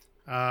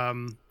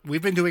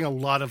 We've been doing a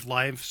lot of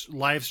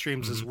live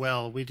streams as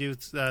well. We do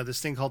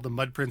this thing called the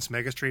Mud Prince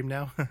Mega Stream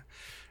now.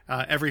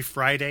 Every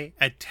Friday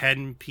at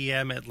 10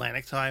 p.m.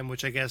 Atlantic time,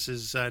 which I guess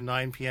is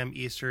 9 p.m.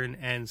 Eastern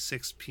and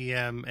 6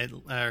 p.m.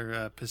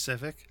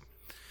 Pacific.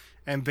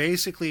 And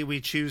basically, we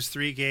choose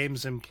 3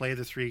 games and play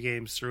the 3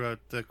 games throughout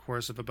the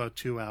course of about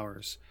 2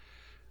 hours.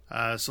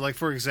 So, like,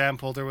 for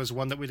example, there was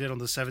one that we did on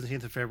the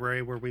 17th of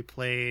February where we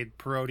played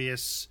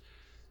Parodius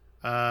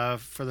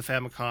for the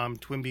Famicom,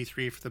 Twinbee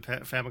 3 for the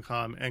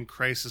Famicom, and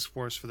Crisis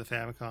Force for the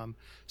Famicom.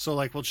 So,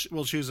 like,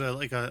 we'll choose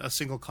a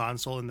single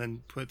console and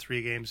then put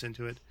 3 games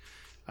into it.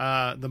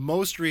 The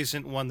most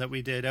recent one that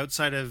we did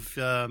outside of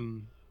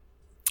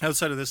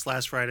this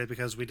last Friday,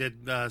 because we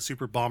did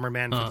Super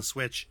Bomberman for the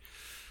Switch.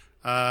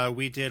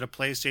 We did a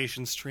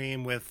PlayStation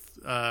stream with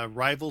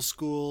Rival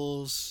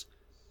Schools,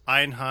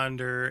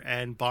 Einhander,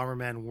 and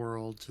Bomberman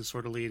World to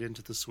sort of lead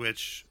into the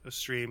Switch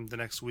stream the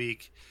next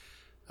week.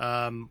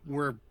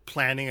 We're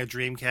planning a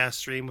Dreamcast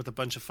stream with a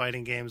bunch of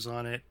fighting games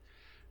on it.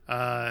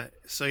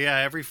 So yeah,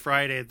 every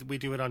Friday we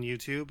do it on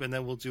YouTube, and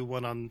then we'll do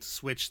one on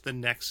Switch the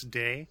next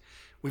day.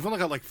 We've only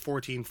got like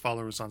 14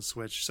 followers on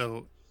Switch,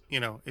 so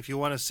if you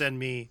want to send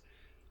me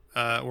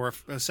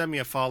send me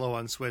a follow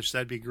on Switch,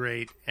 that'd be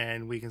great,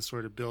 and we can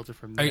sort of build it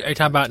from there. Are you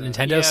talking about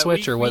Nintendo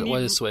Switch, or what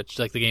is Switch?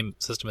 Like the game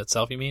system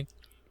itself, you mean?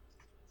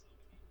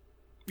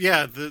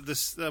 Yeah,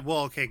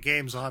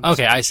 games on.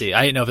 Okay, I see.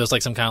 I didn't know if it was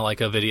like some kind of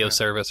like a video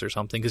service or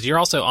something, because you're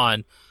also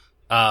on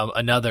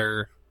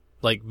another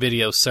like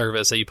video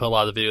service that you put a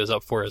lot of the videos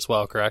up for as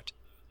well, correct?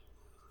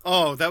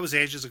 Oh, that was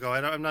ages ago.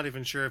 I'm not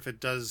even sure if it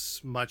does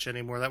much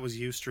anymore. That was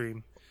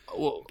Ustream.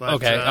 Well,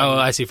 okay.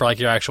 I see. For like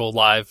your actual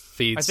live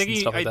feeds I think and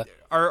stuff like that.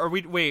 Are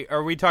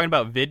we talking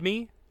about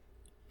VidMe?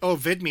 Oh,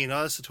 VidMe.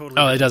 No, that's a totally.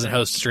 Oh, it doesn't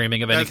host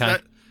streaming of any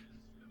kind.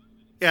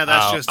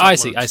 That's just. I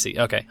uploads. see.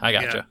 Okay, I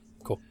gotcha. Yeah.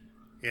 Cool.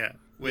 Yeah.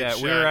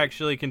 We were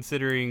actually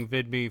considering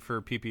VidMe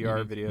for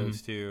PPR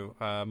videos too.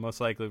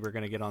 Most likely, we're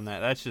going to get on that.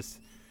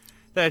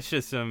 That's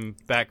just some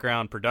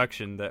background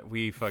production that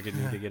we fucking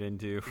need to get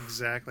into.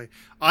 Exactly.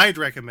 I'd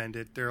recommend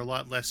it. They're a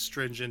lot less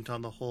stringent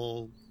on the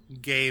whole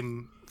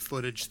game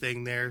footage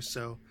thing there.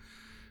 So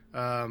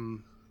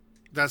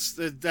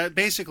that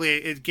basically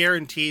it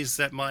guarantees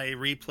that my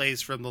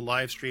replays from the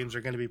live streams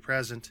are going to be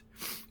present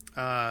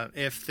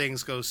if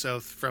things go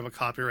south from a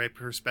copyright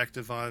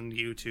perspective on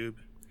YouTube.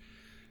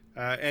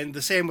 And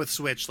the same with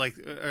Switch,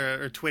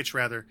 or Twitch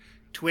rather.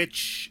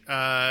 Twitch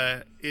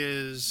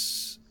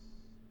is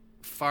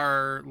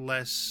far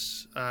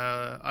less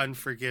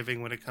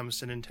unforgiving when it comes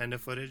to Nintendo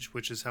footage,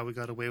 which is how we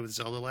got away with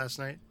Zelda last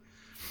night.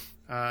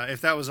 If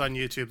that was on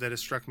YouTube, that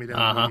has struck me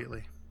down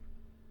immediately.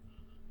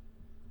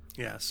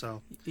 Yeah,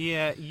 so.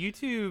 Yeah,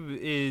 YouTube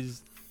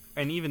is,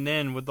 and even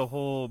then with the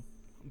whole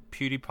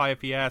PewDiePie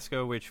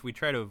fiasco, which we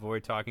try to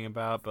avoid talking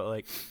about, but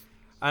like,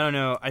 I don't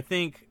know, I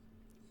think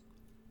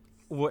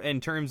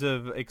in terms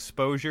of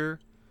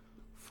exposure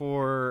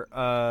for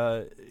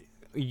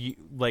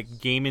like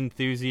game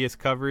enthusiast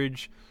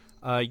coverage,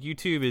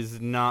 YouTube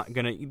is not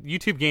gonna.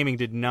 YouTube gaming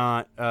did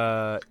not.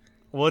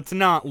 It's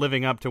not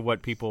living up to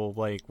what people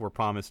like were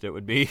promised it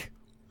would be.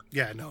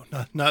 Yeah, no,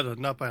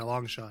 not by a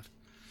long shot.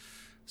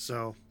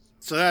 So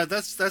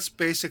that's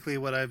basically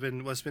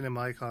what's been in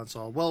my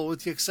console. Well,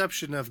 with the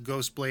exception of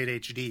Ghostblade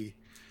HD,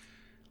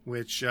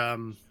 which I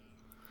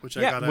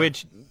got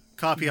a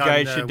copy on. You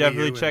guys should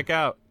definitely check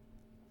out.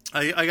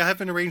 I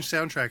have an arranged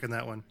soundtrack in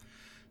that one.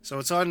 So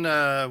it's on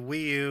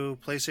Wii U,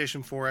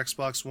 PlayStation 4,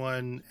 Xbox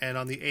One, and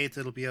on the 8th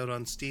it'll be out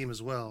on Steam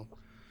as well.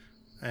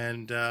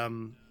 And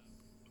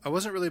I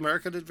wasn't really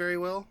marketed very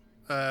well.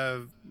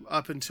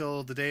 Up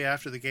until the day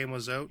after the game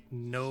was out,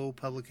 no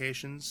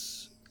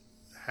publications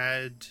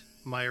had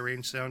my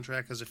arranged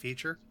soundtrack as a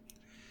feature.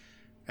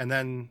 And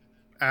then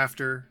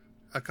after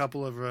a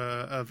couple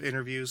of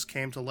interviews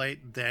came to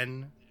light,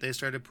 then they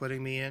started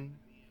putting me in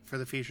for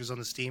the features on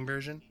the Steam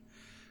version.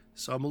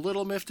 So I'm a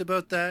little miffed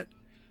about that.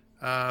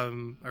 I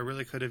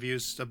really could have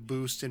used a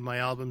boost in my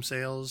album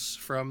sales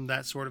from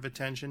that sort of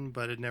attention,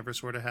 but it never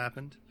sort of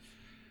happened.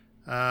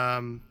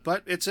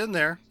 But it's in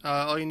there.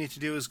 All you need to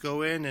do is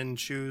go in and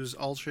choose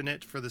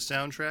alternate for the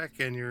soundtrack,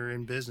 and you're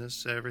in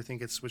business. Everything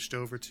gets switched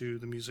over to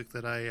the music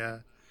that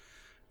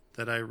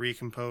I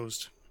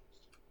recomposed.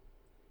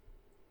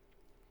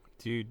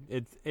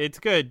 Dude, it's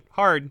good,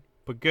 hard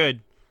but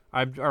good.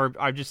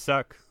 I just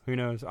suck. Who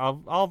knows?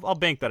 I'll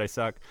bank that I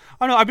suck.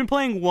 Oh no, I've been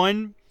playing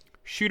one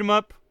shoot 'em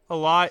up a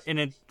lot, and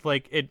it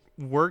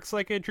works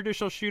like a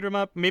traditional shoot 'em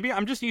up. Maybe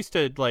I'm just used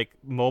to like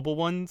mobile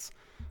ones.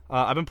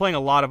 I've been playing a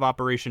lot of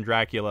Operation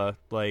Dracula,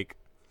 like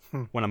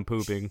when I'm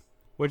pooping,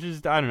 which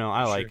is, I don't know,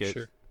 I like it.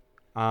 Sure.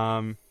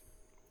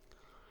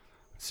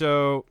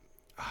 So,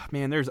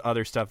 man, there's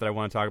other stuff that I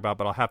want to talk about,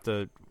 but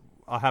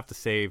I'll have to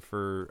save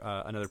for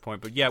another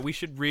point. But yeah, we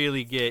should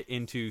really get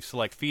into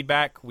select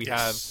feedback. We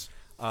have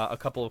a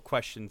couple of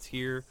questions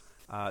here,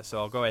 so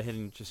I'll go ahead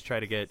and just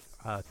try to get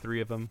 3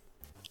 of them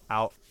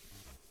out.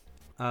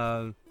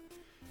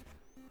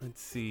 Let's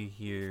see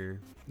here.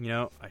 You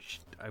know,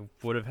 I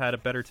would have had a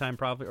better time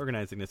probably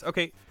organizing this.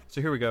 Okay,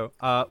 so here we go.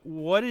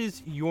 What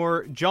is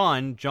your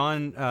John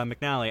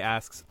McNally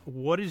asks,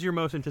 what is your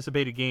most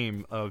anticipated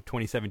game of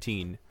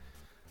 2017?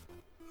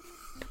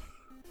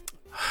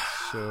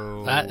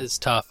 So that is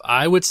tough.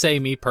 I would say,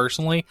 me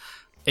personally,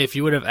 if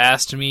you would have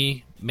asked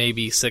me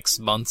maybe 6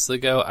 months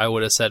ago, I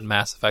would have said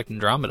Mass Effect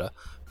Andromeda,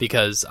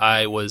 because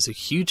I was a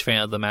huge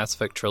fan of the Mass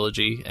Effect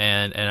trilogy,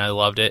 and I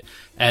loved it.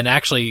 And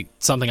actually,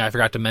 something I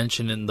forgot to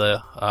mention in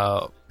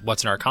the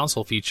What's in Our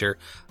Console feature,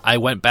 I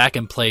went back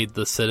and played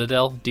the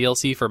Citadel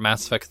DLC for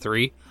Mass Effect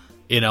 3,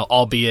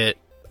 albeit,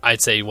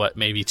 I'd say,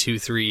 maybe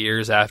 2-3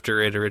 years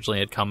after it originally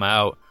had come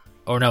out.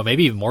 Or no,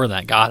 maybe even more than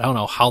that. God, I don't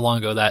know how long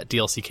ago that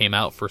DLC came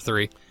out for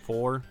 3.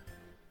 4?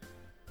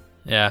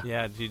 Yeah.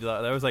 Yeah, dude,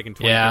 that was like in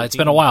 2013. Yeah, it's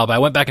been a while, but I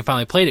went back and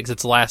finally played it because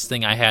it's the last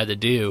thing I had to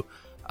do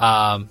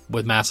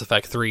with Mass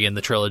Effect 3 and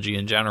the trilogy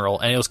in general.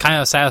 And it was kind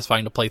of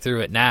satisfying to play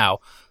through it now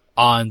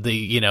on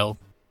the,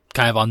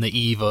 kind of on the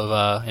eve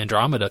of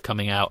Andromeda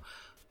coming out.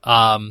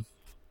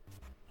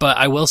 But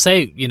I will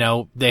say,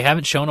 they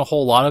haven't shown a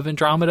whole lot of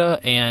Andromeda,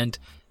 and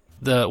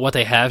what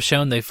they have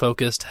shown, they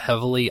focused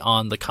heavily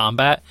on the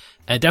combat.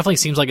 And it definitely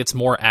seems like it's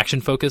more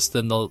action focused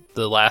than the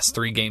last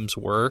 3 games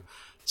were.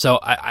 So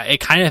it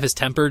kind of has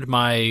tempered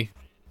my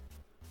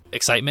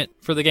excitement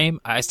for the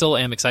game. I still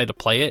am excited to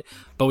play it,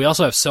 but we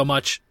also have so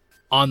much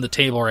on the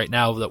table right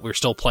now that we're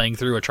still playing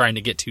through or trying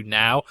to get to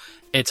now.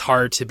 It's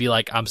hard to be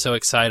like, I'm so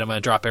excited, I'm going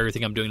to drop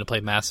everything I'm doing to play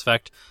Mass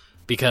Effect,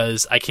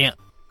 because I can't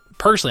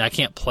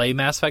play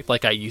Mass Effect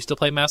like I used to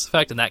play Mass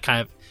Effect, and that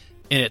kind of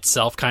in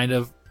itself kind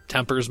of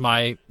tempers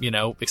my,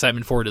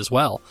 excitement for it as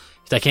well.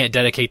 I can't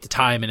dedicate the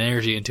time and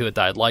energy into it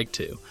that I'd like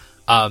to.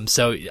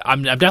 So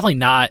I'm definitely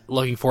not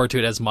looking forward to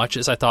it as much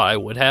as I thought I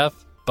would have,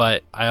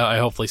 but I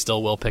hopefully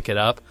still will pick it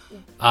up.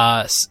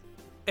 It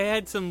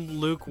had some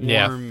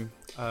lukewarm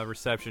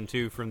reception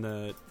too from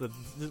the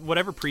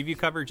whatever preview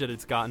coverage that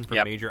it's gotten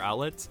from major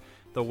outlets.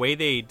 The way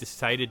they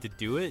decided to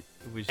do it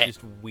was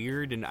just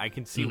weird, and I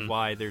can see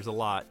why there's a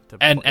lot to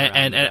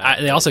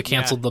they also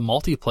canceled the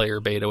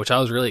multiplayer beta, which I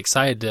was really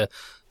excited to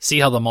see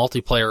how the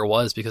multiplayer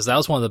was, because that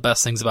was one of the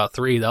best things about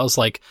 3. That was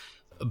like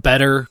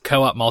better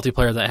co-op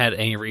multiplayer than it had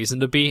any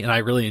reason to be, and I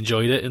really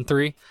enjoyed it in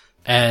 3.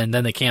 And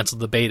then they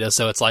canceled the beta,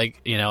 so it's like,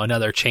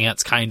 another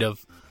chance kind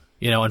of,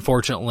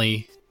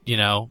 unfortunately,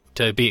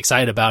 to be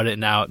excited about it.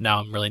 And now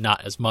I'm really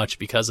not as much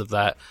because of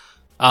that.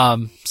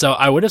 So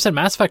I would have said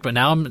Mass Effect, but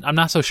now I'm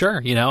not so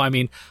sure.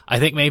 I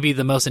think maybe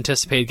the most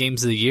anticipated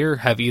games of the year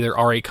have either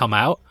already come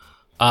out,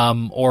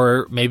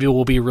 or maybe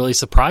we'll be really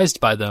surprised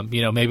by them.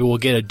 Maybe we'll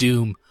get a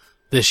Doom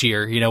this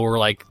year, we're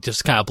like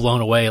just kind of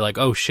blown away, like,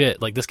 oh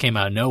shit, like this came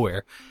out of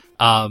nowhere.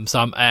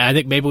 So I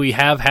think maybe we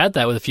have had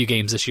that with a few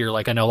games this year.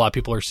 Like, I know a lot of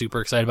people are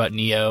super excited about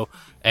Neo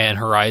and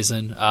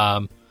Horizon.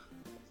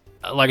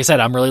 Like I said,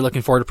 I'm really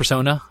looking forward to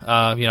Persona.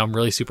 I'm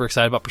really super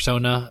excited about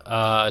Persona.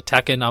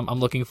 Tekken, I'm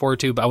looking forward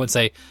to, but I wouldn't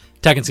say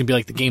Tekken's gonna be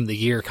like the game of the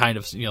year kind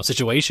of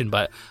situation.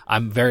 But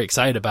I'm very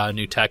excited about a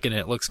new Tekken, and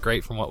it looks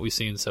great from what we've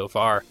seen so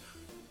far.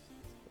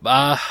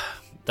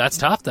 That's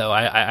tough though.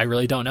 I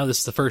really don't know. This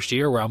is the first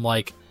year where I'm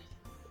like,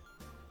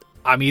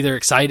 I'm either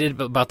excited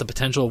about the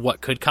potential of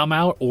what could come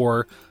out,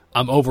 or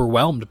I'm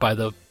overwhelmed by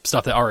the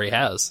stuff that already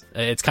has.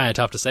 It's kind of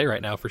tough to say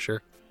right now for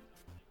sure.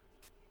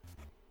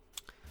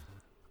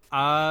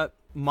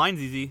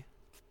 Mine's easy.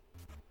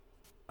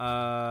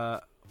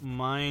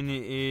 Mine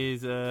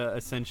is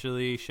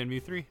essentially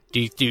Shenmue 3.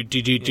 Do you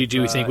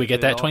think we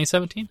get that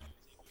 2017?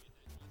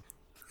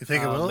 You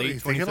think it will? You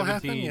think it'll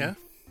happen? Yeah.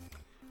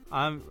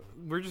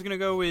 We're just gonna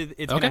go with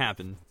it's gonna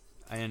happen,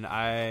 and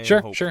I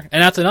sure. hope. And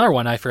that's another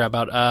one I forgot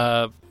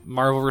about.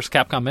 Marvel vs.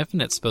 Capcom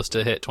Infinite's supposed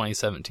to hit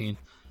 2017,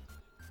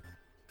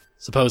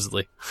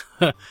 supposedly.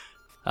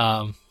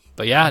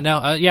 But yeah, no,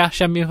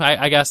 Shenmue.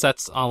 I guess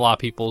that's on a lot of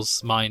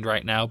people's mind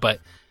right now, but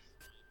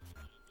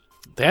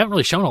they haven't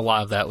really shown a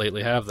lot of that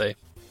lately, have they?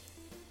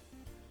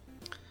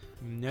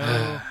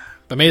 No,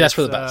 but maybe that's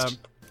for the best.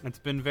 It's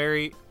been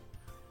very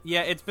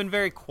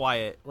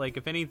quiet. Like,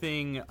 if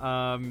anything,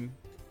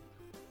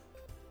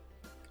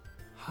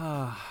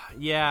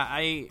 yeah,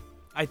 I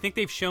think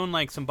they've shown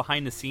like some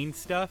behind the scenes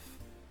stuff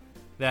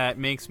that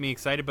makes me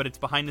excited, but it's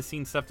behind the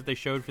scenes stuff that they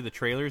showed for the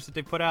trailers that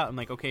they put out. I'm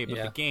like, okay, but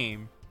the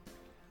game,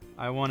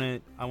 I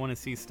want to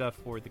see stuff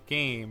for the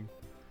game,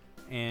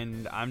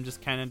 and I'm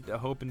just kind of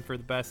hoping for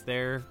the best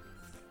there.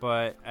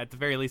 But at the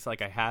very least,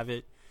 like, I have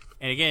it.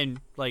 And again,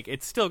 like,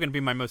 it's still going to be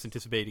my most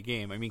anticipated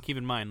game. I mean, keep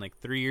in mind, like,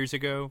 4 years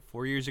ago,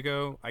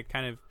 I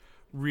kind of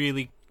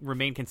really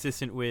remained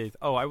consistent with,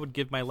 I would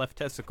give my left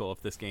testicle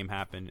if this game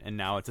happened. And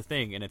now it's a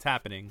thing, and it's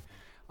happening.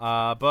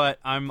 But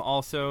I'm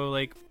also,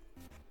 like,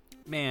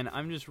 man,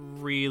 I'm just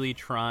really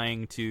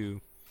trying to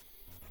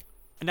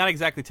not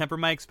exactly temper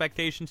my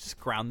expectations, just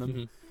ground them.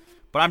 Mm-hmm.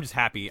 But I'm just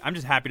happy. I'm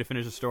just happy to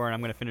finish the story, and I'm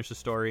going to finish the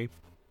story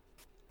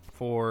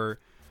for,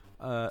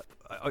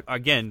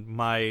 again,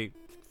 my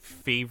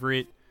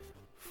favorite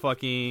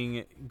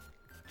fucking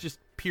just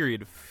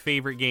period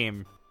favorite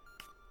game,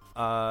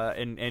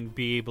 and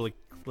be able to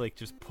like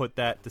just put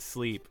that to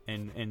sleep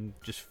and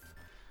just,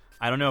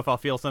 I don't know if I'll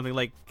feel something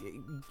like,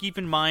 keep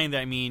in mind that,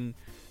 I mean,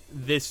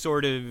 this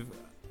sort of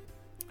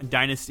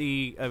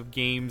dynasty of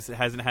games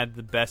hasn't had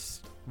the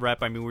best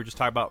rep. I mean, we're just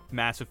talking about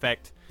Mass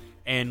Effect,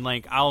 and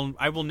like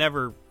I will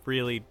never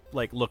really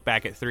like look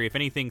back at 3. If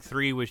anything,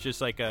 3 was just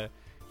like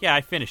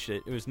I finished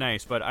it. It was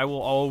nice, but I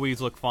will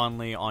always look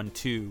fondly on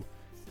 2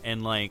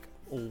 and like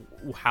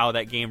how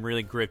that game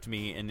really gripped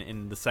me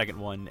in the second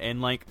one. And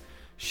like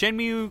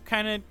Shenmue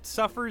kind of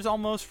suffers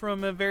almost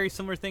from a very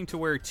similar thing to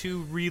where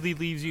 2 really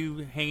leaves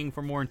you hanging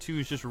for more, and 2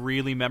 is just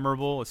really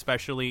memorable,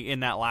 especially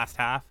in that last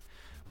half.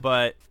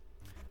 But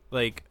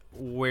like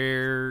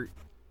where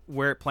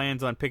it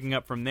plans on picking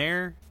up from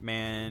there,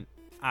 man,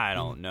 I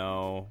don't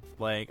know.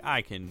 Like,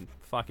 I can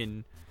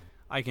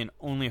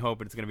only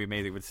hope it's going to be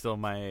amazing, but still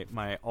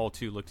my all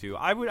to look to.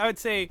 I would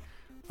say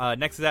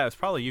next to that was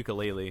probably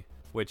Yooka-Laylee,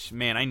 which,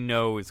 man, I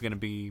know is going to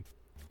be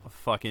a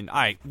fucking...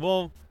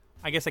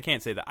 I guess I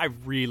can't say that. I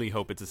really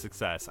hope it's a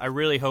success. I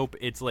really hope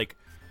it's like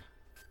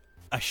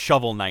a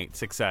Shovel Knight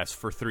success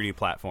for 3D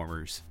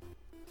platformers,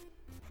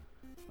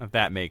 if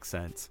that makes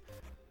sense.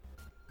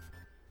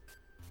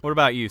 What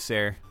about you,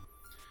 Sarah?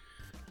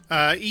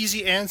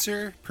 Easy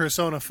answer,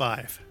 Persona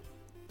 5,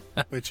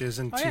 which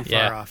isn't too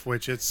far off.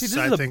 Which it's, see, this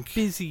is a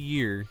busy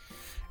year.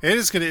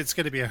 It's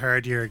gonna be a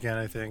hard year again,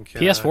 I think.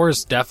 PS4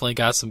 has definitely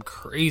got some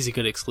crazy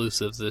good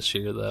exclusives this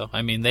year, though.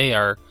 I mean,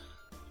 they're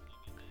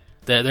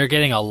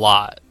getting a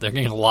lot. They're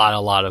getting a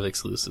lot of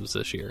exclusives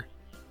this year.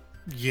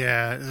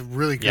 Yeah,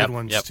 really good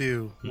ones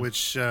too. Mm-hmm.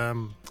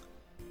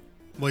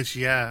 Which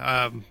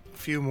a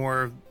few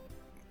more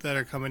that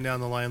are coming down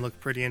the line look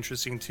pretty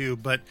interesting too.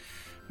 But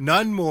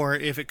none more,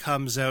 if it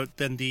comes out,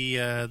 than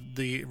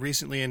the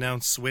recently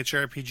announced Switch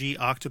RPG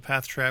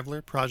Octopath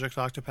Traveler, Project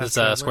Octopath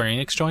Traveler. Is Square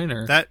Enix joint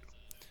or that?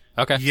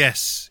 Okay.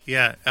 Yes,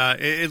 yeah.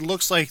 It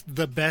looks like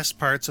the best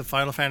parts of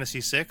Final Fantasy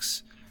VI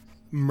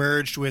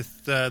merged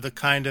with the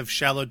kind of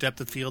shallow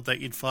depth of field that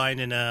you'd find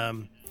in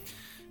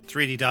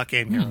 3D Dot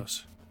Game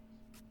Heroes.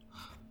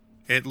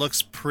 It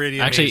looks pretty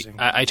amazing.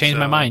 Actually, I changed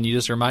my mind. You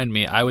just reminded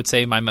me. I would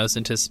say my most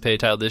anticipated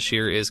title this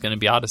year is going to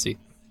be Odyssey.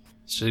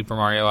 Super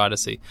Mario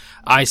Odyssey.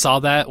 I saw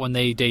that when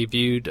they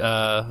debuted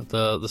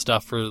the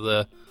stuff for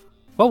the...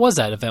 What was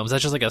that event? Was that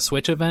just like a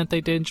Switch event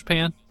they did in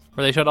Japan?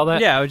 Where they showed all that?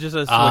 Yeah, it was just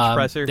a Switch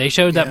presser. They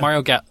showed that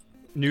Mario...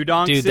 New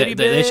Donk Dude, City,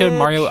 they showed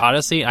Mario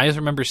Odyssey, and I just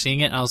remember seeing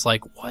it, and I was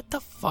like, what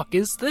the fuck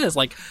is this?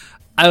 Like,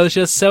 I was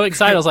just so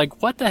excited. I was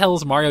like, what the hell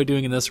is Mario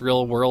doing in this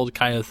real world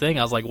kind of thing?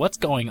 I was like, what's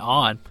going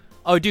on?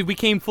 Oh, dude, we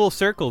came full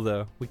circle,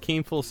 though. We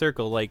came full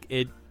circle. Like,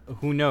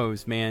 who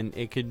knows, man?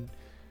 It could,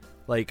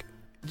 like,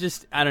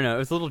 just, I don't know. It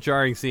was a little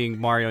jarring seeing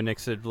Mario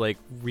next to, like,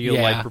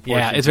 real-life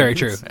proportions. Yeah, it's very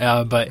true.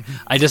 But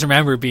I just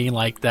remember being,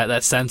 like,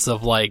 that sense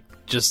of, like,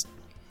 just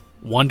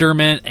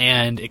wonderment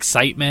and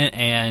excitement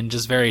and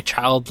just very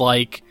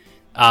childlike,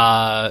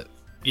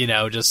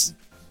 just,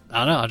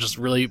 I don't know, just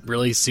really,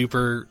 really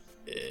super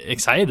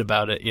excited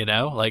about it,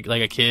 like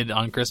a kid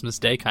on Christmas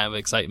Day kind of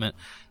excitement.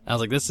 I was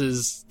like, this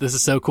is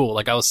so cool.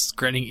 Like, I was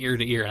grinning ear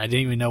to ear, and I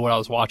didn't even know what I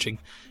was watching.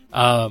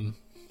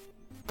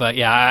 But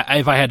yeah,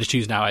 if I had to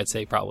choose now, I'd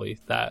say probably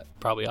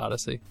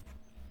Odyssey.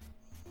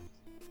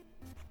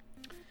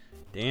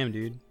 Damn,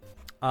 dude.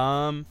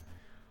 Dom,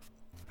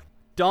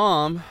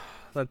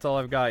 that's all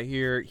I've got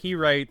here. He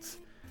writes,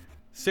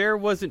 Sarah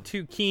wasn't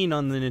too keen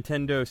on the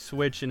Nintendo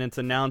Switch and its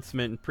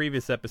announcement in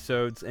previous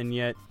episodes, and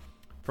yet,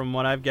 from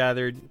what I've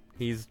gathered,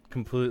 he's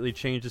completely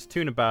changed his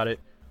tune about it.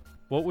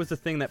 What was the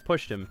thing that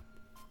pushed him?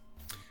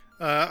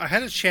 I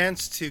had a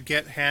chance to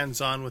get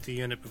hands-on with the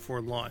unit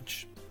before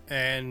launch,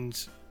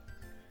 and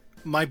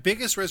My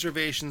biggest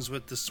reservations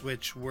with the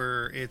Switch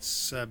were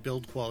its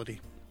build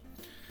quality,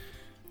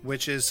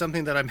 which is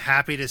something that I'm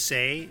happy to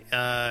say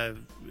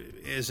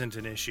isn't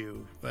an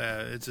issue.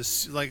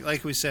 It's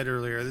like we said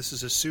earlier, this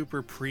is a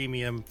super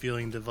premium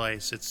feeling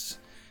device.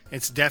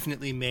 It's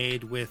definitely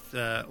made with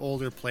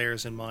older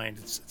players in mind.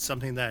 It's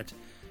something that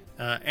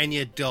any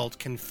adult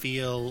can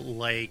feel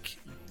like,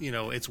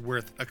 it's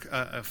worth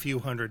a few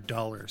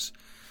 $100s.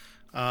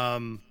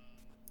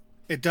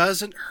 It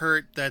doesn't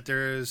hurt that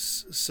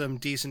there's some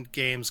decent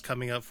games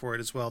coming up for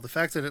it as well. The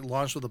fact that it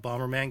launched with a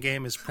Bomberman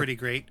game is pretty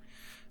great.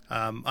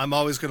 I'm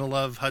always going to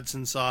love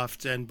Hudson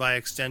Soft and, by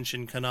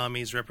extension,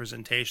 Konami's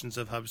representations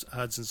of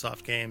Hudson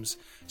Soft games,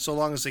 so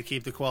long as they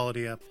keep the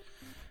quality up.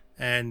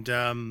 And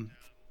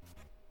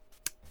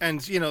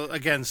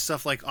again,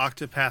 stuff like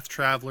Octopath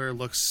Traveler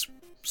looks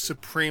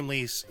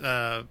supremely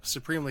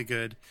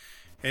good.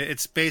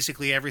 It's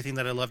basically everything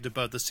that I loved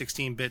about the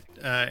 16-bit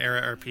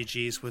era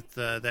RPGs with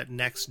that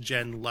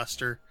next-gen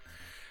luster.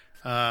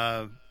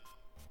 And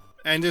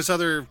there's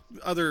other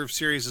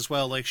series as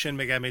well, like Shin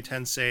Megami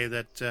Tensei,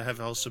 that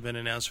have also been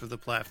announced for the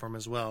platform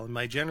as well. And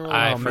my general,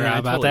 I forgot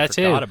about that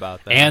too.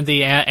 And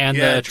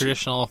the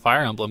traditional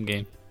Fire Emblem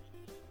game.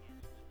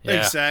 Yeah.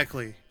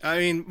 Exactly. I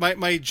mean,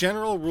 my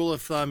general rule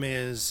of thumb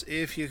is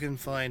if you can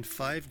find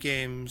 5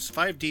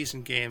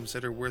 decent games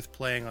that are worth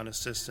playing on a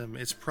system,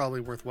 it's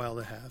probably worthwhile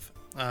to have.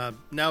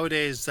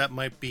 Nowadays, that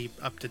might be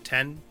up to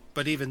 10,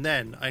 but even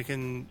then, I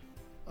can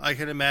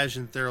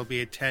imagine there will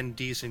be 10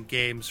 decent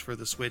games for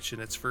the Switch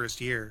in its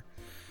first year.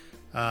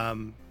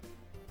 Not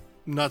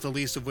the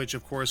least of which,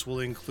 of course, will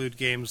include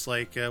games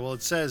like,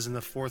 it says in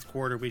the fourth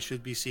quarter we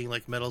should be seeing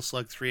like Metal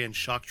Slug 3 and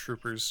Shock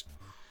Troopers,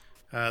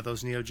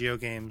 those Neo Geo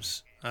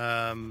games,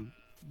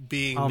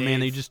 being Oh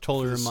man, they just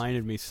totally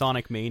reminded me.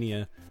 Sonic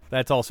Mania.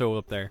 That's also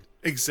up there.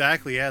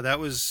 Exactly, yeah. That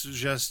was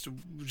just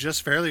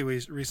fairly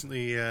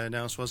recently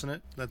announced, wasn't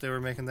it? That they were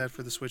making that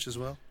for the Switch as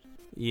well?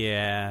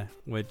 Yeah,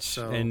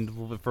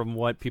 and from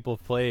what people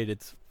have played,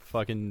 it's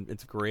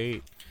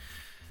great.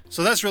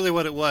 So that's really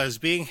what it was,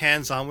 being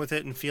hands-on with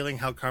it and feeling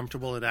how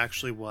comfortable it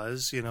actually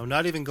was.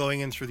 Not even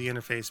going in through the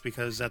interface,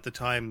 because at the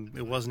time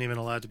it wasn't even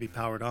allowed to be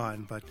powered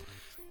on, but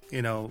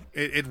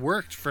it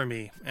worked for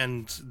me,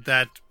 and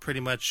that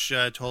pretty much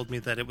told me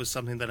that it was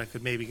something that I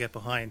could maybe get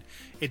behind.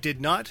 It did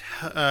not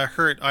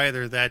hurt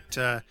either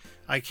that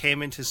I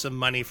came into some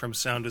money from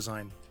sound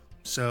design.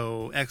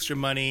 So extra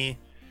money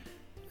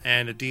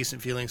and a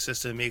decent feeling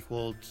system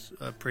equaled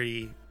a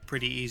pretty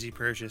easy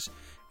purchase.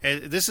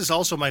 And this is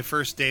also my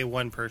first day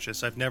one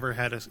purchase. I've never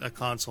had a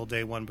console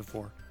day one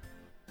before.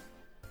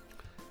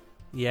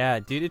 Yeah,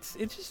 dude, it's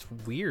just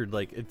weird.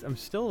 Like, I'm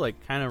still like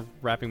kind of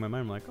wrapping my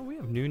mind. I'm like, oh, we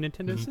have new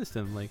Nintendo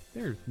system. Like,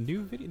 there's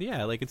new video.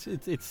 Yeah, like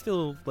it's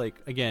still like,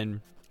 again,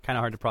 kind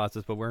of hard to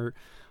process. But we're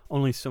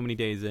only so many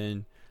days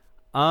in.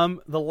 The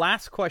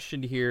last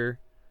question here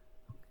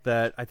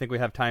that I think we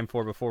have time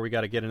for before we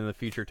got to get into the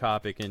future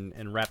topic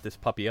and wrap this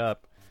puppy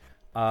up.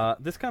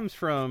 This comes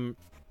from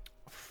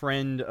a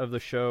friend of the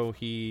show.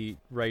 He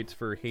writes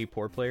for Hey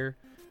Poor Player,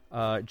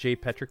 Jay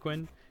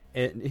Petriquin,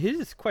 and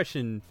his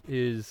question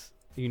is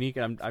unique.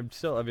 I'm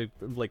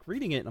like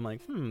reading it and I'm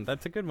like,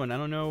 that's a good one. I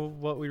don't know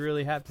what we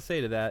really have to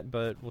say to that,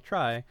 but we'll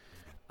try.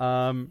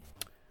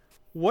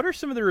 What are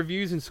some of the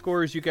reviews and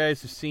scores you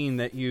guys have seen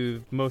that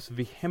you most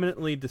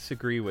vehemently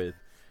disagree with,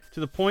 to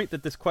the point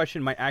that this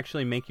question might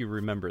actually make you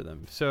remember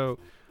them? So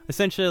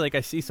essentially, like,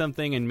 I see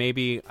something and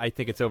maybe I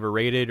think it's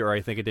overrated or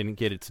I think it didn't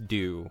get its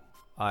due.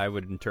 I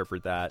would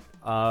interpret that.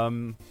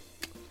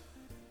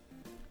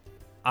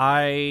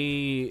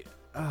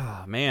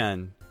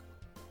 Man.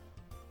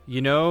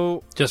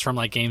 Just from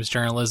like games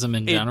journalism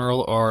in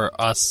general, or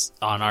us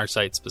on our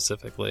site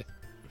specifically?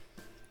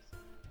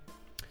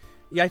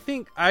 Yeah, I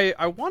think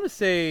I want to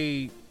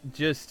say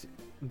just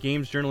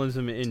games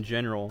journalism in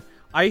general.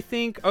 I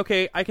think,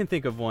 okay, I can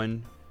think of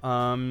one.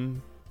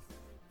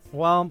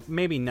 Well,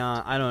 maybe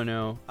not. I don't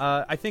know.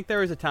 I think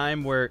there was a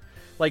time where,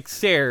 like,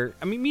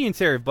 me and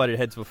Sarah have butted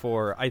heads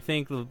before. I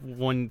think the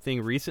one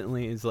thing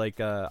recently is like,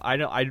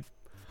 I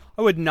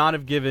would not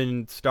have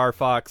given Star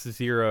Fox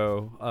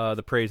Zero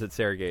the praise that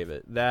Sarah gave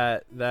it.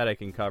 That I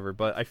can cover,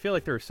 but I feel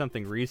like there was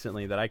something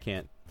recently that I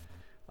can't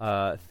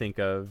think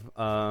of.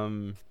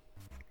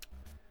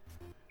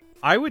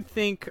 I would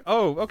think.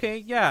 Oh, okay,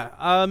 yeah.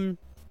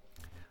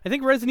 I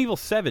think Resident Evil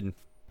 7.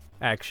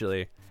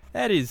 Actually,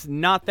 that is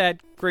not that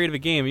great of a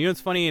game. You know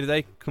what's funny is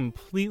I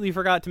completely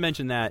forgot to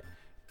mention that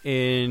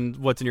in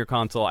What's in Your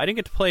Console. I didn't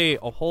get to play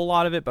a whole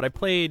lot of it, but I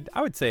played.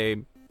 I would say,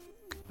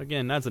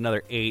 again, that's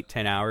another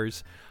 8-10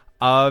 hours.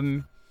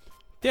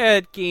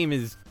 That game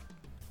is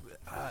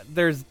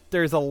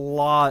there's a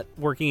lot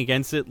working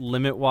against it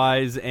limit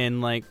wise, and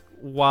like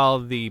while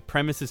the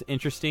premise is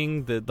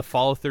interesting, the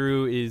follow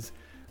through is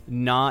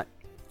not,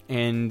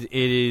 and it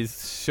is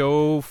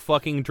so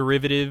fucking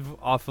derivative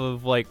off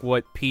of like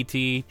what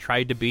PT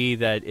tried to be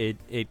that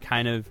it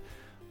kind of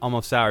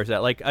almost sours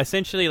that. Like,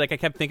 essentially, like, I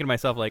kept thinking to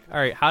myself, like, all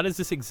right, how does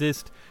this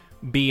exist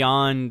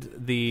beyond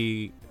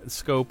the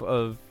scope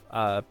of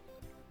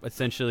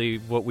essentially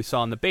what we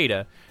saw in the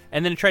beta?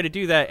 and then it tried to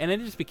do that, and it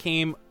just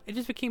became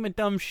a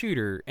dumb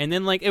shooter. And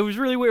then like it was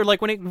really weird.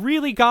 Like when it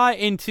really got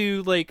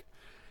into like,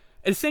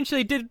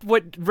 essentially did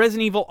what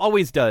Resident Evil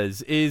always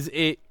does, is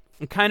it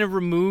kind of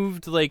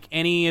removed like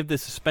any of the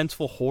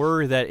suspenseful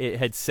horror that it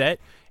had set,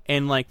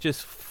 and like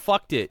just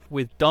fucked it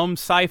with dumb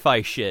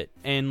sci-fi shit,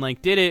 and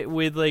like did it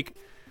with like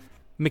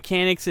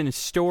mechanics and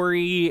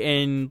story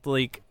and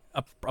like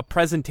a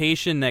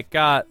presentation that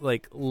got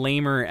like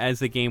lamer as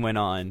the game went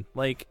on.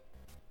 Like,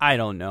 I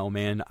don't know,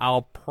 man.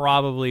 I'll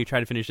probably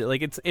try to finish it.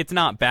 Like it's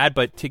not bad,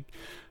 but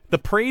the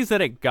praise that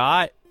it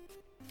got,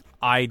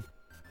 I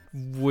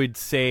would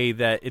say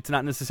that it's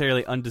not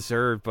necessarily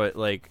undeserved, but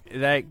like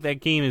that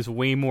game is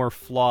way more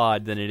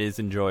flawed than it is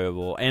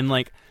enjoyable. And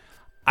like,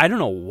 I don't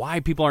know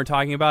why people aren't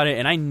talking about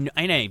it, and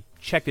I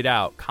checked it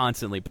out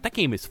constantly, but that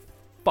game is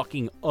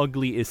fucking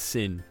ugly as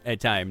sin at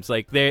times.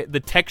 Like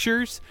the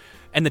textures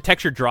and the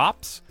texture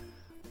drops,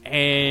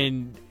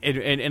 and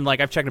like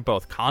I've checked it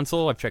both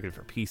console, I've checked it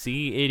for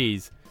PC. It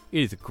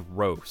is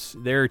gross.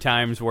 There are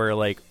times where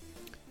like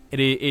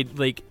it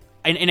like,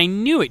 and I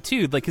knew it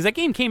too, like because that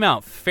game came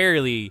out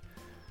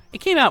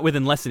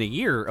within less than a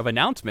year of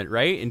announcement,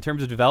 right? In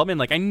terms of development,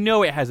 like I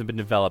know it hasn't been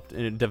developed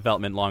in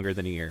development longer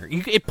than a year.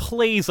 It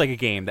plays like a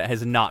game that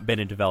has not been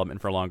in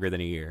development for longer than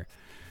a year.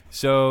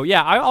 So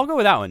yeah, I'll go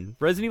with that one.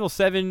 Resident Evil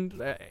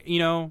 7.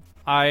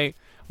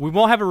 We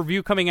won't have a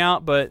review coming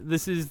out, but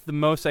this is the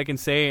most I can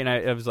say. And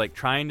I was like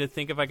trying to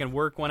think if I can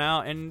work one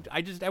out, and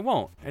I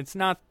won't. It's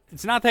not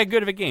that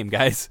good of a game,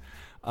 guys.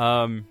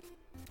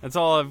 That's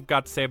all I've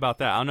got to say about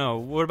that. I don't know.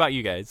 What about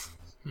you guys?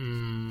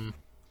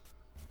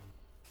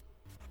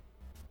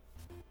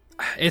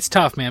 It's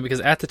tough, man, because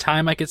at the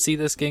time I could see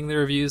this getting the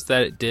reviews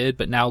that it did,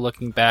 but now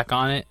looking back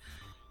on it,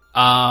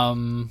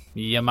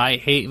 you might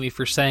hate me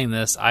for saying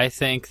this. I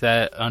think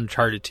that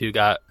Uncharted 2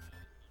 got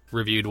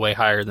reviewed way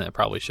higher than it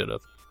probably should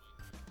have.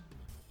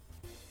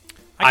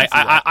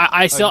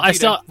 I still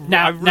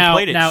now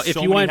if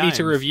you wanted me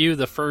to review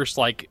the first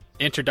like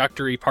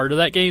introductory part of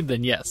that game,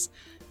 then yes,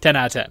 10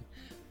 out of 10.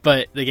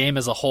 But the game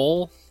as a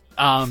whole,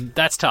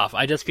 that's tough.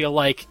 I just feel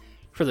like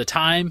for the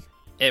time,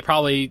 it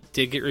probably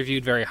did get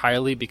reviewed very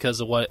highly because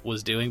of what it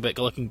was doing. But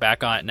looking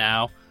back on it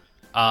now,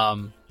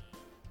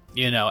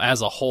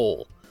 as a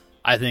whole,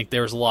 I think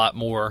there's a lot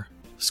more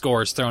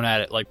scores thrown at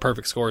it, like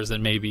perfect scores,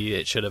 than maybe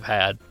it should have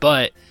had.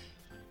 But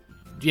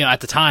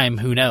at the time,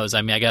 who knows?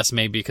 I mean, I guess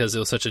maybe because it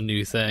was such a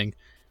new thing.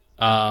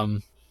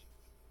 But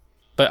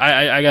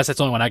I guess that's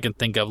the only one I can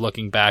think of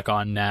looking back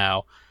on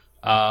now.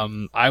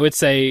 I would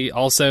say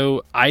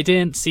also, I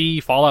didn't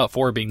see Fallout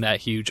 4 being that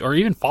huge, or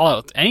even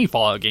any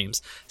Fallout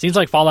games. Seems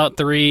like Fallout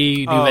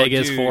 3, New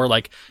Vegas, dude. 4,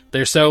 like,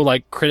 they're so,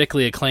 like,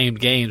 critically acclaimed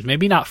games.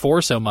 Maybe not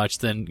 4 so much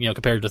than,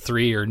 compared to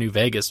 3 or New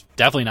Vegas.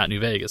 Definitely not New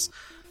Vegas.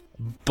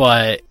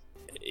 But,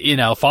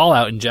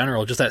 Fallout in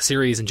general, just that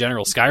series in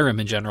general,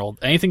 Skyrim in general,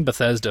 anything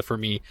Bethesda for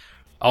me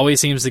always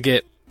seems to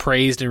get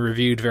praised and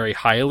reviewed very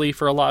highly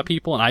for a lot of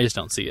people, and I just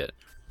don't see it.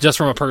 Just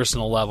from a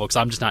personal level, because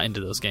I'm just not into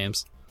those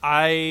games.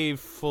 I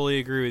fully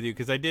agree with you,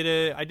 because I did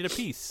a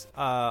piece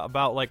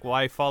about like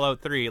why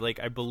Fallout 3, like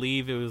I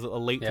believe it was a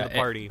late to the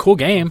party. Cool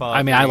game.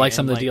 I mean, I like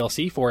some of the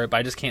DLC for it, but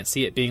I just can't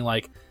see it being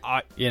like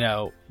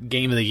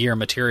game of the year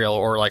material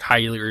or like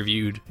highly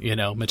reviewed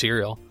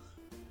material.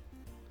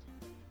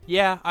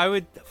 Yeah,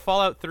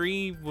 Fallout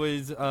 3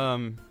 was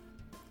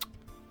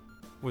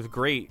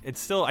great.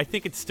 I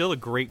think it's still a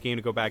great game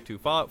to go back to.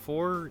 Fallout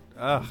 4,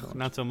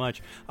 not so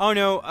much. Oh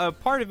no,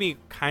 part of me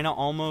kind of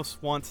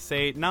almost wants to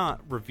say,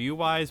 not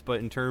review-wise, but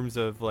in terms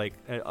of like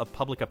a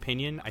public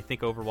opinion, I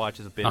think Overwatch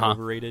is a bit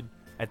overrated.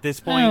 At this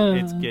point,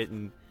 it's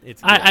getting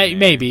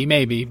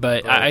maybe,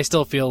 but I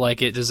still feel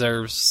like it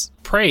deserves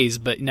praise,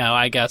 but no,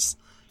 I guess.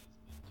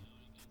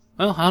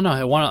 Well, I don't know.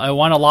 I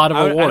won a lot of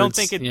awards, I don't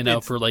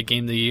think for like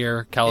Game of the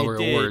Year caliber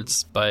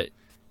awards, but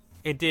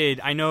it did.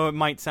 I know it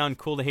might sound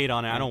cool to hate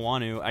on it. I don't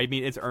want to. I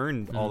mean, it's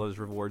earned all those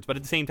rewards, but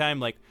at the same time,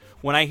 like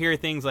when I hear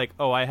things like,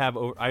 "Oh,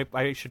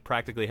 I should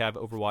practically have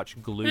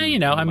Overwatch glued."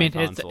 Yeah, I mean,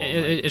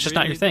 it's just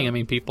not your thing. I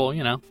mean, people,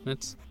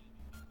 it's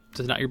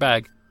just not your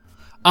bag.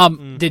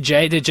 Did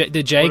Jay give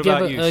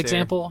an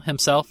example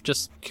himself?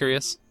 Just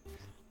curious.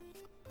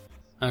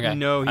 Okay.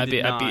 No, he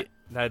did not.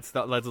 That's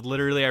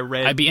literally I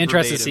read. I'd be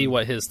interested to see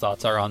what his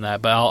thoughts are on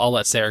that, but I'll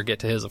let Sarah get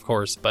to his, of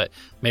course. But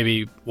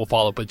maybe we'll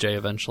follow up with Jay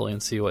eventually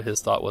and see what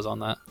his thought was on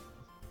that.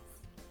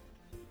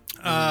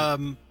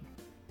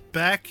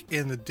 Back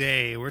in the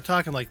day, we're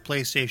talking like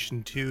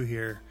PlayStation 2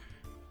 here.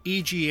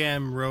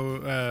 EGM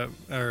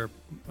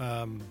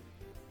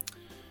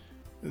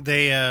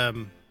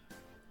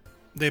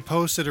they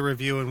posted a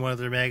review in one of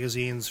their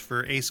magazines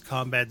for Ace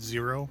Combat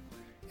Zero,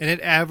 and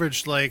it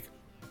averaged like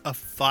a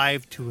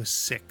 5 to a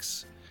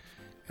 6.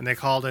 And they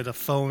called it a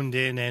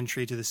phoned-in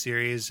entry to the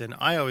series, and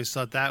I always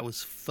thought that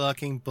was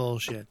fucking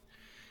bullshit.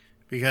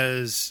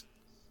 Because,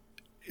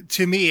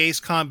 to me, Ace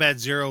Combat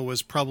Zero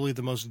was probably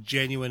the most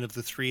genuine of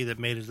the three that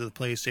made it to the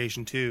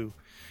PlayStation 2.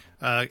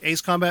 Ace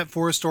Combat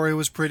 4 story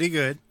was pretty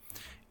good.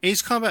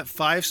 Ace Combat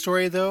 5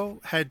 story, though,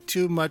 had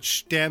too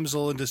much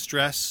damsel in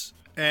distress,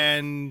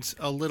 and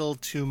a little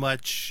too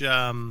much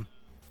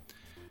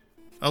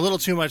a little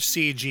too much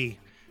CG.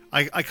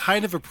 I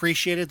kind of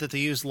appreciated that they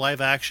used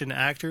live-action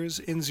actors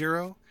in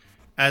Zero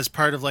as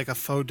part of like a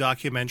faux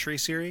documentary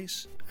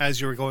series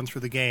as you were going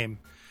through the game.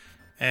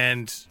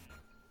 And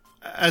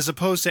as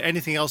opposed to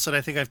anything else that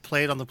I think I've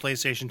played on the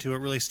PlayStation 2, it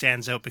really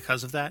stands out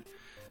because of that.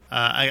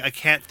 I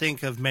can't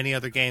think of many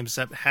other games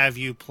that have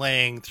you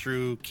playing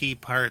through key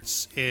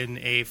parts in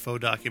a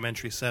faux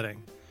documentary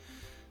setting.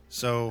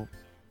 So,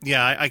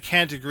 yeah, I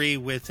can't agree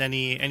with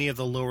any of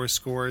the lower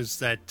scores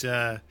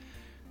that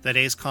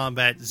Ace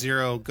Combat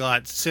Zero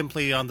got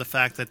simply on the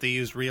fact that they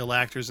used real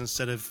actors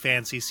instead of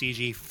fancy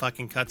CG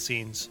fucking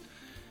cutscenes.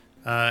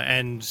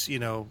 And, you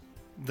know,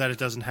 that it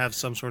doesn't have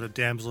some sort of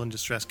damsel in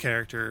distress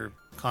character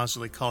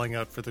constantly calling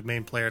out for the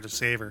main player to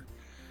save her.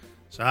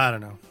 So, I don't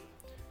know.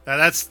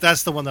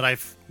 That's the one that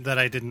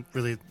I didn't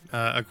really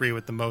agree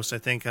with the most, I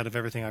think, out of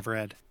everything I've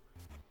read.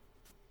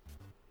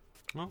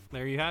 Well,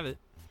 there you have it.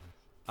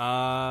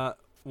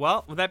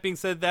 Well, with that being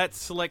said, that's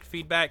select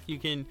feedback. You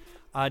can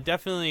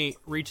definitely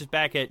reach us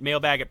back at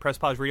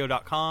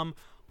mailbag@prespauseradio.com,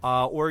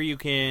 or you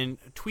can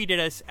tweet at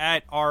us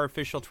at our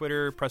official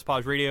Twitter,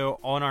 PressPauseRadio,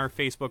 on our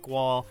Facebook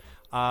wall,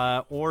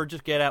 or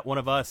just get at one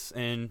of us.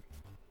 And,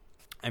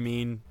 I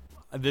mean,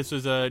 this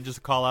was just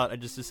a call-out. I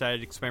just decided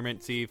to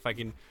experiment, see if I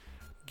can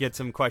get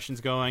some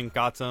questions going.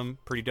 Got some.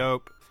 Pretty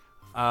dope.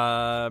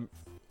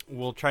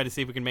 We'll try to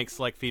see if we can make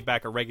select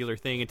feedback a regular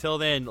thing. Until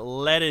then,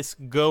 let us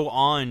go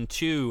on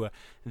to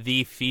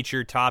the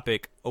featured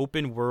topic,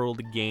 open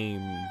world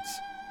games.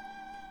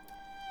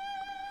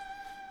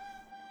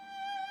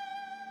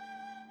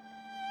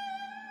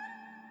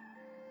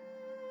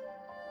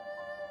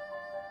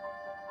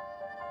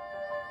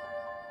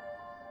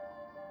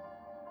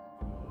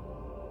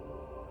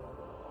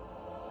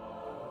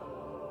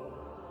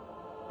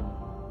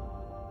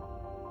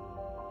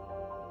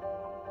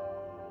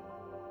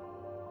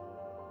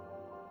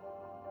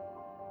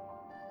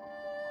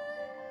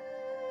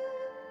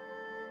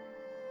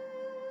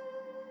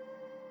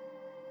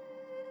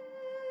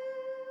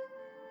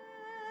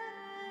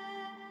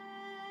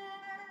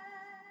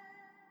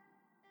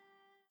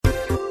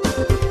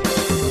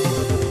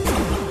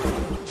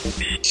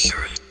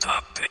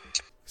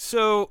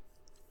 So,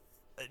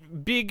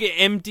 big,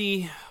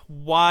 empty,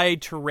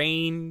 wide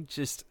terrain,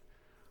 just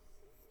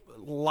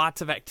lots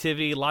of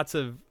activity, lots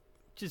of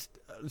just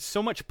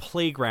so much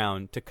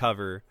playground to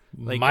cover.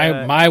 Like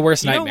my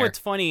worst nightmare. You know what's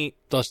funny?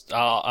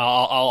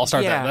 I'll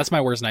start that. That's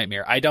my worst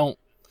nightmare. I don't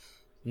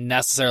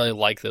necessarily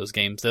like those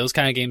games. Those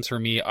kind of games for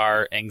me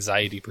are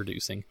anxiety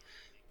producing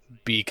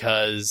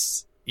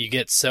because you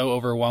get so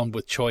overwhelmed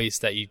with choice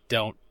that you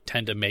don't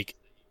tend to make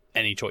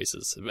any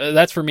choices.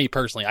 That's for me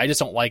personally. I just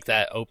don't like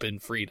that open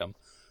freedom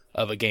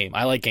of a game.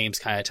 I like games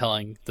kind of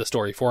telling the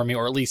story for me,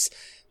 or at least,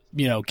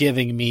 you know,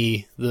 giving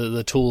me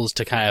the tools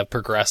to kind of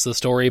progress the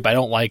story, but I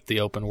don't like the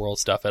open world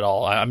stuff at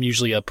all. I'm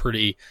usually I'm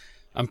pretty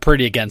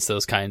against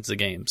those kinds of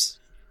games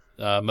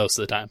most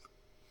of the time.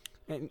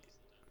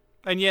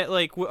 And yet,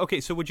 like, okay,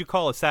 so would you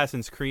call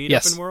Assassin's Creed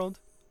yes. open world?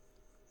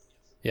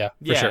 Yeah,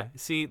 for sure.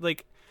 See,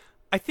 like,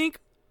 I think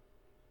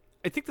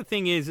the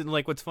thing is, and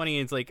like, what's funny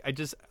is, like,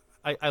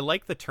 I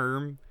like the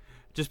term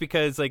just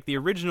because, like, the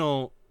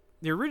original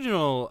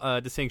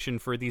distinction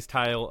for these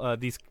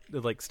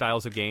like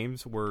styles of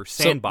games were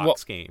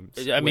sandbox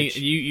games. I mean,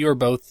 you're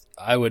both.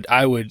 I would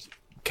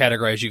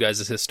categorize you guys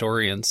as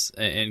historians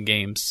in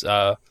games.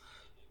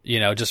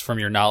 You know, just from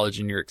your knowledge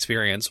and your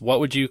experience,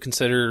 what would you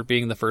consider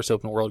being the first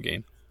open world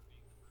game?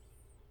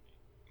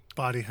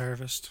 Body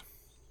Harvest.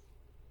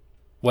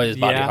 What is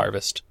Body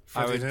Harvest?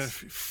 For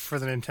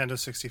the Nintendo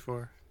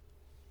 64.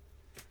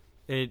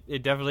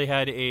 It definitely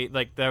had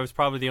that was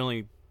probably the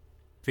only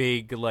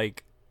big,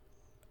 like,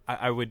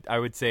 I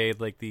would say,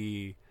 like,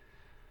 the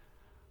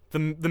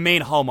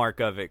main hallmark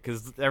of it,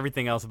 because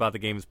everything else about the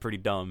game is pretty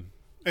dumb.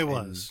 It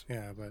was,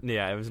 but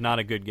it was not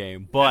a good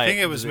game. But I think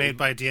it was made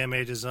by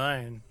DMA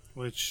Design,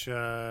 which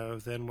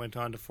then went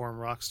on to form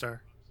Rockstar.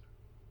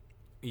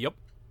 Yep.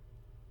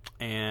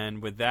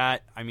 And with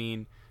that, I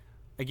mean,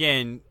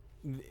 again,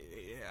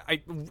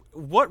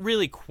 what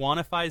really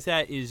quantifies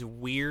that is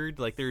weird.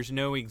 Like, there's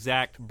no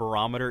exact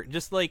barometer.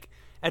 Just like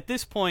at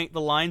this point,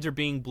 the lines are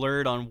being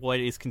blurred on what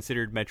is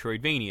considered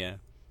Metroidvania.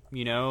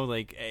 You know,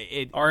 like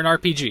or an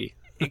RPG.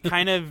 It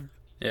kind of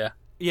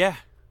yeah.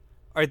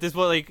 Or at this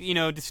point, like, you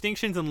know,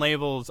 distinctions and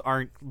labels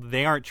aren't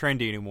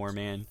trendy anymore,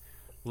 man.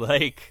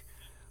 Like,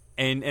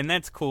 and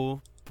that's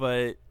cool.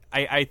 But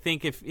I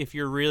think if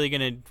you're really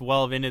gonna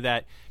delve into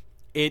that,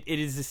 it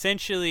is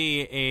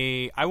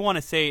essentially I want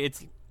to say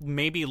it's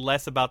maybe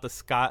less about the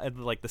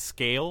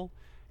scale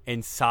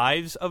and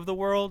size of the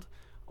world,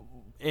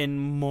 and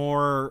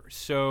more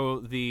so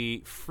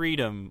the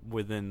freedom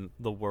within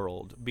the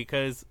world.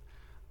 Because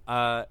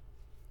a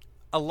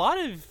lot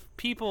of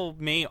people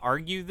may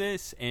argue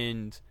this,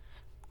 and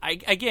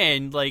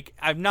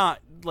I'm not,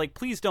 like,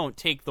 please don't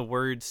take the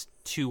words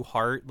to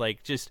heart.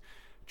 Like, just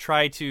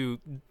try to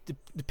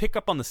pick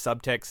up on the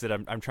subtext that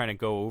I'm trying to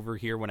go over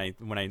here when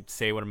I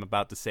say what I'm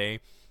about to say.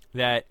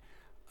 That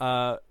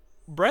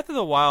Breath of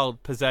the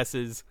Wild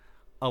possesses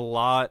a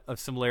lot of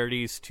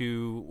similarities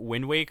to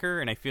Wind Waker,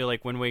 and I feel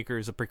like Wind Waker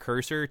is a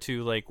precursor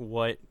to like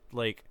what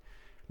like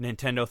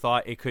Nintendo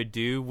thought it could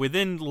do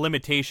within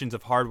limitations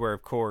of hardware,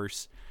 of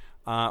course,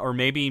 or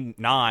maybe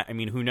not. I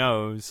mean, who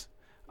knows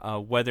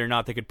whether or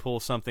not they could pull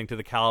something to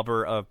the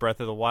caliber of Breath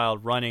of the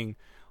Wild running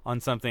on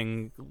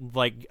something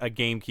like a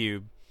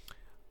GameCube.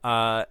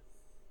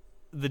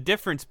 The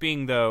difference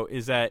being, though,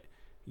 is that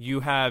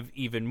you have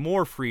even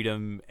more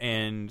freedom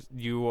and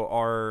you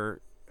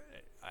are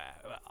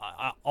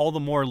all the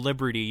more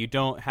liberty. You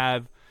don't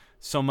have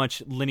so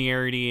much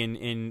linearity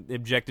in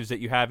objectives that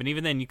you have. And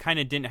even then, you kind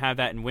of didn't have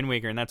that in Wind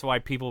Waker. And that's why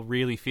people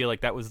really feel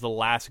like that was the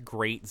last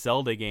great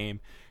Zelda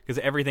game, because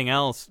everything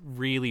else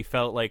really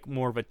felt like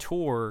more of a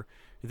tour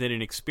than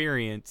an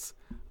experience.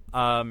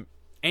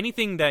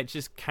 Anything that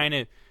just kind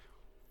of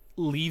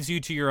leaves you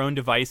to your own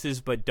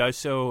devices, but does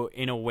so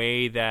in a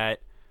way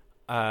that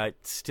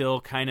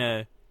still kind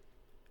of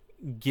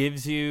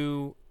gives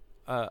you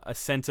a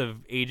sense of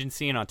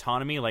agency and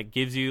autonomy, like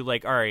gives you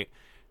like, all right,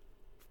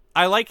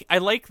 I like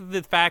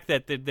the fact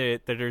that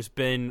that there's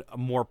been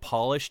more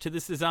polish to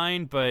this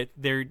design, but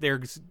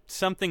there's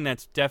something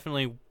that's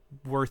definitely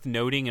worth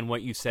noting in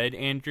what you said,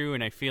 Andrew,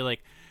 and I feel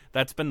like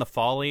that's been the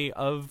folly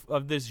of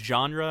this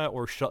genre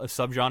or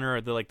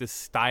subgenre, or like this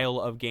style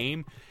of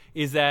game,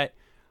 is that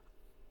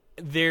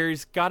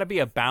there's got to be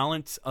a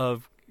balance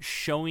of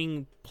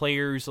showing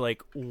players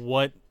like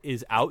what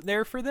is out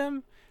there for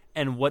them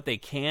and what they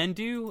can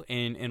do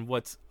and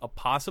what's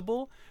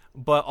possible,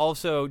 but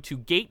also to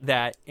gate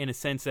that in a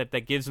sense that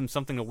gives them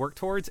something to work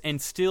towards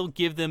and still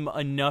give them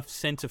enough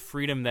sense of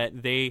freedom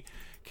that they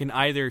can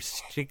either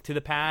stick to the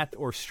path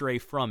or stray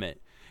from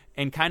it.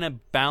 And kind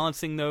of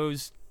balancing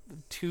those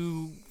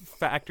two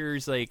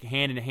factors like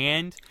hand in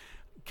hand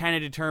kind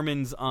of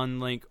determines on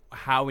like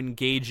how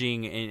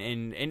engaging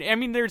and I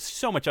mean, there's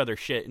so much other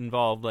shit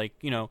involved, like,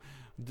 you know,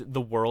 the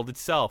world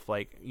itself,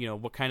 like, you know,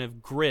 what kind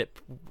of grip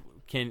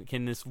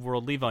can this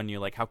world leave on you,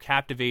 like how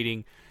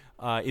captivating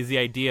is the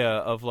idea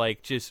of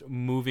like just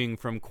moving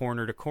from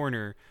corner to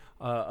corner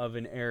of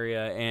an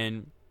area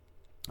and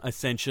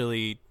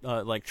essentially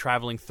like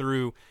traveling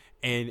through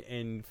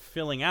and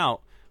filling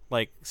out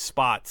like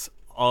spots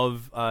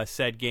of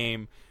said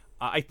game.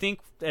 I think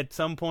at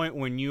some point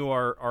when you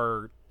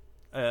are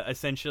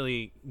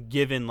essentially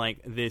given like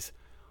this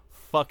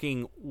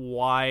fucking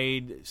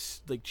wide,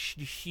 like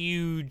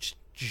huge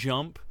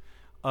jump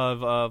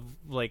of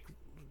like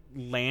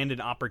land and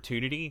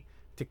opportunity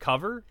to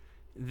cover,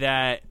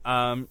 that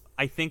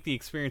I think the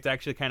experience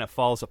actually kind of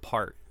falls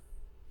apart.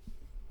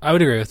 I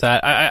would agree with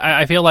that.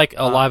 I feel like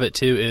a lot of it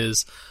too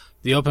is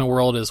the open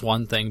world is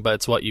one thing, but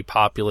it's what you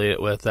populate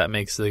it with that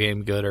makes the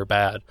game good or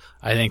bad.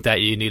 I think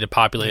that you need to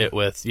populate it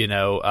with, you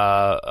know,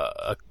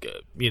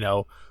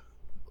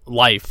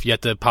 life. You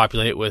have to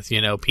populate it with,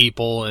 you know,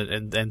 people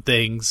and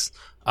things.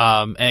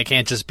 And it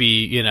can't just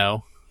be, you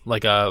know,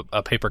 like a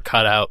paper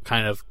cutout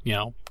kind of, you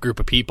know, group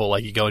of people.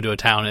 Like you go into a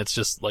town and it's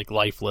just like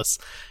lifeless.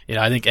 You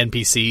know, I think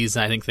NPCs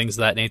and I think things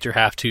of that nature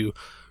have to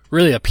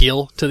really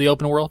appeal to the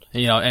open world,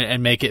 you know,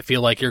 and make it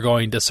feel like you're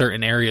going to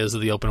certain areas of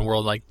the open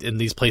world. Like, and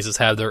these places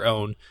have their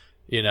own,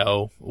 you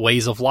know,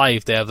 ways of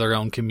life. They have their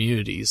own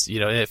communities, you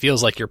know, and it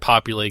feels like you're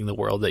populating the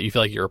world, that you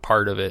feel like you're a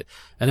part of it.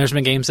 And there's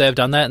been games that have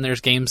done that, and there's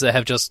games that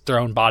have just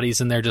thrown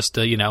bodies in there just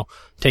to, you know,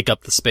 take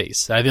up the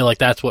space. I feel like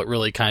that's what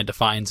really kind of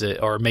defines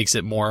it or makes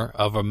it more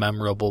of a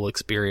memorable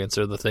experience,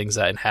 or the things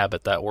that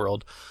inhabit that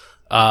world.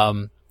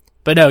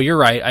 But no, you're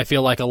right. I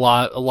feel like a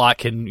lot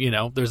can, you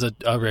know, there's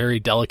a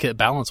very delicate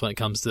balance when it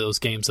comes to those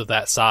games of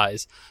that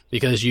size,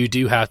 because you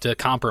do have to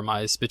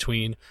compromise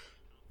between,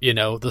 you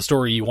know, the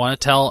story you want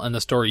to tell and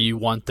the story you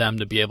want them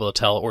to be able to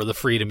tell, or the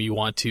freedom you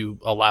want to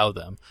allow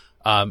them.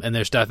 And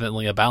there's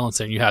definitely a balance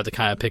there, and you have to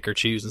kind of pick or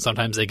choose, and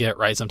sometimes they get it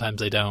right, sometimes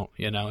they don't,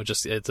 you know.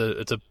 It's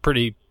a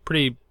pretty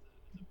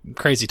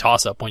crazy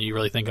toss up when you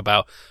really think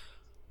about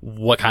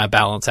what kind of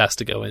balance has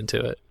to go into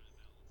it.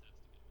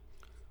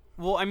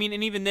 Well, I mean,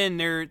 and even then,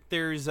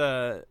 there's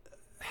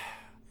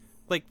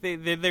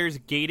there's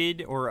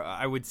gated, or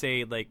I would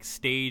say like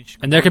stage,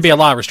 and there could be a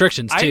lot of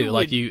restrictions too.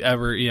 Like you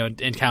ever, you know,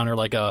 encounter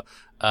like a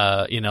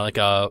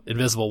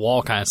invisible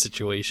wall kind of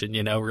situation.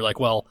 You know, where you're like,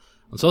 well,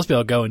 I'm supposed to be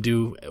able to go and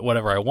do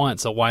whatever I want,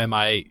 so why am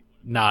I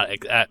not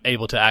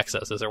able to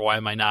access this, or why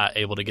am I not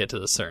able to get to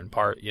this certain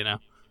part? You know.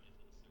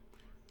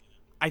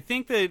 I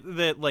think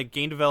that like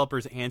game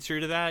developers'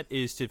 answer to that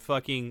is to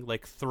fucking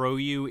like throw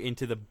you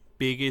into the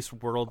biggest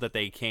world that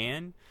they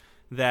can,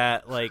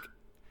 that like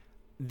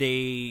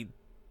they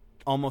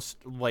almost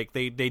like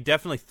they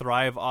definitely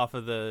thrive off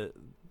of the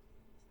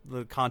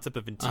concept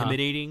of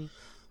intimidating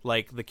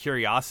like the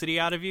curiosity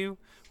out of you,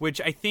 which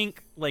I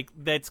think like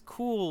that's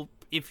cool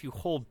if you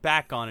hold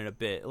back on it a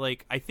bit.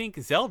 Like I think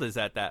Zelda's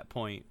at that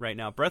point right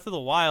now. Breath of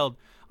the Wild,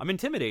 I'm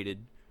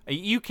intimidated.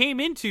 You came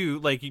into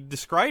like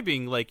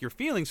describing like your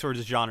feelings towards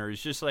the genre is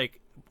just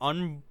like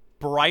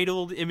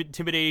unbridled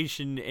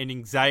intimidation and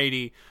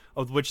anxiety,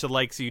 of which the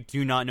likes you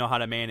do not know how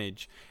to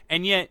manage.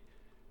 And yet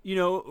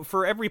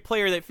for every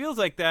player that feels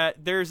like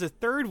that, there's a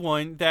third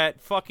one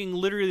that fucking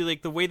literally,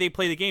 like, the way they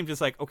play the game,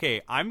 just like,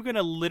 okay, I'm going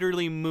to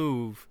literally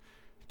move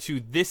to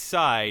this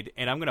side,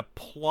 and I'm going to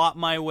plot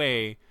my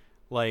way,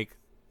 like,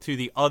 to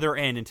the other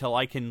end until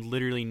I can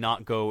literally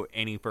not go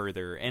any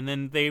further. And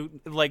then they,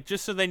 like,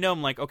 just so they know,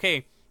 I'm like,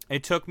 okay,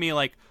 it took me,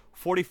 like,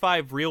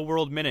 45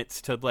 real-world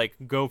minutes to, like,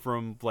 go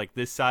from, like,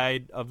 this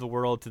side of the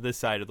world to this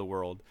side of the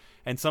world.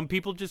 And some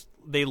people just,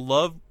 they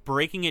love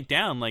breaking it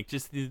down, like,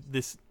 just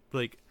this,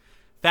 like,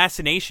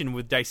 fascination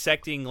with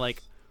dissecting,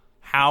 like,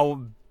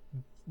 how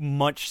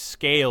much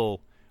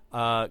scale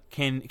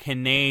can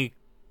they,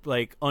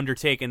 like,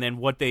 undertake, and then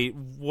what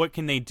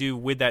can they do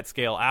with that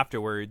scale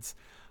afterwards.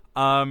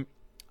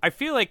 I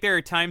feel like there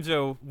are times,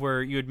 though,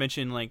 where you had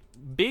mentioned, like,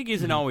 big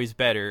isn't always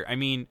better. I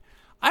mean,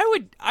 I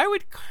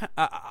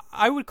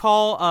would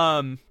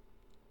call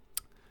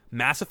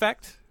Mass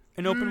Effect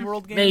an open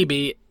world game.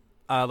 Maybe.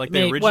 Like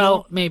the original?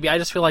 Well, maybe. I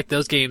just feel like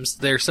those games,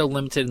 they're so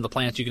limited in the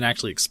planets you can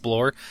actually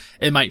explore.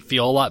 It might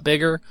feel a lot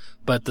bigger,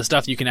 but the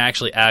stuff you can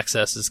actually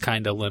access is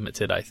kind of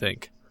limited, I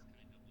think.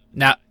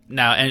 Now,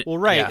 and well,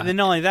 right. Yeah. And then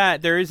not only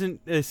that, there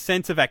isn't a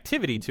sense of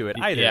activity to it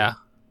either. Yeah.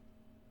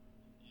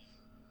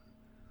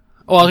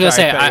 Well, I was going to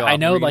say, I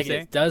know, like,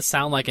 it does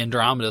sound like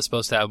Andromeda is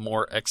supposed to have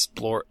more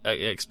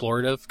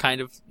explorative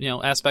kind of,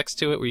 aspects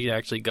to it, where you can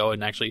actually go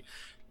and actually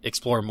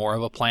explore more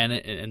of a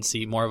planet and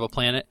see more of a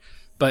planet.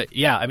 But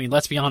yeah, I mean,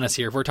 let's be honest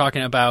here. If we're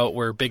talking about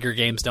where bigger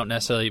games don't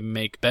necessarily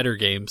make better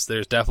games,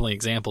 there's definitely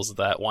examples of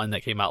that. One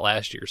that came out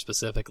last year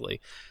specifically,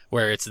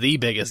 where it's the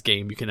biggest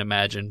game you can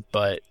imagine,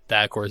 but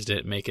that, of course,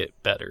 didn't make it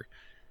better.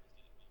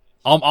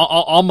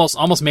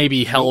 Almost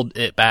maybe held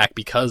it back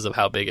because of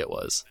how big it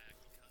was.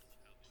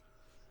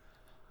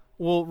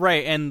 Well,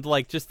 right, and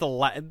like just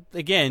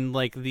again,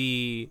 like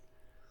the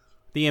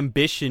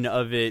ambition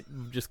of it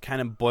just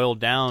kind of boiled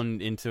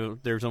down into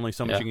there's only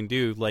so much you can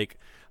do. Like,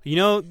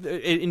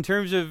 in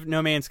terms of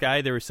No Man's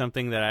Sky, there was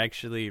something that I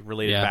actually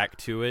related back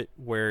to it,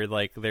 where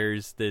like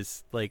there's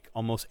this like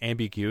almost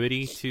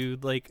ambiguity to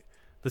like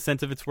the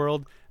sense of its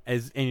world,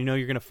 and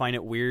you're gonna find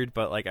it weird,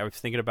 but like I was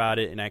thinking about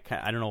it, and I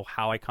don't know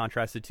how I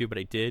contrasted to, but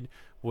I did,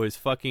 was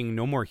fucking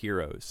No More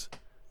Heroes.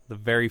 The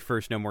very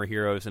first No More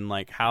Heroes, and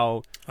like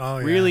how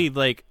really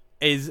like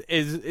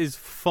is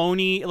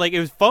phony. Like, it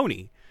was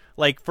phony.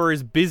 Like, for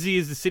as busy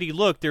as the city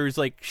looked, there was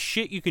like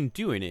shit you can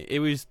do in it. It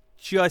was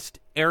just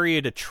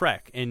area to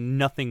trek and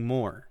nothing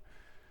more.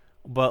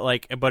 But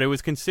it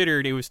was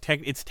considered.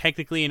 It's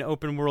technically an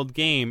open world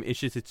game. It's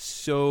just it's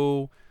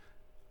so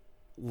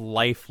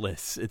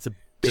lifeless. It's a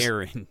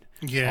barren.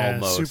 Yeah,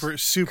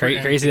 almost. super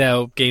crazy that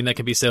a game that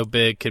can be so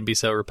big can be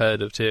so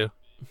repetitive too.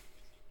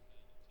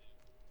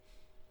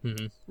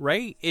 Mm-hmm.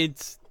 Right?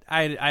 It's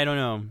I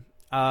don't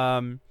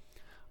know.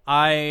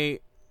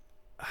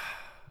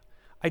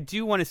 I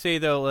do want to say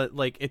though,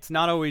 like, it's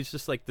not always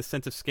just like the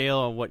sense of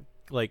scale and what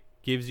like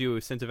gives you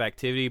a sense of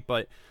activity,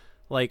 but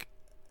like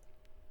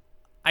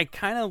I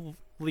kind of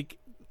like,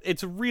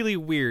 it's really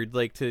weird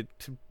like to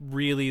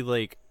really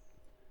like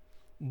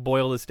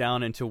boil this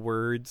down into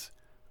words,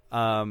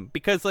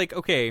 because like,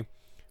 okay,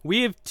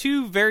 we have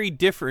two very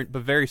different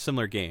but very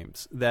similar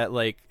games that,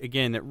 like,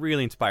 again, that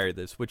really inspired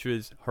this, which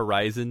was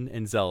Horizon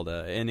and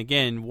Zelda. And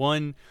again,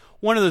 one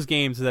of those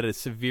games is at a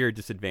severe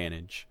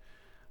disadvantage.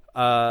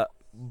 I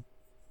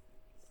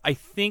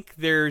think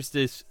there's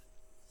this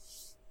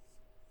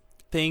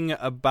thing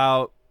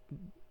about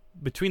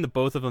between the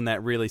both of them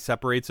that really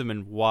separates them,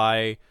 and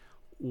why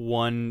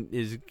one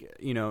is,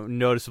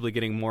 noticeably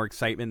getting more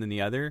excitement than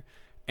the other.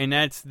 And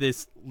that's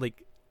this,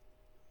 like,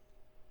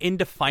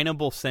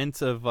 indefinable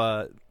sense of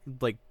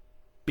like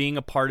being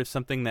a part of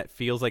something that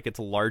feels like it's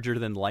larger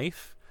than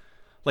life.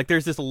 Like,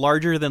 there's this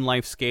larger than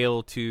life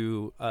scale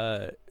to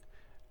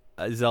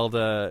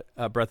Zelda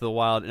Breath of the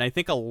Wild, and I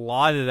think a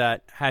lot of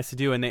that has to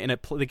do, and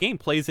the game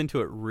plays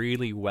into it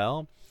really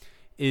well,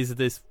 is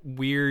this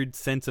weird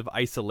sense of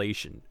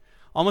isolation,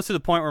 almost to the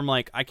point where I'm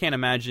like, I can't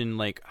imagine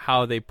like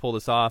how they pull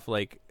this off,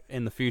 like,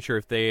 in the future,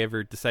 if they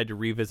ever decide to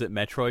revisit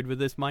Metroid with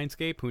this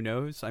mindscape. Who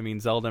knows? I mean,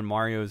 Zelda and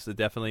Mario is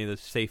definitely the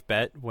safe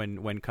bet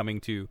when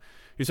coming to,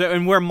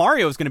 and where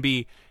Mario is going to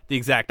be the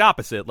exact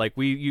opposite. Like,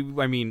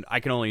 I mean, I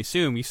can only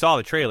assume you saw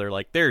the trailer.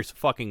 Like, there's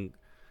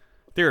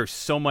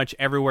so much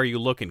everywhere you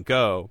look and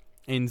go.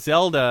 In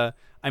Zelda,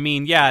 I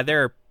mean, yeah,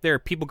 there are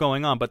people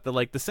going on, but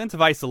the sense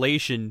of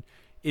isolation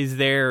is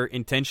there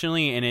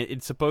intentionally, and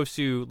it's supposed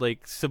to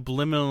like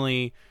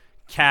subliminally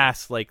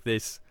cast like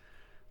this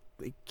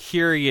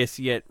curious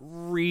yet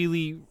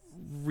really,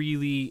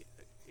 really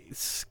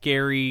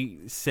scary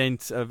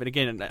sense of, and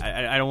again,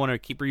 I don't want to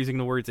keep using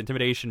the words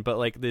intimidation, but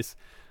like this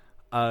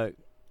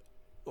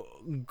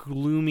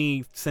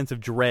gloomy sense of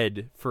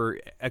dread for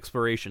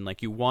exploration.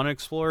 Like, you want to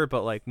explore,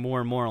 but like more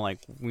and more, like,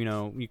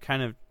 you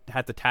kind of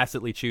have to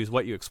tacitly choose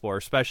what you explore,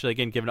 especially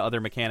again given other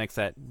mechanics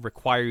that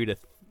require you to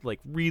like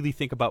really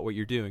think about what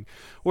you're doing.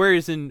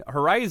 Whereas in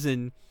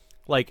Horizon,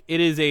 like, it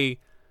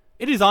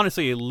is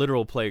honestly a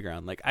literal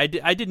playground. Like, I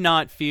did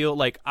not feel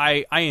like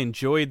I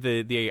enjoyed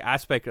the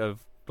aspect of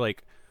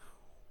like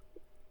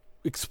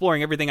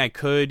exploring everything I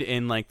could,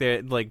 and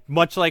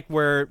much like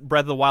where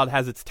Breath of the Wild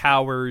has its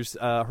towers,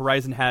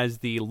 Horizon has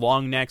the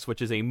long necks,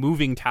 which is a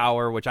moving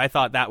tower, which I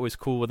thought that was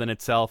cool within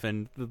itself,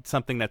 and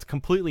something that's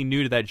completely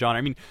new to that genre.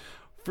 I mean,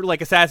 for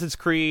like Assassin's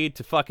Creed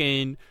to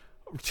fucking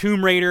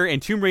Tomb Raider,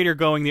 and Tomb Raider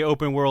going the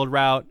open world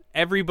route,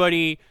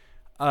 everybody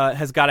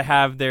has got to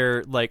have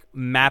their like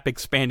map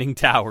expanding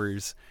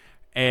towers,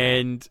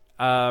 and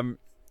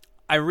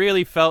I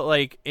really felt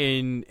like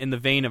in the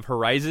vein of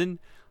Horizon,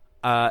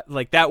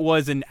 like that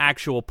was an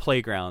actual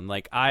playground.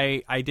 Like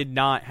I did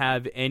not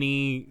have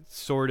any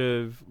sort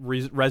of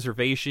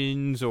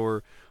reservations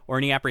or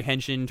any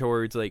apprehension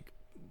towards like,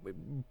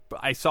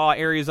 I saw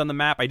areas on the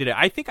map. I did it.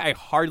 I think I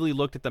hardly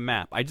looked at the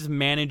map. I just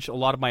managed a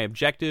lot of my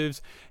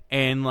objectives,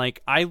 and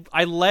like I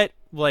let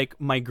like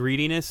my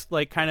greediness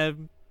like kind of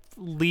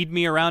lead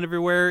me around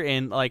everywhere,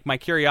 and like my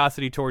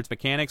curiosity towards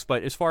mechanics.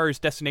 But as far as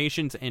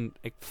destinations and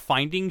like,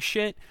 finding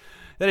shit,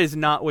 that is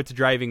not what's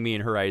driving me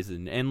in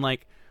Horizon. And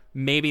like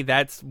maybe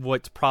that's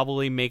what's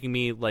probably making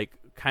me like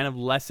kind of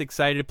less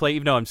excited to play,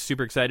 even though I'm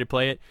super excited to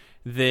play it,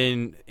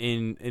 than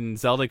in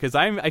Zelda, because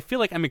I feel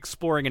like I'm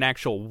exploring an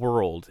actual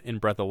world in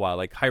Breath of the Wild.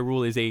 Like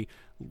Hyrule is a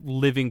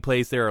living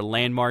place. There are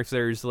landmarks.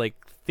 There's like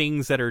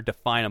things that are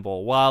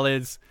definable. While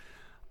it's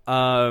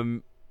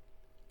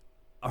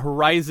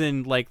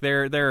Horizon, like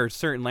there are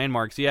certain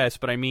landmarks, yes,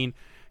 but I mean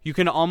you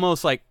can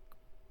almost like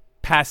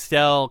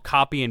pastel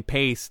copy and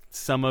paste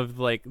some of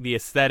like the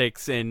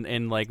aesthetics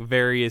and like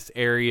various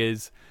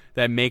areas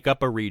that make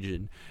up a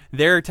region.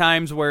 There are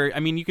times where, I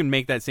mean, you can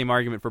make that same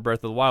argument for Breath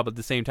of the Wild, but at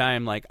the same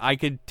time, like I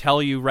could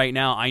tell you right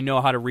now, I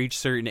know how to reach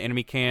certain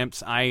enemy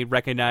camps. I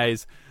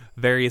recognize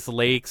various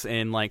lakes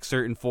and like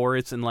certain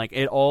forests, and like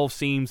it all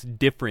seems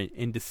different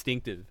and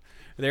distinctive.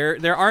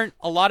 There aren't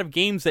a lot of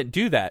games that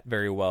do that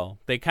very well.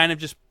 They kind of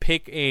just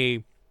pick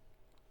a,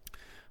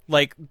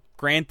 like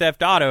Grand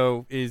Theft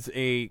Auto is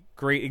a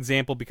great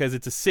example because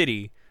it's a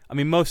city. I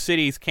mean, most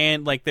cities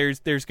can, like, there's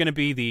going to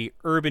be the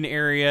urban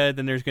area,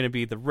 then there's going to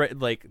be the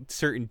like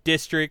certain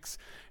districts.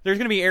 There's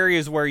going to be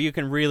areas where you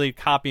can really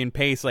copy and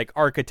paste like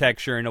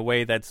architecture in a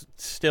way that's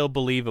still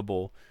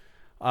believable.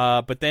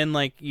 But then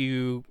like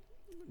you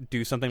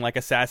do something like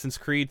Assassin's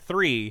Creed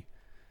 3,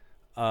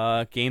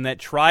 a game that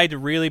tried to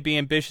really be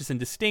ambitious and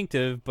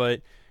distinctive,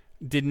 but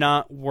did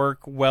not work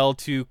well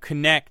to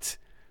connect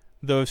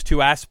those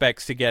two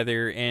aspects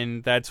together,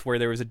 and that's where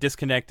there was a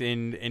disconnect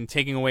in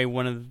taking away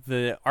one of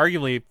the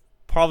arguably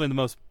probably the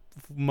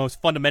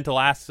most fundamental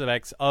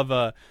aspects of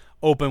a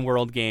open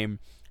world game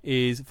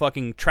is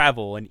fucking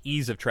travel and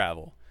ease of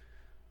travel.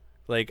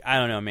 Like, I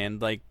don't know, man,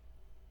 like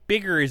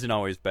bigger isn't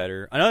always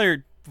better.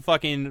 Another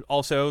fucking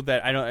also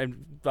that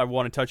I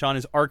want to touch on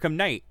is Arkham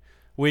Knight,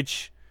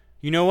 which,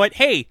 you know what,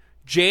 hey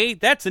Jay,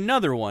 that's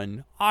another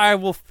one. I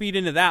will feed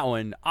into that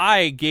one.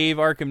 I gave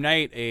Arkham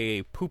Knight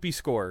a poopy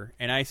score,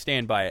 and I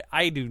stand by it.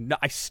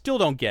 I still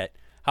don't get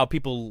how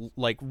people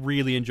like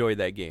really enjoyed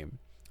that game,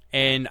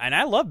 and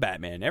I love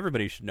Batman.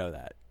 Everybody should know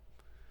that.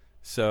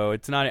 So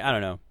it's not. I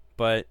don't know,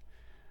 but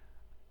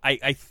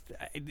I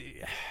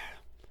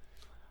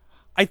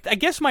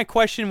guess my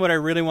question, what I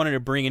really wanted to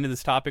bring into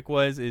this topic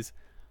is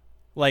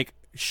like,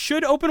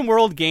 should open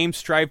world games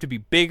strive to be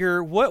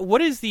bigger?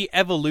 What is the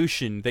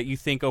evolution that you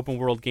think open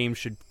world games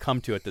should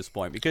come to at this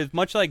point? Because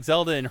much like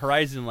Zelda and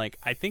Horizon, like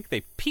I think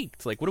they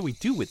peaked. Like, what do we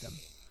do with them?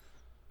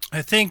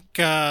 I think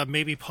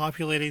maybe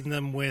populating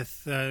them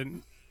with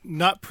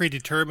not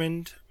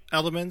predetermined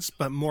elements,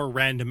 but more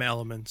random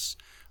elements.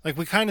 Like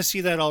we kind of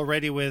see that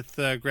already with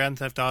Grand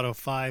Theft Auto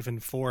 5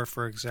 and 4,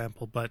 for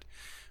example. But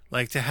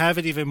like to have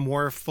it even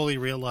more fully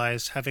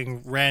realized,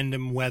 having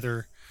random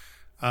weather.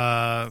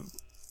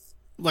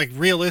 Like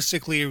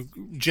realistically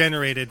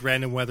generated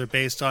random weather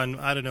based on,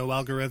 I don't know,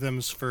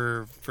 algorithms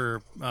for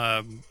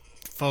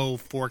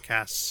faux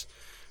forecasts,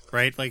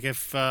 right? Like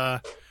if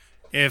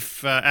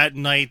at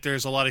night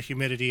there's a lot of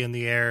humidity in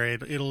the air,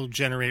 it'll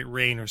generate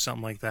rain or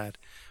something like that.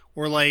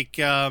 Or like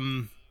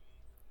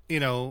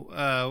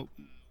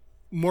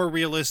more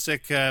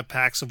realistic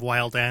packs of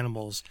wild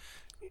animals,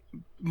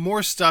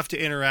 more stuff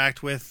to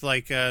interact with,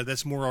 like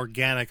that's more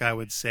organic, I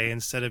would say,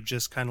 instead of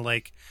just kind of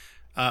like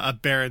a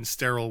barren,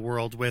 sterile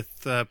world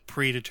with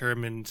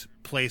predetermined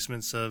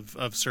placements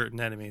of certain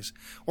enemies.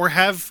 Or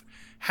have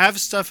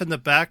stuff in the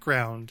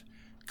background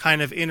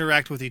kind of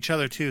interact with each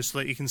other too, so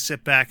that you can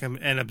sit back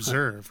and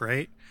observe,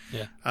 right?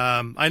 Yeah.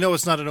 I know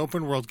it's not an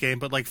open world game,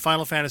 but like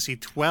Final Fantasy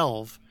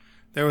 12,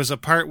 there was a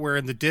part where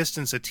in the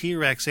distance a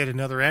T-Rex ate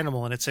another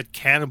animal, and it said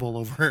cannibal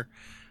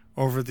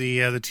over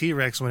the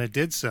T-Rex when it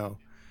did so.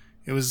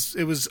 It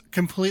was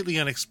completely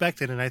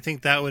unexpected, and I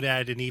think that would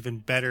add an even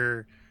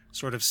better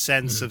sort of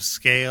sense of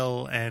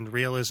scale and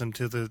realism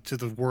to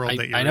the world that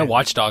you're in. I know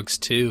Watch Dogs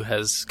 2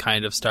 has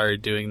kind of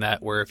started doing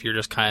that, where if you're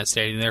just kind of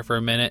standing there for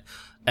a minute,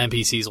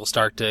 NPCs will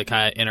start to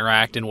kind of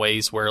interact in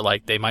ways where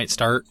like they might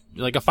start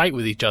like a fight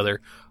with each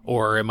other,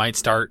 or it might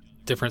start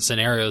different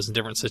scenarios and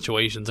different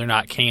situations. They're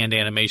not canned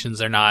animations.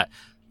 They're not,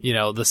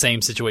 the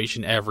same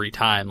situation every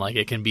time. Like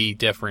it can be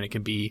different. It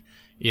can be,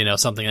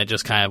 something that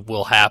just kind of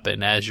will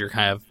happen as you're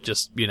kind of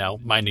just,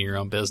 minding your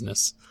own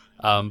business.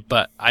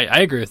 But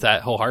I agree with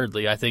that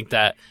wholeheartedly. I think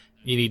that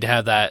you need to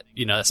have that,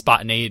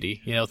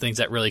 spontaneity, things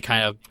that really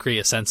kind of create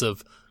a sense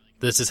of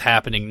this is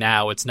happening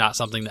now. It's not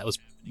something that was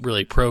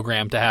really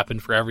programmed to happen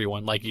for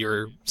everyone. Like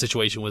your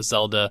situation with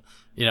Zelda,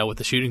 with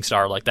the shooting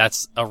star, like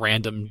that's a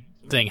random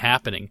thing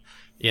happening,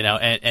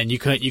 and you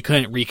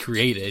couldn't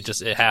recreate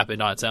it. It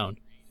happened on its own.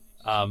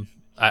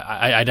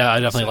 I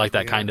definitely like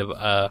that kind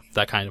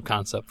of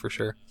concept for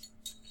sure.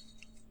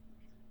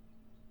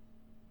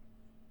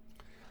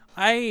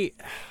 I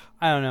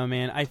don't know,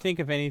 man. I think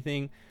if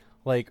anything,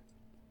 like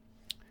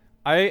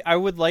I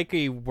would like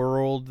a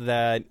world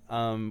that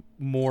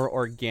more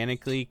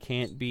organically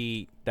can't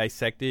be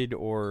dissected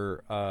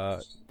or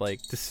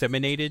like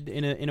disseminated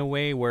in a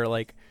way where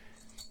like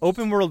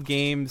open world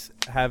games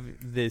have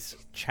this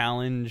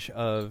challenge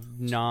of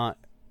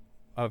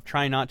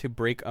trying not to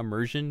break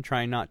immersion,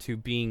 trying not to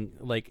being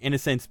like in a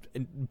sense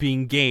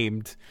being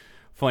gamed,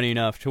 funny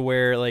enough, to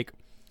where like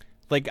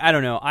I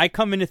don't know, I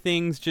come into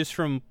things just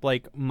from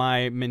like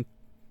my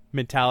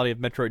mentality of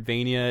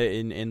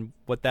Metroidvania and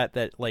what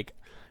that like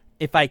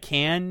if I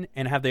can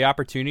and have the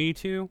opportunity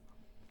to,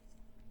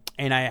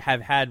 and I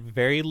have had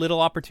very little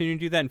opportunity to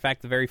do that. In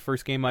fact, the very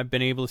first game I've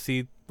been able to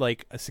see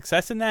like a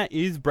success in that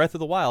is Breath of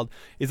the Wild.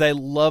 Is I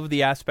love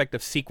the aspect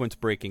of sequence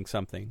breaking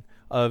something,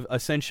 of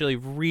essentially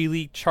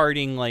really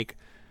charting like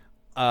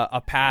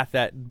a path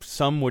that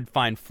some would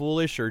find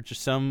foolish or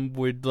just some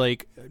would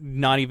like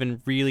not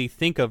even really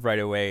think of right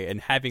away, and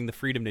having the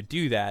freedom to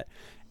do that.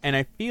 And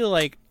I feel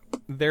like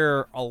there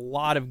are a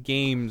lot of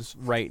games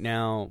right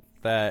now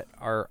that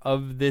are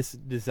of this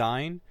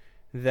design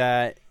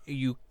that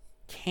you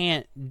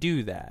can't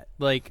do that.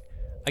 Like,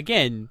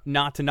 again,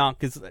 not to knock,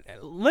 because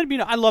let me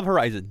know, I love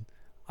Horizon.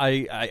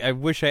 I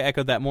wish I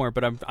echoed that more,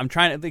 but I'm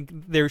trying to think.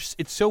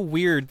 It's so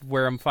weird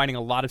where I'm finding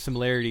a lot of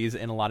similarities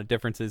and a lot of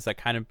differences that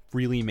kind of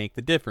really make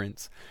the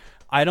difference.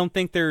 I don't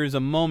think there is a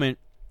moment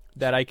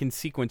that I can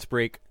sequence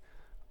break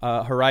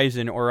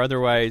Horizon or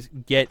otherwise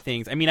get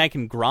things. I mean, I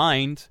can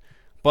grind,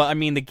 but I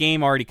mean the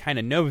game already kind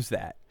of knows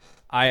that.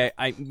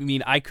 I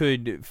mean, I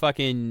could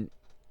fucking...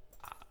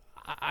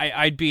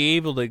 I'd be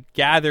able to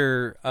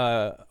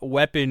gather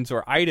weapons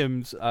or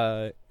items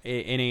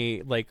in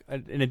a like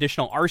an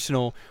additional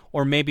arsenal,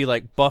 or maybe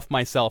like buff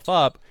myself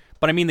up.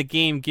 But I mean, the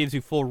game gives you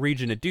full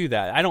region to do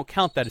that. I don't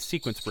count that as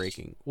sequence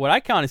breaking. What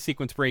I count as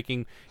sequence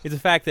breaking is the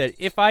fact that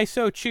if I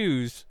so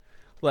chose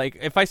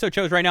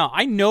right now,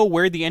 I know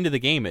where the end of the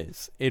game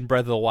is in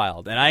Breath of the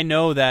Wild, and I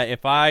know that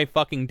if I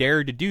fucking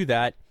dared to do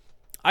that,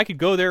 I could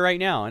go there right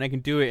now, and I can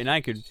do it, and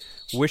I could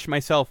wish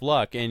myself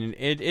luck, and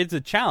it's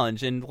a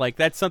challenge, and like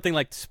that's something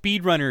like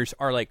speedrunners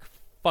are like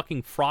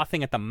fucking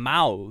frothing at the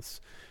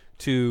mouths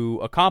to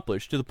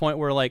accomplish, to the point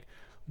where like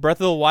Breath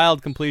of the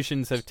Wild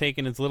completions have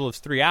taken as little as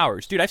 3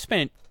 hours. Dude, I've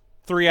spent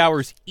 3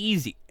 hours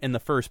easy in the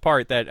first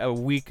part that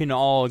we can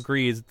all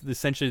agree is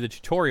essentially the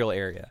tutorial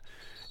area,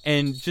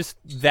 and just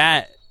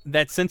that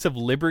sense of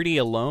liberty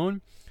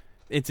alone,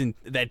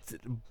 that's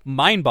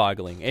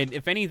mind-boggling. And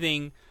if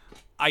anything,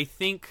 I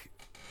think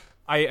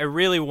I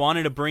really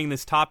wanted to bring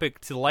this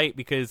topic to light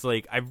because,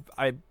 like,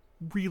 I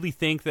really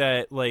think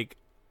that, like,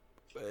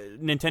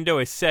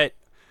 Nintendo is set,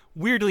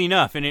 weirdly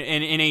enough, in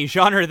a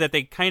genre that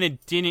they kind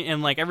of didn't,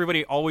 and, like,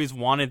 everybody always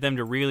wanted them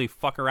to really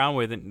fuck around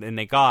with, and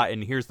they got,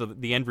 and here's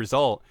the end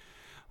result,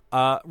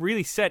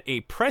 really set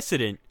a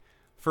precedent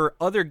for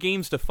other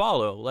games to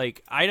follow.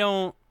 Like, I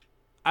don't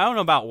know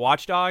about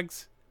Watch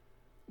Dogs,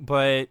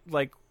 but,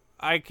 like,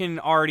 I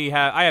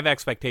have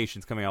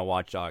expectations coming out of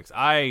Watch Dogs.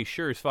 I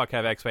sure as fuck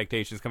have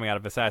expectations coming out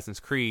of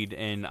Assassin's Creed,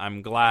 and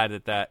I'm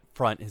glad that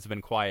front has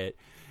been quiet.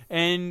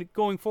 And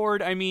going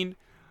forward, I mean,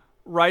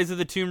 Rise of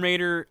the Tomb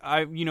Raider,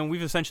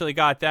 we've essentially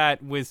got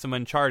that with some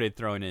Uncharted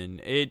thrown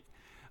in.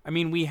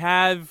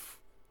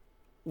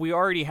 We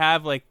already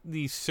have like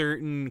these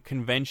certain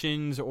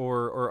conventions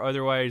or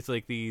otherwise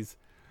like these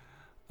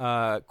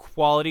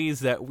qualities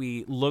that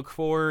we look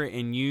for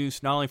and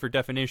use not only for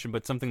definition,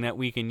 but something that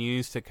we can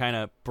use to kind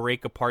of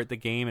break apart the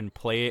game and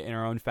play it in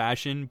our own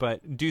fashion,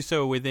 but do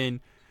so within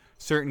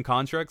certain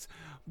constructs.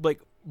 Like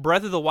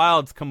Breath of the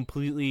Wild's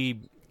completely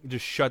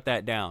just shut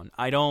that down.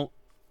 I don't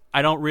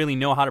really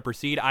know how to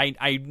proceed.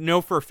 I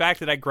know for a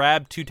fact that I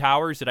grabbed 2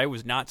 towers that I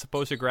was not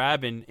supposed to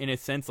grab, and in a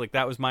sense, like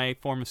that was my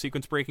form of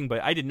sequence breaking,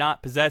 but I did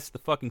not possess the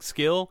fucking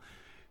skill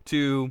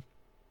to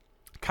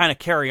kind of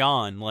carry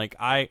on. Like,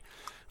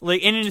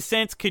 and in a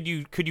sense, could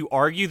you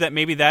argue that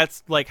maybe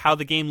that's like how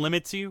the game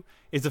limits you,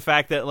 is the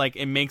fact that like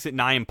it makes it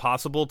nigh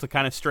impossible to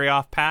kind of stray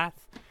off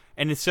path,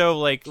 and so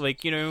like what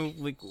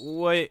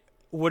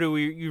do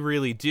you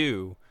really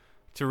do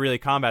to really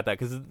combat that?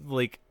 Because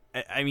like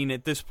I mean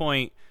at this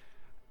point,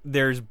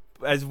 there's,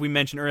 as we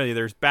mentioned earlier,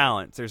 there's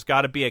balance. There's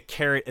got to be a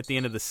carrot at the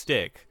end of the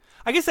stick.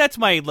 I guess that's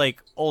my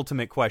like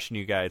ultimate question,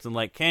 you guys, and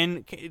like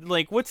can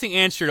what's the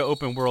answer to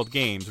open world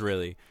games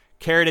really?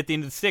 Carrot at the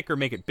end of the stick or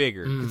make it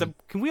bigger?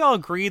 Can we all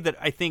agree that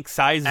I think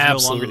size is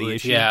Absolutely. no longer the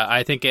issue? Yeah,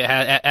 I think it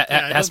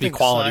has to be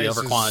quality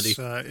over quantity.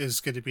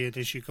 Is going to be an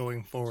issue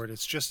going forward.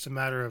 It's just a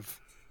matter of,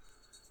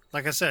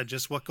 like I said,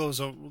 just what goes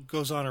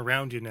on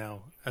around you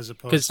now, as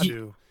opposed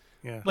to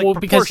Yeah. Like, well,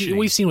 because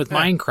we've seen with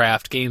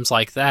Minecraft games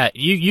like that,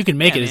 you can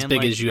make it as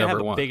big as you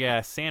ever want. Big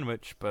ass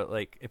sandwich, but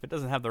like if it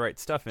doesn't have the right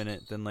stuff in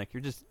it, then like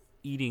you're just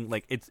eating.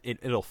 Like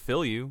it'll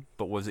fill you,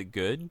 but was it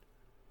good?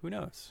 Who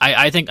knows?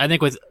 I think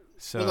with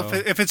well,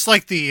 if it's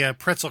like the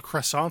pretzel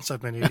croissants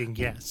I've been eating,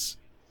 yes,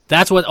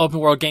 that's what open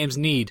world games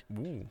need.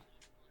 Ooh.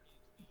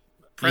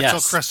 Pretzel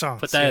croissants.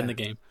 Put that in the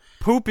game.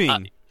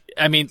 Pooping.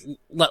 I mean,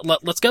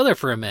 let's go there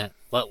for a minute.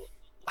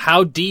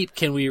 How deep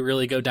can we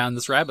really go down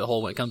this rabbit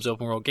hole when it comes to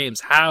open world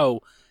games?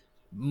 How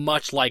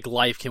much like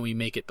life can we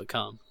make it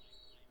become?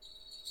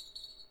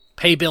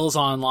 Pay bills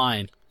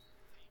online,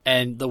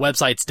 and the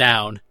website's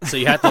down, so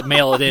you have to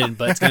mail it in,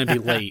 but it's going to be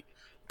late.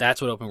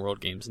 That's what open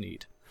world games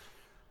need.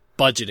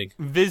 Budgeting.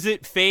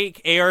 Visit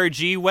fake ARG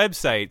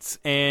websites,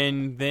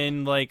 and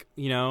then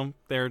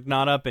they're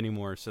not up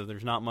anymore, so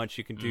there's not much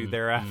you can do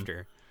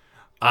thereafter.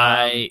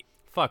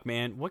 Fuck,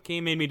 man, what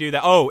game made me do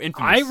that? Oh,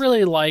 Infamous. I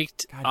really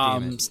liked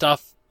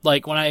stuff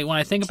like when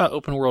I think about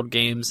open world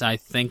games, I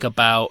think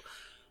about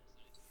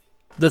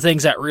the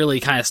things that really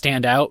kind of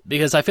stand out,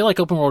 because I feel like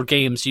open world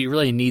games, you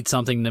really need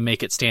something to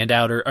make it stand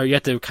out, or you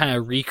have to kind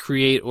of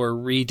recreate or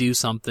redo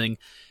something.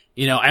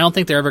 I don't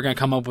think they're ever going to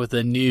come up with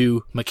a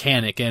new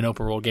mechanic in an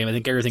open world game. I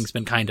think everything's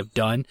been kind of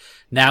done.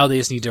 Now they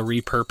just need to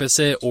repurpose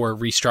it or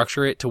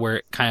restructure it to where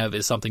it kind of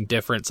is something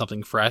different,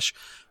 something fresh.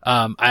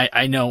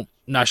 I know,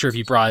 not sure if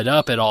you brought it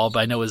up at all, but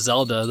I know with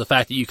Zelda, the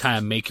fact that you kind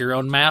of make your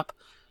own map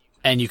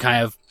and you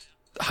kind of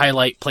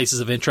highlight places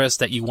of interest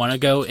that you want to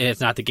go, and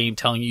it's not the game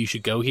telling you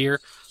should go here,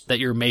 that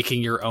you're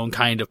making your own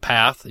kind of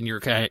path, and you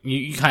kind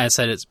of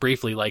said it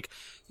briefly, like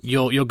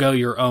you'll go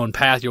your own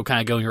path, you'll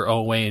kind of go your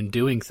own way in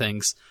doing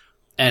things,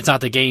 and it's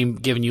not the game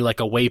giving you like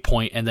a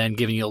waypoint and then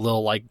giving you a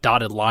little like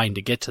dotted line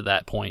to get to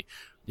that point.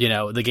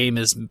 The game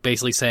is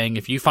basically saying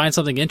if you find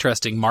something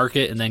interesting, mark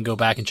it and then go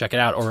back and check it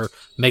out, or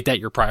make that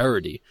your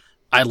priority.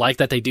 I like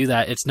that they do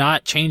that. It's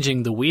not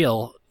changing the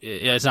wheel.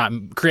 It's not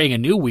creating a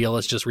new wheel.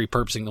 It's just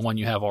repurposing the one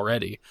you have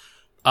already.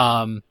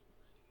 But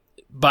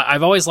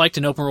I've always liked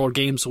in open world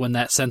games when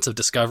that sense of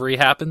discovery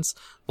happens.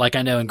 Like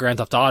I know in Grand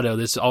Theft Auto,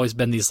 there's always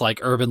been these like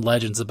urban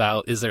legends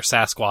about, is there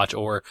Sasquatch,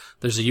 or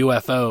there's a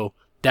UFO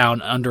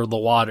down under the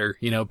water,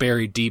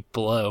 buried deep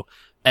below.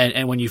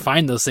 And when you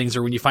find those things,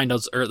 or when you find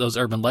those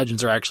urban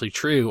legends are actually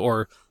true,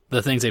 or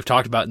the things they've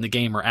talked about in the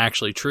game are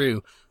actually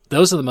true,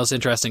 those are the most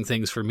interesting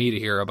things for me to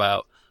hear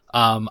about.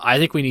 I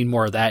think we need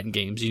more of that in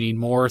games. You need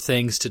more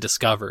things to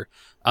discover.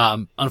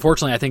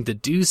 Unfortunately, I think to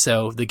do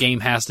so, the game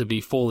has to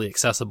be fully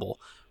accessible.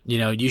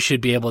 You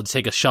should be able to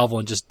take a shovel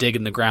and just dig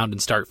in the ground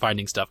and start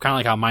finding stuff, kind of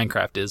like how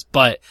Minecraft is,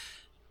 but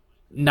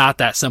not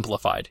that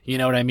simplified. You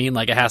know what I mean?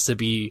 Like, it has to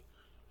be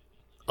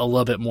a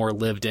little bit more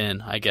lived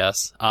in, I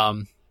guess.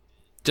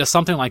 Just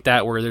something like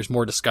that where there's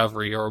more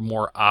discovery or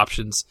more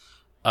options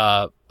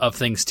of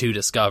things to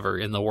discover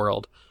in the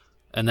world.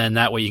 And then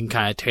that way you can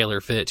kind of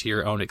tailor fit it to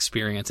your own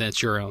experience, and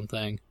it's your own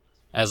thing,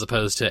 as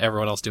opposed to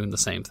everyone else doing the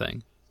same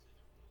thing.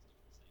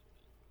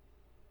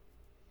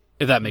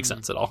 If that makes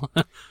sense at all.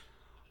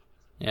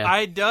 Yeah.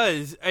 It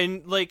does.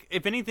 And, like,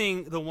 if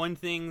anything, the one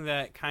thing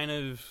that kind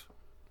of,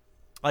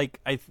 like,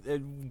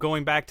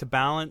 going back to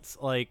balance,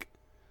 like,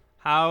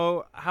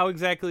 how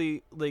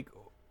exactly, like,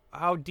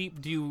 how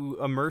deep do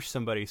you immerse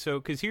somebody? So,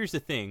 because here's the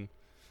thing.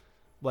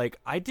 Like,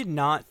 I did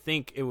not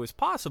think it was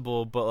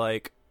possible, but,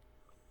 like,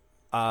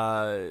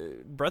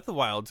 Breath of the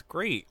Wild's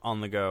great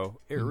on the go.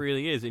 It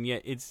really is, and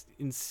yet it's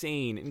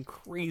insane and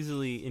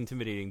crazily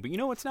intimidating. But you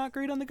know what's not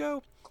great on the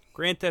go?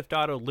 Grand Theft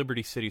Auto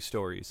Liberty City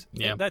Stories.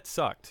 Yeah. That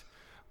sucked.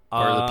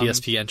 Or the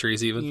PSP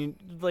entries even.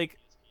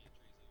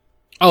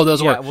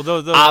 Those were. Well,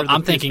 those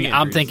I'm thinking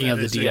of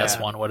the DS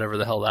one, whatever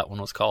the hell that one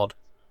was called.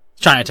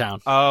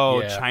 Chinatown.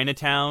 Oh, yeah.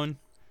 Chinatown.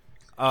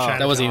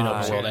 That wasn't even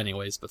open world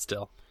anyways, but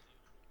still.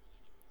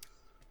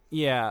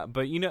 Yeah,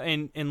 but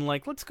and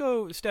like, let's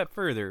go a step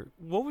further.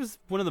 What was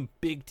one of the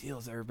big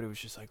deals that everybody was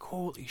just like,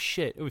 holy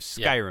shit? It was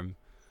Skyrim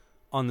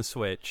on the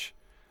Switch.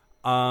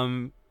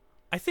 I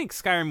think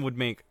Skyrim would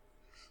make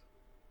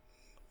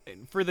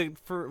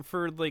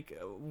for like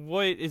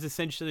what is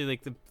essentially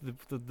like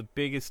the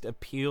biggest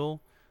appeal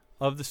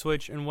of the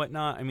Switch and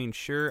whatnot. I mean,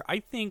 sure,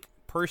 I think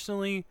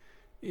personally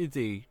it's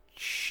a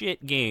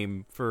shit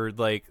game for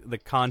like the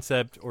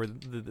concept or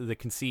the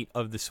conceit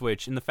of the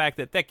Switch, and the fact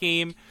that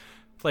game,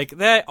 like,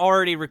 that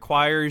already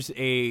requires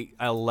a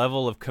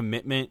level of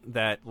commitment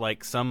that,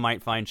 like, some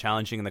might find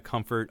challenging in the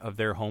comfort of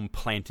their home,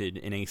 planted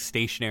in a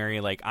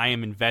stationary, like, I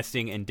am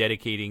investing and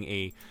dedicating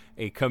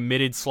a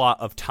committed slot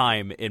of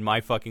time in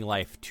my fucking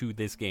life to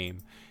this game.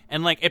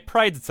 And, like, it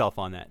prides itself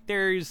on that.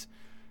 There's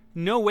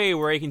no way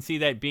where I can see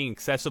that being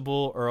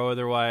accessible or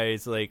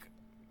otherwise, like,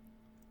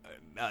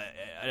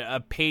 a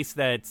pace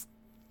that's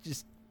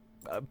just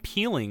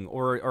appealing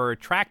or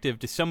attractive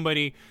to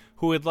somebody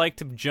who would like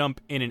to jump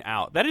in and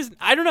out. That is,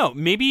 I don't know,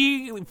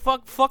 maybe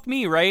fuck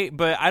me, right?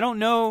 But I don't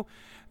know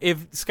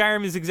if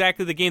Skyrim is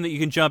exactly the game that you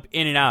can jump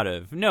in and out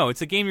of. No,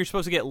 it's a game you're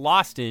supposed to get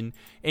lost in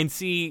and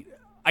see.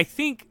 I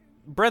think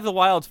Breath of the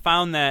Wild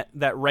found that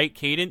right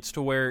cadence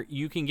to where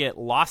you can get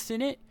lost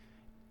in it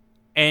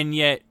and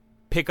yet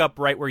pick up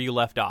right where you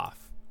left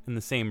off. in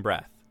the same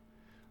breath.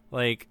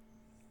 Like,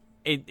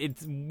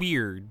 it's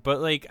weird,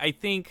 but like I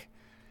think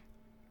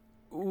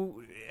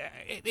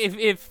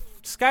if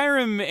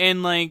Skyrim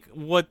and like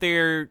what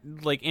they're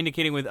like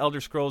indicating with Elder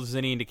Scrolls is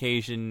any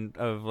indication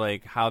of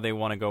like how they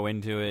want to go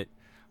into it,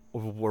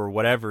 or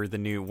whatever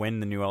when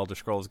the new Elder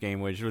Scrolls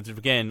game, which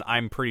again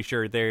I'm pretty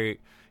sure they're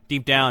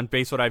deep down,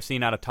 based on what I've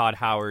seen out of Todd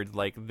Howard,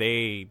 like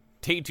they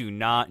do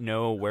not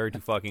know where to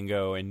fucking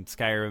go, and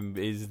Skyrim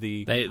is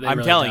the. I'm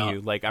really telling you,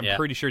 like I'm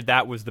pretty sure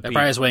that was the. They're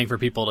probably just waiting for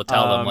people to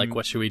tell them like,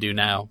 what should we do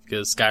now?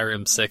 Because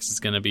Skyrim 6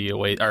 is going to be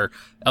or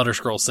Elder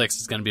Scrolls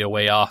 6 is going to be a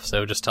way off.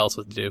 So just tell us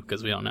what to do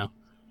because we don't know.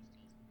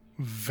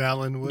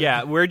 Valenwood.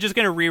 Yeah, we're just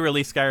going to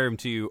re-release Skyrim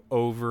to you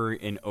over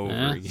and over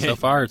again. So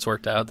far, it's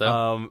worked out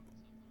though.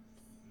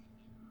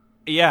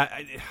 Yeah,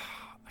 I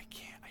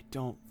can't. I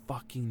don't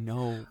fucking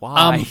know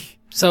why.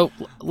 So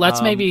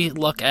let's maybe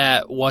look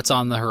at what's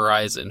on the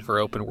horizon for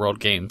open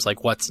world games.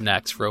 Like what's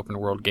next for open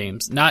world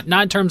games? Not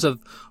in terms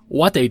of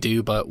what they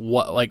do, but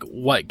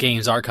what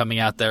games are coming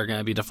out that are going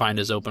to be defined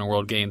as open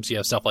world games. You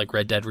have stuff like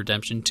Red Dead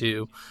Redemption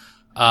 2.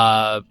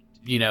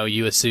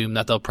 You assume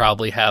that they'll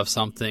probably have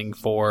something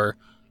for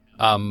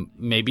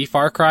maybe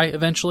Far Cry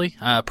eventually.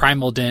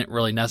 Primal didn't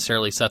really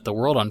necessarily set the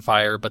world on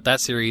fire, but that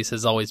series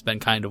has always been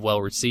kind of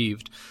well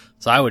received.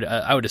 So I would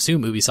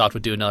assume Ubisoft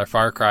would do another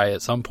Far Cry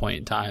at some point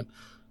in time.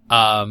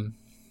 And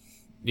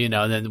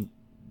then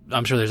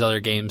I'm sure there's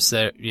other games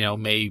that,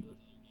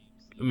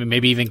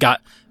 maybe even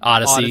got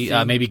Odyssey.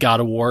 Maybe God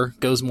of War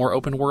goes more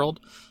open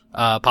world,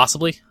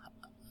 possibly.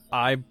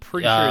 I'm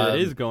pretty sure that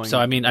is going. So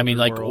I mean,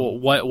 like,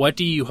 what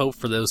do you hope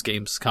for those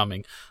games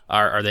coming?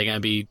 Are they going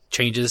to be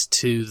changes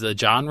to the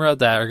genre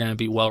that are going to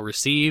be well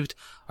received?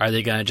 Are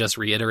they going to just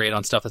reiterate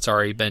on stuff that's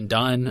already been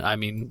done? I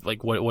mean,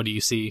 like, what do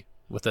you see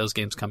with those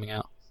games coming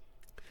out?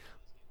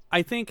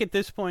 I think at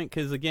this point,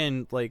 because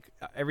again, like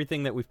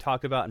everything that we've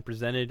talked about and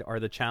presented are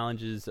the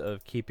challenges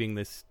of keeping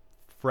this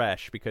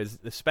fresh, because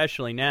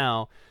especially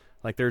now,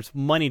 like there's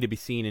money to be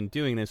seen in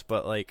doing this,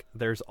 but like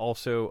there's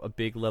also a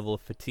big level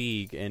of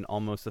fatigue and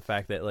almost the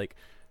fact that like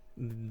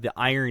the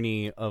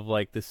irony of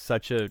like this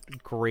such a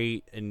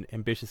great and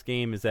ambitious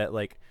game is that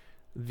like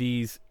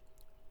these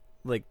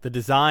like the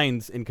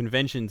designs and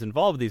conventions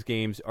involved with these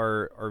games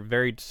are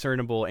very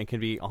discernible and can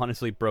be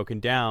honestly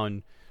broken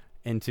down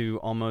into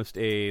almost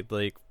a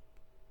like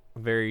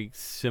very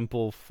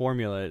simple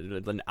formula,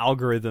 an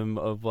algorithm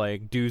of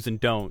like do's and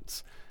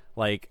don'ts,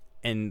 like,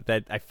 and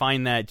that I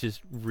find that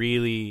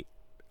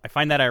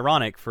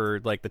ironic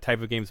for like the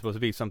type of game it's supposed to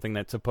be, something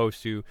that's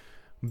supposed to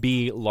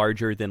be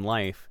larger than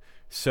life.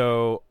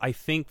 So I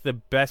think the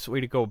best way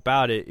to go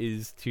about it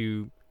is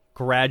to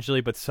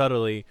gradually but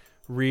subtly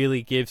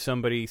really give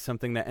somebody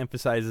something that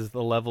emphasizes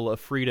the level of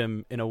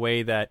freedom in a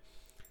way that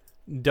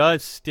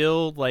does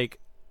still like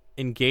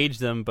engage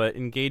them, but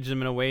engage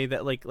them in a way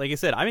that like I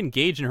said, I'm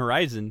engaged in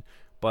Horizon,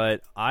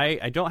 but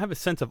I don't have a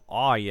sense of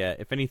awe yet.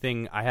 If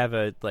anything, I have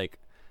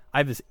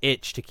this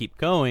itch to keep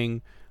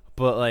going,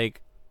 but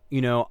like,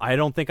 I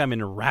don't think I'm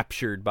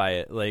enraptured by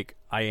it like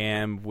I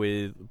am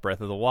with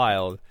Breath of the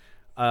Wild.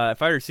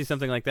 If I were to see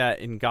something like that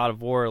in God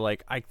of War,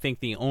 like I think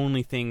the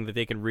only thing that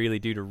they can really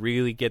do to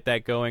really get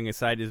that going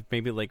aside is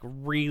maybe like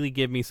really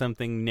give me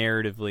something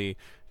narratively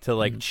to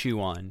like chew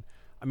on.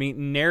 I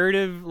mean,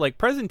 narrative, like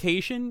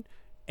presentation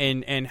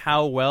and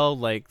how well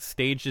like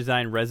stage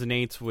design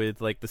resonates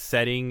with like the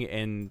setting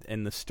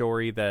and the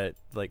story that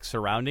like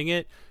surrounding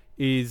it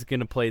is going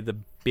to play the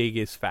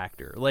biggest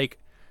factor. Like,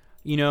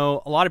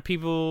 a lot of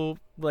people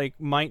like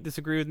might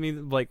disagree with me.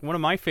 Like one of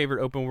my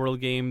favorite open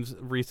world games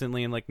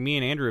recently, and like me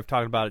and Andrew have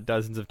talked about it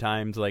dozens of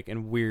times, like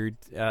in weird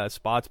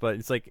spots, but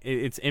it's like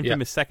it's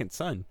Infamous Second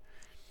Son.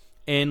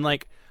 And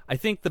like I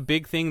think the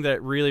big thing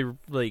that really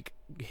like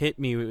hit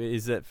me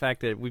is that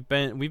fact that we've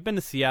been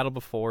to Seattle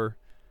before.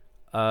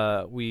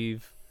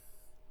 We've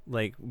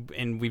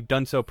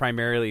done so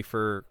primarily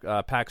for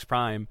PAX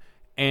Prime,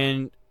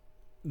 and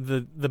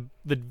the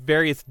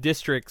various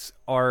districts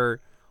are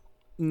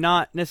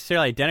not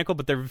necessarily identical,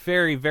 but they're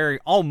very, very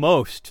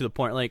almost to the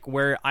point like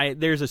where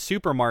there's a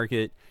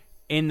supermarket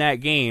in that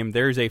game,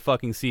 there's a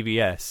fucking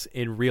CVS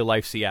in real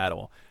life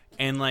Seattle,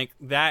 and like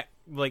that,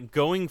 like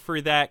going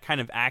for that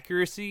kind of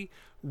accuracy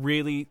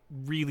really,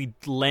 really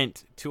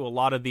lent to a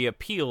lot of the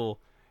appeal.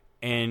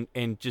 And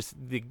just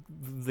the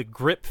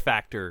grip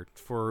factor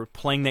for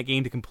playing that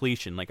game to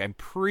completion. Like I'm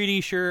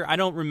pretty sure, I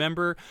don't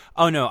remember.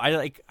 Oh no,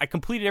 I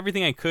completed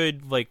everything I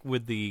could like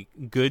with the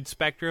good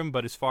Spectrum,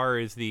 but as far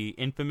as the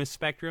Infamous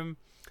Spectrum,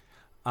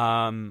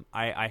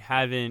 I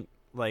haven't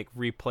like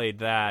replayed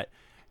that.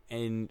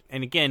 And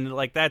again,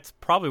 like that's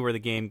probably where the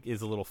game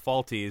is a little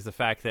faulty, is the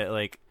fact that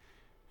like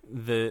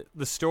the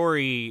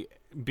story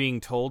being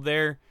told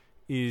there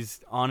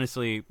is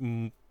honestly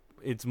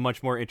it's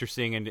much more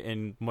interesting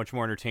and much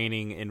more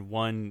entertaining in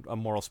a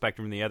moral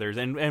spectrum than the others,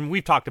 and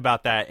we've talked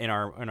about that in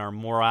our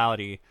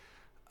morality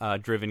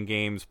driven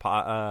games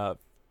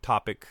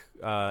topic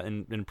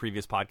in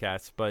previous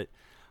podcasts. But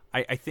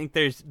I think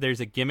there's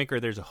a gimmick or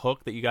there's a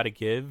hook that you got to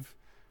give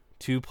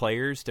to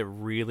players to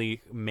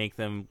really make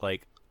them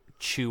like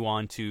chew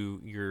onto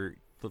your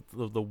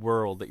the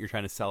world that you're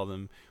trying to sell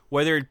them,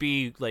 whether it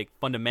be like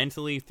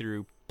fundamentally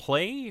through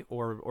play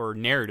or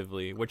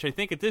narratively, which I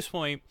think at this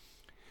point,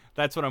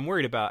 that's what I'm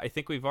worried about. I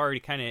think we've already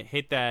kind of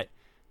hit that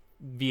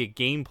via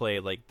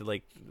gameplay.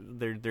 Like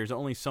there's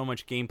only so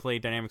much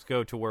gameplay dynamics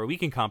go to where we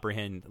can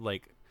comprehend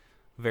like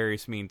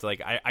various means.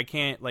 Like I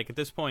can't, like at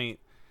this point,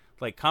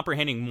 like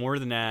comprehending more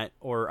than that,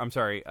 or I'm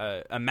sorry,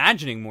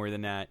 imagining more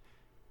than that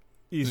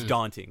is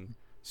daunting.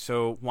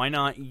 So why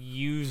not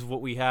use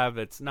what we have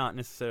that's not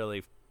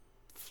necessarily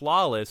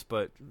flawless,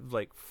 but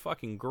like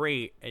fucking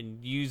great,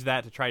 and use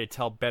that to try to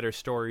tell better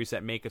stories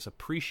that make us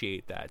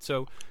appreciate that.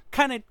 So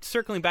kind of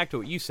circling back to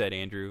what you said,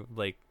 Andrew,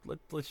 like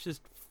let's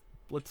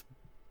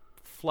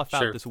fluff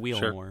out this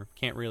wheel more.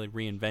 Can't really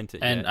reinvent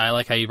it and yet. I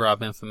like how you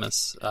brought up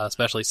Infamous,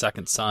 especially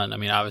Second Son. I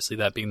mean, obviously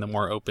that being the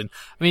more open,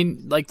 I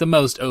mean, like the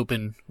most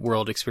open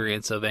world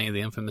experience of any of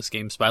the Infamous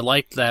games, but I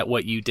liked that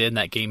what you did in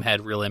that game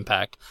had real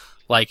impact.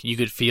 Like, you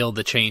could feel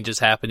the changes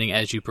happening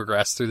as you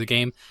progress through the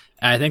game.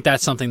 And I think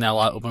that's something that a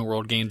lot of open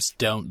world games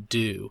don't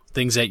do.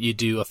 Things that you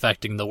do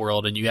affecting the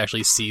world, and you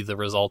actually see the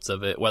results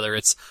of it. Whether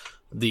it's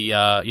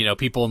the,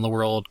 people in the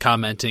world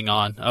commenting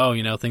on,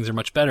 things are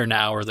much better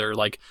now, or they're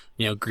like,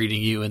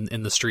 greeting you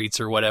in the streets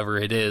or whatever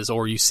it is,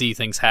 or you see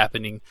things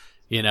happening,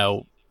 in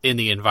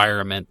the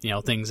environment,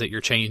 things that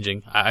you're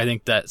changing. I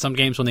think that some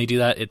games, when they do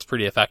that, it's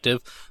pretty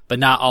effective, but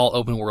not all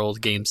open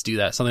world games do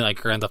that. Something like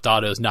Grand Theft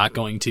Auto is not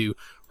going to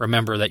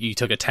remember that you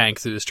took a tank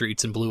through the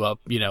streets and blew up,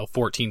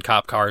 14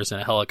 cop cars and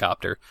a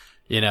helicopter.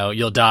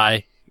 You'll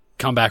die,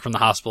 come back from the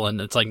hospital,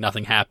 and it's like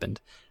nothing happened.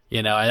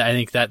 I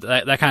think that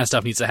kind of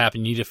stuff needs to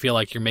happen. You need to feel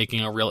like you're making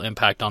a real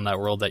impact on that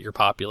world that you're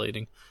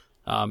populating.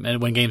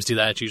 And when games do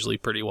that, it's usually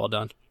pretty well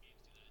done.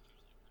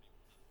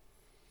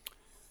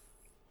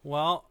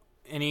 Well,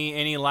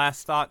 any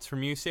last thoughts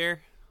from you, Sarah?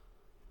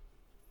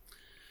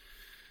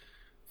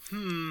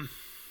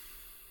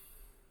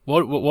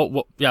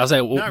 What? Yeah, I was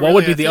saying, what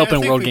would be the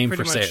open world game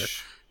for Sarah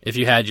if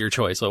you had your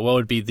choice? What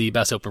would be the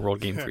best open world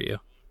game for you?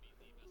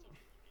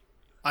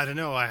 I don't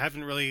know. I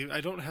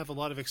don't have a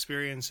lot of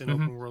experience in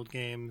open world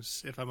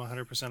games, if I'm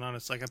 100%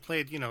 honest. Like, I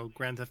played,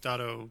 Grand Theft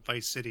Auto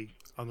Vice City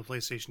on the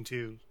PlayStation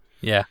 2.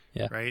 Yeah.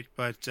 Right?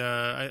 But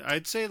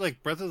I'd say,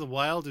 like, Breath of the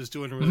Wild is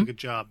doing a really good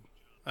job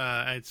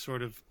at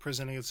sort of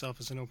presenting itself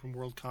as an open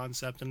world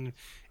concept. And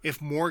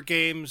if more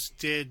games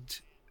did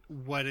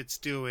what it's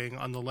doing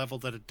on the level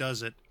that it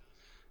does it,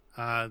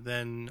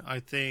 then I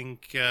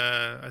think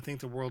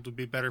the world would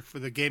be better for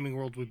the gaming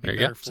world would be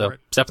better for it.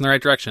 Step in the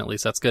right direction, at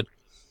least. That's good.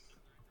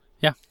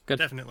 Yeah, good.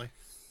 Definitely.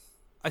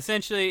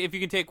 Essentially, if you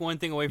can take one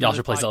thing away from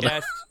this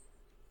podcast,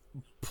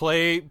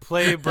 play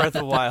Breath of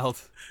the Wild.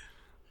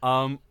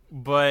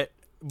 But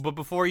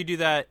before you do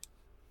that,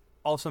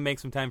 also make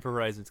some time for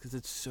Horizons, because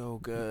it's so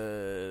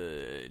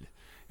good.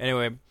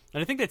 Anyway, and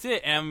I think that's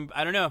it. And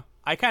I don't know.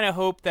 I kind of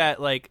hope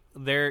that like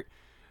they're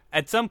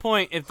at some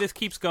point, if this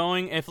keeps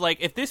going, if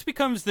this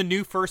becomes the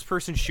new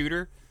first-person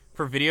shooter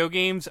for video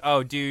games,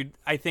 oh, dude,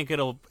 I think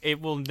it'll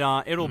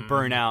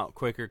burn out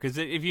quicker. Because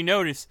if you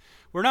notice,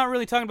 we're not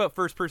really talking about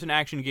first-person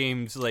action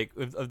games like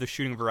of the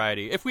shooting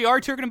variety. If we are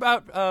talking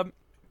about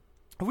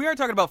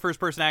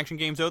first-person action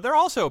games, though, they're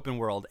also open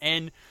world,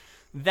 and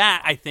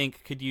that I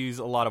think could use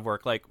a lot of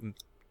work. Like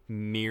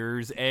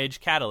Mirror's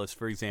Edge Catalyst,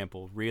 for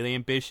example, really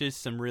ambitious,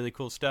 some really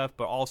cool stuff,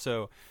 but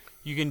also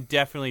you can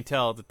definitely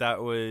tell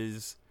that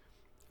was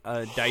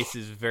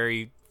DICE's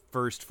very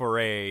first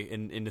foray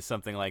into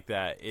something like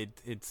that.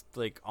 It's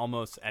like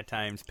almost at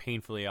times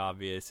painfully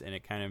obvious, and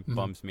it kind of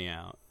bums me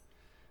out.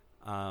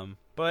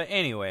 But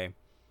anyway,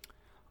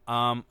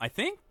 I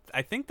think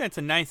that's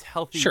a nice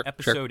healthy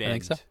episode end. I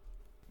think so.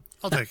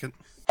 I'll take it.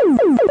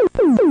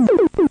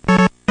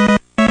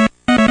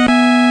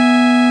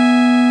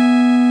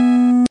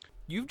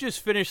 You've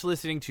just finished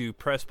listening to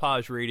Press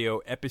Pause Radio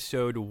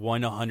episode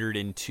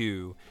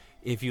 102.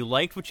 If you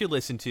liked what you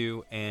listened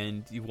to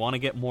and you want to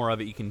get more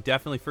of it, you can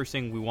definitely, first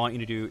thing we want you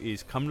to do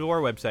is come to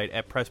our website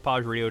at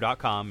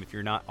PressPauseRadio.com if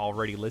you're not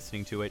already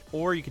listening to it,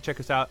 or you can check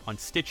us out on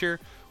Stitcher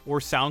or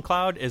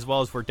SoundCloud, as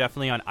well as we're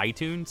definitely on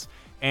iTunes,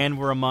 and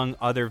we're among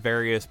other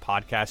various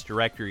podcast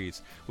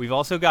directories. We've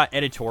also got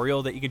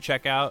editorial that you can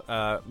check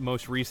out.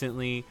 Most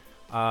recently,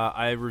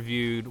 I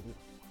reviewed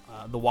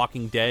The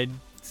Walking Dead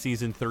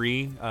Season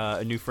 3,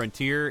 A New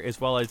Frontier,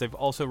 as well as I've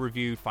also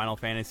reviewed Final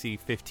Fantasy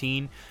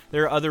 15.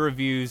 There are other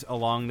reviews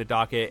along the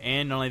docket,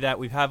 and not only that,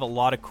 we have a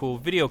lot of cool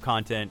video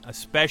content,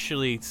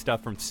 especially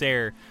stuff from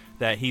Sarah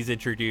that he's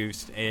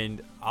introduced,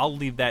 and I'll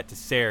leave that to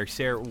Sarah.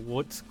 Sarah,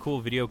 what's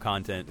cool video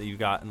content that you've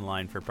got in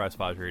line for Press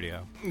Pause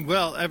Radio?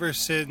 Well, ever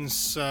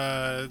since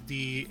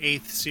the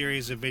 8th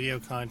series of video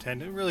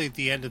content, and really at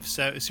the end of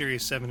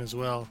Series 7 as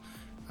well,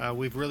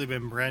 we've really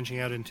been branching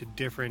out into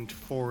different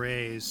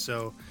forays,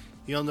 so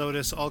you'll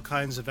notice all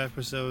kinds of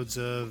episodes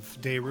of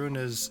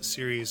Dayruna's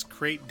series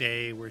Crate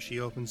Day, where she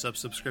opens up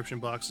subscription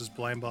boxes,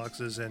 blind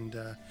boxes, and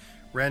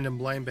random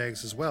blind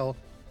bags as well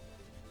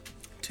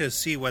to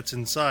see what's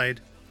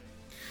inside.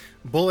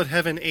 Bullet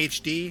Heaven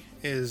HD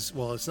is,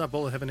 well, it's not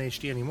Bullet Heaven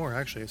HD anymore,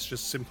 actually. It's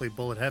just simply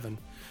Bullet Heaven.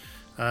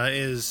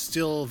 is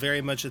still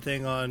very much a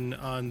thing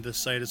on the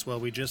site as well.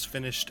 We just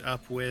finished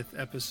up with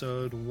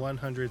episode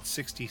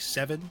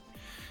 167,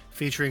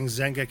 featuring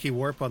Zengeki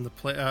Warp on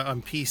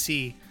on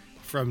PC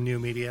from New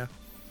Media.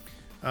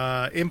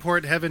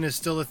 Import Heaven is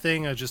still a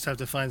thing. I just have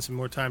to find some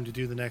more time to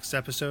do the next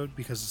episode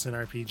because it's an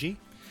RPG.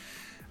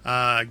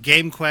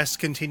 Game Quest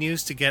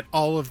continues to get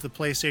all of the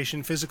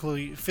PlayStation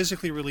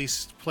physically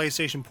released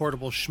PlayStation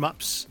Portable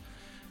shmups.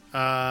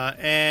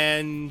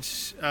 And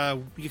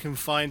you can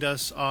find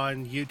us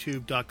on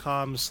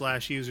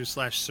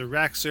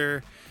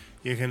youtube.com/user/Siraxer.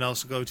 You can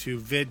also go to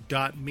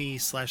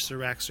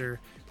vid.me/Siraxer.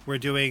 We're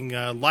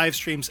doing live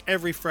streams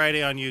every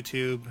Friday on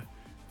YouTube.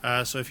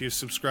 So if you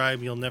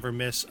subscribe, you'll never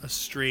miss a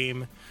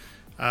stream.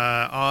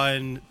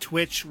 On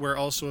Twitch, we're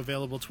also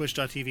available,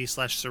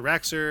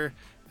 twitch.tv/Siraxer.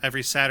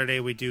 Every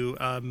Saturday we do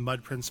a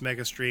Mud Prince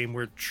Mega Stream.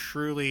 We're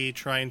truly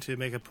trying to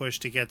make a push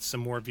to get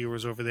some more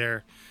viewers over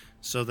there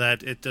so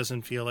that it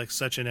doesn't feel like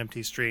such an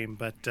empty stream.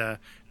 But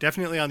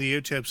definitely on the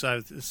YouTube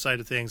side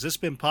of things, it's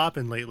been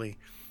popping lately.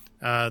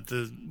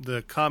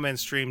 The comment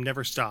stream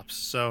never stops.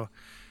 So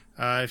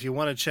if you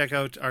want to check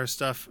out our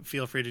stuff,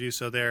 feel free to do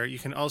so there. You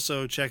can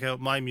also check out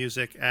my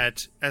music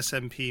at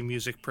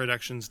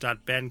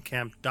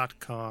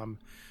smpmusicproductions.bandcamp.com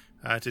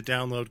to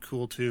download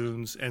cool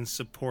tunes and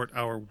support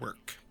our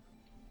work.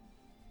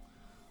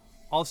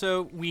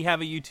 Also, we have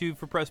a YouTube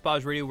for Press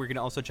Pause Radio. We're going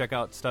to also check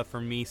out stuff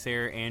from me,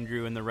 Sarah,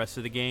 Andrew, and the rest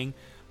of the gang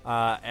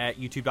at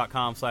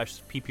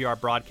youtube.com/PPR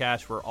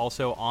Broadcast. We're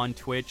also on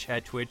Twitch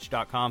at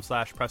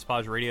twitch.com/Press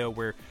Pause Radio,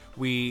 where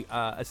we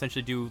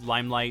essentially do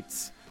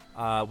Limelights,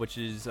 which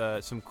is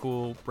some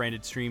cool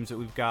branded streams that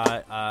we've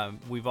got.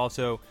 We've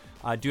also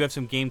do have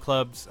some game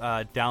clubs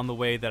down the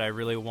way that I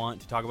really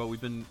want to talk about. We've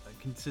been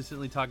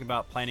consistently talking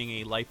about planning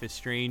a Life is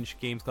Strange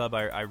games club.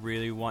 I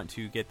really want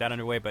to get that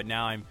underway, but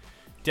now I'm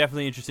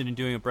definitely interested in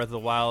doing a Breath of the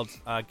Wild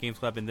games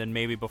club, and then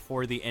maybe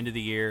before the end of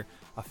the year,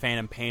 a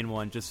Phantom Pain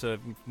one, just so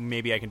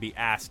maybe I can be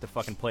asked to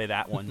fucking play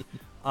that one.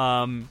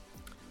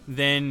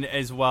 Then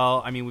as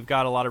well, I mean, we've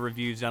got a lot of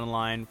reviews down the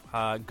line.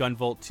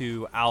 Gunvolt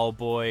 2,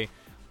 Owlboy,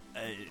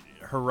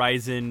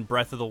 Horizon,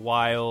 Breath of the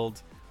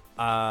Wild,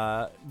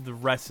 the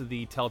rest of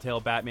the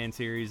Telltale Batman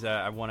series.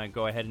 I want to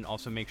go ahead and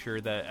also make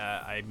sure that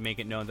I make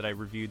it known that I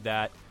reviewed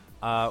that.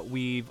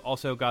 We've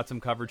also got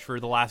some coverage for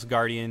The Last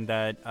Guardian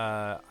that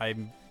I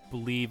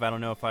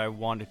don't know if I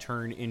want to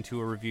turn into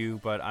a review,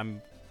 but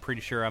I'm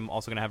pretty sure I'm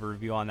also going to have a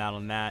review on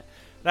that.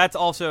 That's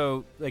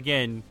also,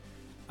 again,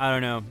 I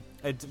don't know.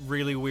 It's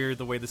really weird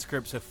the way the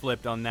scripts have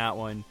flipped on that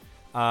one.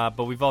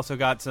 But we've also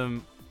got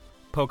some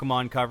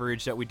Pokemon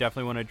coverage that we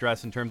definitely want to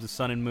address in terms of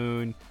Sun and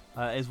Moon,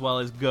 as well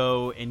as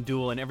Go and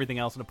Duel and everything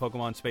else in the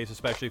Pokemon space,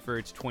 especially for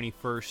its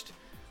 21st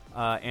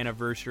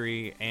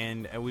anniversary.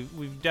 And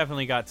we've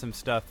definitely got some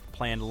stuff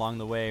planned along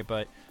the way,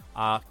 but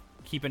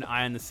keep an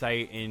eye on the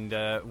site, and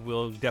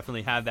we'll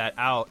definitely have that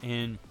out.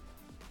 And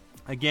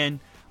again,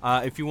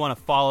 if you want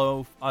to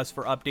follow us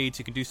for updates,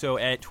 you can do so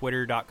at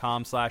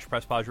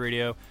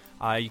twitter.com/PressPauseRadio.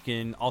 You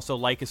can also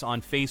like us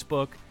on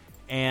Facebook.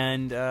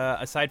 And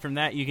aside from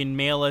that, you can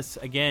mail us,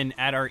 again,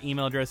 at our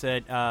email address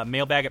at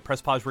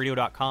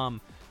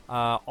mailbag@PressPauseRadio.com.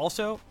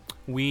 Also,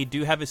 we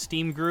do have a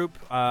Steam group.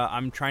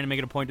 I'm trying to make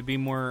it a point to be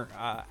more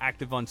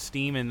active on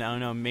Steam, and I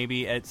don't know,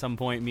 maybe at some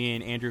point me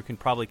and Andrew can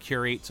probably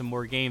curate some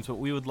more games, but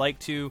we would like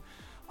to,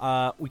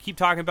 we keep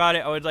talking about it.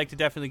 I would like to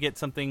definitely get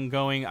something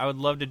going. I would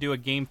love to do a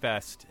Game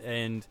Fest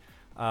and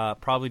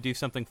probably do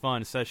something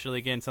fun, especially,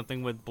 again,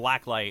 something with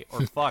Blacklight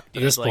or fuck.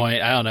 At this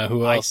point, I don't know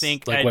who else,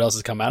 what else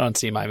has come out on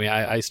Steam. I mean,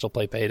 I still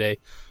play Payday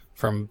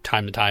from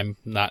time to time,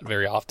 not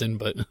very often,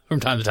 but from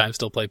time to time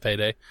still play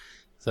Payday.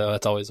 So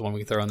that's always one we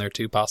can throw in there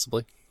too,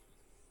 possibly.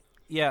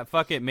 Yeah,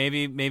 fuck it.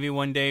 Maybe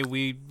one day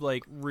we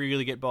like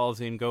really get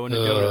ballsy and go into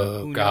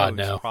Dota. Oh God,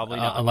 knows? no! Probably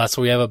not. Unless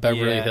we have a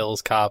Beverly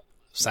Hills Cop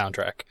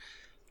soundtrack.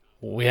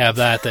 We have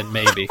that, then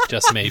maybe,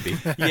 just maybe.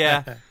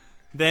 Yeah,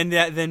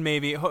 then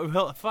maybe.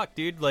 Oh, fuck,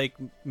 dude. Like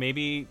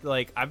maybe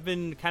like I've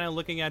been kind of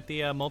looking at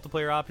the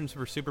multiplayer options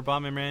for Super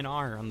Bomberman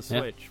R on the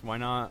Switch.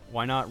 Yeah.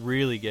 Why not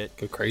really go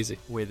crazy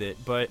with it?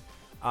 But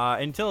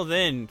until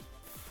then,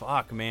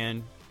 fuck,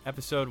 man.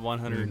 Episode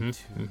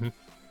 102. Mm-hmm.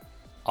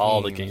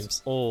 All the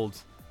games. Old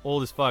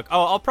as fuck.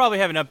 Oh, I'll probably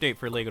have an update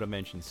for Lego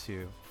Dimensions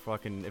too.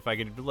 Fucking if I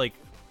could like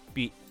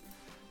be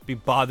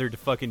bothered to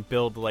fucking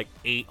build like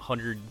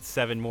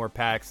 807 more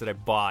packs that I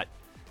bought.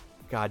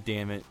 God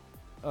damn it.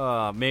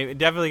 Maybe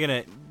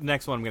definitely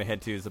next one I'm gonna head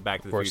to is the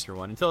Back to the Future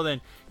one. Until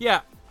then, yeah.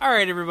 All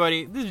right,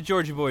 everybody. This is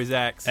Georgie Boy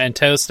Zax and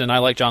Toast, and I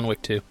like John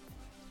Wick too.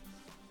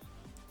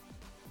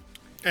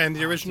 And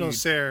the original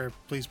Sarah,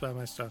 please buy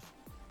my stuff.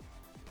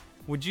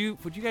 Would you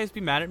guys be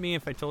mad at me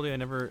if I told you I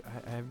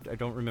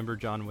don't remember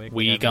John Wick?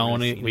 We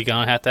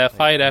gonna have to have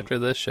fight after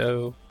this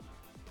show.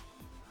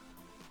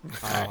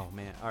 Oh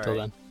man! All right. Till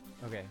then.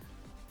 Okay.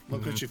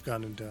 Look what you've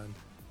gone and done.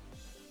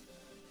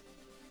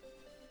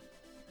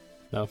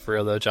 No, for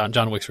real though.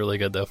 John Wick's really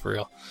good though. For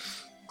real.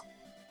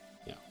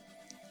 Yeah.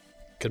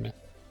 Good man.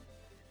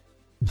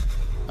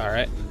 All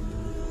right.